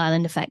urban heat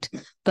island effect.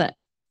 But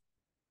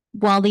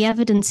while the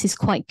evidence is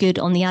quite good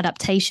on the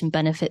adaptation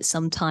benefits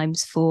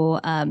sometimes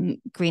for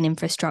green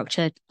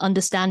infrastructure,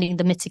 understanding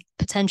the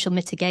potential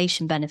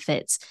mitigation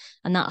benefits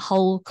and that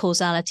whole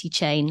causality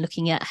chain,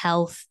 looking at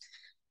health,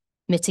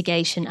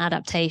 mitigation,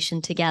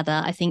 adaptation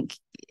together, I think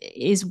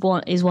is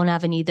one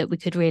avenue that we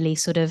could really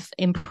sort of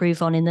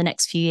improve on in the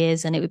next few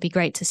years. And it would be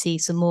great to see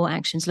some more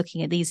actions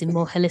looking at these in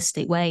more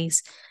holistic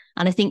ways.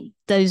 And I think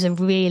those are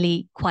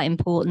really quite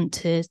important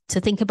to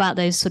think about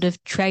those sort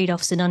of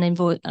trade-offs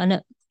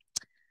and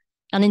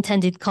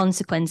unintended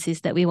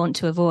consequences that we want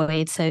to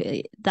avoid.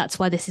 So that's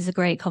why this is a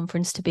great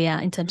conference to be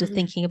at in terms of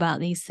thinking about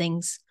these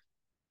things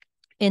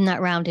in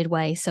that rounded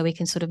way, so we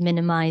can sort of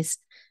minimize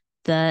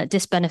the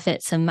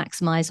disbenefits and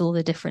maximize all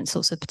the different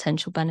sorts of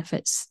potential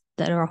benefits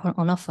that are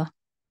on offer.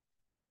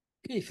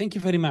 Okay, thank you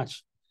very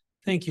much.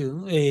 Thank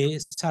you,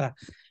 Sarah.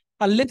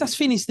 And let us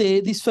finish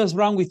this first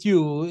round with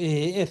you,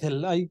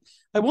 Ethel. I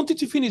wanted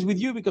to finish with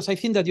you because I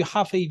think that you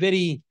have a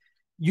very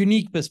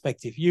unique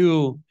perspective.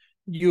 You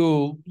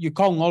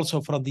come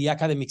also from the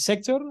academic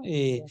sector.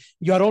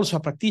 You are also a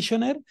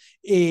practitioner.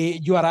 I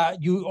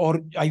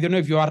don't know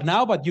if you are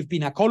now, but you've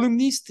been a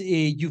columnist.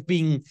 You've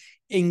been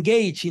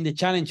engaged in the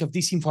challenge of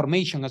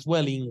disinformation as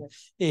well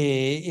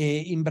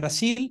in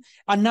Brazil,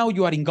 and now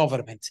you are in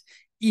government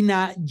in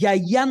a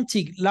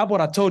gigantic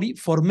laboratory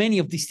for many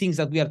of these things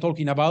that we are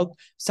talking about,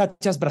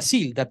 such as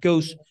Brazil, that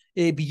goes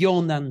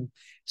beyond. And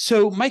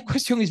so my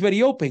question is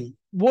very open.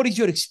 What is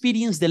your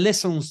experience, the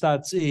lessons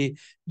that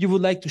you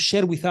would like to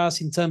share with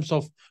us in terms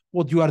of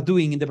what you are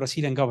doing in the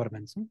Brazilian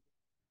government?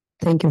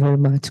 Thank you very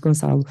much,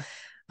 Gonzalo.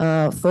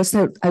 First,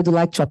 I would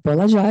like to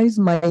apologize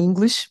my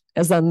English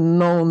as a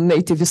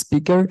non-native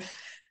speaker,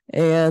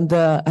 and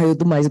I will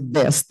do my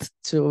best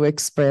to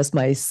express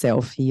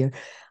myself here.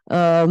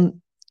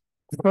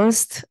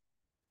 First,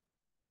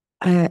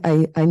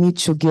 I need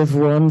to give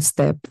one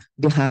step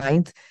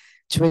behind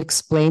to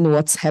explain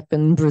what's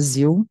happened in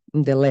Brazil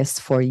in the last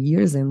 4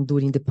 years and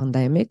during the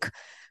pandemic.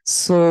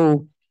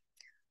 So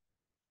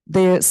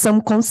there are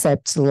some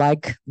concepts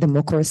like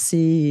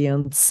democracy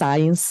and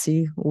science,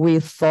 we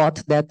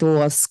thought that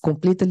was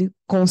completely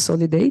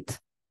consolidated,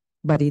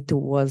 but it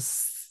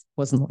was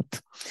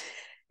not.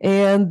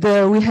 And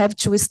we have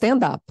to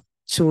stand up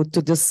to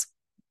this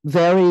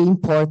very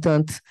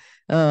important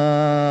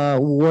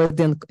word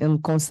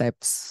and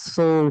concepts.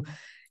 So,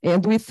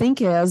 and we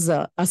think as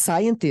a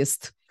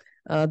scientist,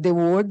 the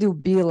world will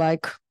be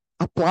like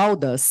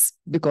applaud us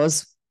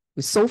because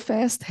we so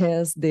fast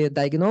has the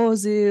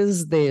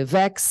diagnosis, the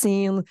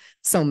vaccine,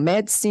 some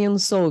medicine.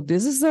 So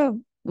this is a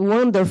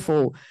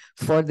wonderful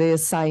for the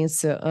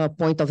science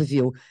point of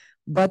view.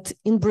 But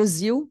in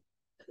Brazil,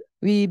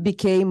 we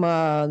became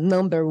a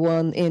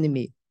 #1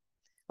 enemy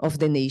of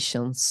the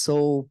nation.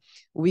 So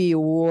we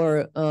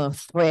were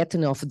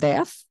threatened of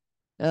death.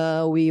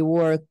 We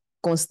were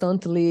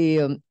constantly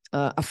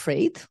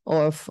afraid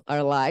of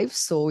our lives.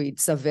 So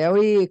it's a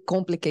very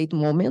complicated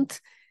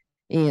moment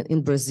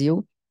in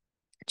Brazil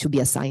to be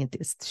a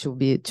scientist, to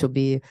be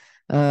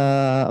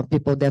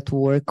people that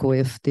work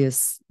with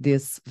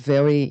this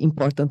very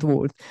important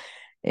word.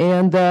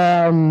 And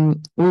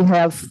we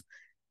have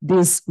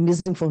this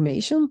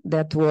misinformation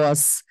that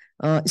was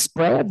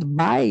spread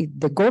by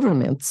the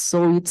government.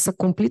 So it's a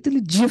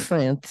completely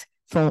different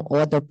from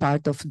other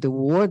part of the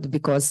world,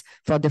 because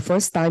for the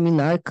first time in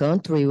our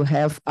country, we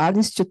have our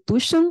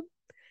institution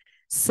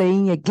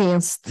saying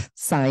against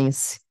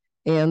science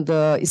and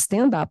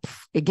stand up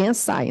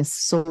against science.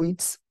 So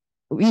it's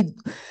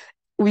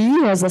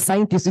we as a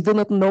scientist, we do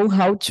not know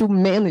how to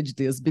manage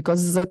this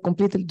because it's a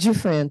completely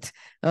different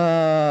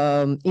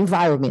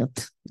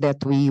environment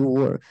that we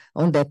were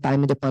on that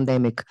time in the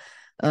pandemic.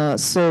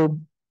 So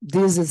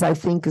this is, I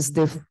think, is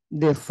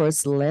the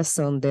first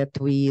lesson that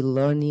we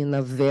learn in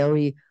a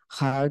very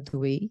hard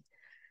way.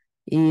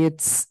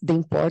 It's the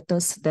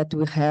importance that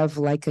we have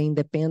like an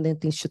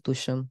independent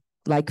institution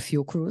like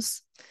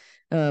Fiocruz.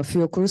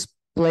 Fiocruz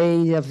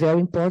play a very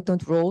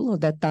important role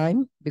at that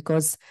time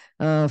because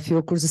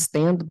Fiocruz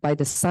stand by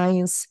the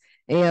science,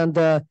 and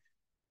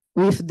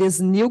with this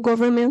new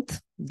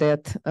government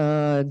that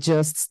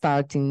just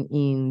starting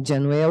in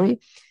January,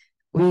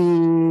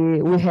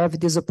 we have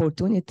this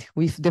opportunity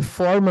with the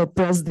former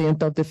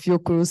president of the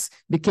Fiocruz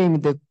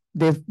became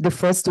the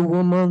first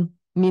woman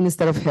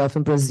Minister of Health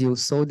in Brazil.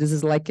 So this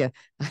is like a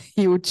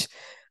huge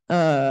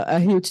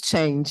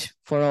change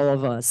for all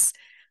of us.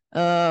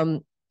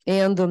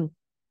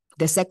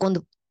 The second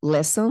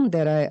lesson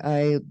that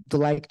I would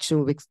like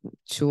to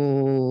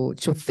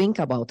think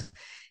about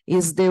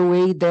is the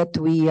way that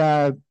we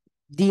are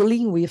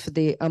dealing with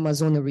the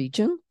Amazon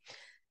region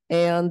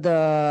and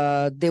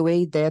the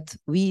way that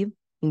we,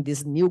 in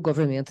this new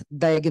government,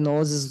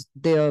 diagnoses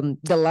the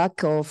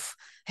lack of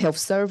health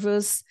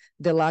service,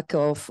 the lack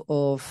of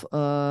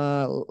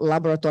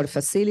laboratory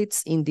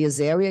facilities in this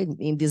area,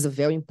 in this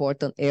very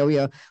important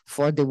area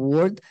for the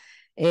world.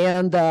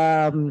 And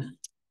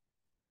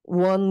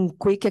one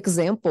quick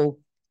example,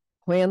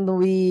 when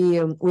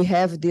we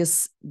have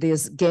this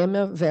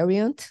gamma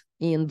variant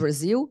in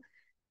Brazil,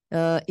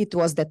 it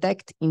was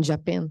detected in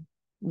Japan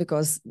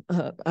because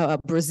a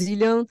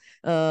Brazilian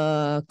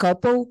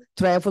couple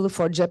traveled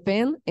for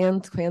Japan,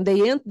 and when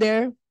they went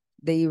there,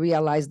 they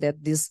realized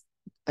that this is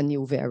a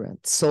new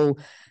variant. So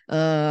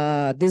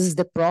this is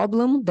the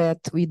problem, that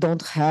we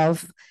don't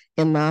have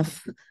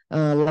enough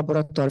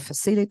laboratory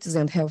facilities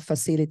and health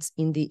facilities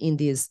in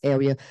this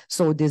area.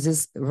 So this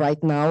is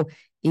right now,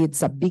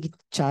 it's a big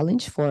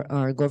challenge for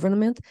our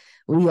government.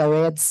 We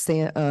already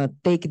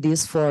take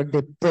this for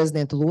the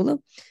President Lula,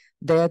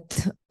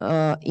 that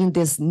in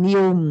this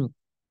new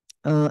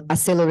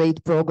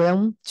Accelerate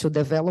program to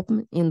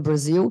development in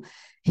Brazil,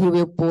 he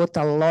will put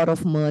a lot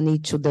of money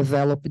to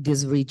develop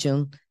this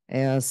region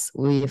as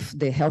with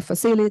the health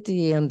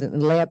facility and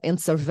lab and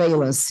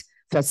surveillance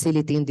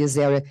facility in this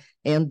area.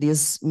 And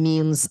this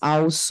means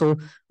also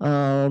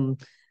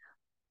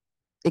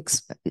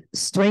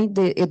strengthen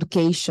the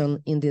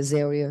education in this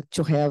area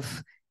to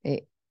have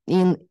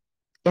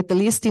at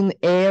least in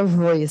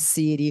every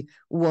city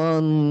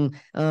one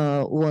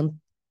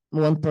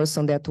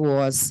person that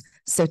was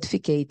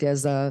certificated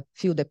as a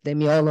field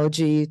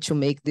epidemiology to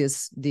make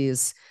this.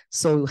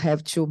 So you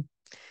have to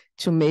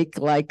make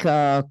like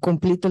a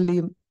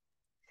completely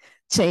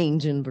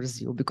change in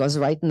Brazil, because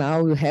right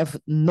now you have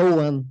no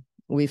one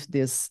with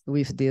this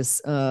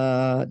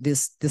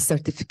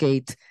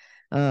certificate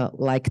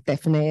like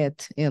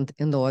TEFNET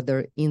and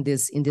other in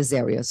this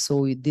area.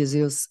 So this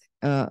is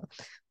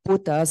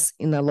put us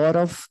in a lot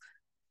of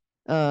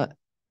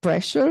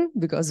pressure,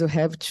 because you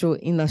have to,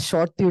 in a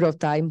short period of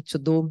time, to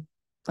do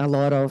a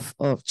lot of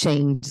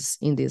changes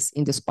in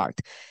this part.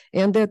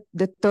 And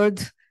the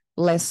third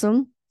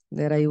lesson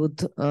that I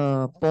would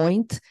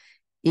point,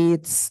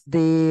 it's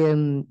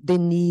the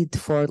need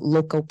for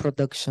local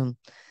production.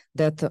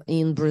 That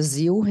in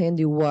Brazil, when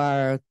you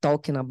are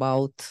talking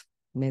about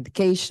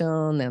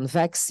medication and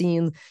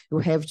vaccine, you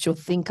have to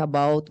think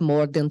about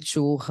more than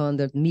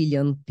 200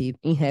 million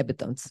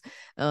inhabitants.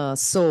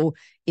 So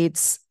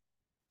it's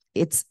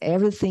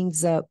everything.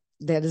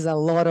 There is a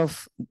lot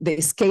of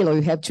the scale.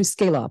 You have to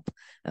scale up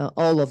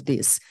all of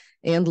this.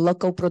 And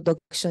local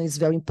production is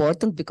very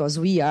important, because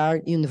we are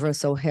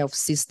universal health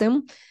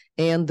system,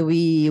 and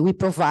we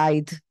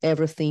provide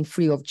everything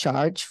free of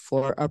charge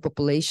for our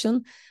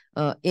population.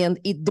 And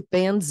it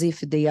depends if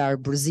they are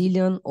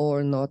Brazilian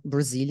or not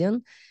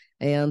Brazilian.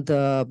 And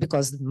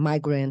because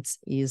migrants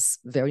is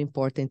very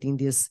important in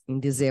this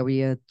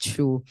area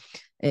too.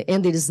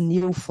 And it is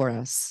new for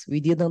us. We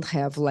didn't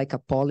have like a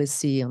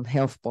policy and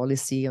health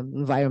policy and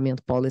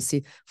environment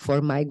policy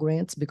for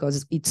migrants,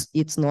 because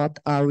it's not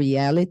our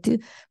reality,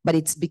 but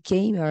it's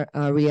became our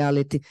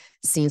reality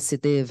since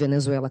the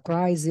Venezuela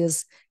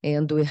crisis.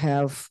 And we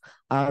have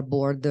our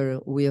border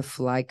with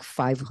like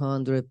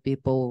 500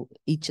 people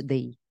each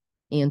day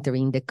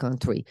entering the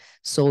country.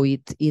 So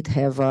it's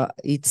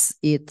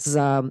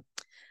a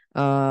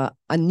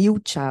new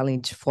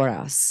challenge for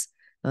us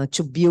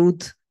to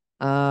build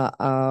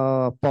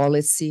a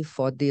policy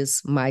for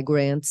these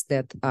migrants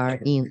that are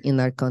in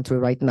our country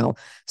right now.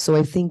 So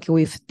I think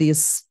with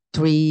these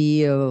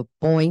 3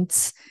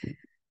 points,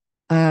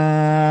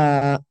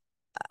 I'm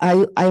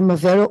a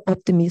very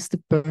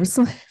optimistic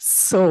person.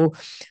 So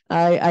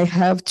I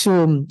have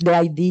the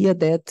idea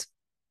that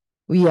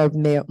we are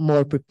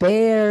more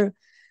prepared,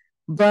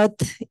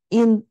 but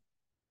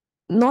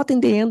not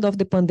in the end of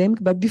the pandemic,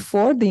 but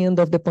before the end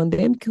of the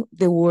pandemic,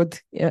 the world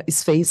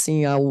is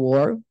facing a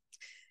war.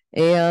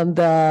 And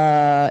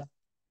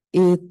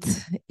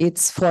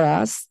it's for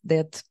us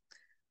that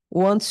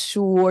wants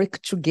to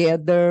work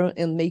together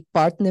and make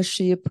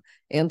partnership.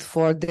 And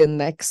for the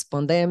next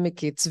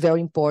pandemic, it's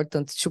very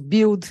important to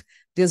build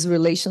this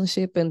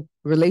relationship, and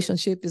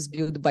relationship is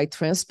built by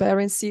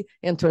transparency,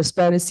 and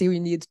transparency, we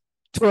need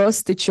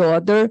trust each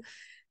other.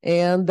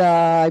 And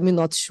I'm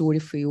not sure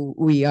if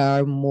we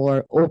are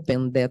more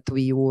open than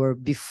we were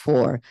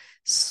before.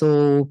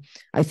 So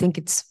I think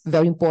it's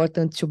very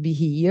important to be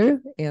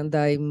here, and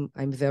I'm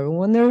very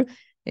honored,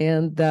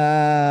 and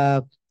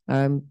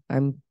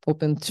I'm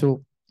open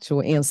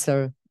to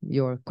answer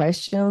your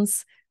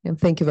questions. And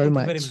thank you very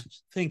much. Very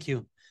much. Thank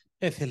you,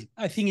 Ethel.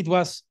 I think it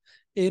was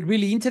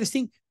really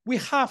interesting. We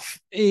have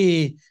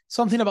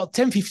something about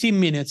 10-15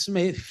 minutes,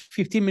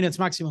 15 minutes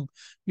maximum,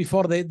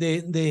 before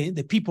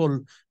the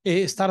people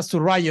starts to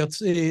riot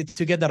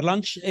to get their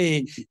lunch.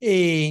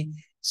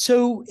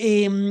 So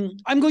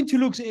I'm going to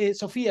look,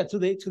 Sophia, to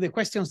the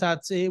questions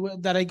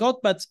that I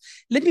got, but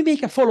let me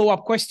make a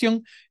follow-up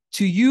question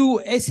to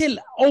you, Ethel,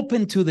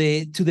 open to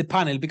the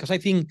panel, because I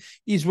think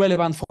it's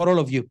relevant for all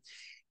of you.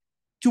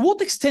 To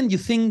what extent you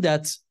think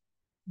that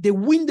the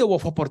window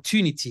of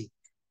opportunity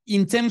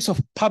in terms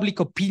of public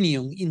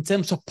opinion, in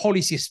terms of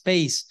policy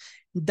space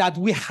that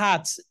we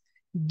had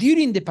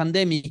during the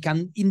pandemic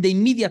and in the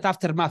immediate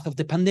aftermath of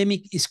the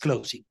pandemic is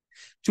closing?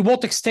 To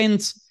what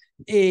extent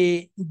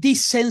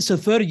this sense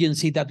of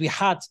urgency that we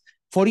had,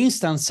 for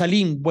instance,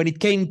 Salim, when it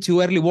came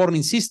to early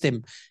warning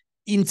system,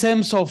 in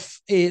terms of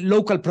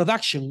local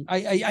production,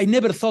 I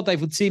never thought I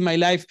would see in my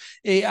life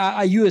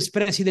a US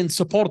president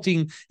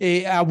supporting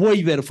a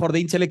waiver for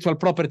the intellectual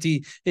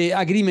property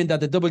agreement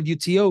at the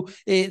WTO,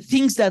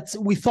 things that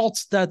we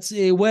thought that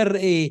were,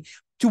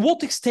 to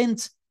what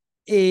extent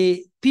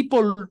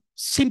people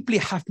simply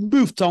have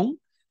moved on.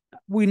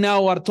 We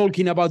now are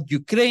talking about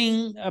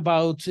Ukraine,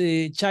 about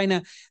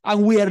China,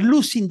 and we are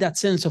losing that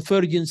sense of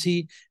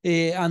urgency.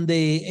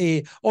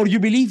 Or you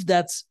believe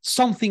that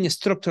something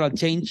structural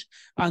change,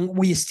 and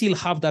we still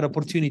have that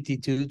opportunity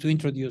to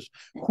introduce.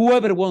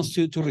 Whoever wants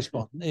to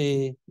respond.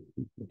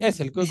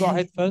 Ethel, go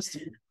ahead first.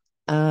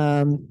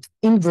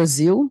 In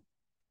Brazil,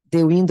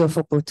 the window of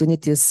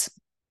opportunity is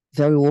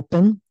very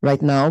open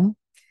right now,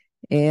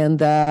 and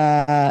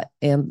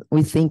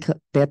we think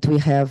that we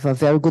have a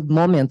very good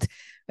moment.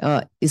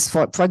 Is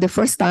for the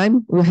first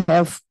time, we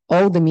have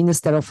all the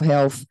Minister of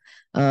Health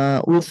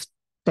with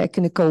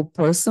technical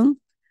person.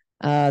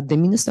 The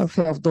Minister of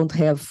Health don't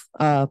have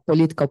a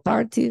political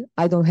party.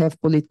 I don't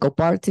have political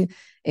party.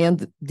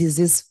 And this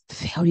is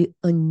very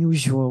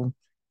unusual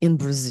in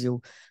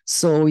Brazil.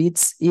 So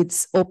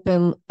it's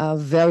open a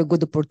very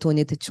good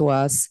opportunity to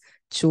us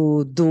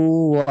to do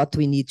what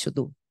we need to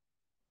do.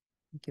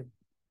 Thank you.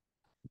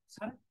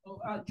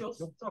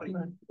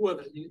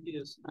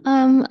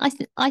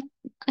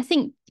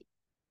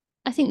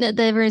 I think that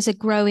there is a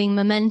growing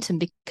momentum,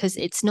 because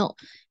it's not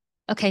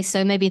okay.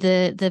 So maybe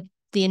the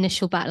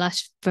initial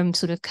backlash from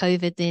sort of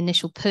COVID, the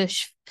initial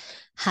push,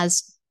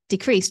 has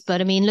decreased.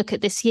 But I mean, look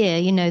at this year.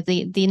 You know,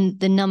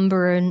 the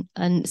number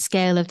and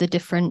scale of the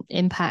different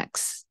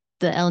impacts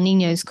that El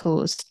Niño's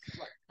caused.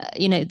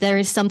 You know, there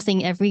is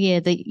something every year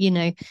that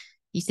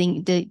you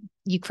think the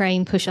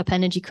Ukraine push-up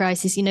energy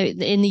crisis. You know,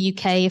 in the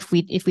UK, if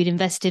we'd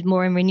invested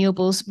more in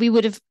renewables, we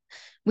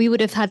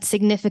would have had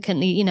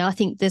significantly. You know, I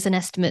think there's an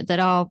estimate that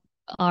our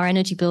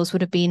energy bills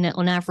would have been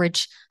on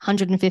average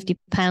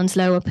 £150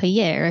 lower per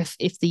year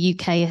if the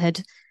UK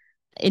had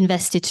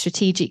invested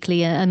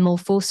strategically and more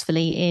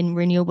forcefully in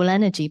renewable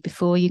energy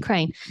before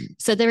Ukraine.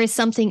 So there is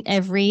something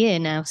every year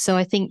now. So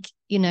I think,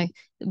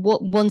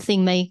 what one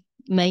thing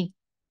may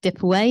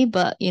dip away,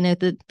 but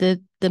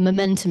the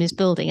momentum is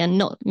building, and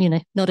not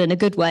in a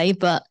good way,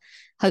 but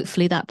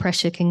hopefully that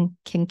pressure can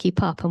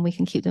keep up and we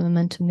can keep the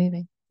momentum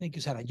moving. Thank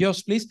you, Sarah.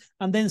 Jos, please.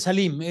 And then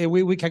Salim,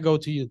 we can go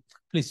to you,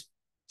 please.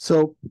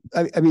 So,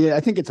 I mean, I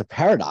think it's a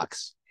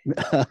paradox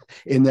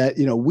in that,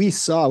 we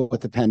saw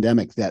with the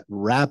pandemic that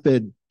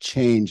rapid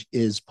change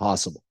is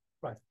possible.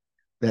 Right.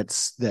 That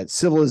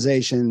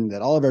civilization,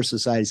 that all of our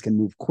societies can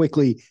move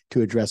quickly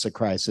to address a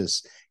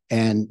crisis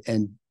and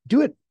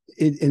do it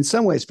in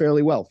some ways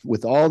fairly well,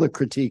 with all the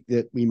critique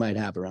that we might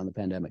have around the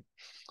pandemic.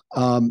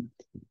 And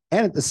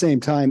at the same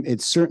time,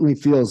 it certainly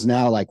feels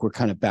now like we're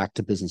kind of back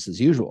to business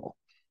as usual.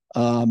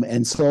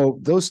 And so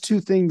those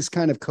two things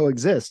kind of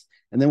coexist.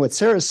 And then what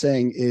Sarah's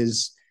saying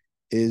is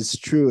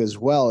true as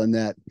well, in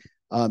that,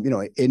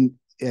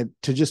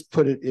 to just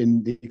put it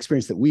in the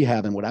experience that we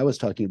have and what I was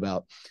talking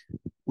about,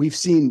 we've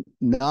seen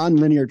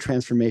nonlinear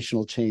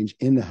transformational change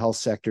in the health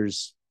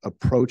sector's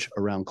approach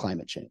around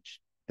climate change.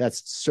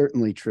 That's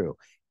certainly true.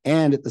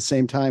 And at the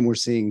same time, we're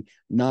seeing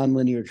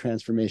nonlinear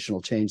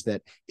transformational change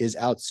that is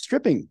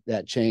outstripping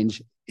that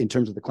change in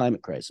terms of the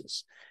climate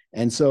crisis.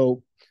 And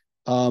so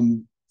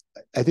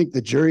I think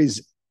the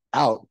jury's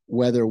out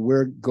whether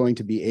we're going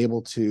to be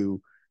able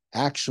to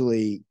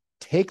actually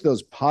take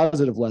those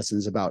positive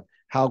lessons about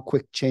how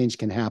quick change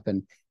can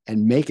happen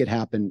and make it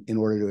happen in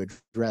order to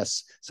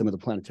address some of the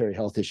planetary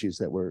health issues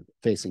that we're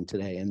facing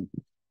today. And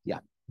yeah.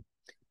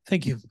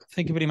 Thank you.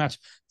 Thank you very much.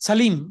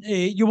 Salim,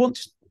 you want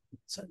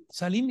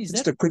Salim, is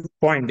Just there? a quick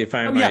point, if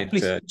I yeah,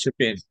 might chip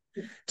in,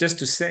 just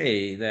to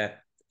say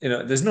that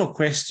there's no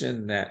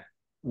question that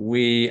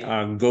we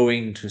are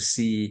going to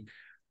see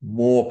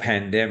more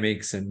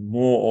pandemics and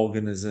more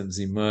organisms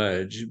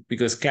emerge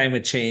because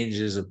climate change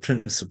is a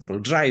principal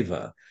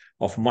driver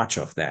of much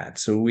of that.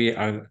 So we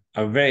are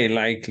very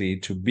likely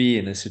to be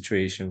in a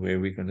situation where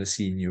we're going to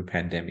see new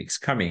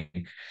pandemics coming.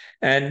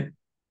 And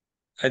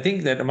I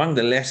think that among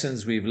the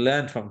lessons we've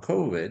learned from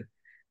COVID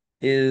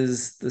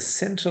is the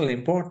central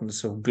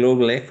importance of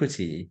global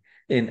equity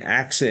in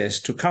access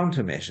to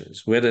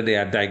countermeasures, whether they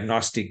are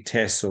diagnostic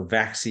tests or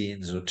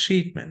vaccines or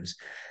treatments.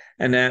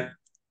 And that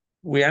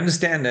we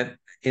understand that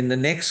in the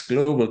next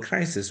global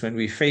crisis, when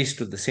we're faced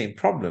with the same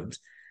problems,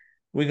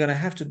 we're going to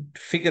have to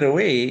figure a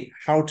way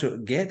how to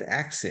get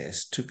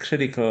access to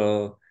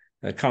critical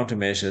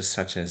countermeasures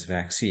such as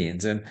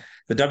vaccines. And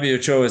the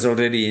WHO has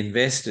already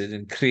invested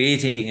in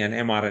creating an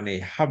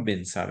mRNA hub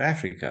in South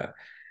Africa.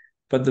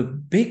 But the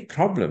big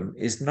problem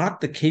is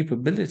not the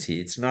capability,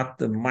 it's not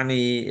the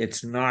money,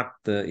 it's not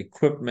the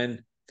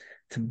equipment.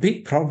 The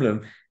big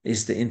problem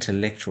is the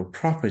intellectual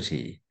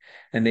property.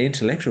 And the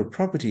intellectual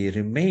property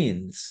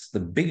remains the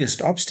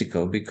biggest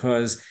obstacle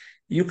because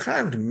you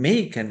can't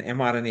make an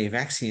mRNA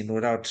vaccine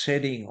without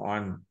treading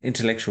on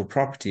intellectual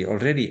property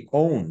already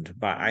owned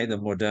by either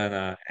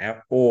Moderna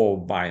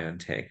or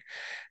BioNTech.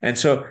 And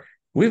so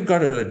we've got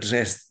to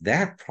address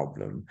that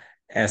problem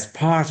as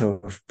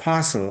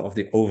parcel of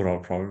the overall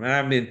problem. And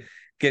I've been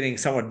getting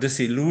somewhat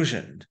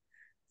disillusioned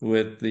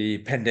with the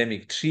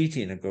pandemic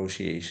treaty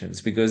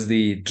negotiations because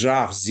the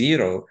draft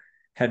zero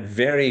had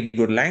very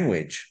good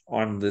language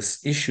on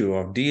this issue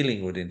of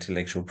dealing with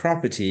intellectual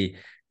property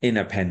in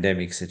a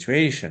pandemic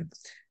situation.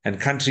 And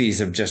countries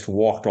have just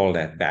walked all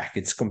that back.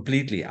 It's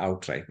completely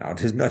out right now.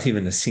 There's not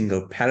even a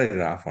single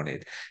paragraph on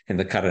it in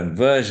the current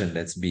version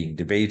that's being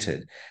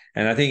debated.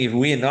 And I think if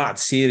we're not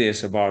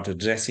serious about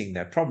addressing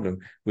that problem,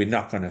 we're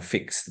not going to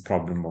fix the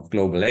problem of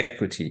global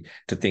equity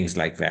to things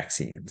like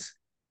vaccines.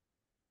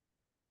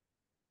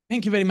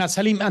 Thank you very much,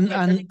 Salim,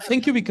 and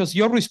thank you because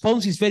your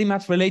response is very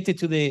much related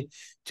to the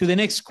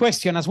next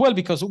question as well.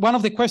 Because one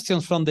of the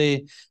questions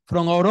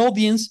from our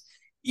audience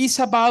is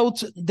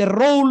about the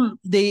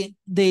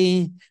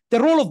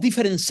role of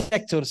different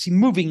sectors in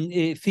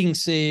moving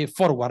things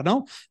forward.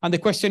 No, and the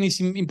question is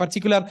in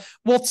particular,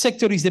 what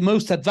sector is the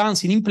most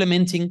advanced in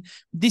implementing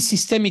these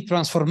systemic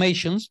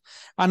transformations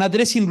and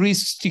addressing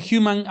risks to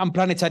human and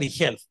planetary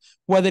health?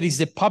 Whether it's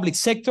the public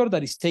sector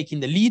that is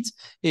taking the lead.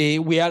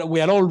 We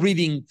are all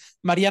reading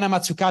Mariana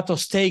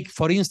Mazzucato's take,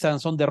 for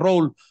instance, on the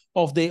role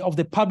of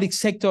the public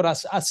sector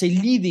as a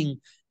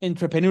leading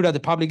entrepreneur at the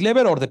public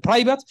level or the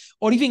private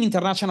or even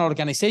international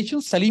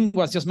organizations. Salim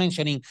was just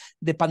mentioning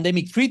the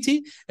pandemic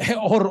treaty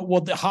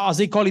or as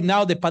they call it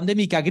now, the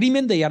pandemic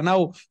agreement. They are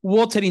now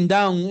watering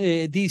down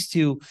these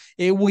two.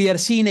 We are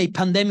seeing a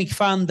pandemic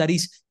fund that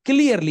is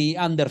clearly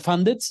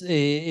underfunded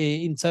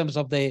in terms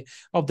of the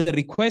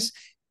request.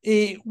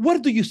 Where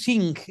do you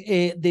think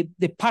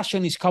the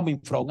passion is coming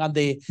from and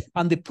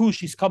the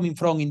push is coming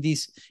from in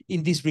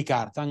this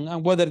regard,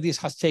 and whether this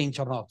has changed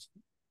or not?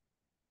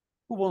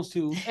 Who wants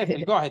to?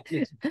 Ethel, go ahead,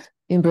 please.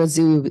 In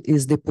Brazil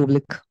is the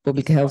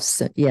public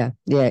health. Yeah,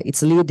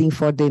 it's leading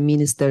for the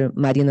Minister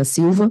Marina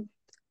Silva,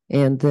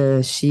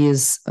 and she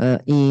is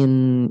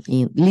in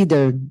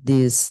leader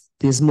this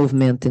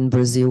movement in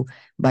Brazil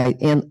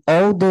and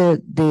all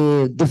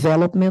the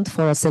development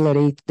for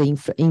accelerate the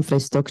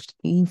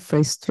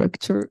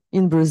infrastructure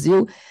in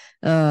Brazil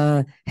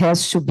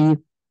has to be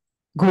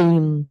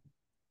green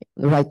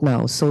right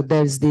now. So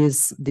there's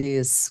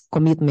this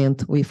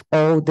commitment with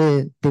all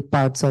the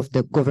parts of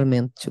the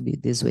government to be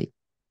this way.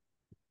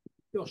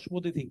 Josh,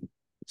 what do you think?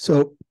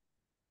 So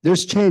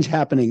there's change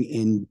happening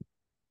in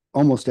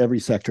almost every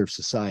sector of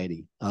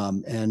society,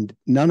 and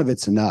none of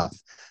it's enough.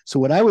 So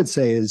what I would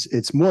say is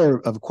it's more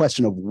of a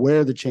question of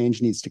where the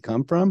change needs to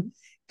come from,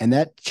 and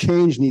that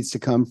change needs to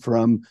come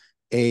from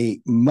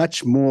a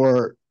much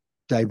more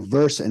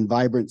diverse and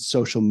vibrant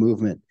social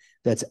movement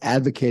that's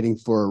advocating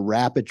for a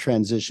rapid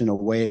transition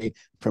away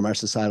from our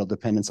societal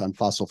dependence on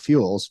fossil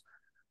fuels,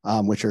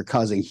 which are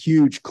causing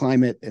huge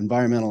climate,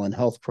 environmental, and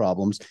health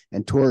problems,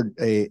 and toward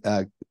a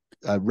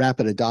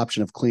rapid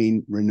adoption of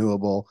clean,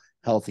 renewable,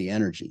 healthy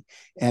energy.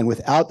 And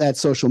without that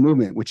social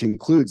movement, which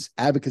includes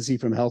advocacy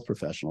from health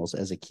professionals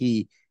as a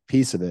key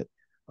piece of it,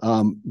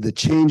 the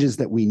changes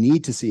that we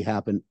need to see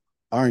happen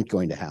aren't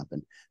going to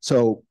happen.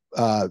 So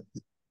the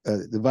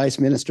Vice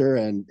Minister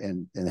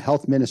and the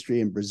Health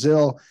Ministry in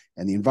Brazil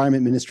and the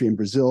Environment Ministry in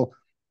Brazil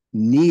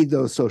need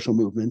those social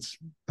movements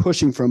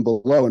pushing from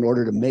below in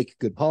order to make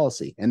good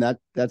policy. And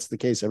that's the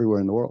case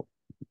everywhere in the world.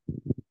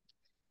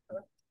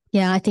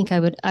 Yeah, I think I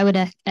would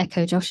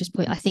echo Josh's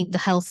point. I think the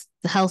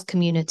health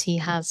community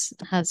has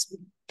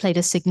played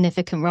a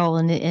significant role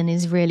and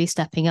is really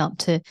stepping up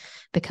to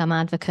become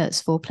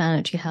advocates for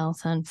planetary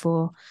health and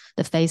for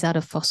the phase out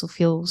of fossil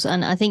fuels.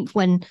 And I think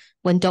when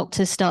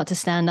doctors start to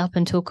stand up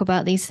and talk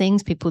about these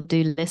things, people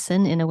do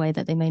listen in a way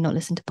that they may not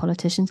listen to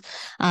politicians.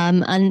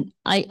 And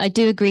I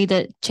do agree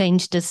that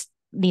change does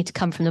need to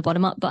come from the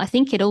bottom up, but I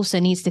think it also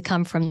needs to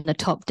come from the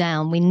top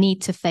down. We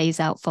need to phase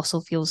out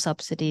fossil fuel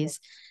subsidies.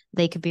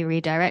 They could be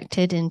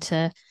redirected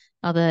into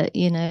other,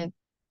 into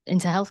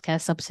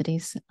healthcare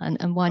subsidies,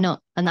 and why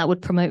not? And that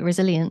would promote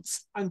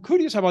resilience. I'm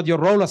curious about your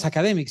role as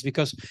academics,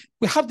 because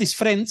we have these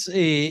friends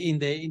in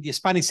the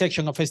Spanish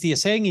section of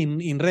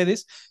SDSN in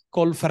Redes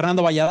called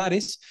Fernando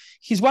Valladares.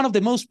 He's one of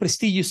the most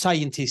prestigious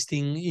scientists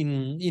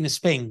in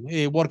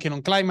Spain, working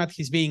on climate.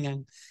 He's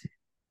been,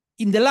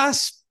 in the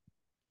last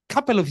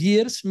couple of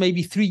years,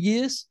 maybe 3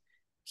 years,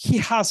 he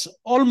has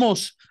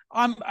almost,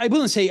 I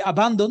wouldn't say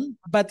abandoned,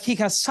 but he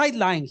has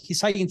sidelined his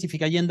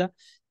scientific agenda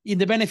in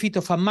the benefit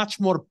of a much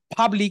more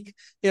public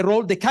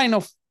role, the kind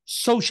of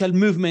social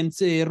movement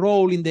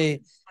role in the,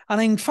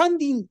 and I'm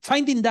finding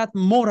that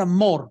more and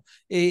more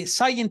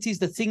scientists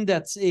that think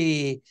that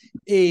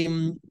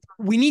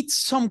we need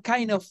some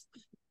kind of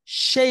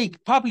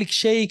public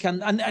shake,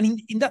 and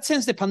in that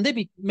sense, the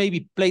pandemic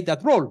maybe played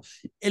that role.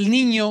 El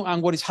Niño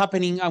and what is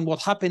happening and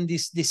what happened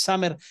this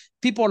summer,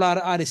 people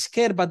are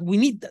scared, but we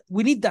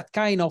need that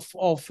kind of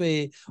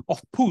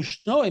push,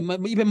 no,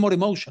 even more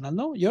emotional,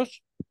 no,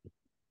 Josh?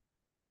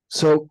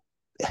 So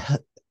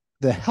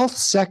the health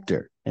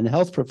sector and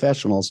health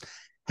professionals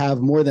have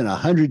more than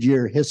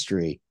 100-year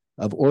history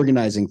of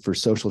organizing for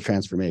social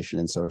transformation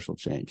and social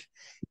change.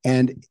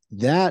 And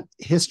that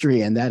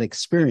history and that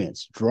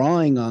experience,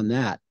 drawing on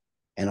that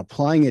and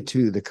applying it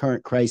to the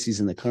current crises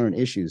and the current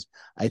issues,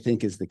 I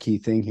think is the key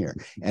thing here.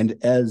 And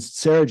as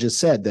Sarah just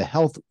said, the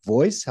health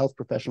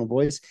professional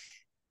voice,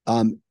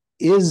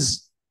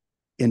 is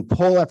in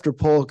poll after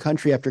poll,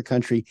 country after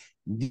country,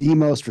 the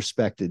most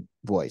respected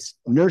voice.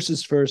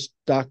 Nurses first,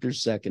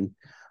 doctors second.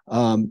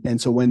 And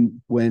so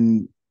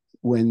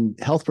when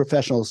health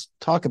professionals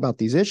talk about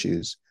these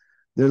issues,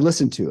 they're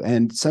listened to.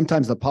 And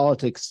sometimes the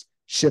politics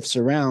shifts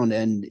around,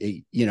 and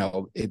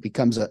it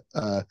becomes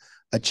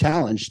a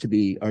challenge to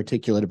be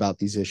articulate about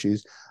these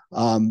issues.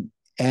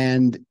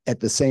 And at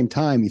the same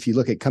time, if you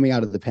look at coming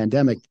out of the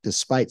pandemic,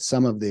 despite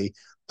some of the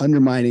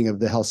undermining of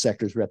the health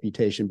sector's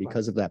reputation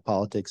because of that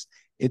politics,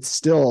 it's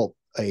still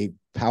a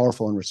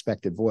powerful and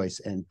respected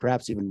voice, and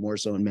perhaps even more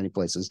so in many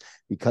places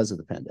because of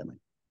the pandemic.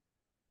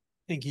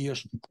 Thank you,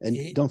 Josh.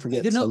 And don't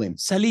forget Salim.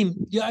 Salim,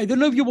 I don't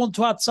know if you want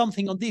to add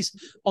something on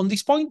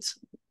this point.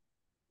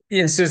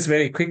 Yes, just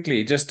very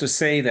quickly, just to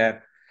say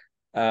that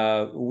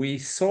we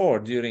saw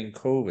during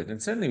COVID,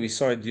 and certainly we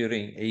saw it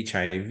during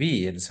HIV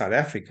in South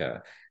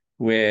Africa,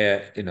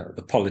 where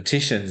the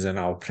politicians and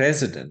our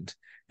president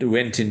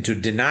went into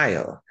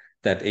denial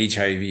that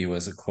HIV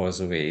was a cause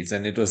of AIDS,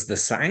 and it was the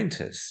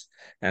scientists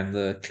and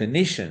the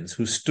clinicians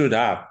who stood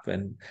up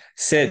and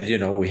said,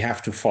 we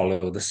have to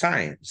follow the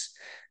science.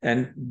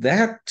 And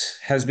that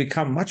has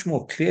become much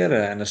more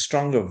clearer and a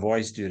stronger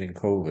voice during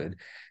COVID.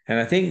 And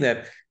I think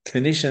that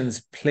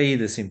clinicians play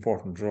this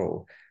important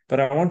role.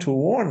 But I want to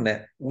warn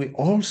that we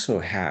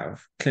also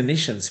have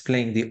clinicians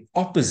playing the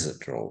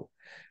opposite role,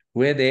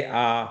 where they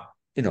are,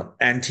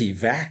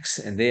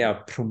 anti-vax, and they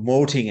are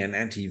promoting an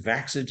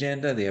anti-vax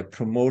agenda. They are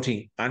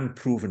promoting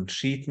unproven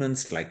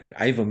treatments like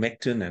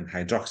ivermectin and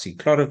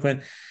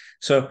hydroxychloroquine.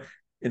 So,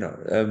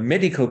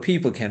 medical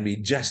people can be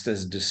just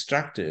as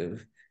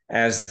destructive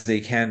as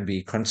they can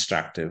be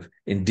constructive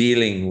in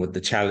dealing with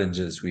the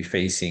challenges we're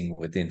facing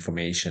with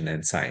information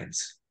and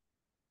science.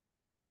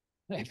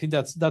 I think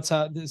that's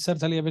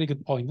certainly a very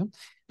good point. No?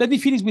 Let me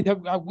finish with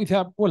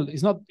a well,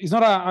 it's not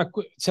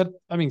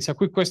it's a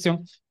quick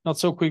question, not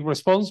so quick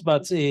response,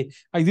 but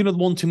I do not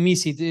want to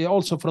miss it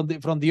also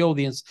from the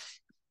audience.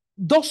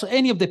 Does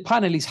any of the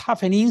panelists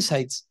have any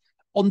insights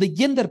on the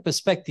gender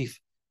perspective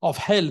of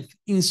health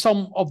in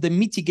some of the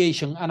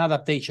mitigation and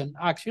adaptation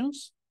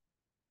actions?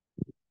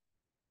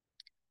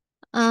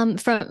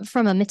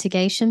 From a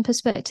mitigation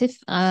perspective,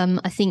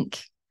 I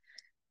think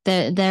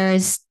there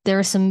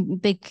are some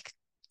big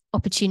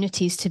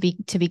opportunities to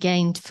be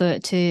gained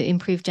to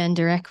improve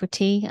gender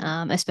equity,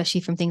 especially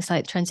from things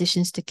like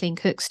transitions to clean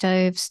cook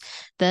stoves.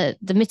 The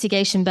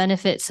mitigation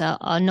benefits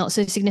are not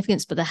so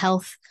significant, but the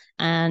health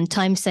and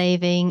time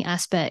saving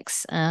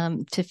aspects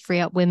to free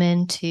up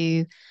women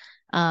to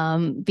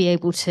be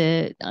able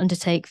to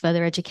undertake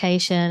further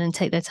education and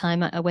take their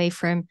time away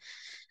from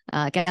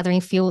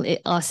gathering fuel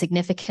are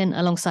significant,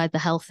 alongside the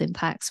health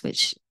impacts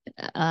which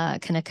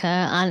can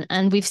occur,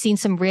 and we've seen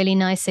some really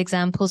nice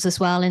examples as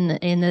well in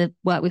the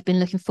work we've been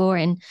looking for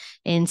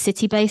in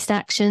city-based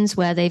actions,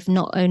 where they've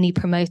not only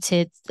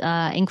promoted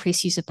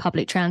increased use of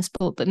public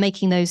transport, but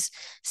making those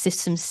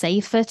systems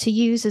safer to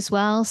use as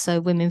well,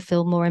 so women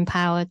feel more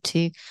empowered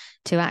to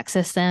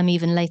access them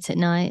even late at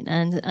night.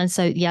 And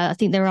so yeah, I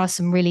think there are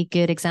some really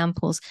good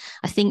examples.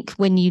 I think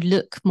when you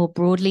look more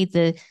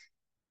broadly,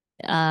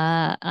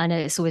 I know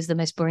it's always the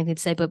most boring thing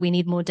to say, but we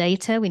need more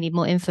data, we need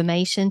more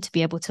information to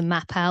be able to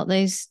map out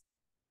those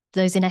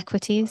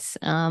inequities.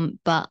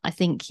 But I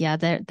think, yeah,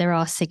 there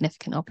are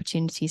significant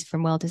opportunities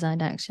from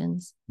well-designed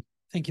actions.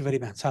 Thank you very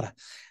much, Sarah.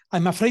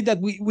 I'm afraid that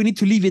we need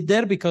to leave it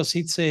there because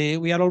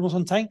we are almost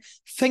on time.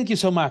 Thank you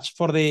so much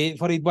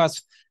it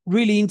was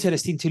really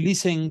interesting to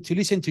listen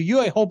to you.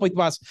 I hope it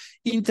was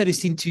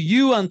interesting to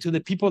you and to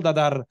the people that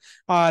are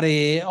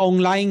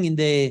online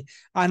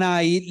and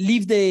I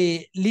leave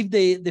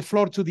the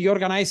floor to the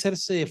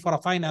organizers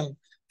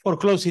for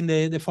closing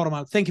the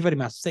formal. Thank you very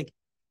much. Thank you.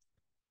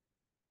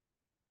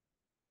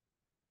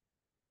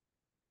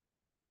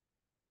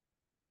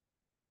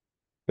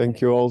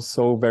 Thank you all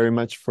so very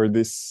much for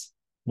this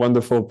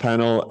wonderful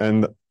panel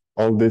and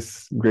all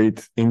these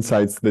great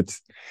insights that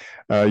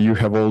you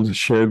have all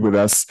shared with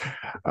us.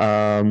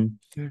 Now,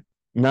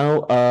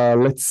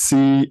 let's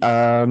see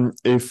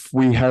if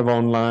we have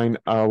online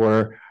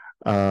our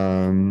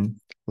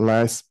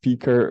last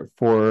speaker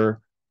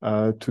for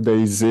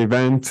today's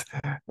event,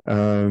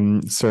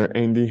 Sir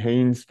Andy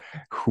Haynes,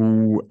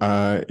 who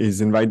is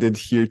invited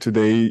here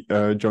today,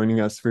 joining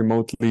us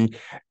remotely,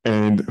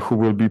 and who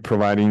will be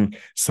providing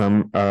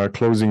some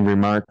closing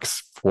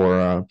remarks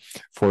for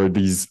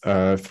these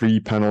 3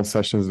 panel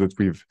sessions that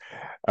we've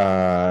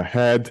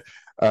had.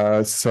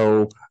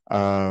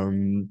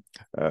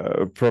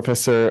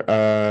 Professor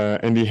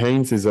Andy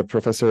Haynes is a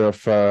professor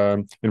of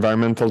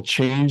environmental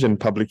change and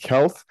public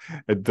health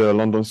at the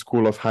London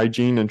School of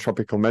Hygiene and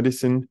Tropical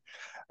Medicine.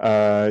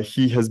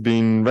 He has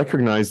been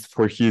recognized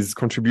for his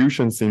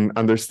contributions in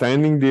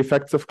understanding the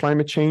effects of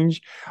climate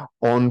change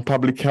on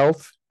public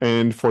health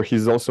and for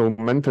his also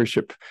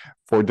mentorship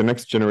for the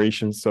next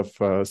generations of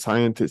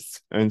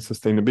scientists and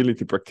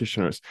sustainability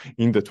practitioners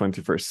in the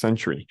 21st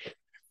century.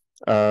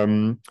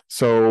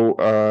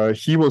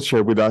 He will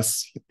share with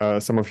us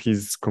some of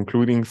his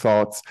concluding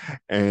thoughts,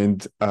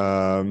 and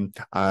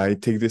I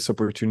take this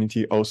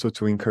opportunity also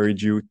to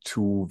encourage you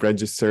to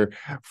register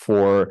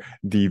for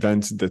the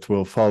event that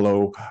will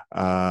follow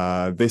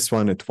this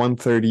one at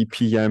 1:30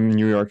 p.m.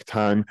 New York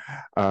time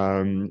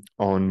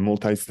on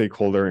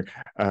multi-stakeholder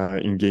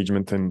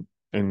engagement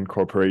and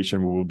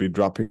cooperation. We will be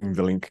dropping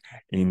the link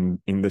in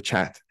the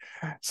chat.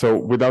 So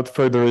without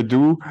further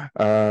ado,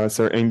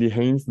 Sir Andy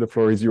Haynes, the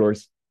floor is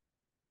yours.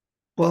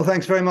 Well,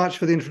 thanks very much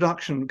for the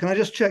introduction. Can I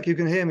just check you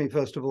can hear me,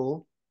 first of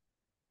all?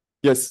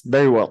 Yes,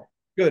 very well.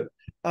 Good.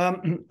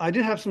 I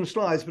did have some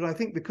slides, but I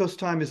think because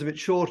time is a bit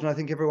short and I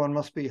think everyone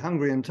must be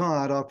hungry and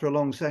tired after a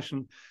long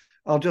session,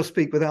 I'll just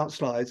speak without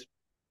slides.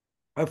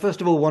 I first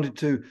of all wanted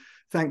to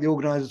thank the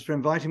organizers for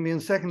inviting me,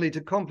 and secondly,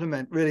 to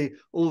compliment really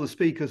all the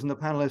speakers and the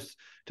panelists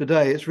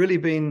today. It's really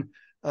been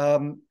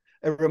a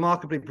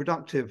remarkably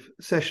productive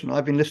session.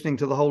 I've been listening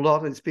to the whole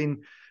lot. It's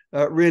been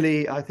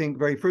really, I think,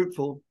 very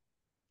fruitful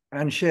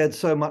and shared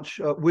so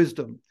much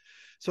wisdom.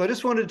 So I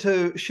just wanted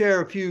to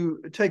share a few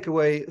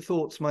takeaway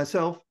thoughts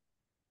myself.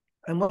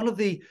 And one of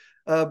the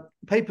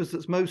papers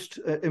that's most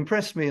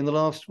impressed me in the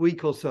last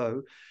week or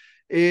so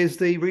is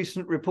the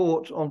recent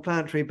report on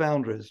planetary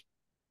boundaries.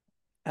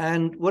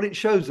 And what it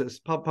shows us,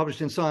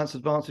 published in Science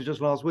Advances just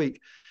last week,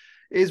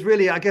 is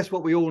really, I guess,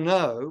 what we all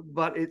know,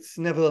 but it's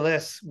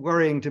nevertheless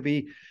worrying to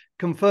be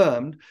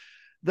confirmed,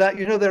 that,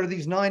 you know, there are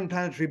these 9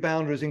 planetary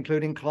boundaries,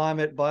 including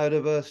climate,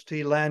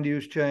 biodiversity, land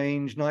use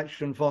change,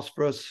 nitrogen,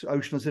 phosphorus,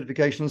 ocean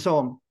acidification, and so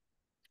on.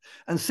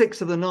 And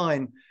 6 of the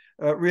 9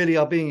 really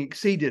are being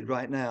exceeded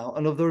right now.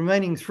 And of the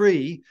remaining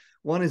 3,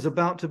 one is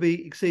about to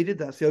be exceeded.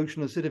 That's the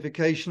ocean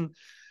acidification.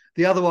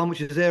 The other one, which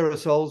is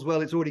aerosols,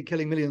 well, it's already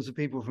killing millions of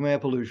people from air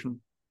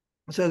pollution.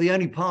 So the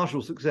only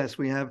partial success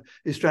we have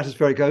is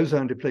stratospheric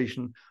ozone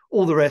depletion,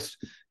 all the rest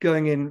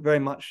going in very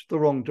much the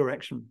wrong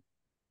direction.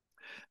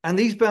 And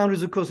these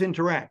boundaries, of course,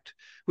 interact,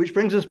 which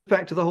brings us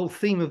back to the whole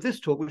theme of this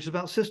talk, which is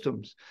about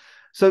systems.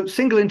 So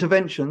single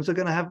interventions are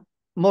going to have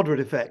moderate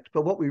effect,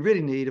 but what we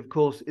really need, of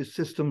course, is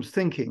systems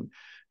thinking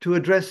to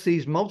address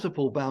these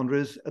multiple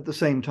boundaries at the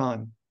same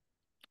time.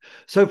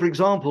 So, for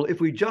example, if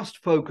we just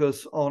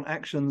focus on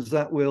actions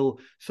that will,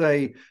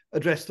 say,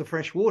 address the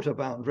freshwater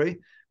boundary,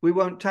 we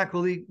won't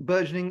tackle the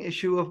burgeoning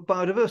issue of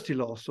biodiversity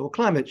loss or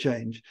climate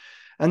change.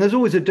 And there's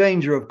always a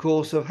danger, of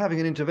course, of having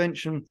an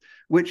intervention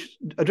which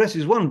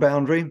addresses one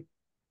boundary,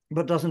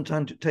 but doesn't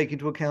take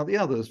into account the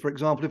others. For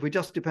example, if we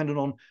just depended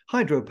on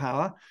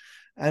hydropower,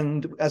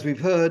 and as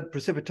we've heard,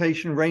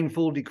 precipitation,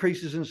 rainfall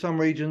decreases in some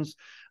regions,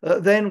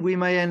 then we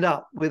may end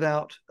up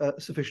without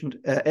sufficient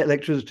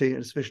electricity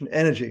and sufficient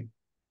energy.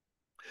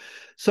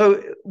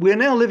 So we're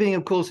now living,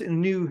 of course, in a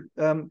new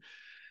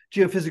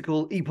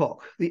geophysical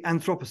epoch, the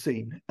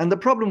Anthropocene. And the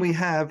problem we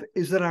have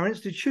is that our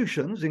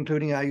institutions,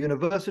 including our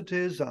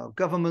universities, our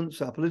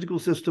governments, our political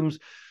systems,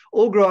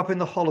 all grew up in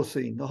the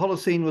Holocene. The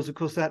Holocene was, of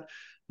course, that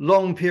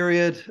long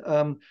period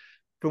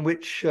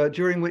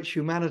during which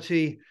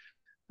humanity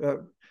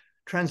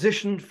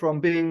transitioned from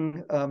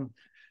being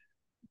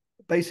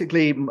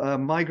basically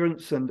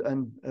migrants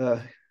and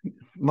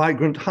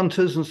migrant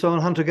hunters and so on,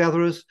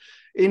 hunter-gatherers,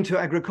 into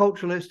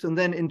agriculturalists and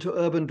then into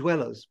urban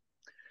dwellers.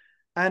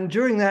 And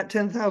during that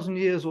 10,000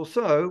 years or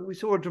so, we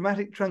saw a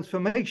dramatic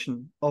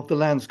transformation of the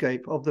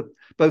landscape, of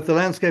both the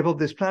landscape of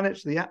this planet,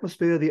 the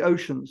atmosphere, the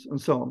oceans,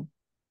 and so on.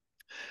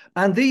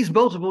 And these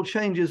multiple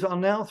changes are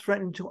now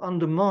threatening to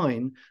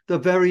undermine the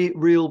very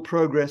real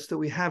progress that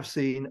we have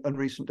seen in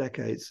recent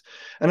decades.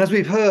 And as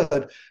we've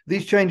heard,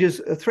 these changes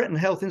threaten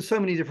health in so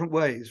many different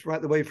ways,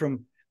 right the way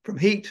from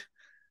heat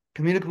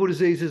communicable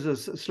diseases,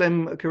 as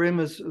Slem Karim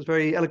has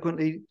very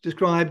eloquently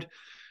described,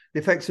 the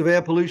effects of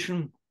air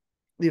pollution,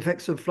 the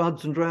effects of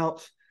floods and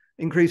droughts,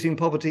 increasing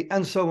poverty,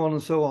 and so on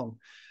and so on.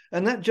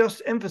 And that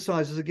just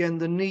emphasizes again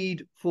the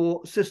need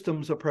for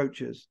systems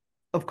approaches.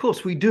 Of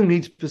course, we do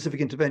need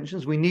specific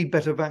interventions. We need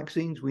better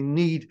vaccines. We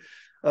need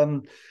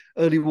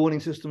early warning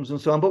systems and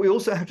so on. But we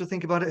also have to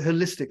think about it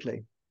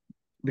holistically,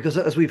 because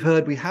as we've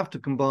heard, we have to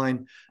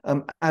combine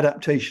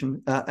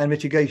adaptation and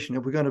mitigation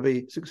if we're going to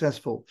be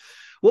successful.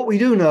 What we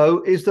do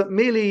know is that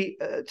merely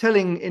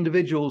telling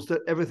individuals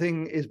that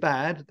everything is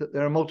bad, that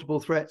there are multiple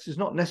threats, is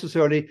not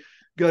necessarily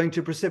going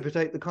to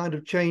precipitate the kind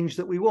of change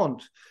that we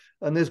want.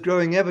 And there's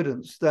growing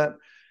evidence that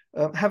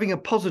having a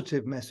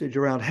positive message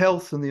around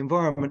health and the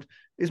environment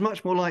is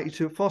much more likely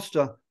to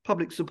foster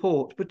public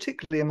support,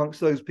 particularly amongst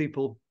those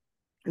people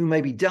who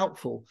may be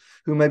doubtful,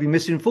 who may be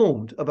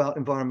misinformed about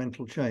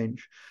environmental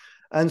change.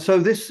 And so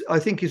this, I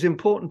think, is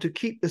important to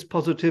keep this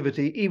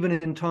positivity, even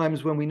in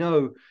times when we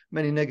know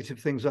many negative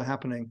things are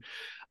happening.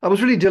 I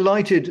was really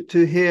delighted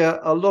to hear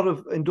a lot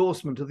of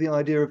endorsement of the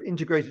idea of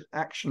integrated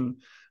action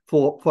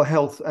for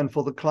health and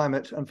for the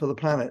climate and for the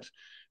planet,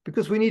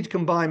 because we need to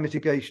combine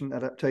mitigation and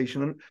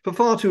adaptation. And for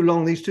far too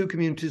long, these two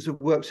communities have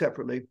worked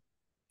separately.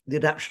 The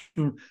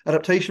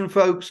adaptation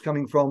folks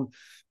coming from,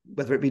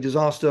 whether it be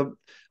disaster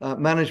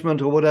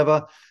management or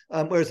whatever,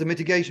 whereas the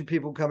mitigation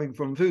people coming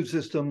from food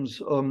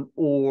systems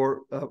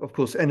or, of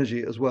course,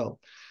 energy as well.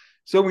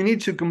 So we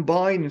need to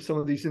combine some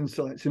of these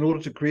insights in order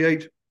to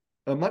create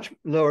a much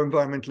lower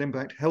environmental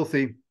impact,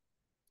 healthy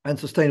and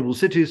sustainable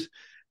cities,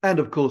 and,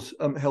 of course,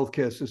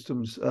 healthcare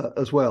systems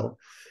as well.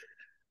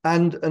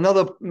 And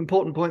another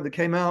important point that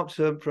came out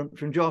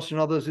from Josh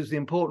and others is the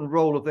important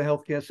role of the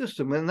healthcare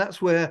system. And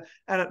that's where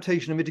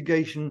adaptation and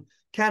mitigation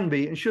can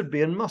be and should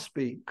be and must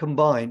be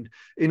combined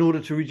in order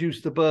to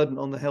reduce the burden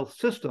on the health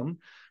system,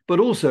 but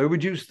also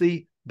reduce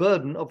the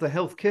burden of the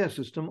healthcare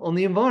system on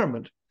the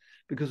environment.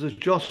 Because as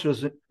Josh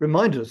has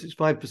reminded us, it's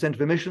 5%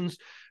 of emissions.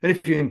 And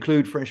if you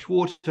include fresh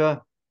water,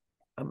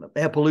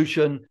 air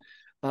pollution,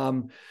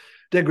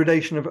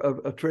 degradation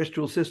of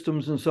terrestrial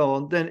systems and so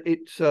on, then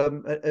it's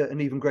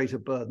an even greater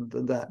burden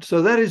than that.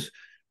 So that is,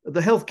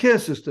 the healthcare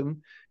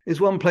system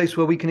is one place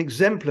where we can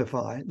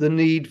exemplify the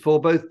need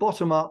for both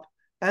bottom-up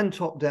and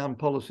top-down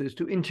policies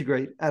to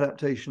integrate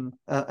adaptation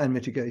and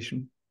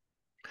mitigation.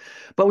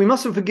 But we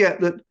mustn't forget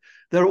that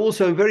there are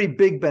also very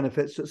big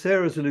benefits that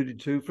Sarah's alluded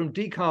to from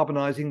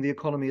decarbonizing the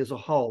economy as a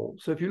whole.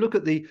 So if you look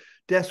at the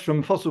deaths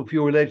from fossil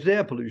fuel-related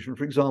air pollution,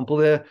 for example,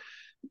 there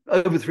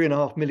are over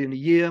 3.5 million a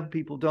year,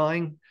 people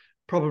dying.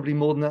 Probably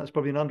more than that, it's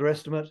probably an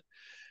underestimate.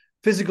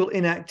 Physical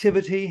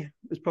inactivity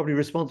is probably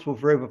responsible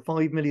for over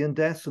 5 million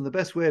deaths. And the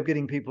best way of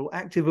getting people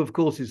active, of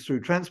course, is through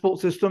transport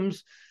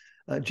systems.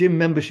 Gym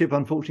membership,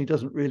 unfortunately,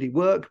 doesn't really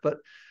work, but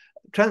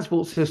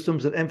transport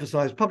systems that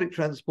emphasize public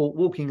transport,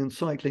 walking and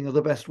cycling are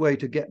the best way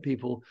to get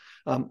people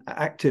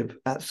active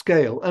at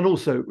scale and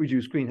also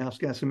reduce greenhouse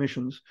gas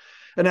emissions.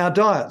 And our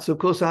diets, of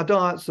course,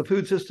 the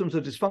food systems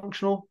are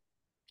dysfunctional.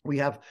 We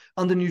have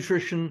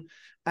undernutrition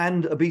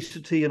and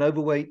obesity and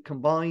overweight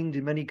combined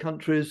in many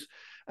countries.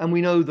 And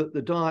we know that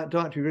the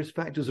dietary risk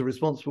factors are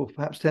responsible for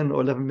perhaps 10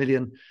 or 11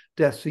 million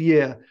deaths a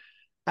year.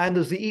 And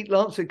as the Eat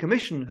Lancet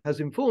Commission has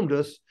informed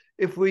us,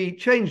 if we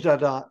changed our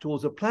diet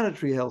towards a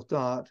planetary health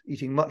diet,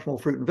 eating much more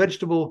fruit and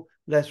vegetable,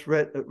 less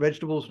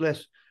vegetables,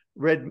 less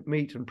red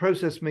meat and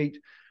processed meat,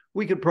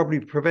 we could probably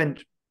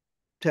prevent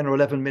 10 or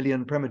 11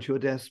 million premature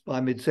deaths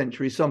by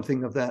mid-century,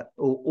 something of that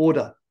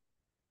order.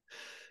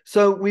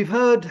 So we've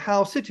heard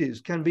how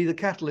cities can be the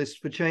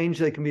catalyst for change.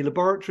 They can be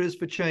laboratories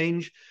for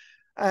change.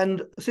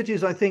 And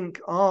cities, I think,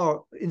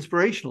 are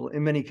inspirational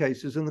in many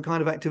cases in the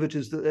kind of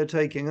activities that they're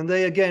taking. And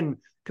they, again,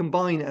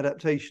 combine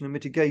adaptation and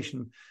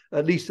mitigation,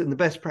 at least in the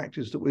best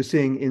practice that we're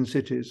seeing in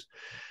cities.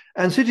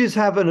 And cities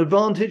have an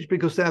advantage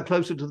because they are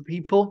closer to the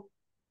people.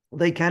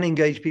 They can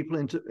engage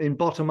people in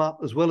bottom-up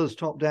as well as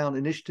top-down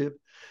initiative.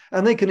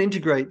 And they can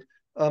integrate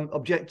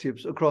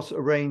objectives across a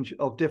range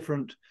of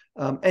different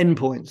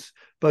endpoints,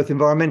 both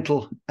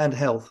environmental and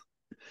health.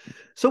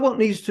 So what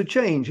needs to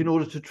change in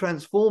order to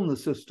transform the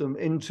system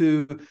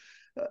into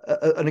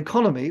an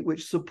economy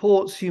which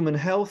supports human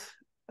health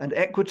and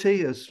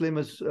equity, as Slim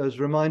has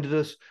reminded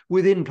us,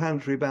 within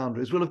planetary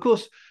boundaries? Well, of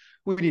course,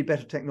 we need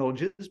better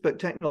technologies, but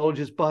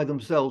technologies by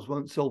themselves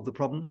won't solve the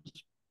problems.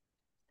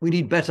 We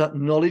need better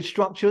knowledge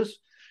structures.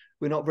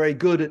 We're not very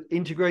good at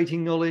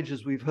integrating knowledge,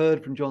 as we've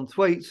heard from John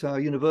Thwaites. Our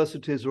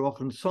universities are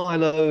often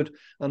siloed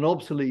and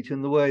obsolete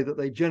in the way that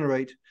they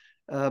generate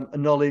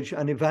knowledge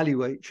and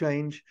evaluate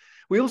change.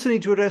 We also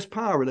need to address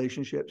power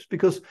relationships,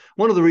 because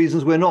one of the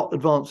reasons we're not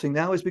advancing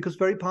now is because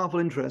very powerful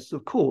interests,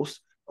 of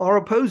course, are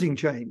opposing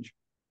change,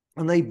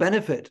 and they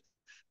benefit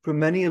from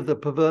many of the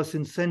perverse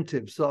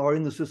incentives that are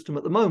in the system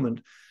at the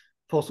moment,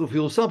 fossil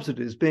fuel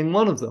subsidies being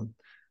one of them.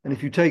 And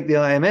if you take the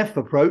IMF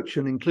approach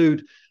and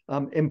include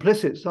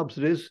implicit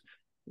subsidies,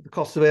 the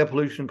cost of air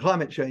pollution,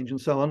 climate change, and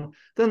so on,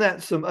 then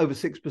that's over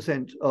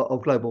 6%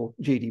 of global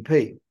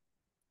GDP.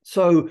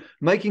 So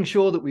making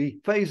sure that we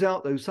phase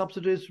out those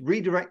subsidies,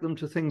 redirect them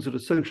to things that are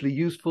socially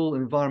useful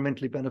and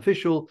environmentally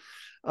beneficial,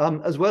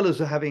 as well as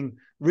having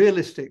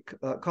realistic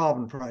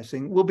carbon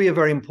pricing, will be a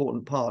very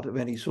important part of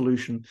any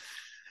solution.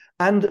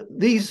 And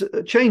these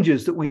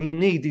changes that we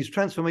need, these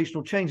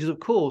transformational changes,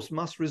 of course,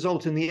 must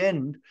result in the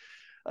end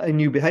in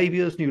new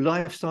behaviors, new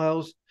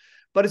lifestyles.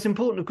 But it's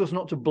important, of course,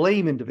 not to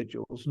blame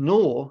individuals,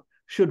 nor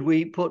should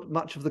we put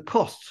much of the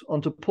costs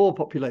onto poor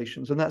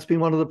populations. And that's been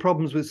one of the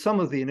problems with some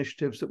of the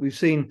initiatives that we've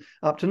seen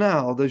up to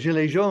now, the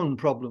Gilets jaunes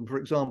problem, for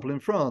example, in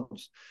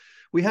France.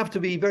 We have to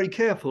be very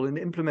careful in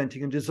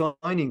implementing and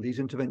designing these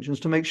interventions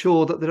to make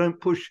sure that they don't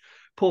push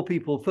poor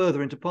people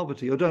further into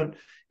poverty or don't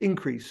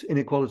increase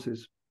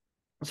inequalities.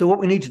 So what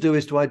we need to do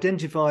is to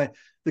identify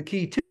the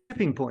key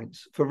tipping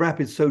points for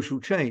rapid social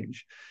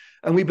change.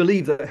 And we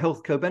believe that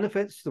health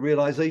co-benefits, the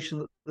realization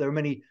that there are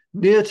many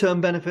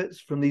near-term benefits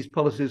from these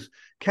policies,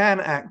 can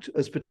act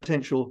as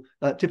potential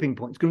tipping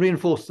points, can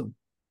reinforce them.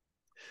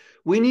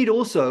 We need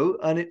also,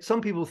 and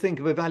some people think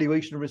of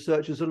evaluation and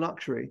research as a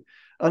luxury,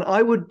 and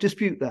I would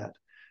dispute that.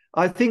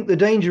 I think the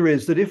danger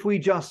is that if we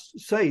just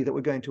say that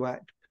we're going to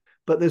act,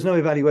 but there's no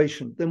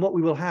evaluation, then what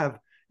we will have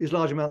is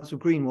large amounts of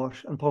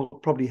greenwash and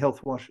probably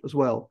health wash as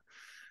well.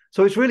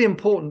 So it's really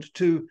important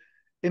to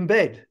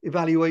embed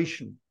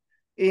evaluation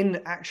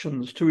in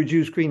actions to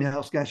reduce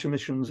greenhouse gas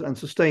emissions and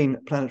sustain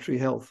planetary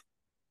health,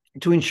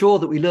 to ensure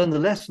that we learn the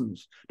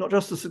lessons, not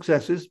just the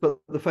successes, but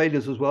the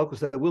failures as well, because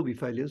there will be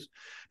failures,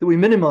 that we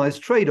minimize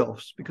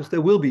trade-offs, because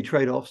there will be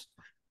trade-offs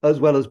as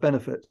well as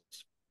benefits.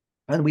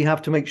 And we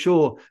have to make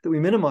sure that we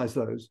minimize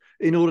those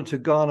in order to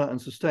garner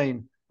and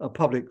sustain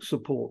public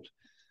support.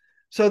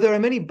 So there are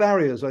many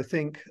barriers, I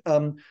think,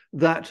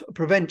 that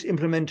prevent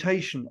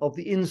implementation of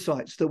the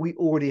insights that we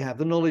already have,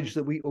 the knowledge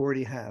that we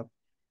already have.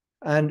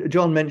 And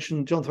John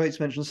Thwaites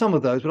mentioned some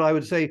of those, but I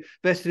would say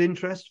vested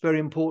interest, very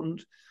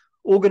important.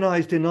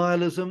 Organized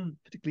denialism,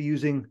 particularly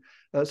using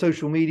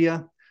social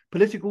media.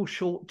 Political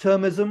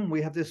short-termism.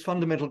 We have this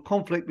fundamental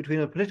conflict between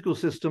a political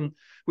system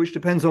which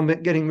depends on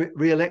getting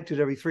re-elected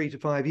every 3 to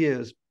 5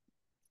 years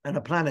and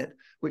a planet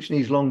which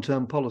needs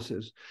long-term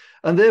policies.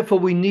 And therefore,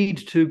 we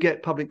need to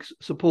get public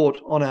support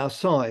on our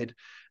side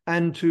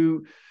and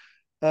to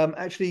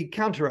actually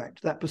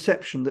counteract that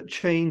perception that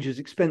change is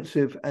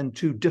expensive and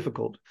too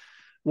difficult.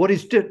 What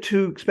is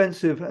too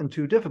expensive and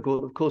too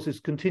difficult, of course, is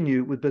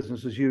continue with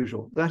business as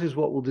usual. That is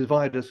what will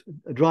drive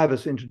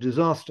us into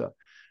disaster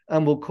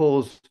and will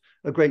cause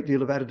a great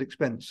deal of added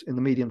expense in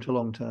the medium to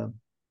long term.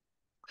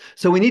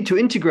 So we need to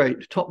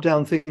integrate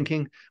top-down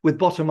thinking with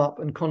bottom-up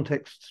and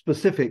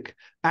context-specific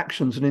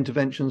actions and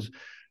interventions,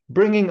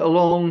 bringing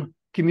along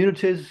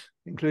communities,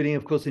 including,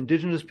 of course,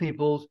 indigenous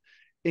peoples,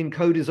 in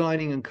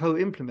co-designing and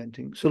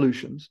co-implementing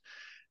solutions,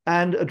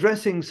 and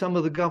addressing some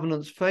of the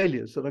governance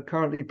failures that are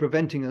currently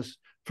preventing us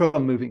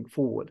from moving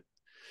forward.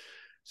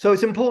 So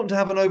it's important to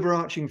have an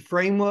overarching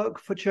framework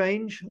for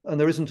change, and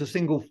there isn't a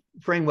single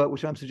framework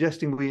which I'm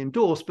suggesting we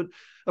endorse, but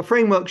a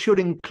framework should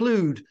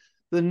include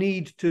the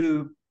need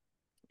to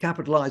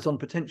capitalize on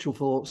potential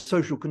for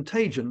social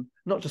contagion,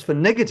 not just for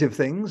negative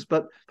things,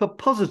 but for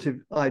positive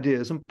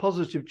ideas and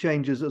positive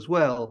changes as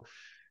well,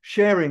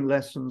 sharing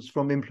lessons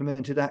from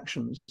implemented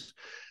actions,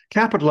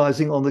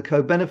 capitalizing on the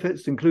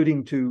co-benefits,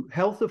 including to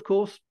health, of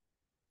course,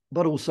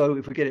 but also,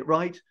 if we get it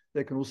right,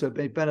 there can also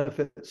be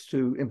benefits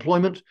to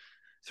employment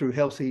through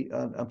healthy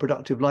and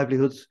productive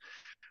livelihoods.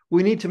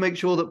 We need to make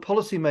sure that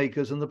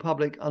policymakers and the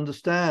public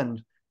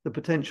understand the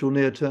potential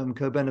near-term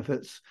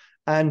co-benefits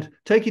and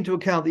take into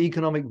account the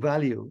economic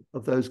value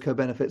of those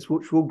co-benefits,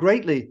 which will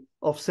greatly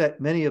offset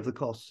many of the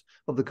costs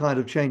of the kind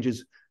of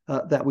changes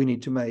that we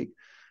need to make.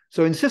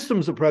 So in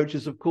systems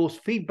approaches, of course,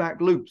 feedback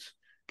loops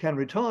can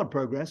retard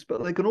progress,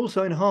 but they can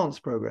also enhance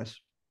progress.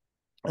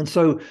 And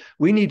so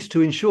we need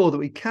to ensure that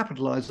we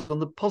capitalize on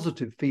the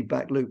positive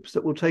feedback loops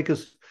that will take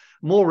us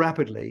more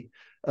rapidly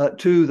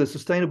to the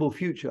sustainable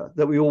future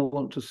that we all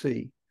want to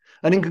see.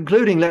 And in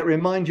concluding, let me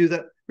remind you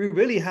that we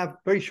really have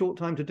very short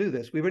time to do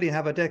this. We really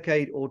have a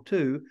decade or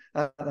two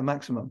at the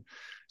maximum.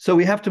 So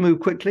we have to move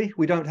quickly.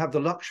 We don't have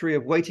the luxury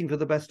of waiting for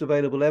the best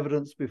available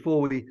evidence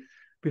before we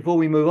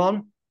move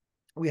on.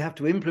 We have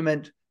to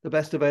implement the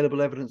best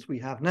available evidence we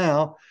have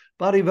now,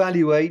 but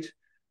evaluate,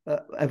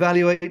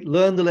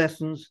 learn the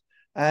lessons,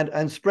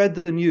 and spread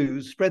the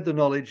news, spread the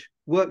knowledge,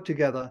 work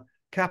together,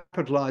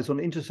 capitalize on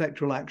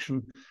intersectoral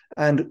action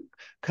and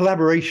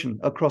collaboration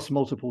across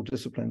multiple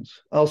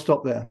disciplines. I'll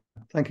stop there.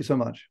 Thank you so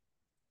much.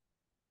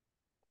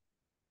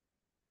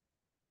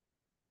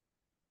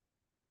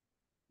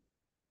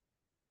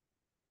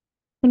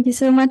 Thank you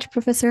so much,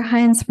 Professor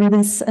Heinz, for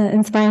this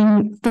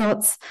inspiring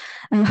thoughts.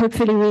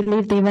 Hopefully we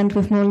leave the event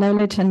with more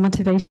knowledge and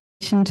motivation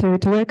to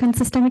work on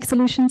systemic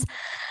solutions.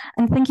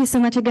 And thank you so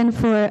much again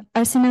for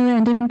Arsenal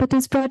and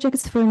Impetus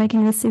projects for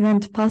making this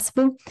event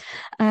possible.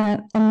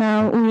 And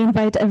now we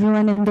invite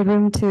everyone in the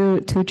room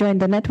to join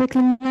the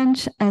networking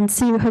lunch and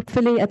see you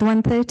hopefully at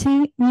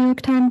 1:30 New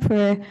York time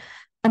for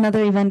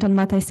another event on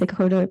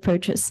multi-stakeholder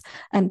approaches.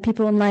 And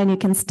people online, you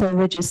can still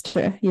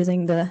register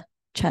using the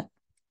chat.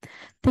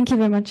 Thank you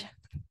very much.